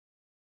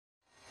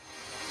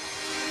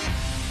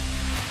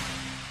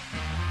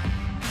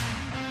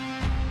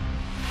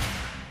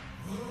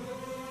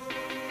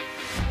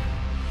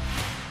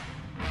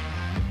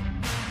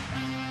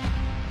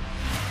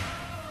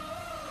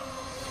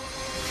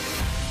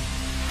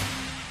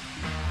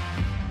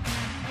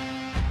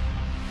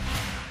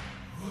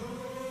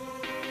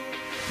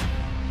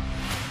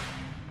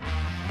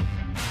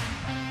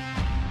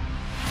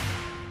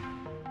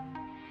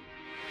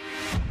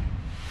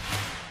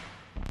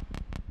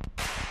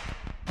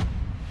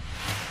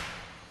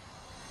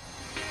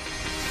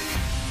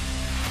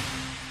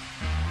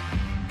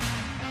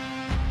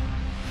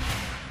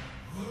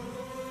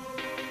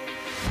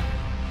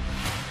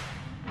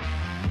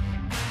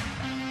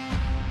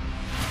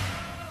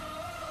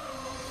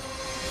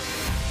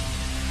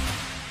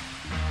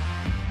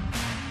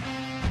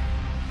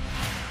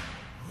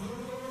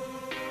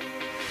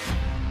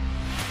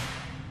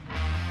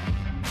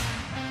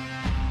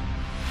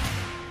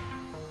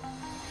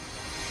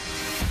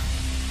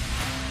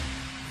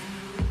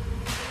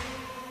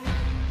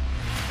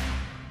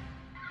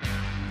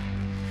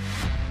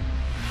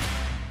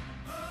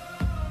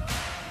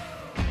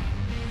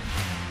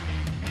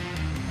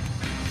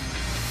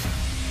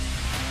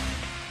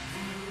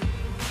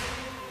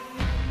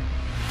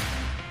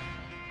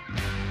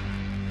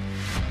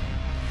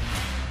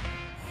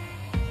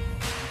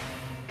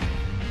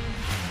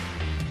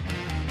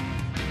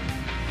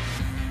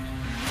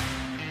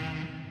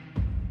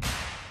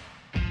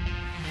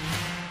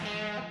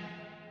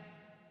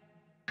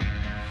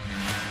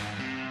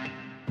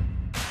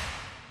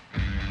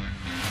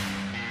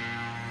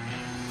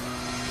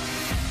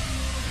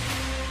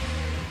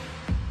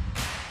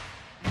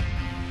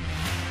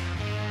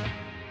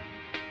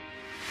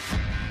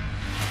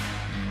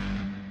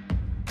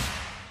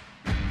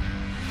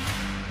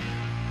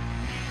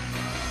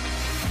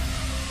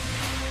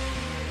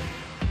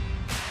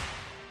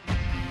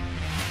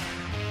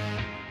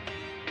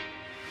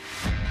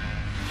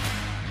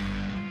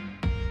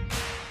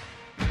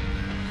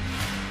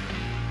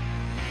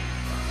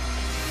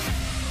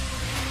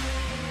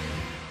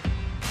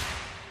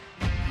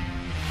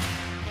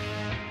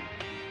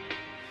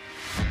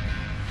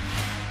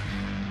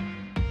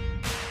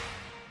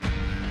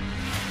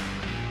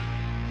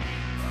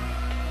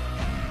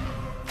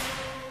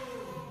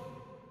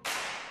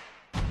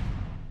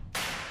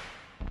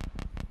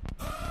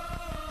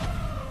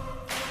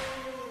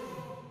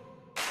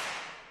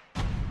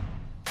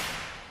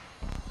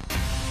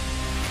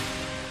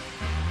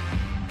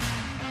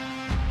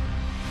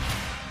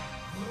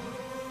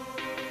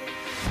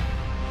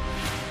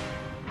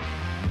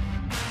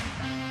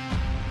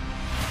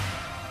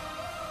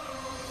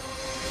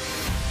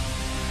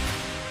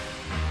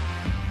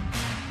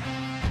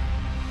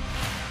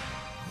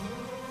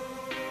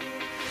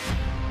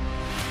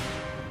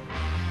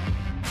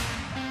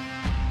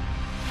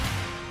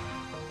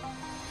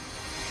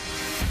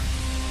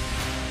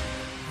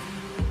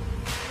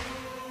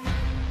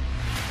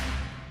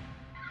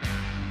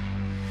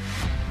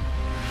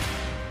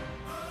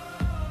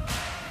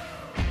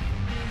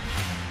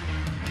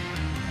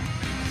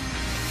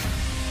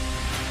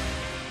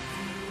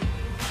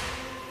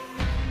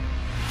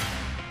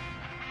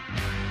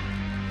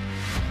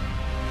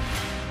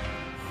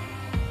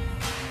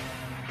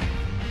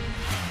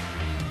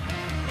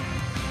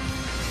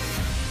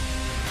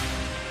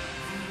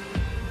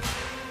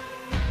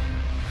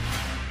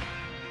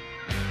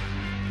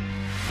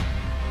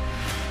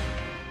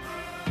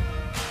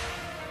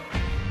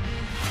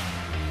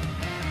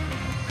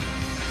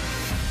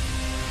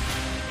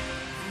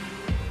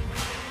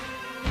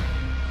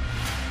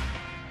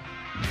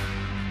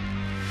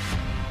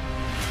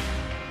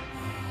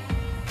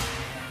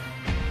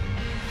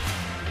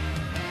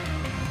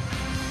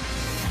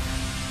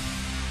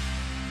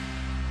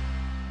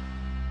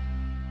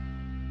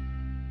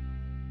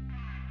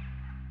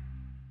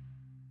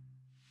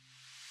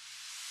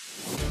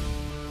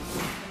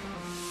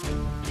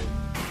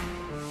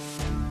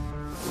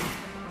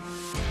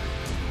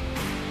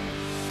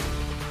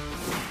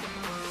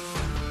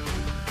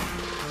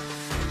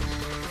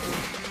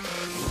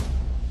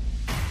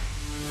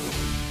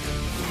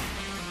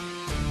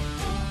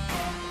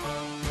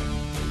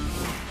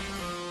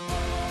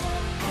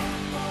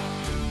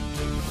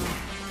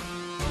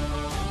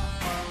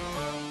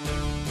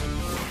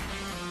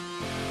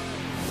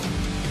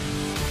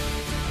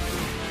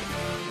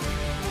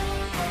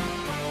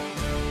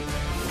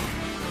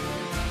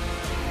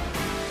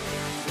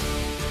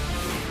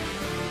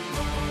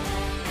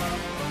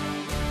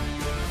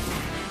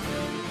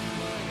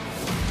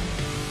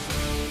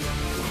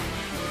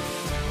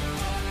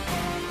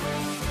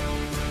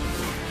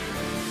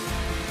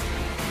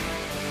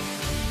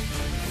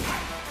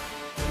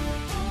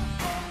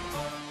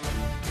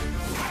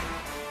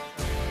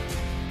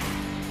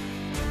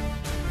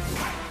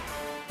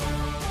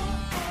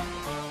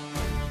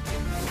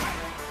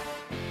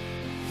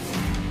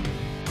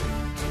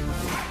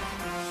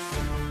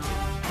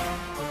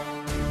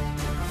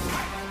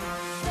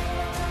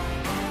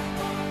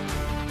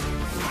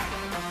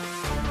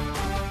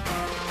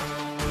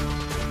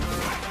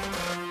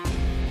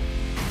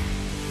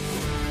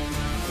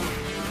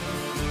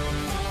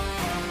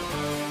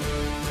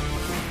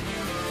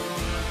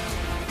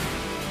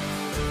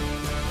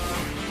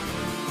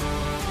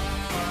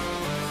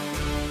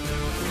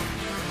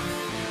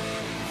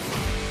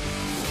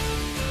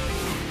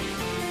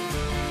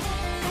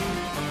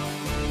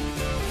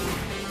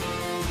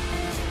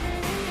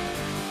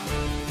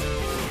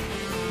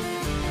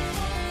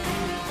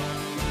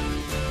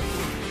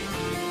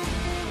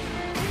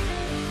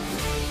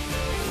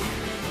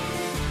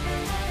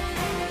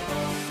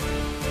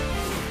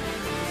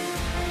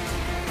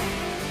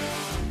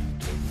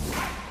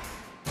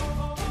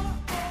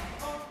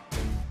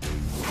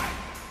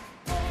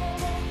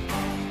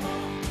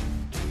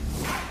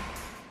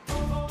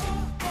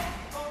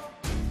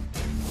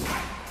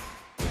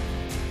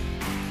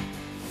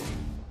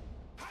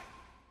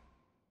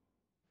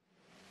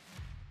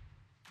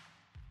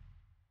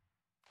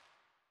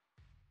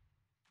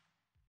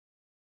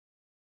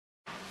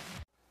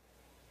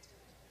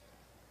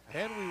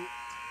 And we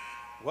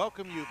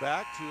welcome you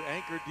back to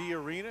Anchor D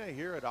Arena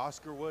here at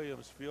Oscar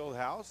Williams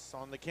Fieldhouse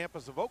on the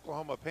campus of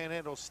Oklahoma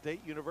Panhandle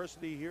State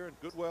University here in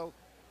Goodwell,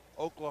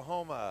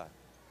 Oklahoma.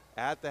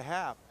 At the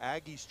half,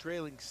 Aggies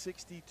trailing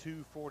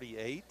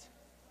 62-48.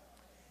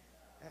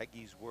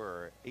 Aggies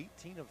were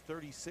 18 of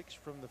 36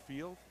 from the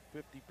field,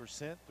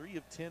 50%, 3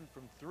 of 10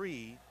 from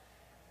 3,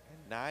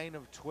 and 9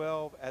 of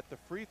 12 at the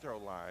free throw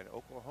line.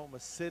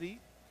 Oklahoma City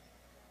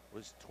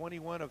was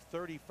 21 of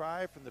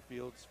 35 from the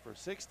fields for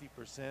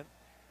 60%,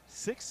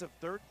 6 of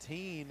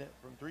 13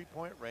 from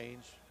three-point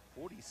range,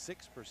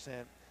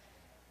 46%,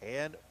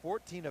 and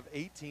 14 of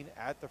 18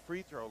 at the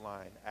free throw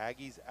line.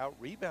 Aggies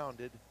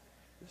out-rebounded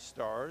the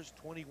Stars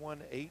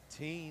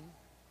 21-18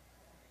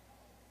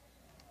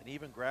 and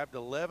even grabbed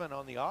 11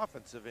 on the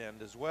offensive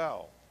end as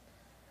well.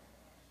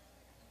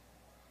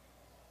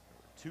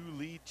 There were 2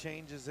 lead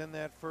changes in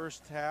that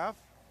first half.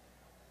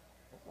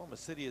 Oklahoma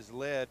City has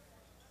led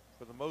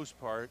for the most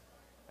part.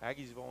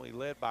 Aggies have only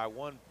led by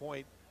 1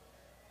 point,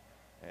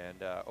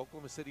 and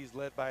Oklahoma City's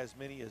led by as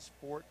many as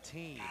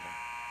 14.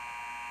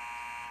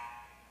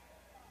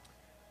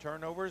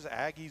 Turnovers,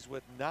 Aggies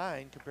with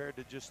 9 compared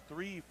to just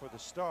 3 for the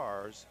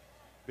Stars.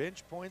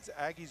 Bench points,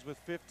 Aggies with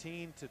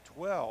 15 to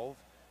 12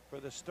 for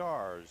the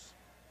Stars.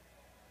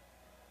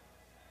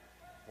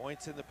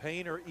 Points in the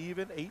paint are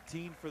even,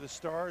 18 for the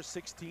Stars,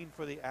 16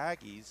 for the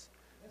Aggies.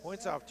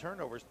 Points off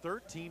turnovers,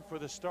 13 for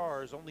the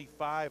Stars, only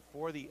 5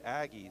 for the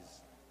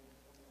Aggies.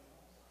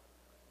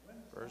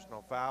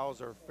 Personal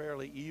fouls are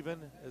fairly even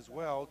as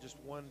well, just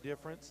 1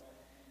 difference.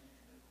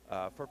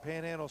 For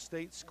Panhandle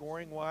State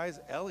scoring-wise,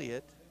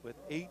 Elliott with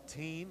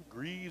 18,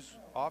 Greaves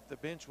off the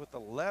bench with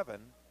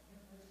 11,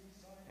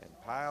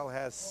 and Pyle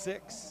has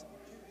 6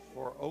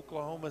 for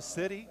Oklahoma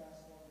City.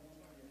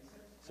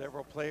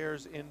 Several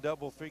players in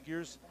double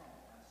figures.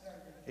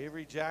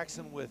 Avery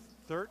Jackson with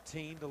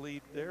 13 to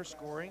lead their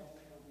scoring.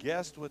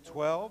 Guest with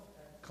 12,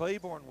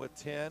 Claiborne with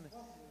 10,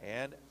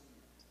 and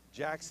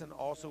Jackson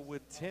also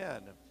with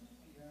 10.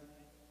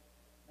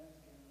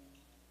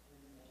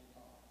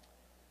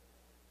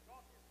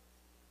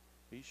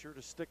 Be sure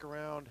to stick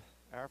around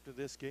after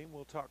this game.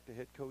 We'll talk to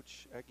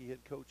Aggie head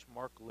coach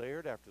Mark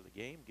Laird after the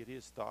game, get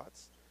his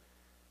thoughts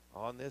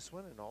on this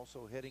one, and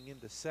also heading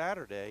into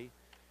Saturday.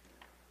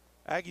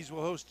 Aggies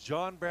will host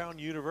John Brown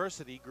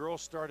University.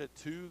 Girls start at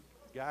 2.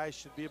 Guys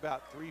should be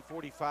about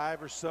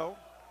 3:45 or so.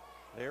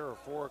 There are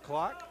 4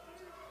 o'clock.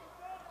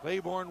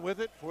 Claiborne with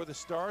it for the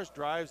Stars,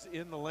 drives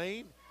in the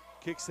lane,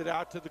 kicks it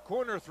out to the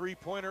corner.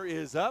 3-pointer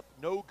is up,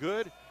 no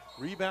good.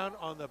 Rebound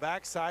on the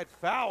backside,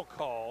 foul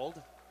called.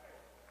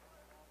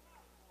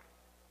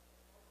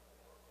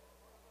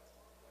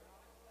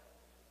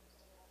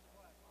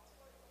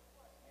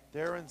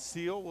 Darren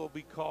Seal will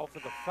be called for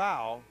the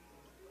foul.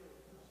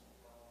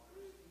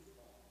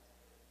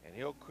 And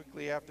he'll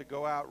quickly have to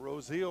go out.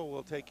 Rosiel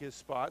will take his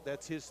spot.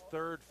 That's his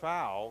 3rd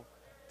foul.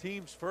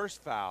 Team's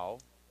first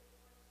foul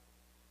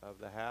of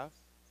the half.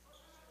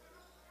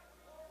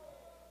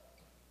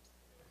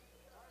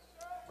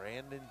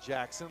 Brandon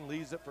Jackson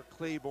leaves it for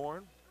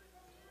Claiborne.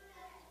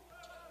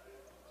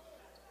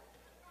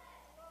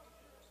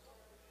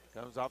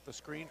 Comes off the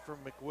screen from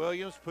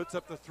McWilliams, puts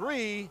up the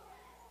 3,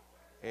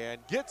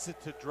 and gets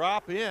it to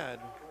drop in.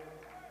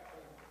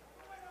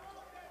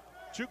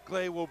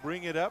 Chukle will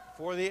bring it up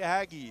for the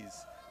Aggies.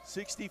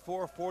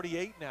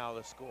 64-48 now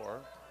the score.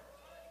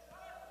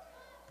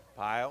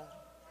 Pyle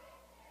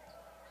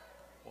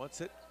wants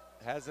it,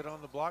 has it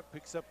on the block,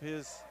 picks up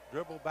his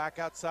dribble back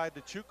outside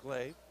to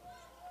Chukle.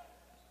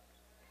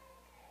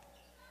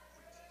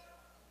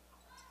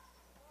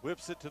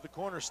 Whips it to the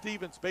corner.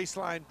 Stevens,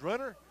 baseline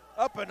runner,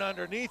 up and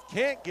underneath,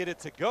 can't get it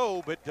to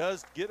go, but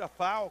does get a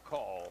foul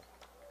call.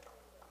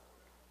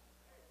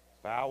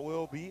 Foul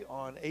will be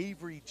on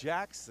Avery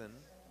Jackson.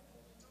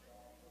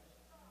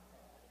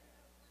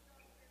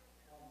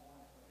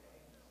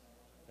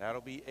 That'll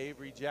be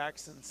Avery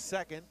Jackson's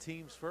 2nd,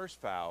 team's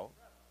first foul.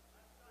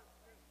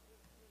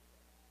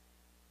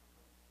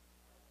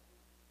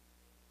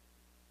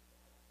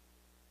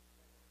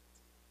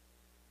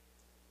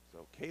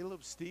 So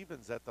Caleb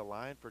Stevens at the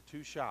line for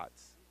 2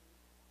 shots.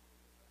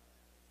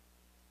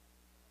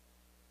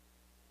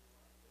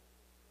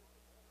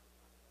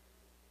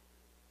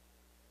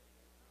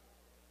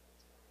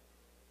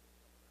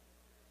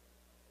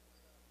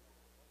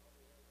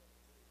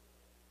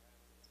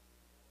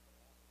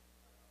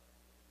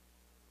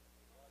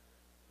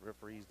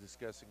 Referees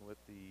discussing with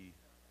the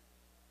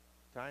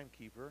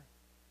timekeeper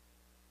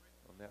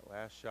on that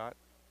last shot.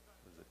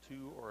 Was it a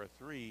 2 or a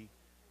 3?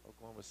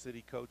 Oklahoma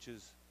City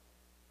coaches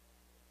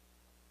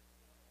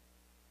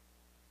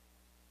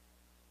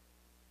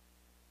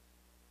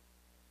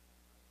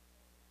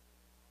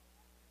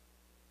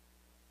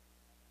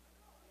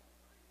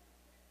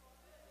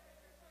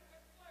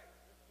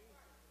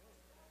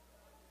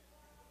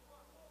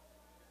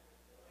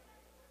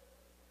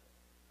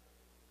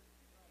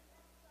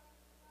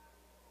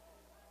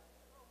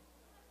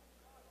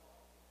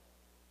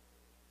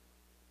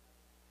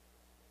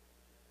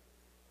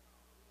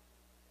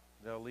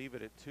they'll leave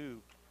it at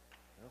 2.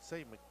 They'll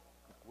say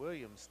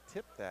Williams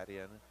tipped that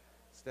in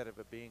instead of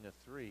it being a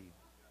 3.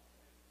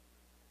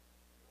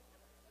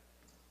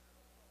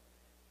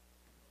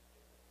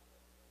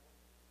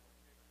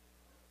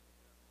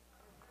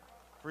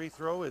 Free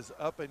throw is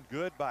up and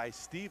good by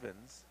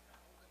Stevens.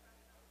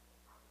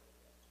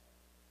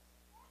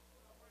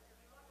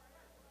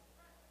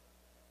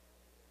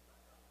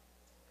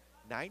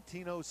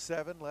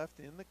 .1907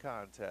 left in the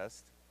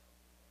contest.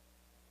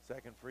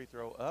 Second free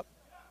throw up,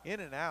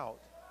 in and out.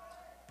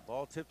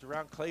 Ball tipped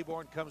around.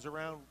 Claiborne comes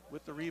around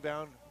with the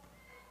rebound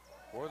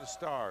for the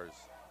Stars.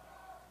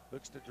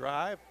 Looks to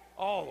drive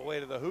all the way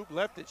to the hoop.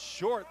 Left it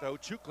short though.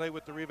 Chukle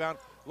with the rebound.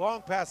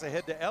 Long pass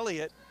ahead to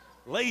Elliott.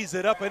 Lays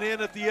it up and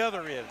in at the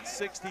other end.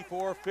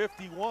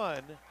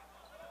 64-51.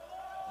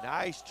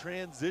 Nice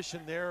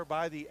transition there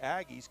by the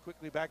Aggies.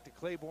 Quickly back to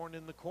Claiborne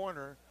in the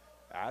corner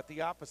at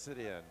the opposite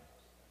end.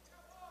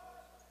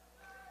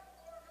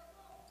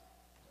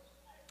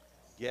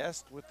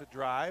 Guest with the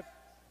drive.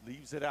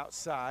 Leaves it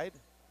outside.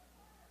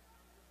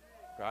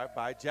 Drive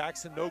by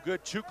Jackson, no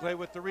good. Chukle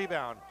with the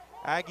rebound.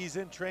 Aggies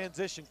in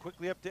transition,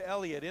 quickly up to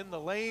Elliott in the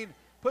lane,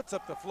 puts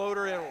up the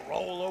floater and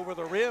roll over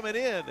the rim and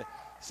in.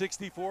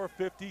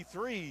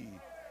 64-53.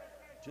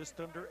 Just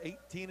under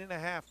 18 and a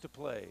half to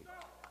play.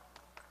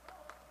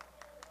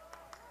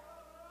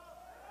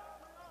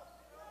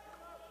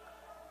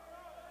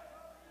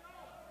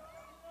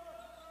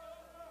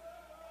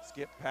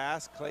 Skip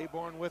pass,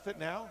 Claiborne with it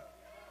now.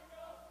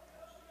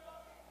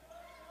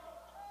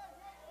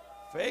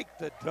 Fake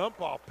the dump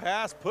off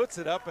pass, puts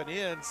it up and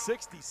in.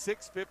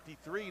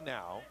 66-53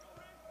 now.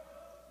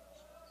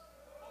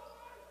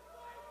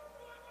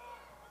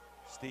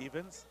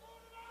 Stevens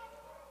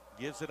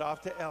gives it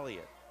off to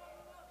Elliott.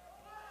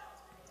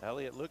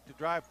 Elliott looked to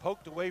drive,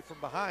 poked away from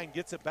behind,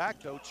 gets it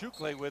back though.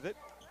 Chukle with it.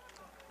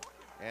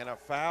 And a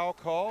foul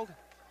called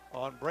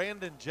on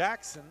Brandon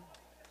Jackson.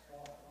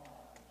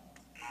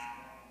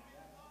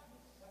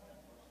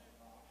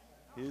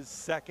 His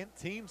second,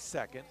 team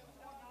second.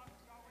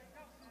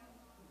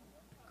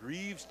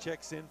 Greaves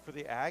checks in for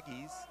the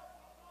Aggies.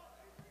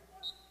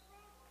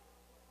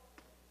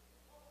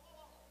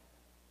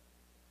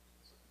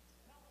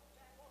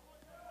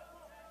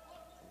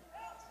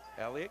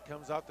 Elliott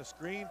comes out the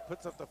screen,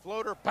 puts up the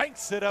floater,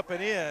 banks it up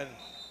and in.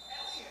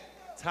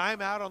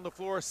 Timeout on the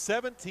floor,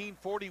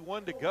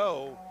 17:41 to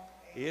go.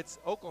 It's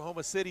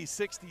Oklahoma City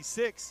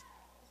 66,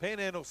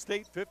 Panhandle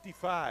State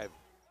 55.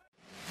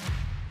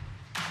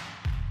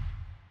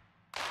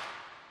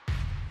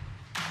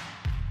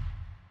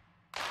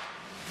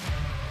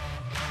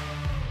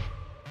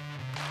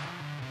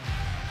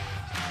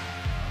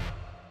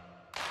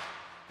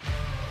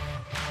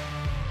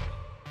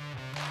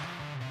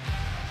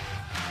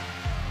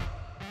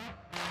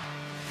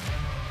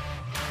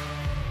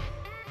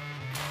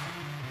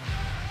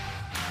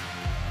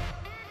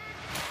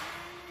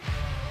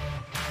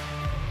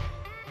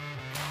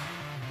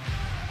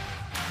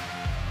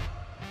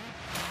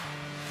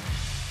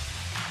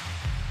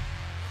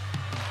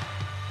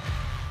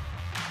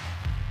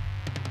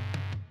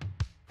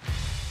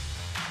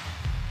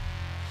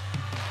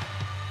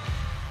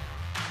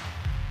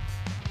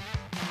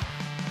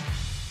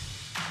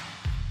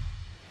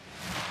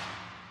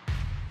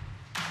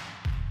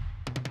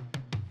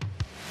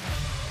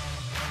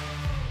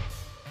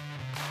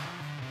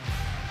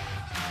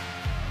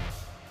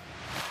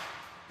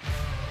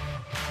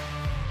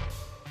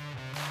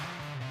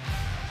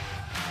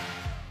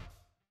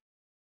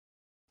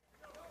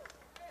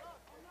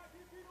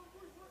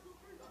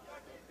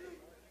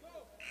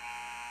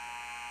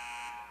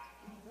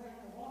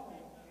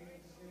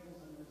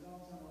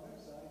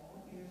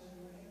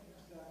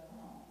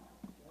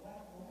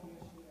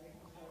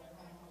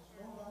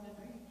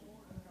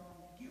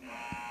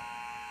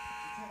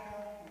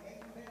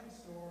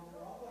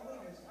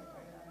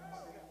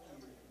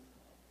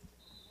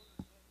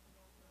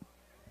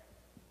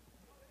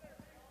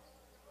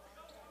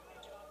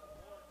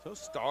 So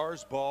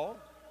Stars ball.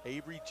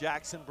 Avery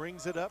Jackson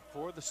brings it up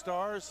for the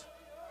Stars.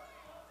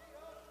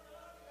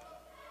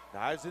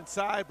 Dives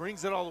inside,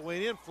 brings it all the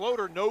way in.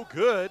 Floater no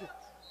good.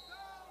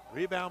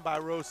 Rebound by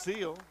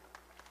Roseal.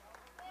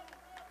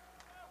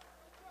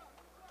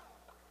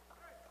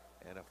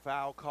 And a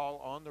foul call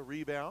on the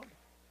rebound.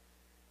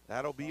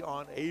 That'll be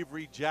on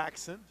Avery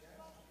Jackson.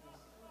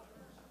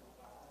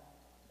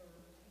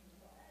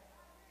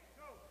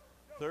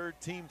 Third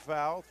team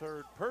foul,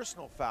 third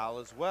personal foul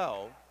as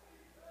well.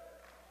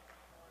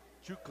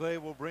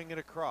 Chukle will bring it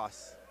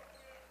across.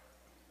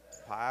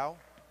 Pyle.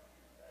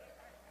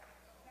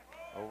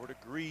 Over to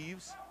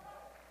Greaves.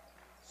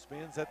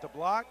 Spins at the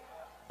block.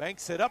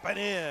 Banks it up and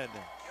in.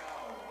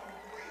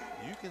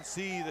 You can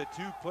see the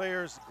two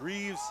players,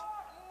 Greaves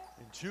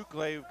and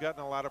Chukle, have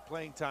gotten a lot of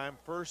playing time.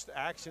 First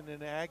action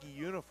in Aggie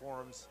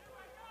uniforms.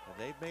 And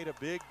they've made a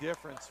big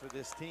difference for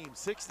this team.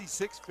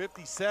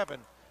 66-57.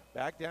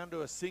 Back down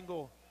to a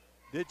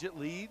single-digit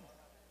lead.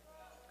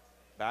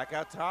 Back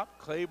out top,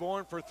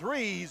 Claiborne for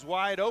three. He's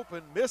wide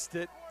open, missed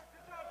it.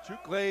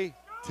 Chukle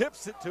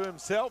tips it to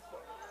himself.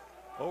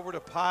 Over to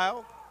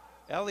Pyle.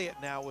 Elliott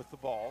now with the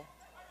ball.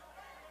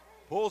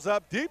 Pulls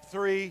up deep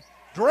three,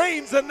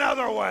 drains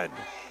another one.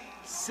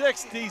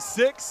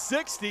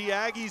 66-60,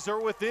 Aggies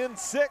are within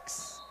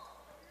 6.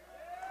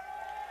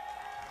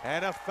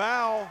 And a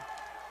foul,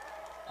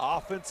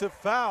 offensive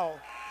foul.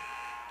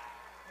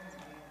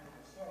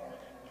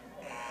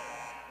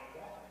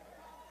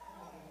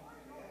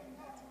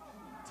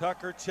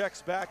 Tucker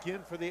checks back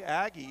in for the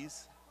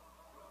Aggies.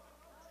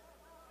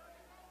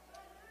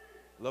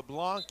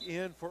 LeBlanc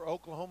in for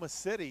Oklahoma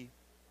City.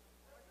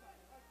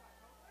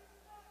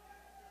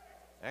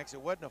 Actually,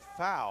 it wasn't a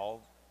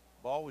foul.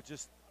 Ball was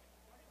just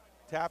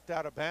tapped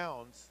out of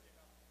bounds.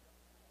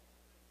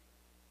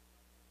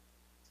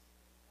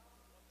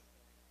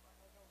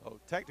 Oh,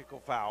 technical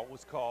foul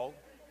was called.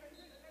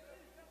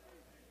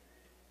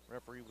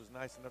 Referee was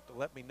nice enough to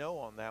let me know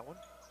on that one.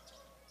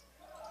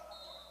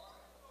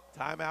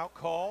 Timeout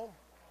call.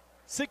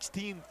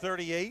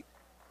 16:38.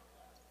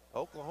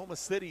 Oklahoma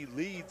City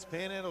leads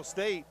Panhandle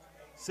State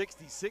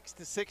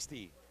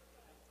 66-60.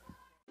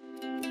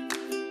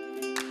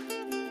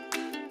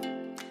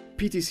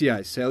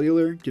 PTCI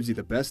Cellular gives you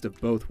the best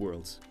of both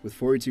worlds with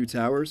 42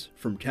 towers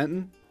from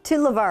Kenton To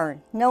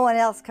Laverne, no one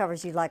else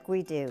covers you like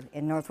we do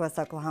in Northwest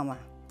Oklahoma.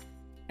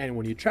 And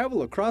when you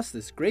travel across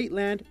this great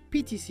land,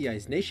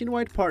 PTCI's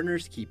nationwide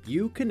partners keep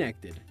you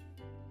connected.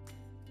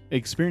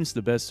 Experience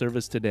the best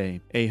service today.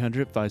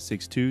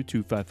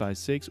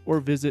 800-562-2556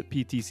 or visit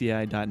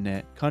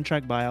ptci.net.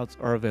 Contract buyouts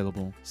are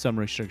available. Some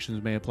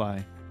restrictions may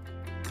apply.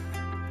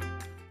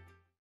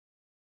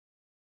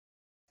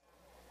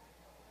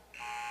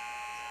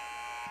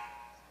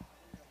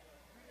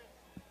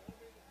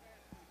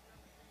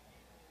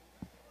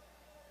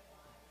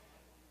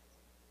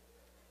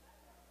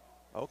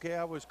 Okay,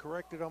 I was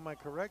corrected on my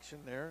correction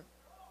there.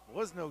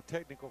 Was no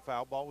technical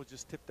foul. Ball was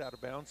just tipped out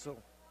of bounds, so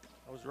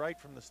I was right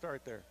from the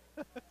start there.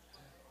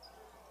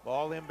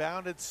 Ball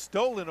inbounded,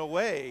 stolen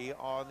away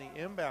on the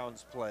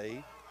inbounds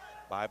play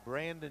by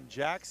Brandon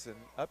Jackson.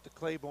 Up to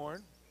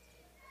Claiborne.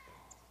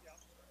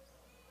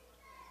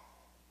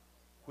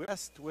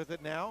 West with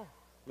it now.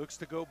 Looks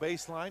to go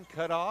baseline,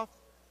 cut off.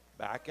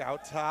 Back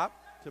out top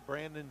to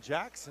Brandon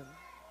Jackson.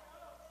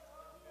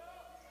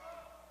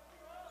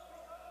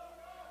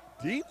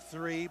 Deep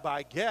three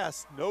by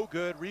Guest, no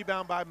good.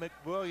 Rebound by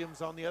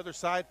McWilliams on the other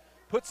side.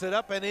 Puts it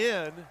up and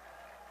in.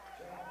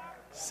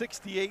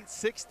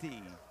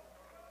 68-60.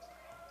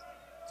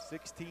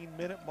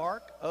 16-minute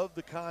mark of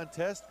the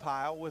contest.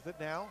 Pyle with it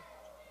now.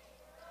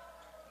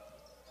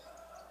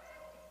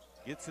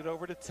 Gets it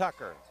over to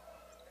Tucker.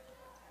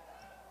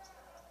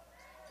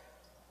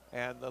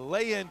 And the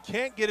lay-in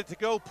can't get it to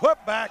go.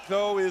 Put back,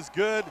 though, is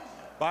good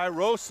by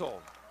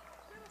Rosel.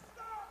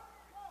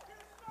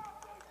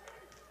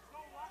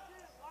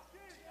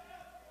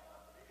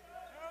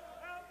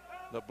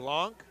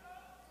 LeBlanc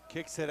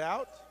kicks it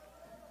out.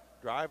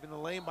 Driving the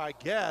lane by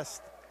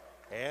Guest.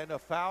 And a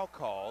foul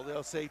call.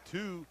 They'll say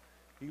 2.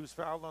 He was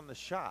fouled on the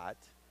shot.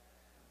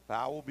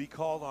 Foul will be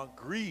called on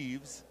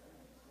Greaves.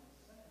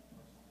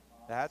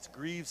 That's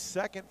Greaves'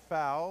 second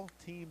foul.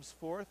 Team's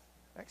 4th.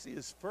 Actually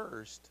his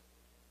first.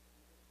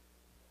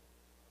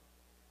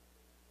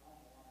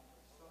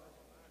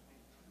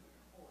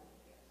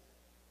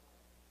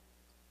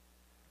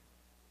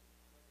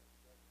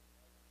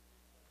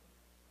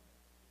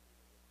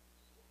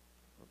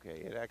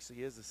 Okay, it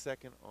actually is the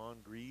second on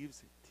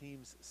Greaves,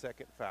 team's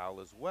second foul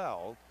as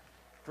well.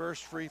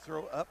 First free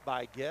throw up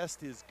by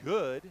Guest is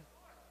good.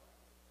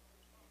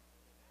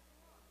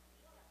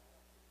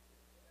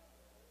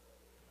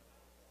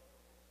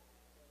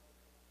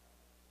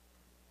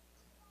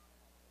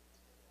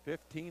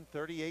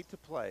 .38 to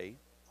play.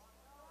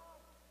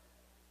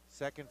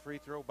 Second free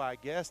throw by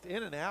Guest,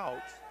 in and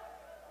out.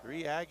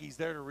 3 Aggies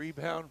there to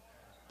rebound.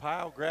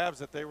 Pyle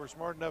grabs it. They were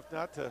smart enough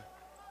not to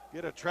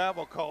get a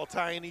travel call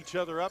tying each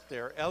other up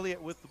there. Elliott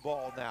with the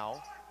ball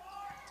now.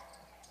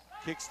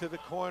 Kicks to the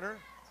corner.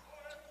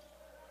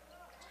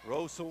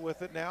 Rosel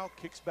with it now,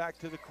 kicks back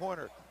to the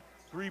corner.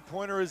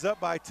 Three-pointer is up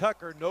by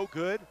Tucker, no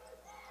good.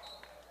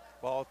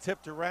 Ball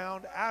tipped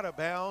around, out of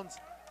bounds,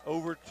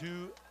 over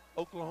to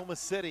Oklahoma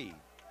City.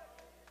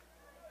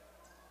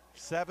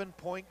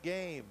 7-point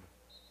game.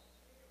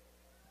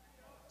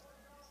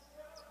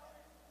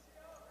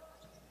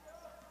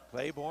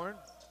 Claiborne.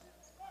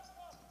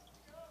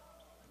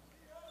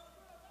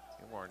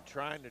 Claiborne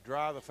trying to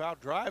draw the foul,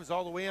 drives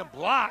all the way in,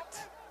 blocked.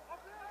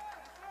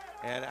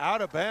 And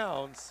out of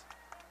bounds.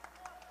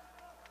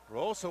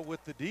 Rosel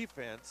with the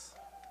defense.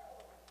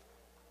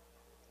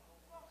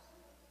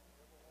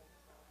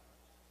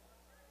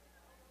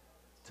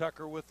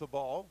 Tucker with the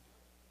ball.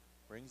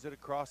 Brings it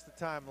across the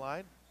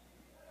timeline.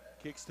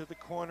 Kicks to the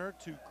corner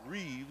to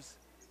Greaves.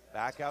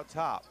 Back out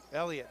top.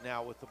 Elliott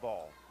now with the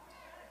ball.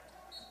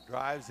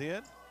 Drives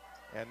in.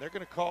 And they're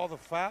going to call the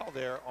foul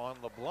there on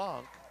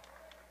LeBlanc.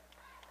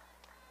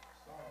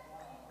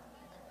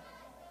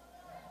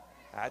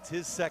 That's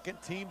his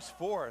second, team's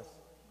 4th.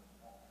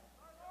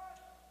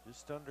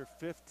 Just under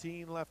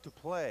 15 left to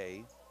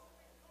play.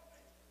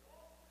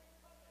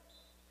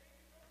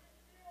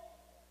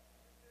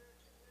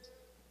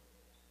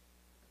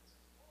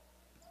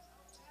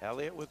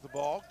 Elliott with the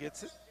ball,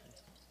 gets it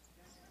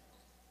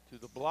to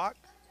the block.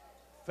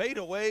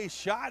 Fadeaway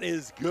shot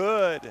is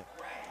good.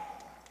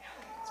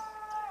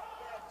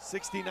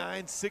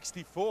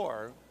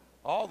 69-64,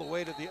 all the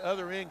way to the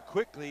other end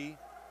quickly.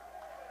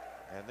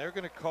 And they're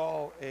going to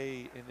call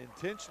an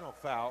intentional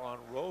foul on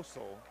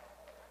Rosal.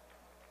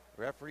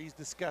 Referee's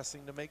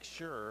discussing to make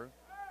sure.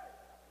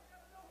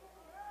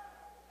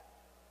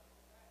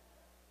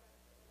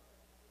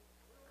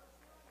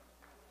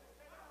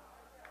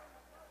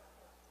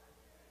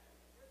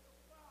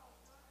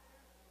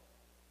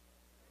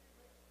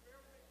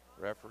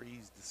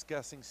 Referee's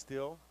discussing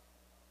still.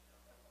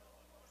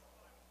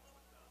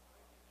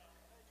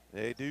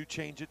 They do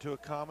change it to a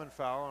common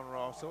foul on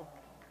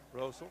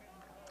Rosal.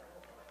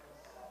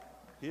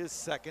 His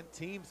second,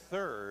 team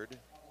third.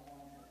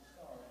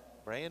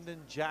 Brandon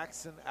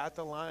Jackson at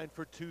the line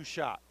for 2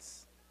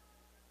 shots.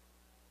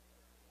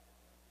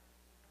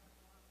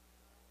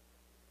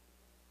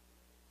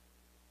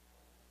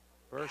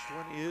 First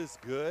one is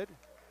good.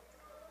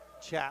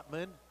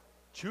 Chapman,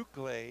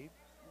 Chukle,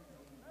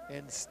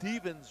 and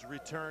Stevens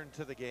return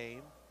to the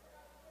game.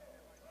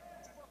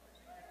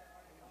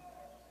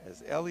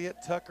 As Elliott,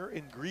 Tucker,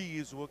 and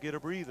Greaves will get a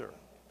breather.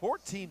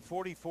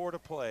 14:44 to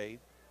play.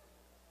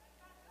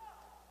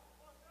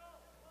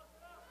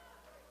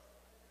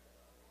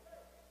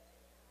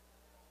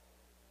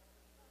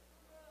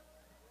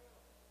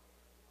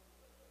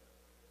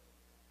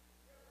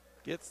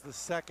 Gets the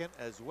second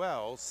as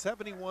well,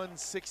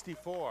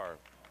 71-64.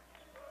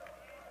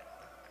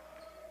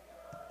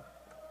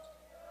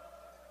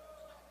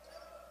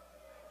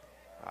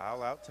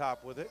 Kyle out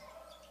top with it.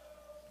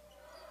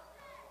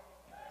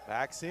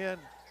 Backs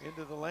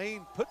into the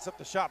lane, puts up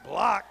the shot,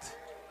 blocked.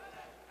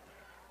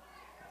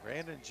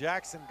 Brandon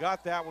Jackson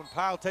got that one.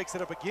 Pyle takes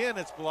it up again,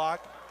 it's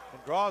blocked,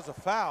 and draws a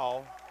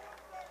foul.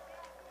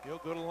 He'll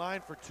go to the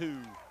line for 2.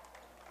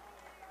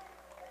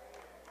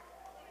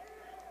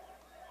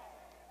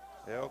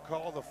 They'll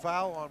call the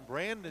foul on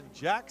Brandon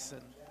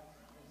Jackson.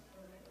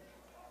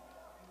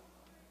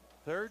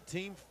 Third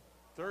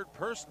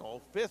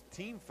personal, 5th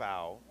team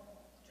foul.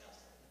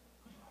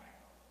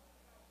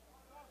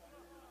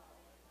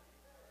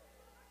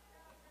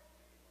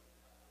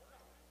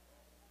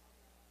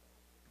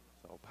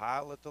 So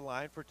Pyle at the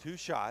line for 2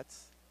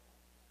 shots.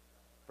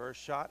 First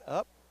shot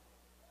up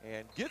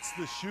and gets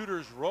the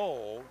shooter's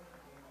roll.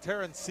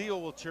 Terrence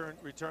Seal will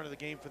return to the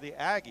game for the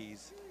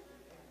Aggies.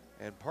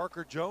 And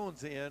Parker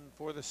Jones in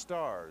for the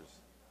Stars.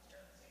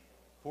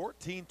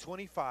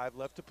 14:25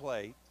 left to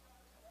play.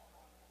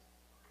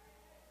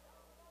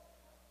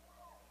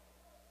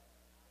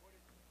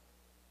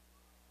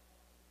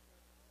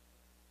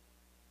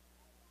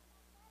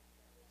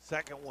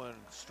 Second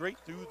one straight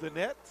through the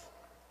net.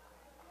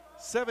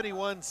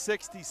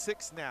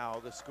 71-66 now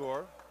the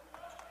score.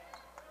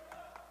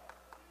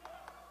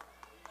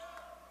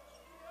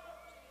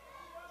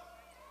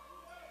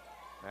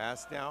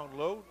 Pass down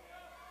low.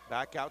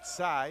 Back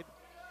outside,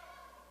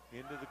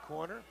 into the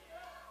corner.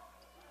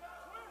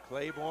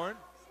 Claiborne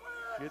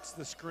gets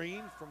the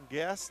screen from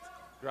Guest,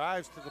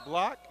 drives to the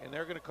block, and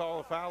they're going to call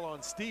a foul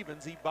on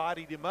Stevens. He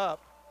bodied him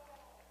up.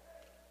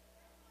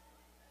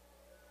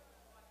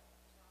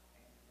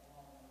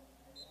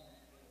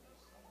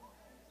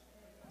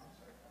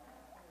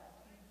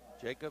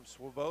 Jacob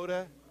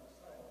Swoboda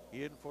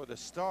in for the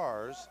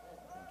Stars,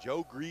 and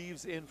Joe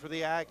Greaves in for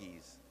the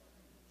Aggies.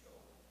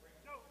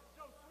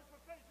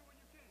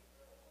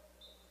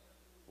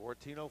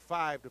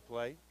 14:05 to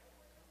play.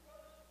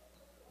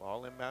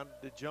 Ball inbound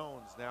to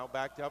Jones, now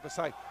back to opposite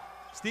side.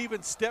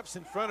 Stevens steps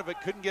in front of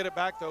it, couldn't get it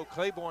back though.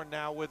 Claiborne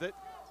now with it.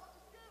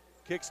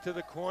 Kicks to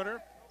the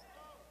corner.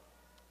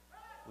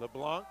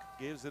 LeBlanc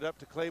gives it up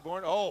to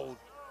Claiborne. Oh,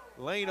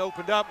 lane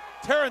opened up.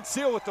 Terrence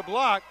Seal with the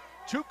block.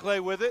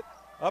 Chukle with it.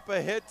 Up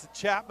ahead to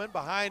Chapman,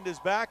 behind his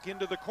back,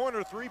 into the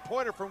corner.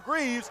 3-pointer from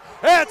Greaves.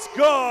 It's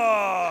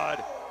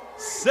good!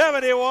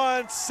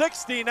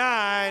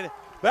 71-69.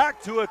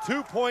 Back to a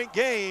 2-point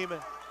game.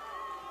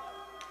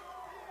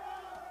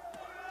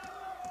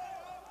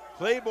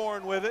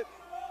 Claiborne with it.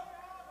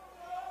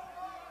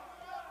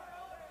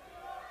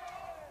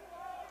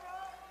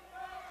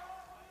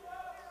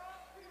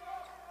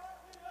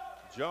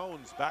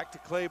 Jones back to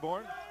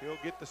Claiborne. He'll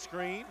get the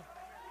screen.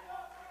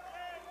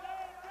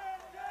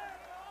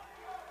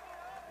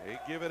 They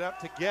give it up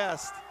to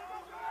Guest.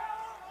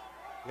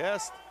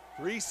 Guest,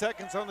 3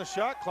 seconds on the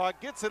shot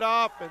clock, gets it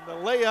off, and the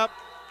layup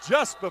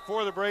just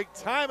before the break.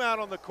 Timeout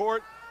on the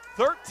court.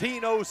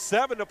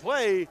 13:07 to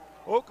play.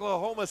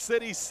 Oklahoma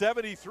City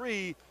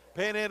 73,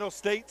 Panhandle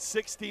State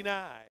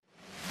 69.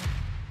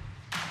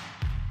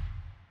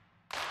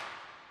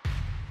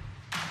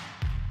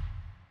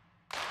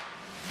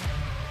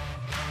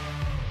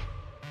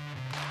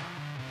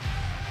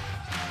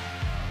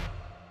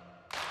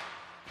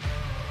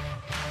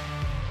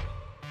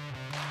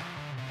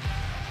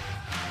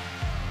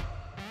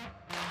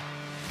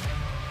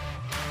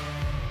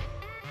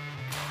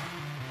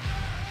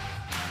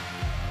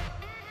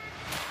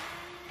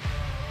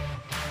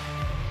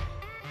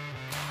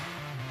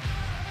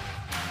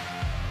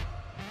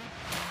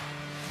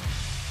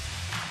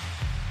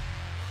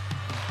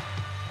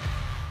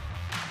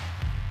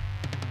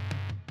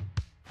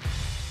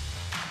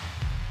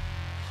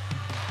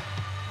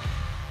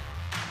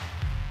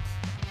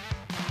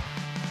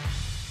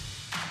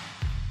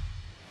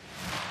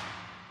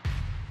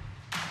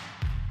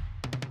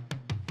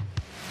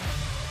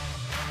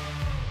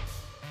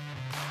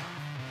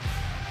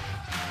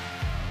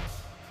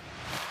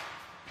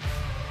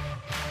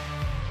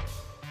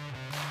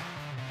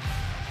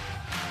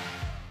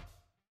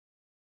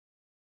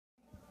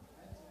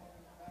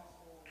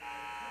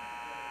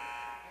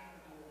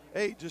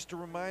 Hey, just a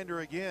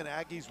reminder again,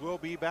 Aggies will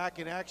be back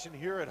in action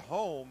here at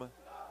home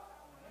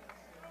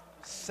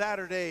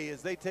Saturday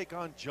as they take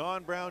on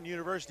John Brown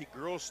University.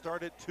 Girls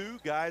start at 2,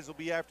 guys will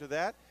be after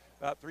that,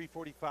 about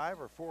 3:45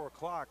 or 4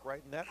 o'clock,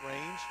 right in that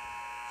range.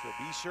 So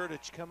be sure to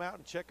come out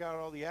and check out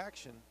all the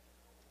action.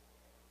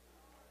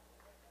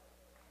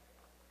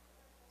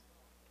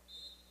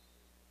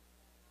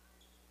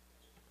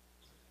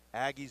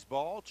 Aggies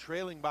ball,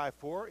 trailing by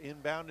 4,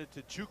 inbounded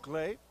to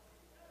Chukle.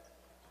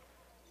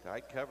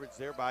 Tight coverage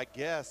there by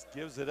Guest,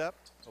 gives it up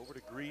over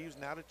to Greaves,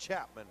 now to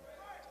Chapman.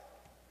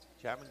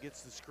 Chapman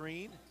gets the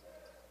screen,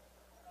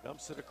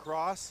 dumps it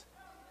across.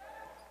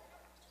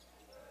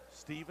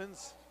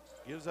 Stevens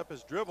gives up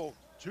his dribble.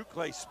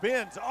 Chukle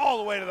spins all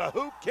the way to the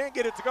hoop, can't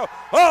get it to go.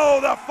 Oh,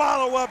 the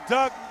follow-up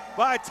dunk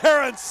by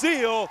Terrence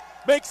Seal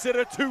makes it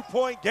a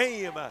 2-point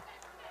game.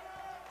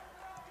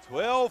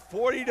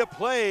 12:40 to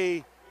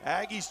play.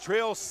 Aggies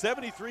trail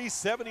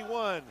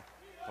 73-71.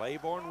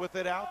 Claiborne with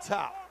it out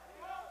top.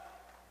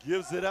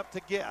 Gives it up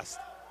to Guest.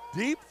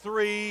 Deep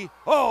 3.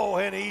 Oh,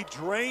 and he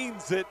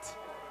drains it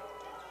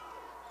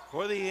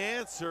for the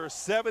answer,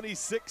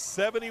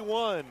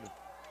 76-71.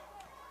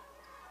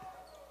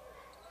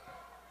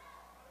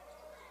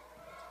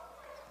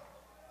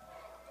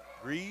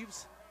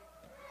 Greaves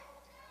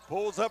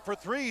pulls up for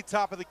 3,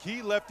 top of the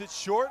key, left it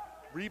short.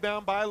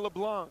 Rebound by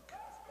LeBlanc.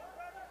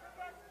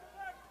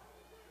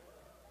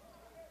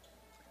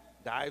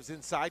 Dives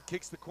inside,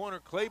 kicks the corner.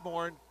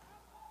 Claiborne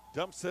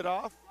dumps it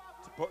off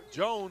to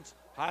Jones,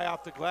 high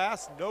off the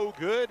glass, no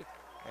good,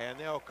 and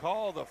they'll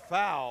call the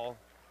foul.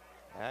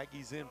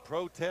 Aggies in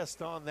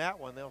protest on that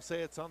one. They'll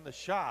say it's on the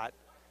shot.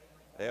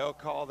 They'll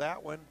call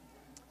that one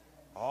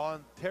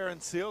on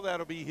Terrence Seal.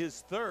 That'll be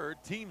his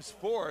 3rd, team's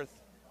 4th.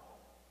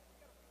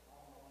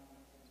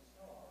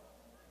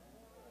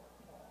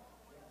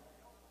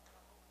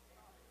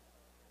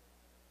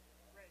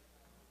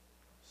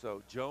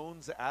 So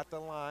Jones at the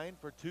line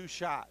for 2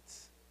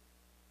 shots.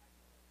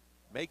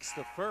 Makes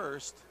the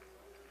first.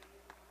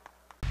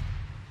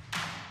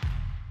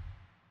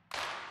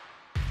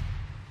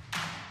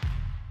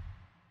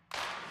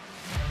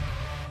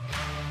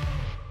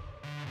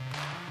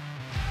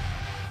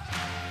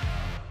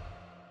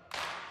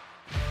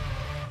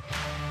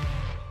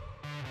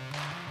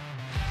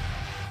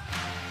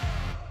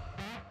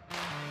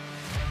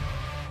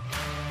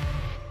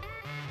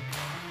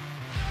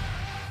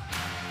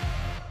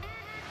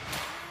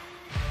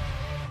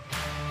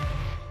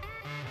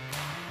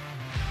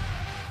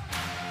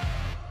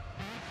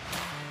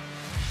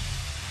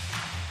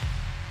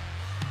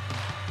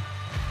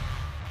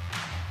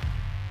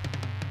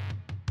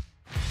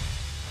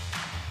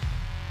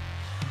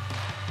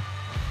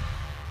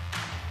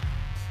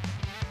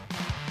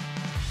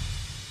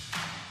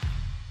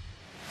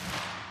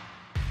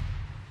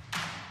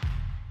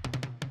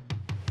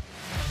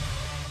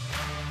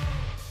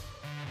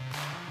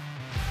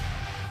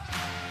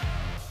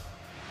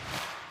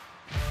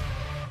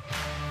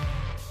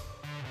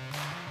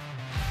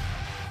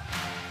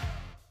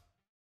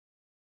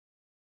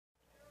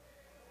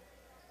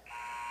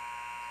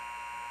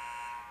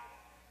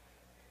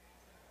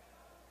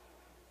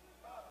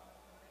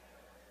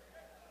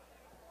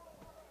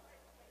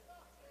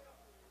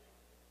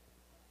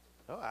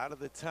 Oh, out of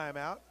the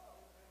timeout.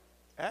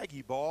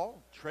 Aggie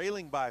ball,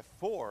 trailing by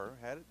 4,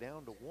 had it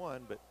down to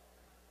 1, but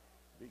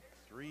big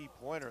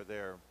 3-pointer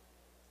there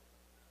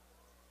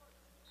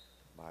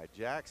by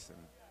Jackson.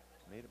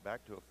 Made it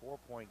back to a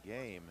 4-point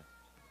game.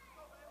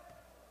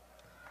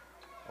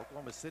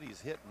 Oklahoma City's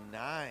hit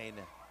 9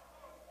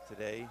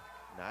 today,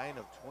 9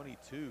 of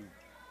 22.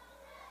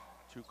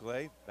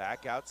 Chukle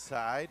back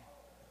outside.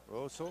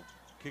 Rosal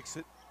kicks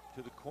it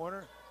to the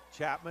corner.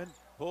 Chapman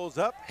pulls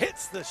up,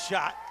 hits the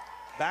shot.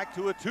 Back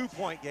to a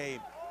 2-point game,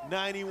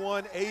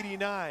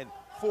 91-89,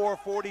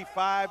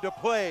 4:45 to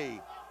play.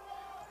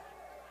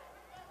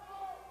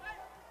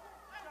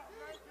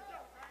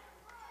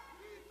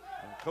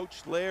 And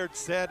Coach Laird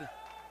said,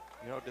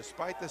 you know,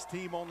 despite this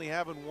team only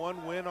having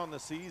 1 win on the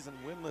season,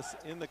 winless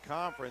in the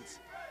conference,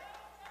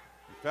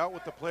 he felt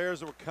with the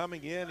players that were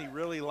coming in, he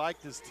really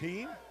liked his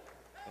team,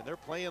 and they're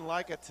playing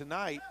like it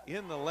tonight.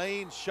 In the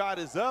lane, shot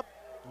is up,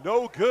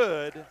 no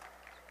good.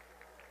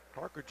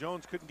 Parker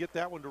Jones couldn't get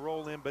that one to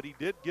roll in, but he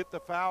did get the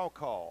foul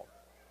call.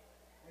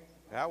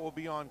 That will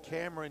be on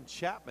Cameron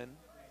Chapman.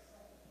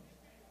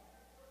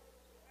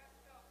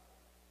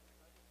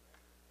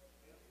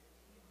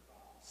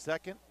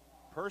 Second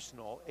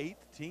personal,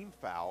 8th team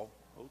foul.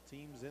 Both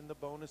teams in the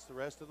bonus the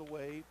rest of the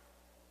way.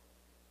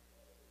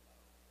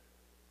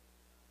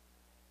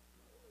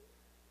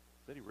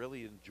 Said he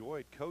really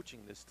enjoyed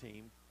coaching this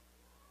team.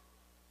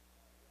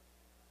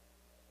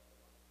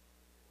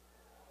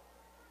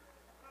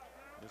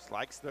 Just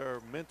likes their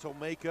mental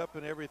makeup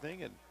and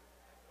everything, and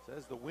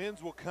says the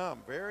wins will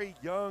come. Very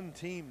young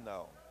team,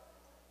 though.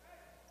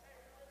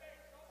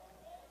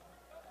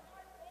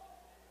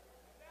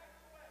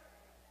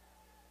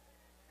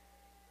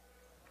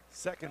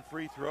 Second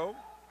free throw,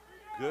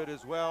 good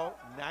as well,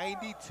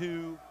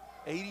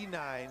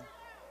 92-89.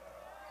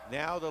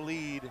 Now the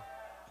lead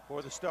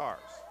for the Stars.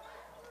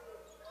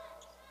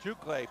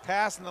 Chukle,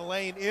 pass in the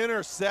lane,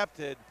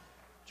 intercepted.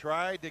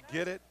 Tried to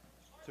get it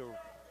to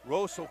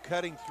Russell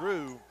cutting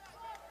through.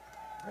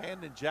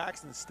 Brandon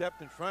Jackson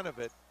stepped in front of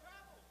it.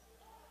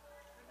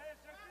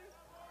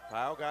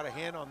 Kyle got a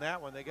hand on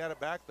that one. They got it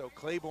back though.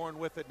 Claiborne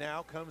with it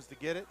now, comes to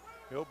get it.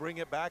 He'll bring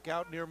it back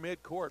out near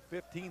midcourt.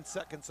 15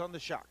 seconds on the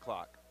shot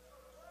clock.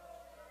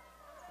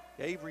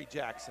 Avery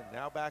Jackson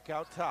now back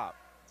out top.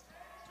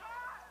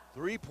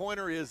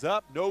 Three-pointer is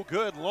up, no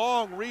good.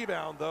 Long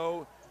rebound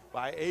though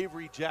by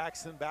Avery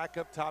Jackson, back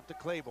up top to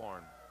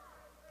Claiborne.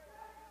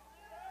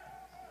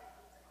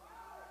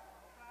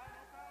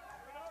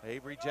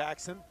 Avery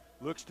Jackson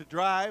looks to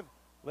drive,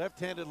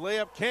 left-handed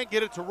layup, can't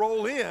get it to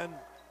roll in.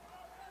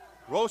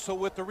 Rosso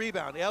with the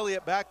rebound.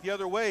 Elliott back the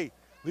other way.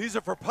 Leaves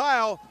it for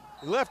Pyle.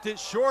 He left it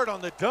short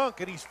on the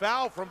dunk, and he's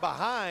fouled from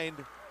behind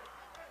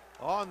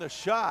on the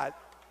shot.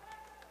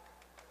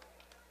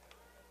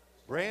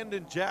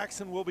 Brandon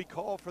Jackson will be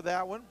called for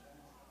that one.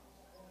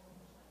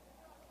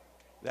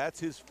 That's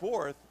his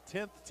fourth,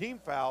 10th team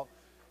foul.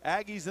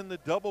 Aggies in the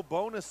double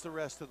bonus the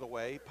rest of the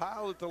way.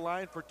 Pyle at the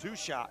line for 2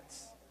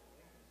 shots.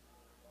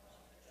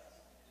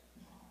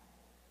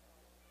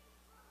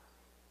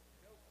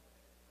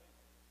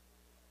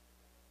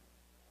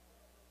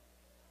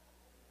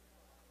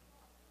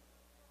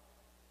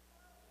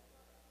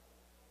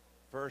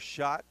 First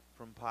shot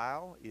from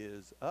Pyle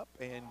is up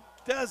and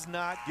does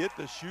not get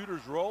the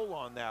shooter's roll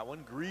on that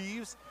one.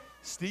 Greaves,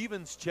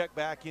 Stevens check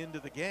back into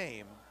the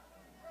game.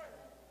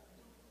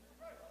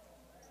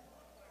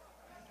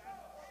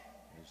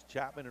 As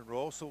Chapman and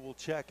Rosso will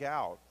check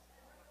out.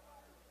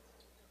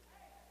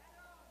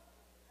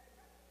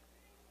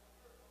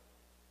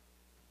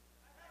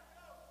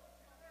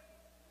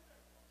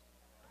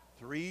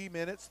 Three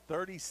minutes,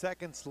 30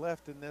 seconds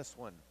left in this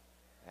one.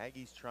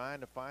 Aggies trying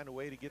to find a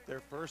way to get their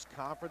first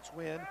conference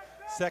win.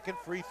 Second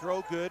free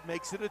throw good,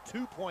 makes it a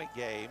 2-point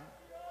game.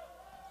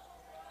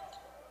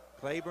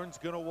 Claiborne's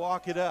gonna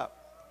walk it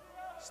up.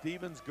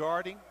 Stevens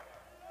guarding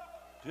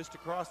just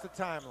across the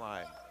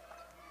timeline.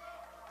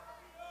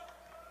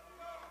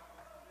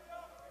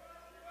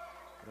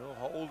 They'll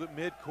hold it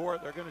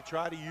midcourt. They're gonna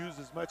try to use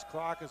as much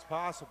clock as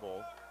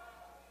possible.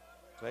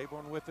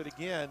 Claiborne with it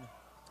again.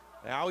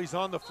 Now he's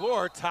on the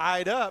floor,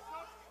 tied up.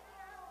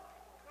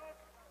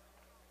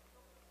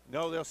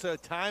 No, they'll set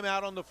a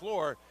timeout on the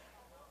floor.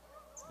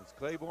 As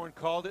Claiborne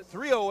called it.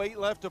 3:08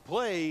 left to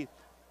play.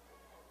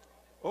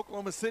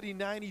 Oklahoma City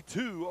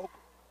 92,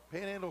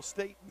 Panhandle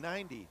State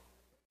 90.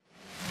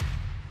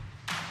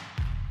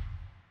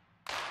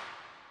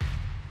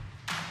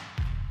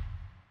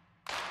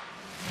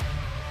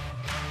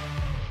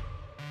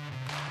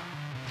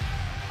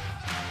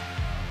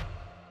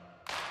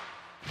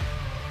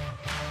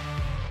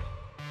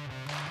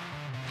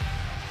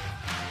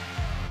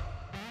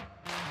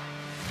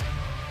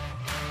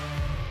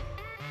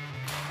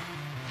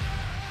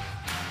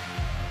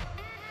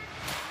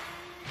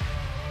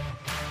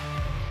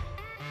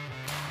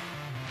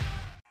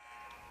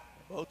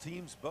 Both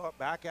teams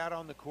back out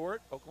on the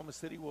court. Oklahoma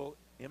City will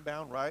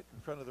inbound right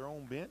in front of their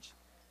own bench.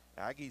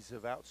 Aggies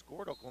have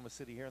outscored Oklahoma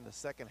City here in the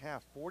second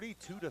half,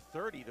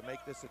 42-30 to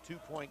make this a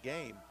 2-point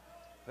game.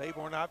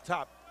 Claiborne up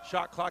top,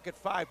 shot clock at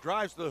 5,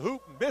 drives to the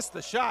hoop, missed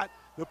the shot.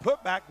 The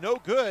putback no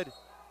good.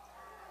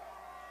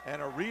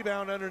 And a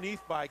rebound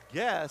underneath by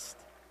Guest.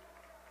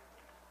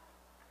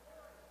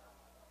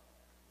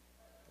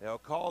 They'll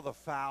call the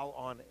foul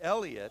on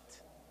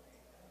Elliott.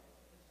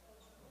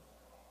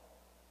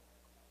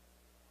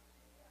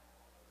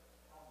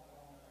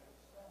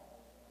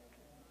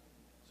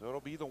 So it'll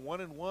be the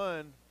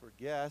 1-and-1 for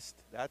Guest.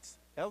 That's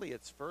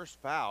Elliott's first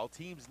foul,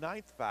 team's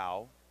 9th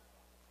foul.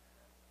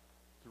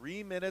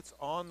 3 minutes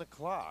on the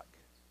clock.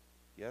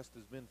 Guest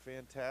has been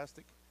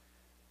fantastic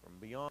from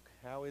beyond.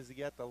 How is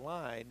he at the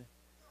line?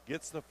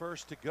 Gets the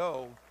first to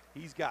go.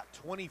 He's got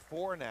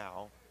 24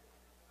 now.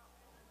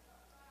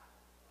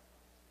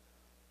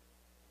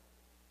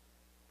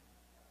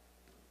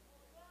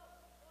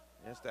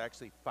 Guest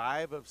actually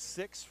 5 of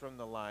 6 from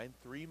the line.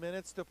 3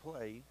 minutes to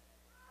play.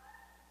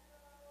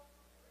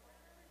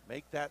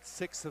 Make that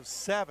 6 of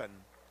 7,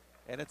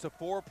 and it's a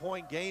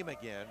 4-point game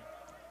again.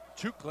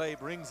 Chukle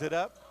brings it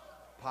up.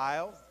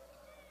 Pyle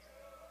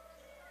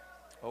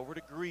over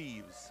to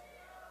Greaves.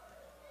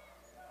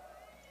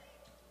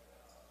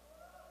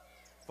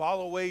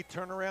 Fall away,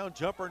 turnaround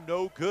jumper,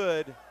 no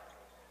good.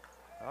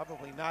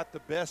 Probably not the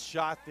best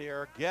shot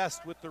there.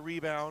 Guest with the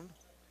rebound.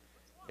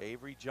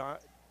 Avery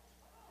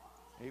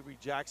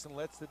Jackson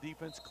lets the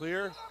defense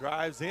clear,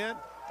 drives in.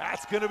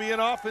 That's going to be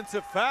an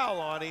offensive foul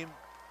on him.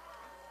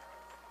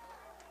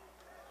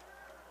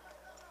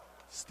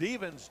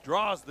 Stevens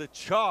draws the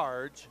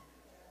charge.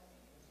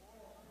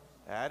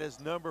 That is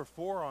number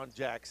 4 on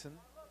Jackson.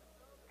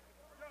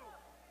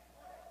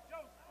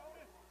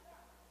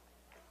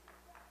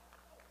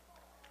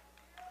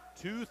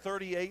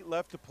 .238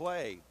 left to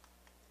play.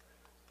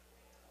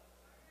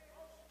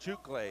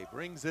 Chukle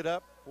brings it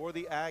up for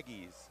the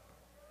Aggies.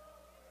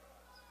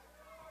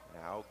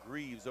 Now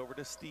Greaves over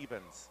to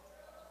Stevens.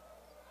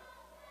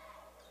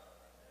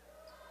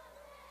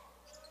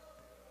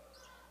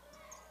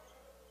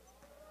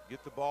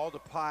 Get the ball to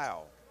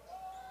Pyle.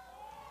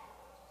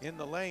 In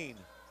the lane,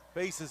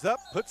 faces up,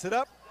 puts it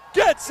up,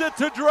 gets it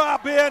to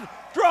drop in,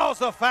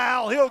 draws a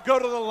foul. He'll go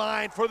to the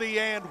line for the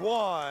and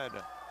one.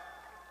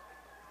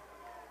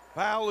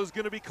 Foul is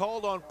going to be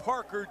called on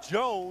Parker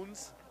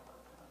Jones.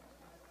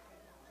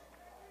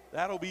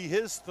 That'll be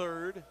his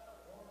third.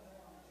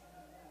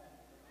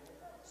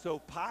 So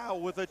Pyle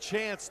with a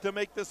chance to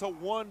make this a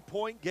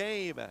 1-point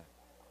game.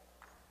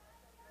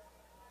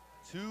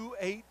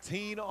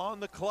 2:18 on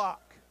the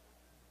clock.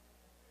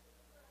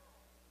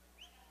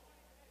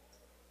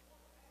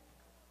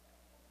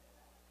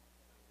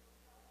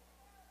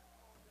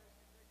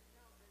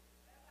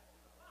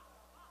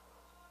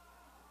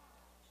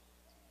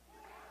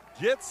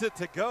 Gets it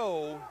to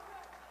go.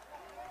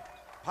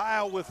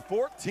 Pyle with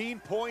 14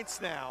 points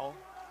now.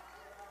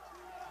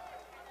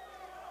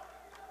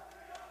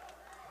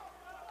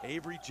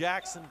 Avery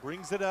Jackson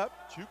brings it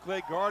up.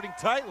 Chukle guarding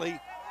tightly.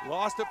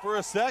 Lost it for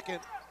a second.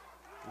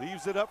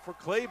 Leaves it up for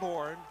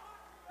Claiborne.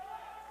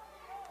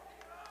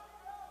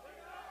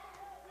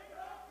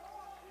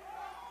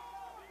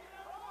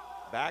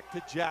 Back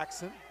to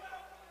Jackson.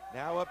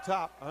 Now up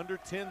top. Under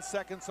 10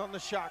 seconds on the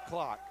shot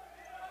clock.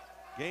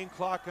 Game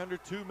clock under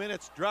 2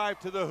 minutes. Drive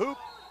to the hoop.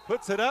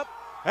 Puts it up.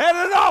 And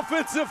an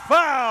offensive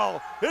foul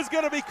is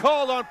going to be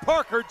called on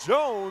Parker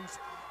Jones.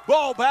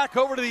 Ball back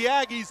over to the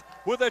Aggies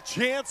with a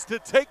chance to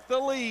take the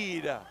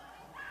lead.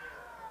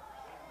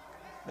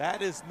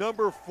 That is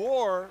number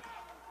 4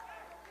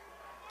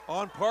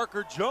 on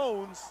Parker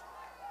Jones.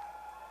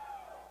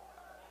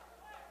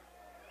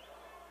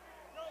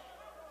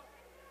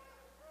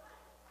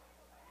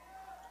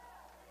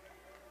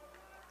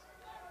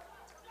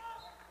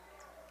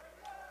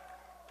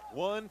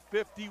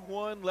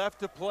 .151 left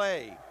to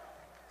play.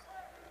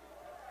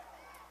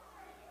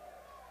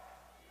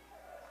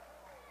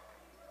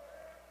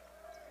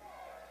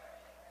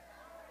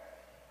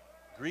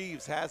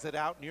 Greaves has it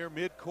out near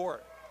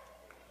midcourt.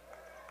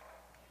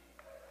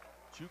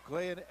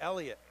 Chukle and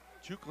Elliott.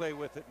 Chukle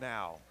with it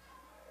now.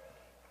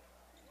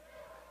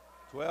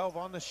 12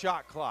 on the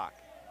shot clock.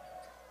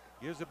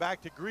 Gives it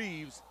back to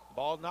Greaves.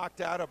 Ball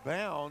knocked out of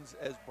bounds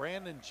as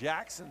Brandon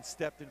Jackson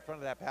stepped in front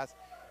of that pass.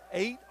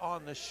 8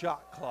 on the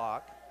shot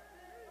clock.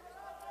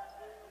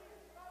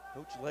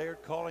 Coach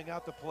Laird calling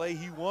out the play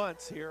he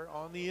wants here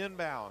on the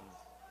inbound.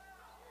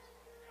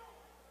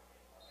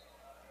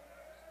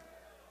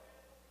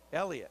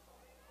 Elliott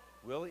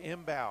will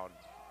inbound.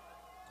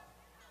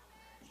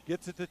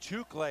 Gets it to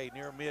Chukle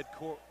near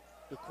mid-court,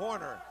 the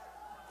corner.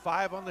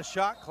 5 on the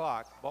shot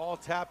clock. Ball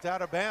tapped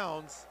out of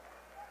bounds.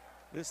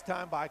 This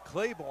time by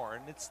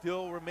Claiborne. It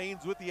still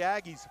remains with the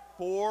Aggies.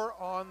 4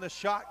 on the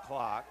shot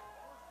clock.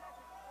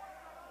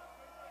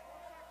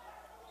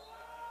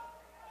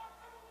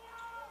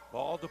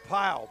 Ball to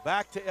Pyle,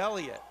 back to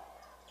Elliott.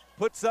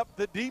 Puts up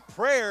the deep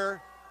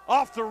prayer,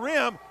 off the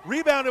rim,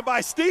 rebounded by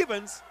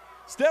Stevens.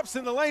 Steps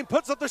in the lane,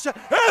 puts up the shot.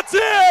 It's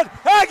in!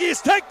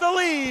 Aggies take the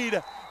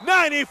lead,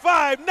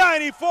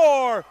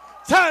 95-94.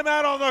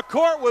 Timeout on the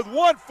court with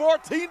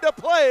 1:14 to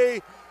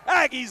play.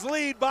 Aggies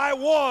lead by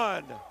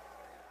 1.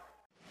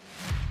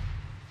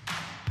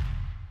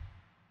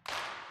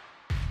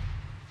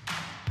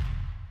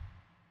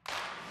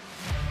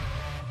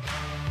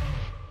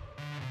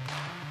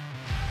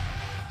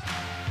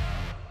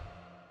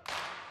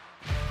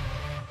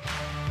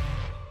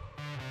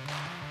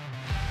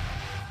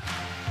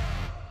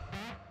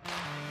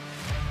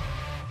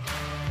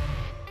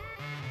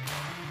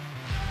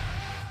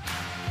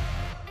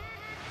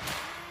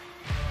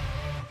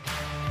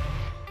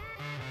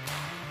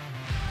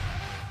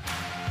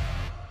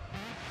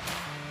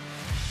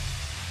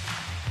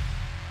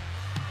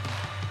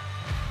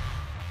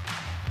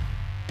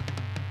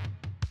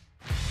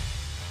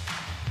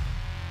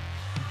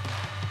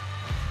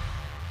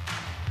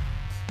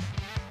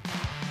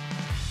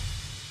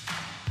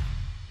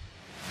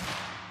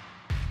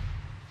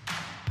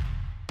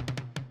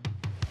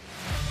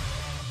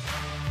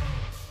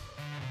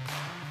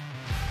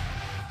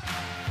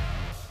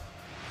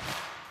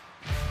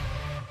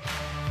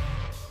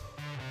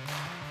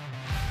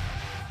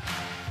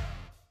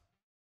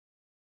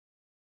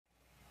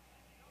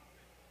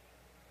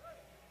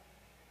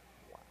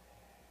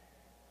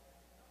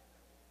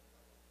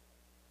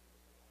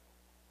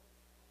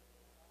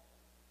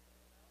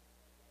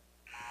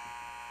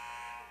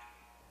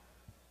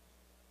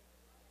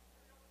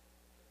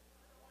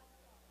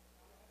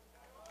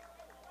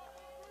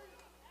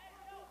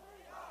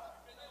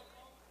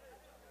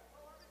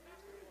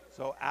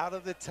 So out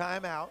of the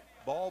timeout,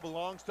 ball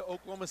belongs to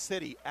Oklahoma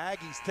City.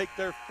 Aggies take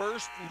their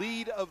first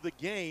lead of the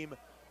game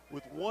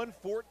with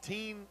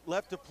 1:14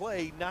 left to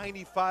play,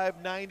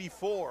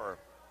 95-94.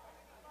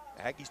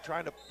 Aggies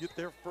trying to get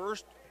their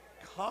first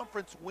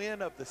conference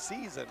win of the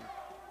season.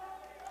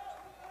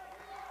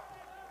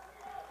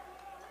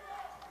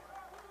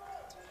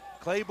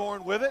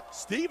 Claiborne with it.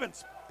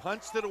 Stevens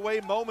punched it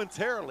away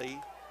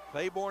momentarily.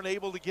 Claiborne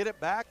able to get it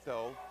back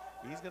though.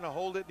 He's going to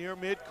hold it near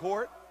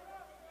midcourt.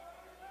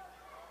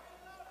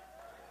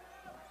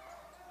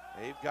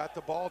 They've got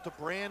the ball to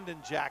Brandon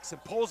Jackson.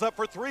 Pulls up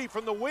for three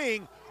from the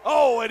wing.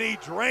 Oh, and he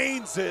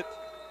drains it.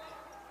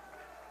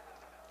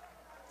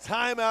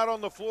 Timeout on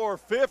the floor,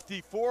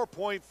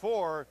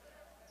 54.4.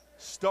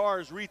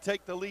 Stars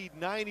retake the lead,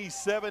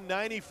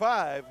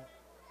 97-95.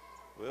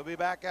 We'll be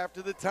back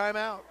after the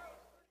timeout.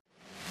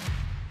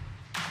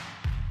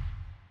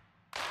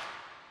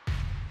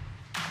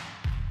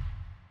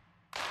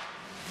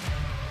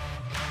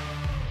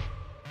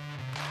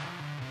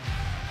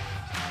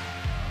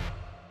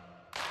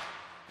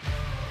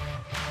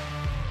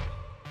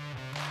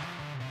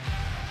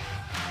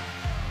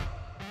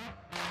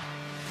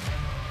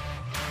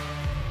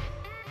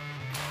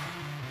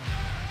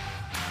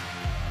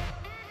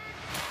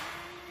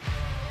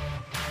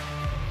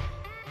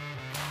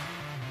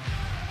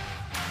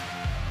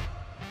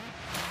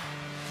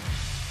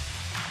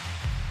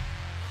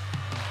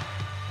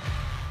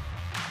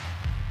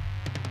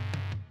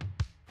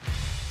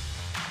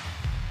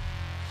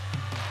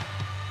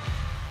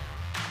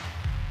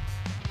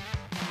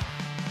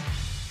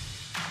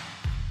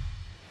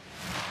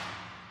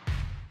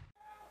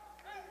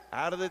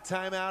 Out of the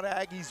timeout,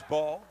 Aggies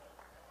ball.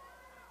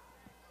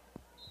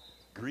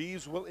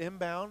 Greaves will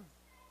inbound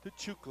to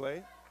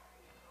Chukle.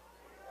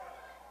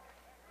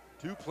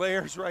 Two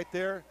players right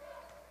there.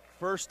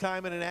 First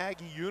time in an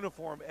Aggie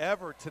uniform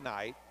ever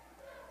tonight.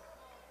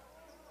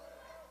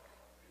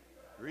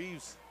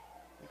 Greaves,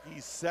 I think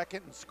he's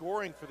second in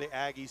scoring for the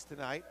Aggies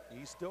tonight.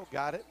 He's still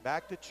got it.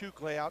 Back to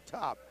Chukle out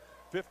top.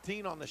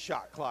 15 on the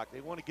shot clock.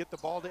 They want to get the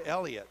ball to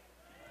Elliott.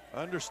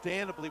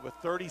 Understandably with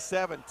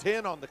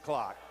 37-10 on the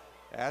clock.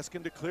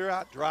 Asking to clear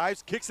out,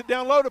 drives, kicks it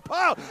down low to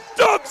Pyle,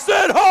 dunks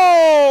it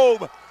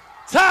home!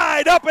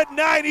 Tied up at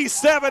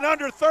 97,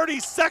 under 30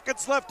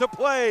 seconds left to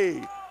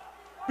play.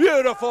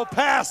 Beautiful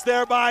pass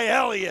there by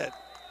Elliott.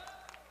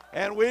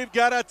 And we've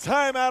got a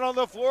timeout on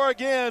the floor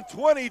again,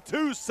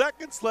 22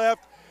 seconds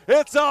left.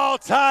 It's all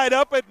tied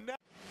up at 9.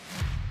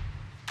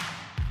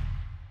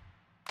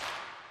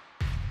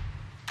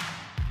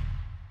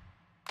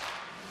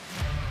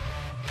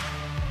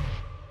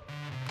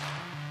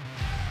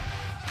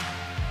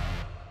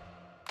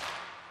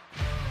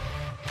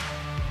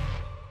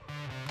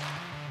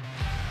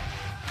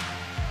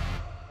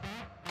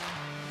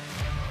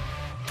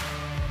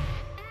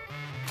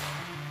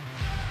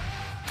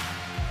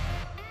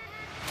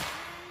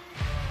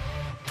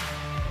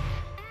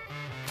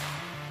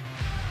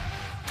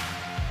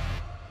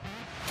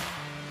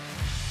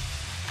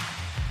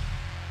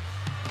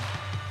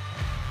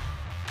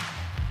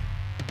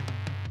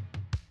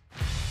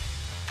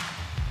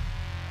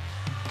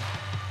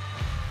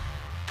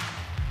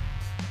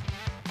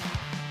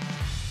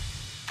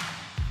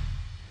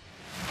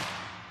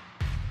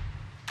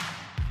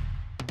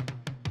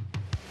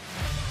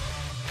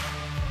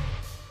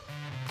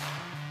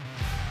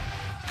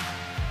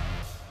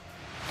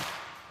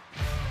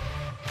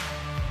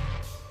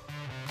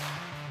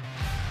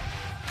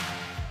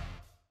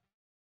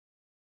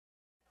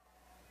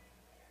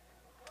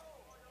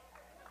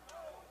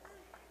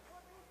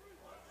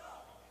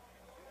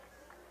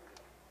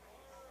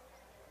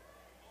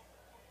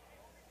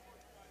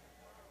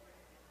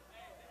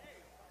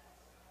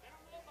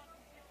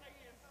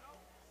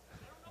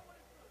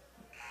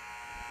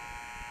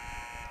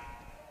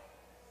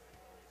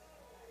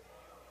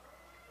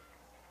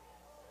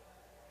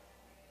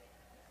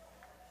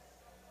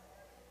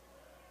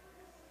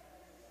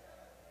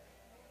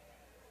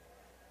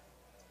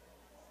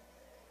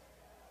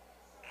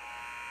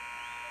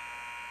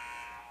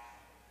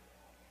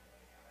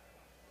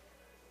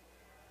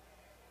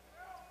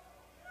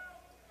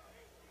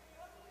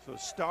 So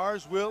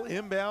Stars will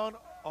inbound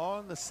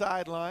on the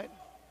sideline.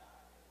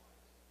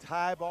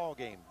 Tie ball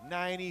game,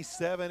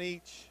 97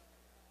 each.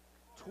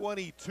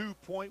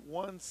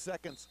 22.1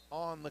 seconds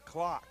on the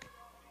clock.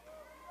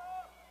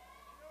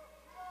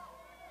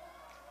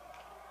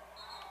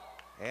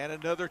 And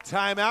another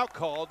timeout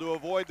call to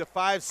avoid the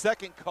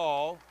 5-second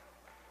call.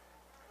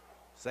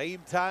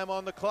 Same time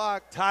on the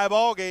clock, tie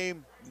ball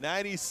game,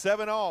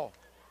 97 all.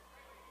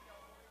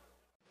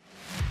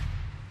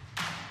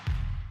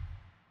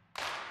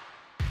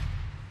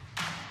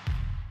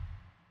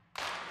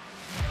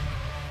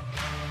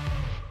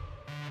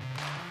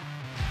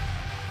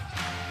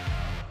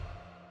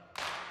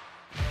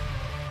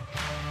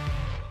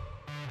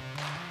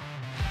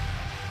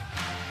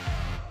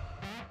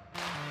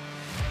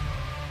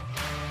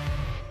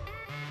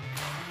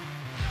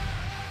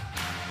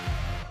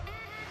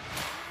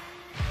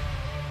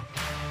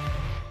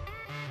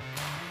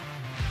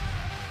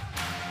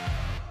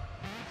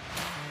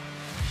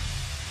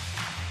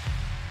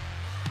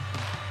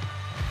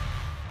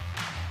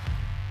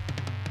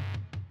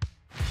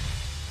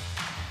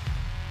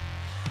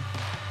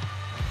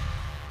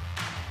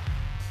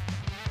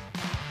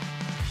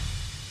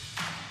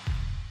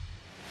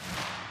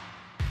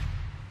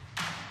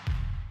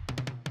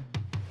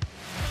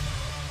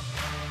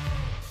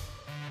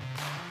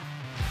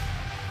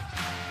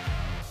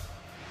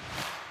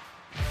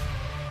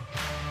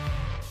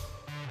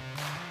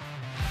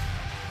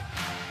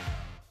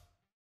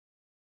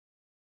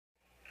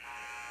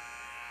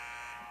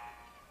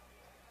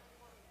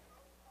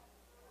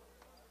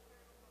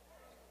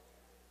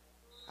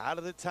 Out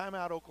of the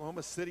timeout,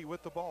 Oklahoma City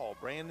with the ball.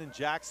 Brandon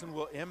Jackson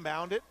will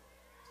inbound it.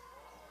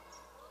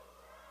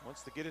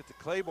 Wants to get it to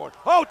Claiborne.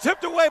 Oh,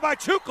 tipped away by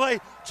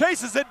Chukle.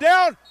 Chases it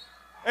down,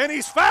 and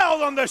he's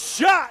fouled on the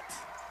shot.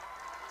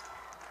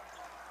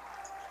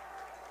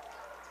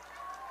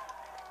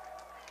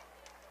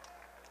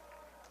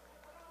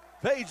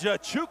 Peja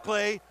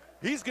Chukle,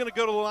 he's going to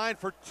go to the line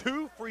for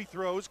 2 free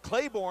throws.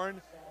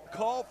 Claiborne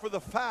called for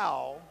the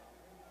foul.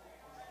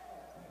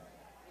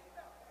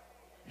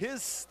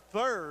 His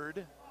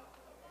third.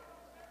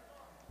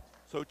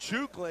 So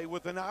Chukle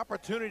with an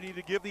opportunity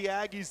to give the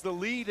Aggies the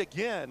lead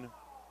again.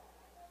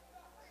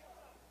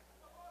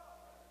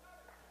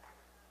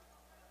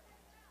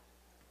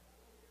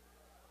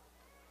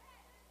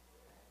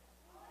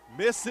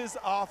 Misses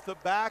off the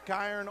back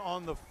iron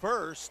on the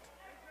first.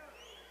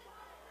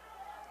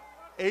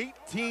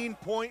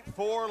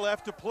 18.4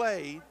 left to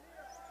play.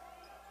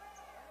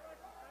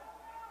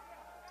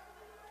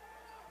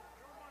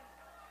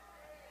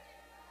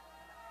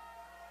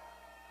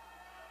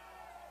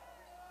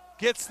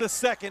 Gets the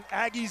second.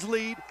 Aggies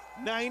lead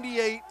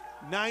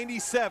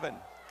 98-97.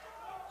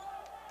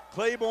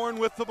 Claiborne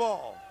with the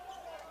ball.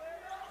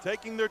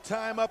 Taking their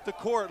time up the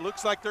court.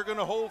 Looks like they're going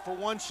to hold for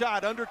one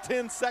shot. Under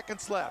 10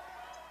 seconds left.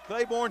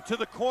 Claiborne to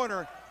the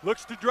corner.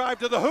 Looks to drive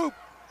to the hoop.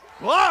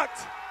 Blocked.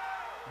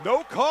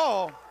 No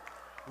call.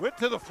 Went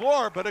to the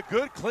floor, but a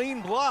good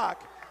clean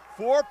block.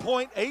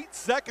 4.8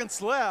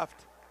 seconds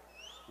left.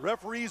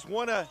 Referees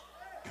want to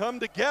come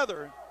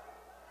together.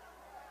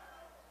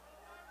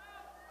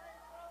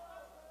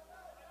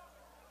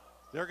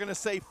 They're going to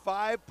say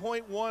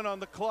 5.1 on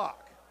the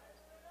clock.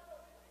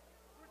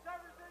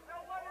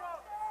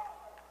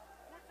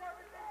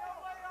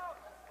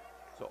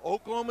 So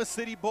Oklahoma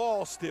City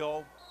ball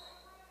still.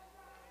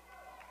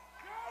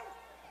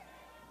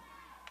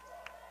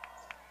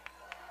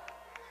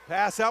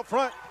 Pass out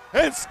front,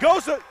 and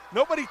Scosa,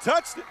 nobody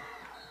touched it.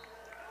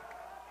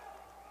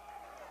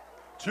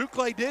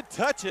 Chukle did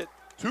touch it,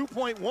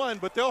 2.1,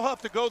 but they'll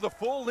have to go the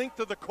full length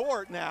of the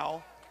court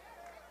now.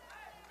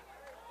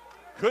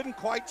 Couldn't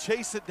quite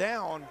chase it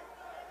down.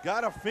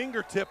 Got a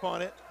fingertip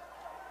on it.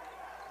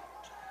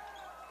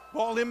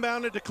 Ball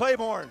inbounded to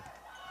Claiborne.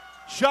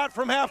 Shot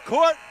from half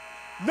court.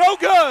 No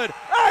good.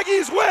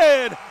 Aggies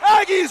win.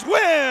 Aggies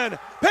win.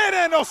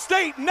 Panhandle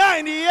State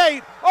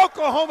 98,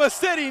 Oklahoma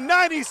City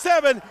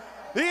 97.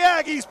 The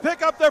Aggies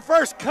pick up their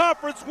first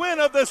conference win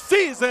of the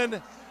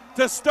season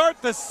to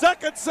start the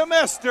second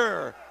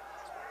semester.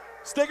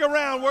 Stick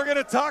around. We're going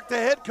to talk to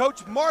head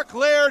coach Mark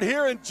Laird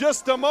here in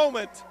just a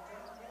moment.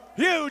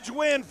 Huge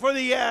win for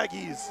the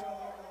Aggies.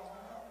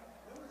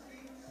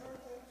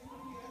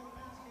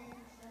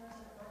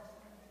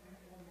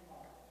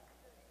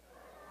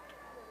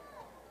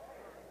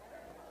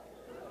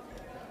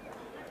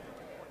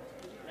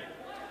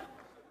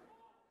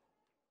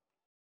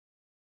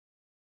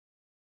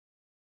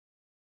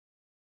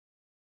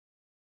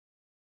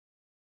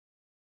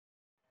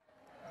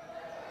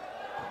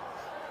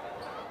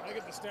 I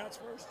get the stats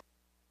first.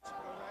 Go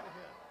right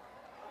ahead.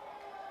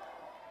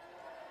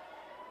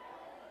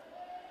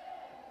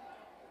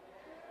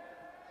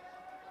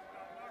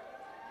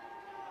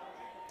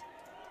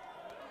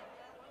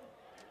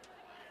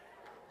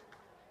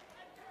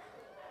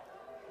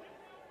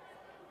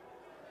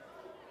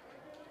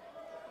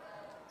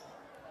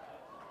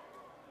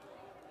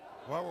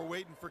 While we're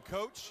waiting for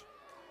Coach,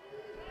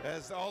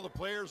 as all the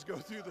players go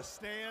through the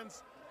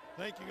stands,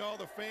 thanking all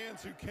the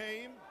fans who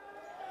came.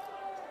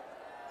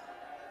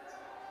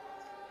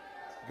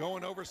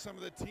 Going over some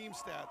of the team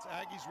stats.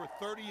 Aggies were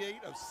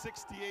 38 of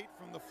 68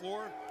 from the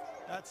floor.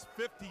 That's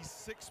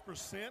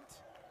 56%.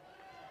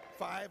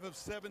 5 of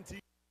 17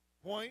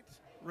 point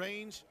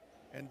range,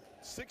 and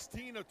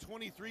 16 of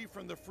 23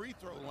 from the free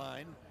throw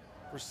line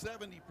for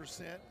 70%.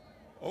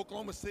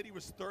 Oklahoma City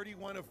was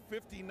 31 of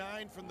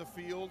 59 from the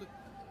field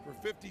for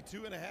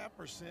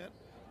 52.5%.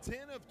 10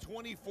 of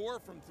 24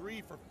 from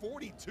three for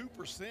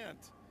 42%.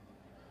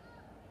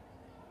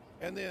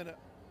 And then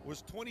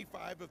was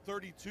 25 of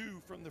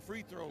 32 from the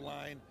free throw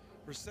line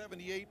for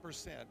 78%.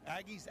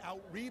 Aggies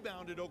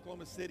out-rebounded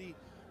Oklahoma City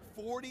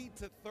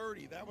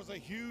 40-30. That was a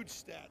huge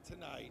stat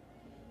tonight.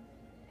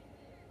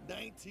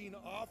 19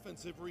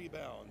 offensive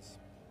rebounds.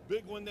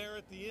 Big one there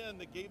at the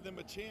end that gave them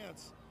a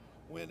chance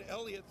when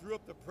Elliott threw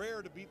up the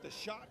prayer to beat the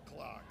shot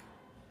clock.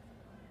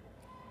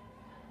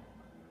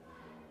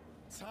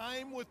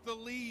 Time with the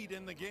lead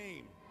in the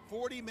game,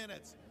 40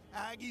 minutes.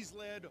 Aggies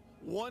led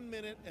 1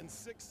 minute and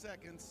 6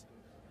 seconds.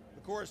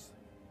 Of course,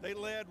 they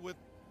led with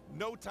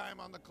no time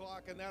on the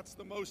clock, and that's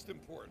the most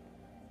important.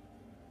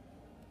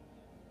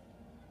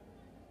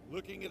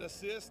 Looking at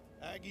assists,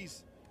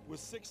 Aggies was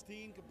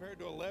 16 compared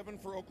to 11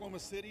 for Oklahoma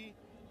City.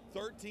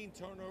 13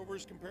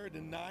 turnovers compared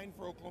to 9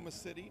 for Oklahoma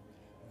City.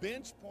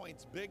 Bench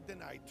points big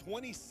tonight,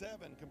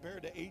 27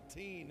 compared to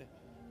 18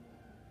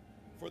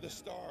 for the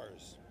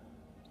Stars.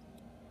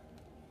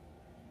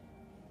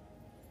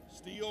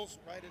 Steals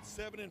right at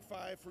 7 and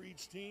 5 for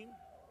each team.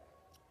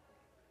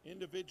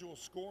 Individual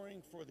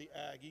scoring for the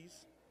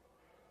Aggies.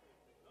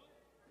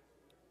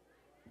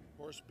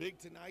 course, big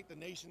tonight, the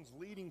nation's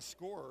leading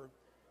scorer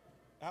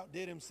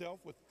outdid himself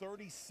with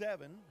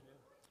 37.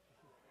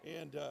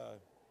 And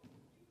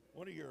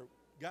one of your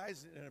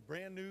guys in a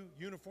brand new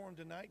uniform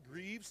tonight,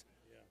 Greaves,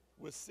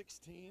 with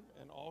 16,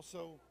 and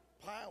also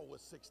Pyle with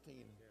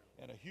 16,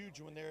 and a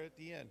huge one there at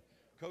the end.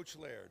 Coach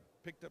Laird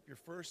picked up your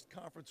first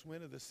conference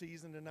win of the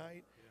season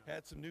tonight.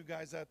 Had some new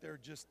guys out there,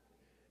 just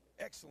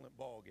excellent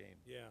ball game.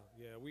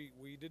 Yeah,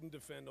 we didn't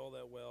defend all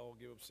that well,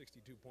 give up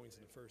 62 points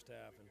in the first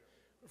half, and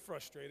we're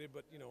frustrated,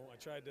 but, you know, I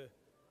tried to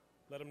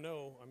let them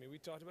know. I mean, we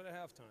talked about it at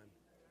halftime.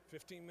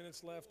 15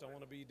 minutes left, I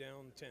want to be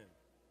down 10.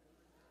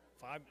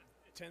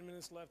 10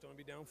 minutes left, I want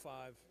to be down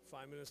 5.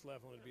 5 minutes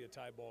left, I want it to be a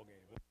tie ball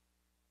game.